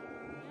working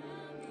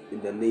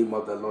in the name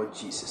of the Lord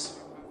Jesus.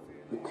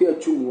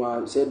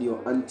 Said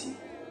your auntie,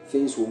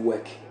 things will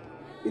work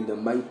in the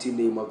mighty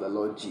name of the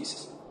Lord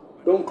Jesus.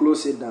 Don't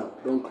close it down.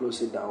 Don't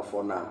close it down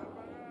for now.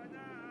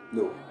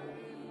 No.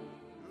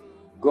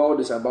 God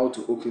is about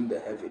to open the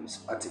heavens.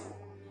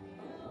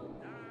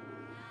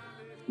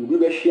 You will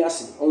be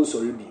sharing on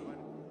sorry be.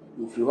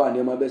 If you are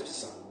near my best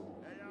person.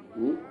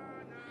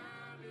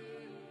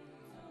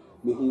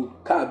 Mihu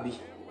kabi.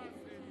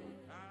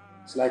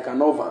 It's like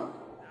an oven.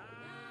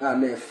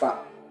 And a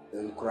fat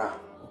and cry.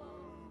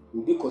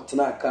 You be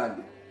kotna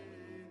kabi.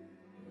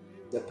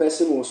 The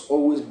person was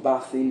always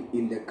bathing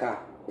in the car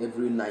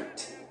every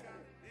night.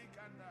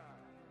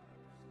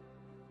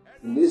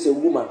 And this is a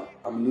woman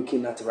I'm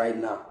looking at right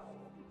now.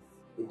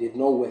 It did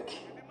not work.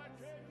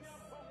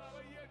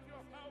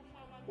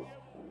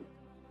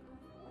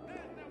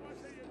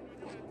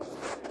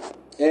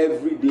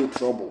 Everyday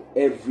trouble.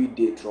 Every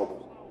day.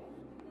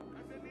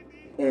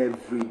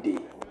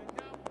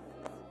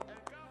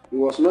 It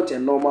was not a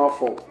normal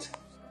fault.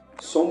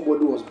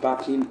 Somebody was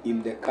backing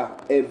in the car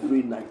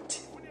every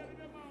night.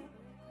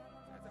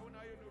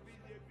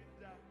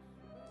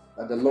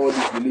 But the Lord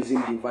is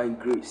releasing divine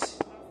grace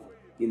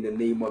in the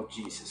name of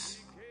Jesus.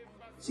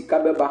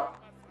 Sikabeba.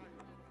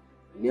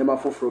 Niema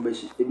foforo be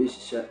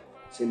shisha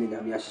se me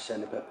nyame ahihya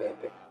ne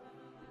pepepe.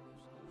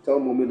 Tell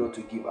mommy not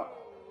to give up,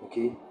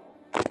 okay?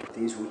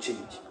 Things will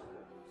change.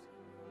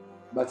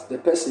 But the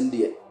person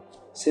there,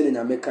 say in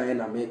America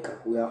and America,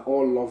 we are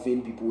all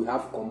loving people, we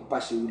have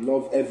compassion, we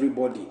love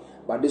everybody,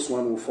 but this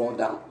one will fall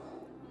down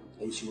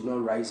and she will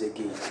not rise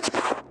again.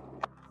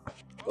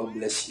 God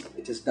bless you.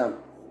 It is done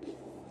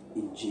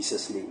in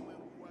Jesus' name.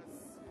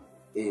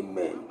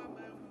 Amen.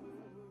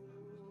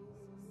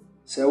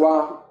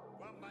 Sewa,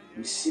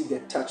 receive the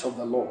touch of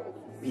the Lord.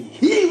 Be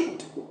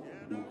healed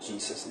in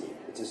Jesus' name.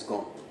 It is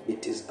gone.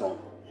 It is gone.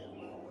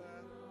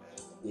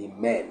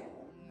 Amen.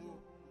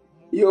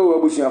 Yo,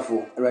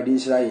 abusuafo, Awurade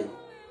nhyira yɛn.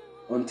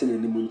 Ɔnte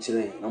n'anim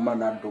nkyerɛ yɛn. Ɔma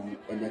n'adom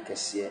ɛnyɛ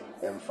kɛseɛ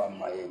ɛmfa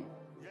mma yɛn.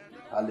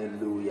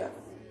 Hallelujah.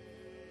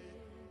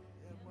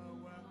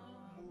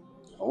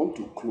 I want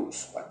to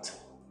close, but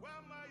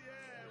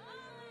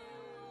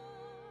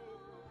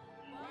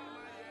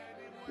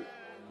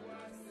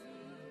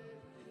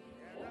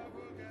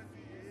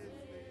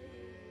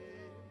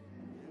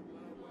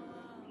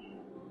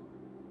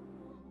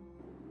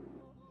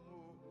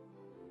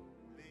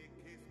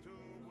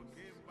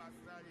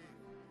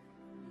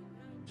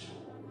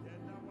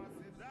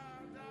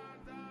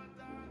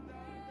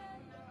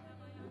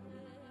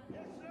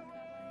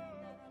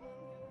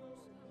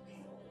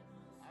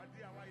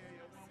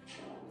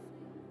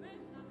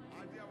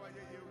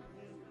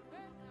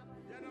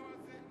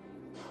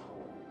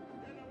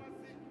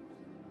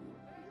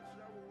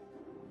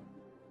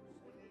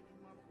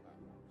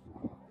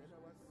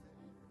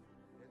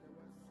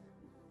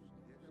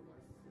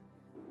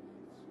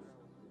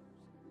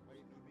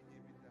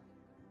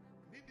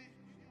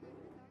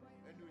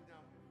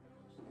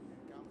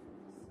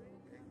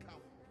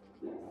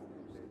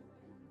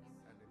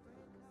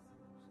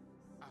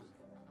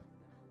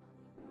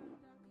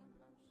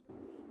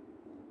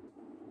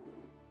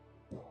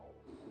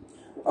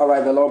all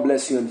right, the Lord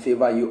bless you and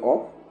favor you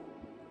all.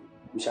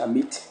 We shall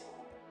meet.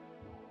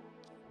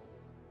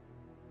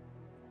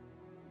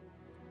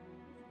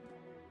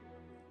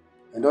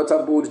 And daughter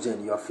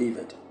Boldgen, you are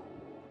favored.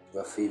 You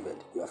are favored.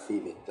 You are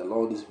favored. The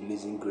Lord is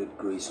releasing great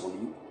grace on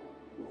you.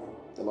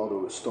 The Lord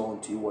will restore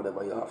unto you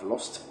whatever you have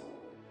lost.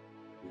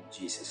 In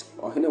Jesus'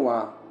 name.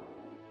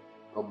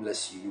 God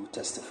bless you. You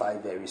testify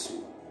very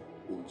soon.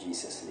 In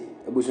Jesus' name.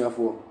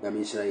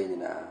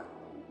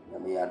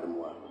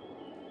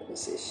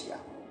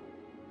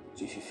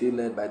 So if you feel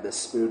led by the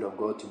Spirit of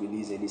God to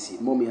release any seed,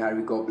 Mommy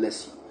Harry, God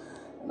bless you.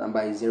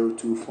 Number is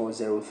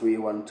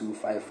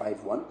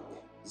 0240312551.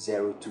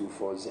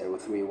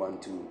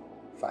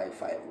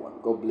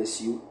 0240312551. God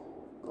bless you.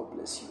 God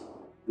bless you.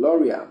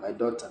 Gloria, my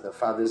daughter, the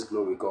Father's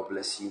glory, God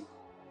bless you.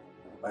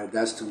 My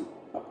regards to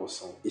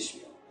Apostle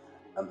Ishmael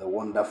and the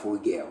wonderful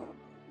girl.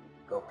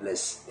 God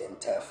bless the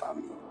entire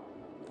family.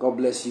 God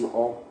bless you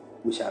all.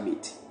 We shall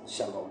meet.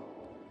 Shalom.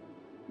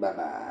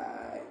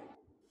 Bye-bye.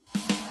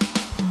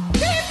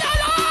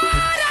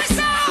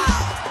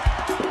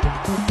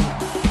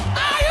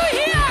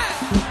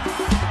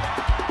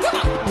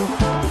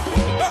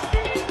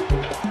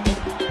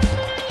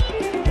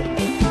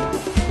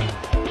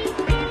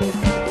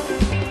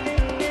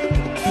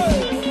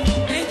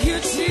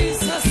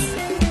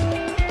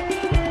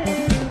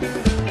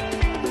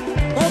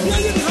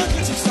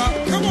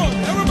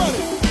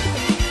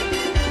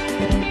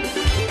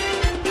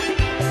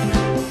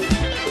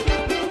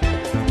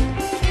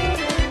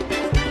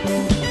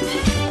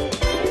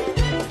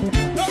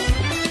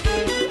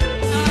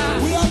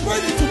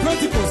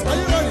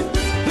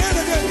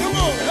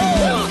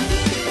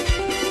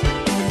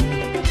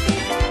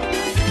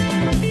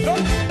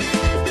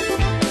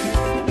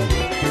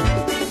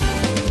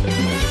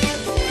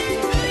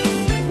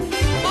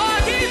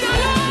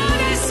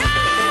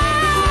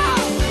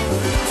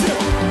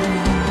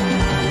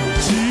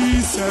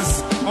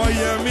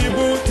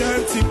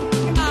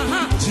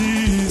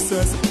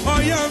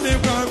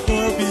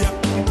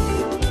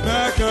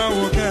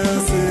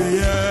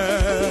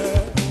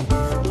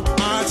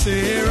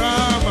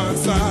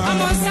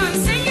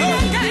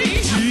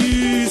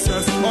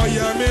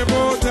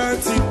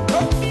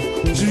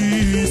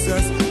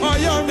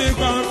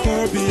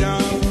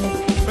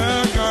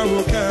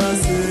 Uka